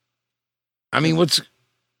 I mean,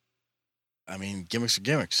 gimmicks are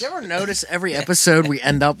gimmicks. you ever notice every episode we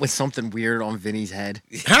end up with something weird on Vinny's head?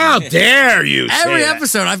 How dare you say Every that?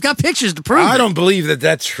 episode. I've got pictures to prove I it. don't believe that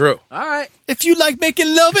that's true. All right. If you like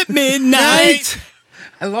making love at midnight.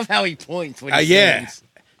 I love how he points when he Yeah. sings.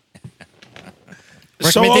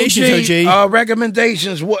 Recommendations, so, OG.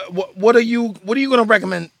 recommendations. What are you going to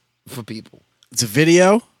recommend for people? It's a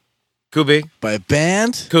video Could be. by a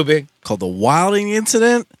band Could be. called The Wilding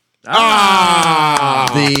Incident. The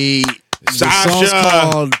Sasha. song's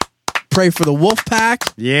called Pray for the Wolf Pack.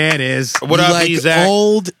 Yeah, it is. What You up, like Zach?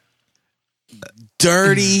 old,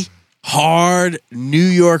 dirty, hard New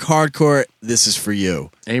York hardcore? This is for you.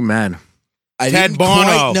 Amen. I Ted didn't Bono.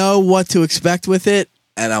 quite know what to expect with it,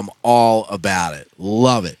 and I'm all about it.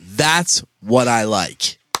 Love it. That's what I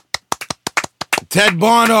like. Ted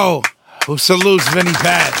Bono, who salutes Vinny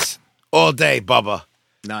Paz all day, Bubba.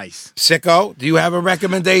 Nice. Sicko, do you have a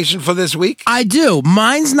recommendation for this week? I do.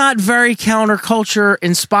 Mine's not very counterculture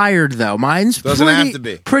inspired, though. Mine's Doesn't have to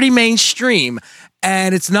be. pretty mainstream.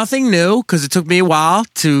 And it's nothing new because it took me a while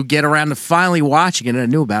to get around to finally watching it. I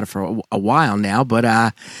knew about it for a while now, but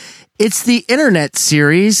it's the internet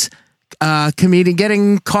series. Comedians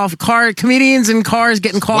in cars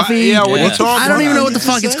getting coffee. What are you talking I don't even know what the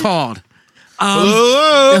fuck it's called.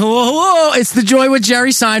 It's The Joy with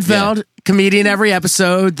Jerry Seinfeld. Comedian every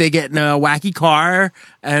episode. They get in a wacky car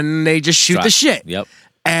and they just shoot the shit. Yep.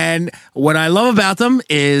 And what I love about them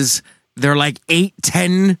is they're like 8,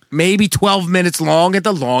 10, maybe 12 minutes long at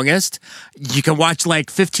the longest. You can watch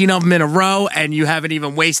like 15 of them in a row and you haven't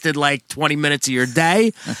even wasted like 20 minutes of your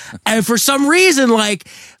day. And for some reason, like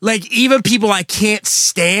even people I can't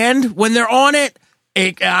stand when they're on it,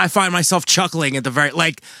 I find myself chuckling at the very,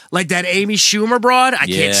 like that Amy Schumer broad. I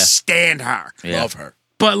can't stand her. Yeah. Love her.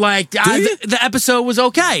 But like the episode was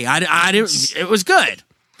okay. I didn't. It was good.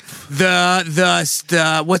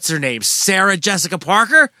 The what's her name? Sarah Jessica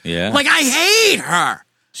Parker. Yeah. Like I hate her.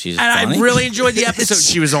 She's and funny. I really enjoyed the episode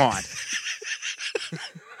she was on.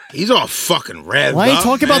 He's all fucking revved Why are you up,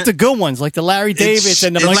 talking man. about the good ones, like the Larry Davids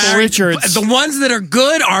and the Michael Richards? The ones that are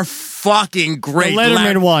good are fucking great. The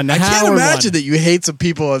Letterman one. The I can't Howard imagine one. that you hate some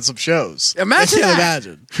people on some shows. Imagine I can't that.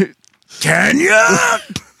 imagine. Can you?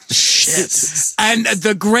 Shit. And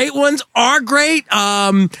the great ones are great.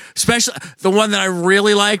 Especially the one that I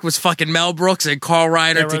really liked was fucking Mel Brooks and Carl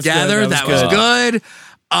Reiner That was together. good. That That was was good.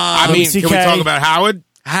 I mean, can we CK. talk about Howard?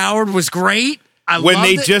 Howard was great. I When loved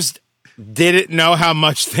they it. just didn't know how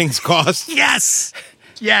much things cost. Yes.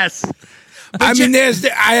 I mean,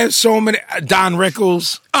 I have so many. Don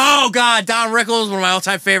Rickles. Oh God, Don Rickles, one of my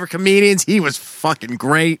all-time favorite comedians. He was fucking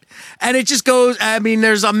great, and it just goes. I mean,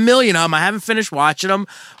 there's a million of them. I haven't finished watching them,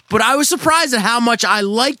 but I was surprised at how much I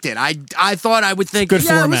liked it. I thought I would think, Good it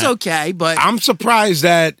format. was okay, but I'm surprised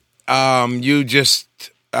that you just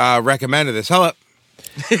recommended this. Hello.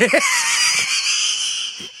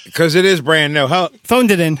 Because it is brand new. Hello.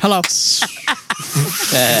 Phoned it in. Hello. Professor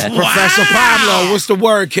Pablo, what's the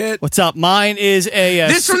word, kid? What's up? Mine is a.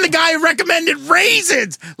 this from the guy who recommended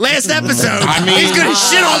raisins last episode. He's gonna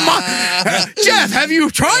shit on my Jeff. Have you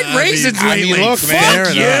tried raisins I mean, lately? look, man.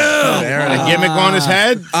 Fuck you. A gimmick on his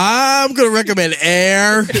head. I'm going to recommend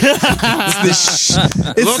Air. It's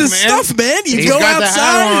Look, the man. stuff, man. You He's go got the hat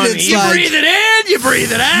outside on. and it's You like... breathe it in, you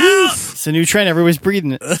breathe it out. It's a new trend. Everybody's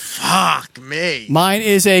breathing it. Fuck me. Mine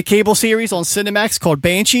is a cable series on Cinemax called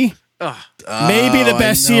Banshee. Maybe the I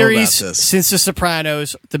best know series about this. since The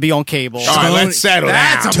Sopranos to be on cable. All right, let's settle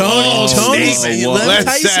That's down. a bold Tony, statement. let me Let's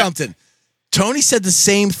tell you set- something. Tony said the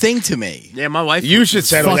same thing to me. Yeah, my wife. You should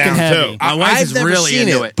settle Fucking down, heavy. too. My wife I've is never really seen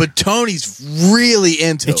into it, it. but Tony's really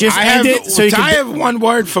into It just I have, ended so you I can. have one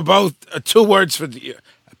word for both, 2 words for the...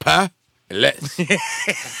 Huh?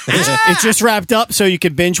 It just wrapped up, so you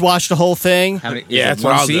could binge watch the whole thing. How many, Yeah, is it that's what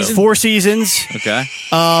one I'll do. season? 4 seasons. Okay.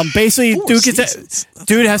 Basically, Four dude seasons.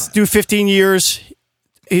 dude has to do 15 years.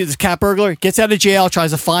 He's a cat burglar. Gets out of jail.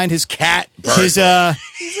 Tries to find his Cat his Cat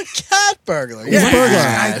burglar. He's a burglar.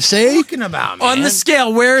 Yeah, see? talking about, man. On the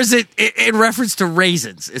scale, where is it in reference to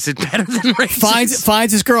raisins? Is it better than raisins?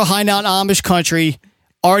 finds his girl hiding out in Amish country,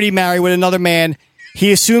 already married with another man.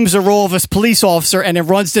 He assumes the role of a police officer and then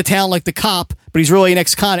runs to town like the cop, but he's really an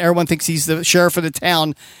ex-con. Everyone thinks he's the sheriff of the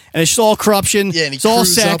town, and it's all corruption. Yeah, and he it's all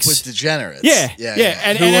crews sex. up with degenerates. Yeah.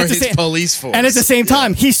 And, Who and are at the his same, police force. And at the same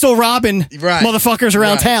time, he's still robbing Right. motherfuckers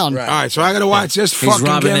around Right, town. right. All right, so I gotta watch this He's fucking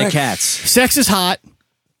robbing their gimmick. cats. Sex is hot.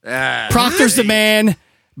 Proctor's the man.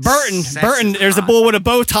 Burton. There's a bull with a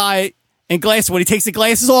bow tie and glasses. When he takes the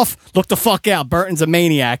glasses off, look the fuck out. Burton's a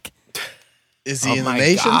maniac. Is he in the my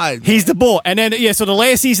nation? God. He's the bull. And then so the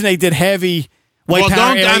last season they did heavy white Well,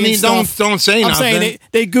 power. don't- I alien mean, stuff. don't say I'm nothing. saying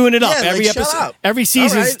they goon it up Yeah, every like, shut episode. up. Every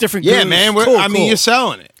season All is right. different. Yeah, goons. man. Cool, cool. You're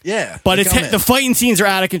selling it. Yeah. But they it's come in. the fighting scenes are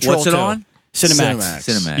out of control. What's it too. on? Cinemax.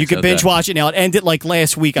 Cinemax, You can okay. binge watch it now. It ended like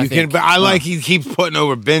last week. I You can, think. but I like he keeps putting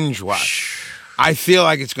over binge watch. I feel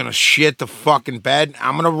like it's gonna shit the fucking bed.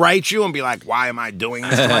 I'm gonna write you and be like, "Why am I doing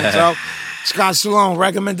this to myself?" Scott Stallone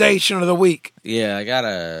recommendation of the week. Yeah, I got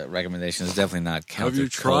a recommendation. It's definitely not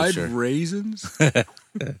counterculture. raisins?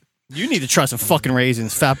 You need to try some fucking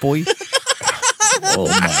raisins, fat boy. Oh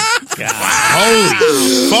my god!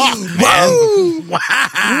 Holy fuck, man!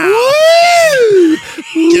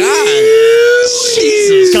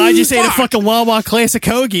 Jesus. Guy just ate a fucking Wawa classic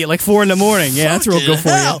hoagie at like 4 a.m. Yeah, that's real good for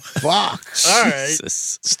you. Fuck. All right.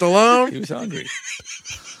 Jesus. Stallone, He was hungry.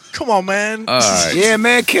 come on, man. All right. Yeah,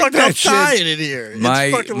 man, kick Fuck, I'm that shit. dying in here. It's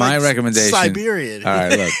My- fucking my like recommendation- Siberian. All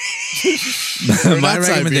right, look. Or My not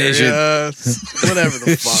recommendation. Siberia, whatever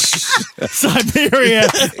the fuck. Siberia.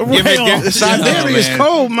 Gimme, Whale. Siberia's man.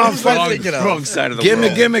 cold, Wrong motherfucker. side of the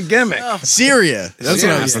Gimme. Syria. That's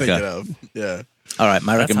what I was Africa. thinking of. Yeah. All right,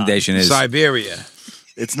 my recommendation is Siberia.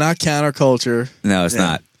 It's not counterculture. no, it's Yeah.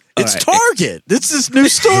 not. It's All right. Target. It's this new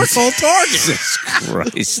store called Target. Jesus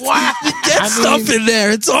Christ. Get stuff in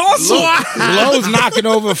there. It's awesome. Look, Lowe's knocking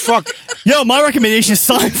over fuck. Yo, my recommendation is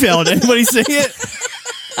Seinfeld. Anybody see it?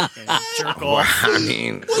 Jerk off. I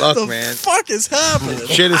mean, What look, the man. fuck is happening?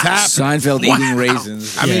 Shit is happening. Seinfeld eating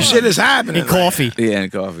raisins. I mean, shit is happening. And coffee. Yeah,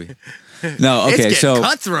 and coffee. No, okay, It's so getting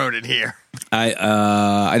cutthroat in here.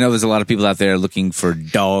 I know there's a lot of people out there looking for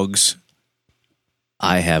dogs.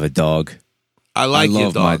 I have a dog. I like I your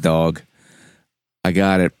love dog. my dog. I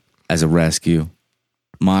got it as a rescue.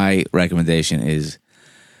 My recommendation is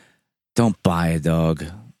don't buy a dog.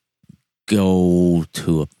 Go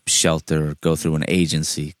to a shelter. Go through an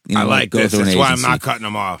agency. You know, I like go this. through an That's why I'm agency. not cutting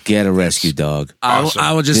them off. Get a rescue dog. Awesome.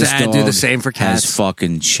 I will just This add, do the dog same for Has cats.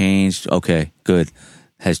 fucking changed. Okay, good.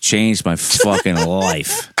 Has changed my fucking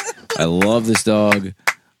life. I love this dog.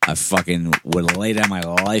 I fucking would lay down my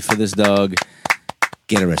life for this dog.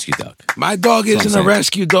 Get a rescue dog. My dog That's what isn't I'm a saying.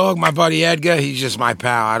 rescue dog. My buddy Edgar, he's just my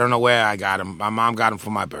pal. I don't know where I got him. My mom got him for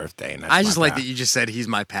my birthday. And that's I just my like pal. that you just said he's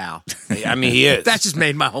my pal. I mean, he is. That just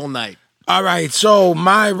made my whole night. All right, so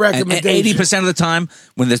my And recommendation. 80% of the time,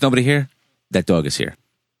 when there's nobody here, that dog is here.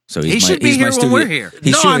 So He should be he's my here when studio- we're here.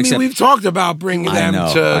 He No, should, I mean, except- we've talked about bringing I them know,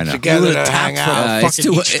 I know. together You to would've hang tapped for out. it's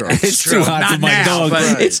too, it's too hot Not for my now, dog.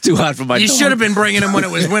 but- It's too hot for my You dog. should have been bringing him when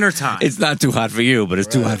it was wintertime. It's not too hot for you, but it's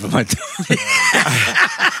too hot for my dog.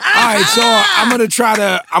 All right, so I'm gonna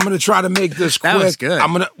try to make this quick. That was good.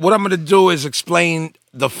 What I'm gonna do is explain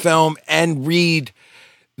the film and read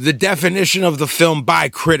the definition of the film by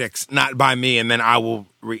critics, not by me, and then I will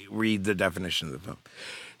read the definition of the film.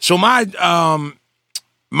 So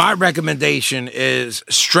my recommendation is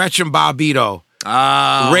Stretch and Bobbito,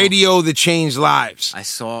 Radio That Changed Lives.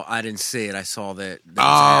 I didn't see it. I saw that. that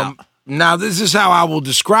was out. Now, this is how I will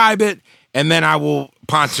describe it, and then I will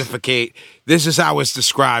pontificate. This is how it's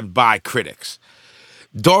described by critics.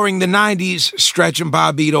 During the 90s, Stretch and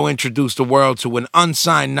Bobbito introduced the world to an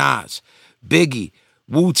unsigned Nas, Biggie,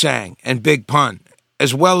 Wu-Tang, and Big Pun,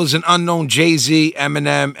 as well as an unknown Jay-Z,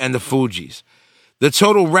 Eminem, and the Fugees. The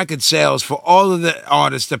total record sales for all of the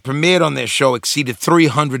artists that premiered on their show exceeded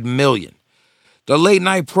 300 million. The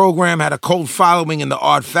late-night program had a cult following in the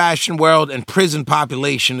art fashion world and prison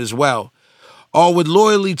population as well. All would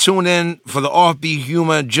loyally tune in for the offbeat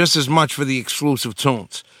humor just as much for the exclusive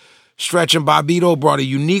tunes. Stretch and Bobbito brought a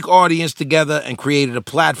unique audience together and created a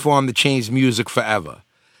platform that changed music forever.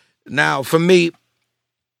 Now, for me,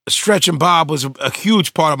 Stretch and Bob was a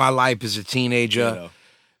huge part of my life as a teenager.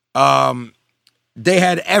 They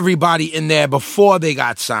had everybody in there before they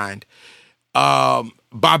got signed.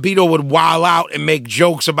 Barbito would wild out and make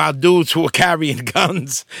jokes about dudes who were carrying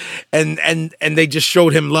guns, and they just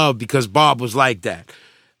showed him love because Bob was like that.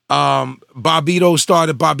 Barbito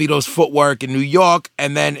started Barbito's Footwork in New York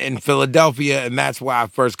and then in Philadelphia, and that's where I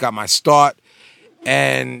first got my start.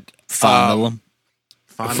 And Fondle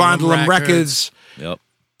Fondle Records. Yep.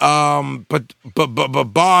 But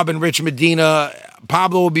Bob and Rich Medina,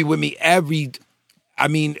 Pablo will be with me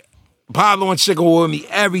Pablo and Sicko were with me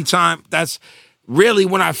every time. That's really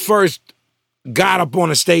when I first got up on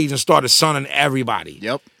the stage and started sunning everybody.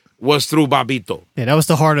 Yep. Was through Barbito. Yeah, that was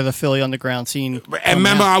the heart of the Philly underground scene. And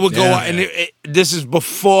remember, I would go up, and this is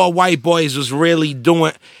before White Boys was really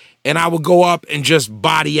doing, and I would go up and just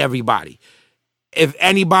body everybody. If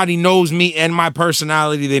anybody knows me and my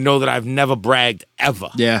personality, they know that I've never bragged ever.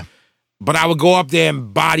 Yeah. But I would go up there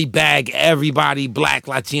and body bag everybody, black,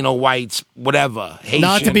 Latino, whites, whatever. Haitian.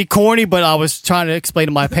 Not to be corny, but I was trying to explain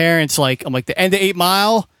to my parents, like, I'm like, the end of 8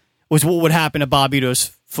 Mile was what would happen to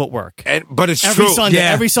Barbito's Footwork. But it's every true. Sunday,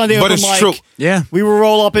 every Sunday, but it's true. Yeah. We would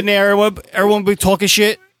roll up in there. Everyone would be talking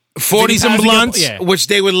shit. 40s and blunts, yeah. which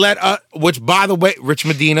they would which by the way, Rich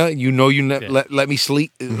Medina, let me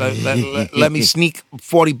sleep, let me sneak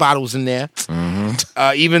 40 bottles in there.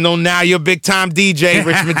 Mm-hmm. Even though now you're a big time DJ,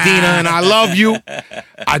 Rich Medina, and I love you,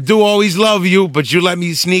 I do always love you, but you let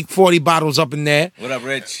me sneak 40 bottles up in there. What up,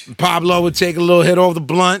 Rich? Pablo would take a little hit off the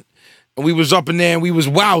blunt, and we was up in there and we was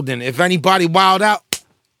wilding. If anybody wild out,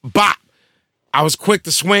 bop. I was quick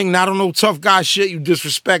to swing. Not on no tough guy shit. You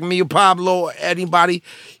disrespect me or Pablo or anybody.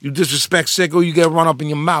 You disrespect Sicko, you get run up in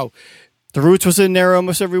your mouth. The Roots was in there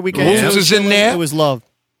almost every weekend. Roots was in there. It was love.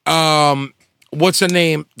 What's her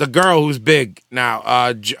name? The girl who's big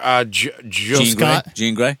now. Jill Scott.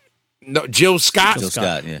 Gene Gray? No, Jill Scott. Jill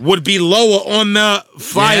Scott, yeah. Would be lower on the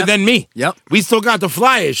flyer than me. Yep. We still got the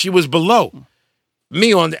flyer. She was below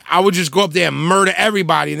me on. I would just go up there and murder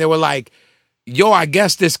everybody, and they were like, yo, I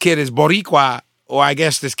guess this kid is Boricua, or I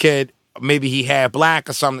guess this kid, maybe he had black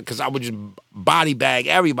or something, because I would just body bag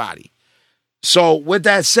everybody. So with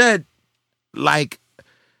that said, like,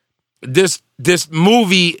 this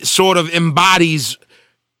movie sort of embodies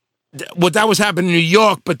what that was happening in New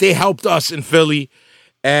York, but they helped us in Philly.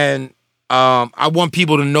 And I want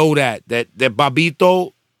people to know that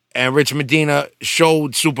Barbito and Rich Medina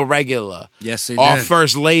showed Super Regular. Yes, they Our did.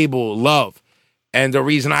 first label, Love. And the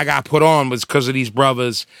reason I got put on was because of these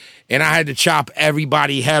brothers. And I had to chop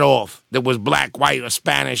everybody head off that was black, white, or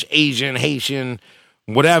Spanish, Asian, Haitian,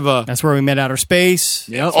 whatever. That's where we met Outer Space.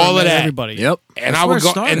 Yep. All of that. Everybody. Yep. And That's I where would it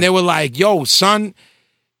go, started. and they were like, yo, son,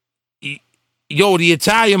 the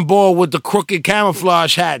Italian boy with the crooked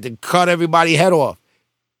camouflage hat that cut everybody head off.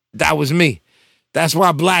 That was me. That's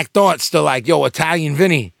why Black Thought still like, yo, Italian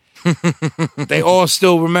Vinny. They all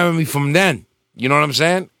still remember me from then. You know what I'm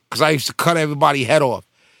saying? Because I used to cut everybody head off.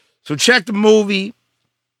 So check the movie.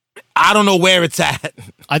 I don't know where it's at.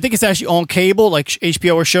 I think it's actually on cable, like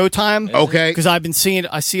HBO or Showtime. Okay. Because I've been seeing it.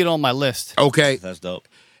 I see it on my list. Okay. That's dope.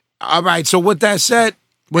 All right. So with that said,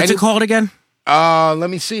 What's it called again? let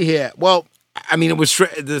me see here. Well, I mean, it was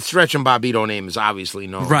the Stretch and Barbito name is obviously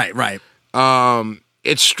known. Right.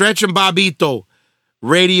 It's Stretch and Barbito,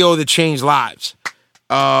 radio that changed lives.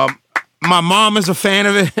 My mom is a fan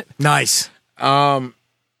of it. Nice. My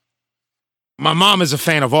mom is a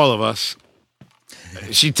fan of all of us.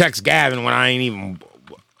 She texts Gavin when I ain't even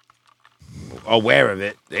aware of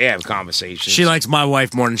it. They have conversations. She likes my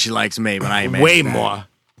wife more than she likes me, but I ain't mad way at that. more.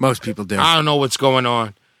 Most people do. I don't know what's going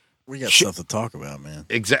on. We got stuff to talk about, man.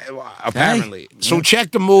 Exactly. Apparently. So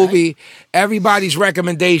check the movie. Everybody's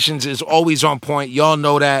recommendations is always on point. Y'all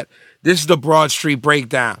know that. This is the Broad Street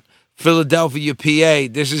Breakdown. Philadelphia,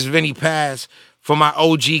 PA. This is Vinny Paz for my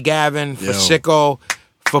OG Gavin, for Sicko,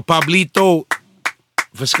 for Pablito,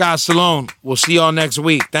 for Scott Stallone. We'll see y'all next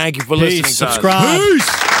week. Thank you for listening to Subscribe. us.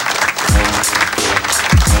 Peace.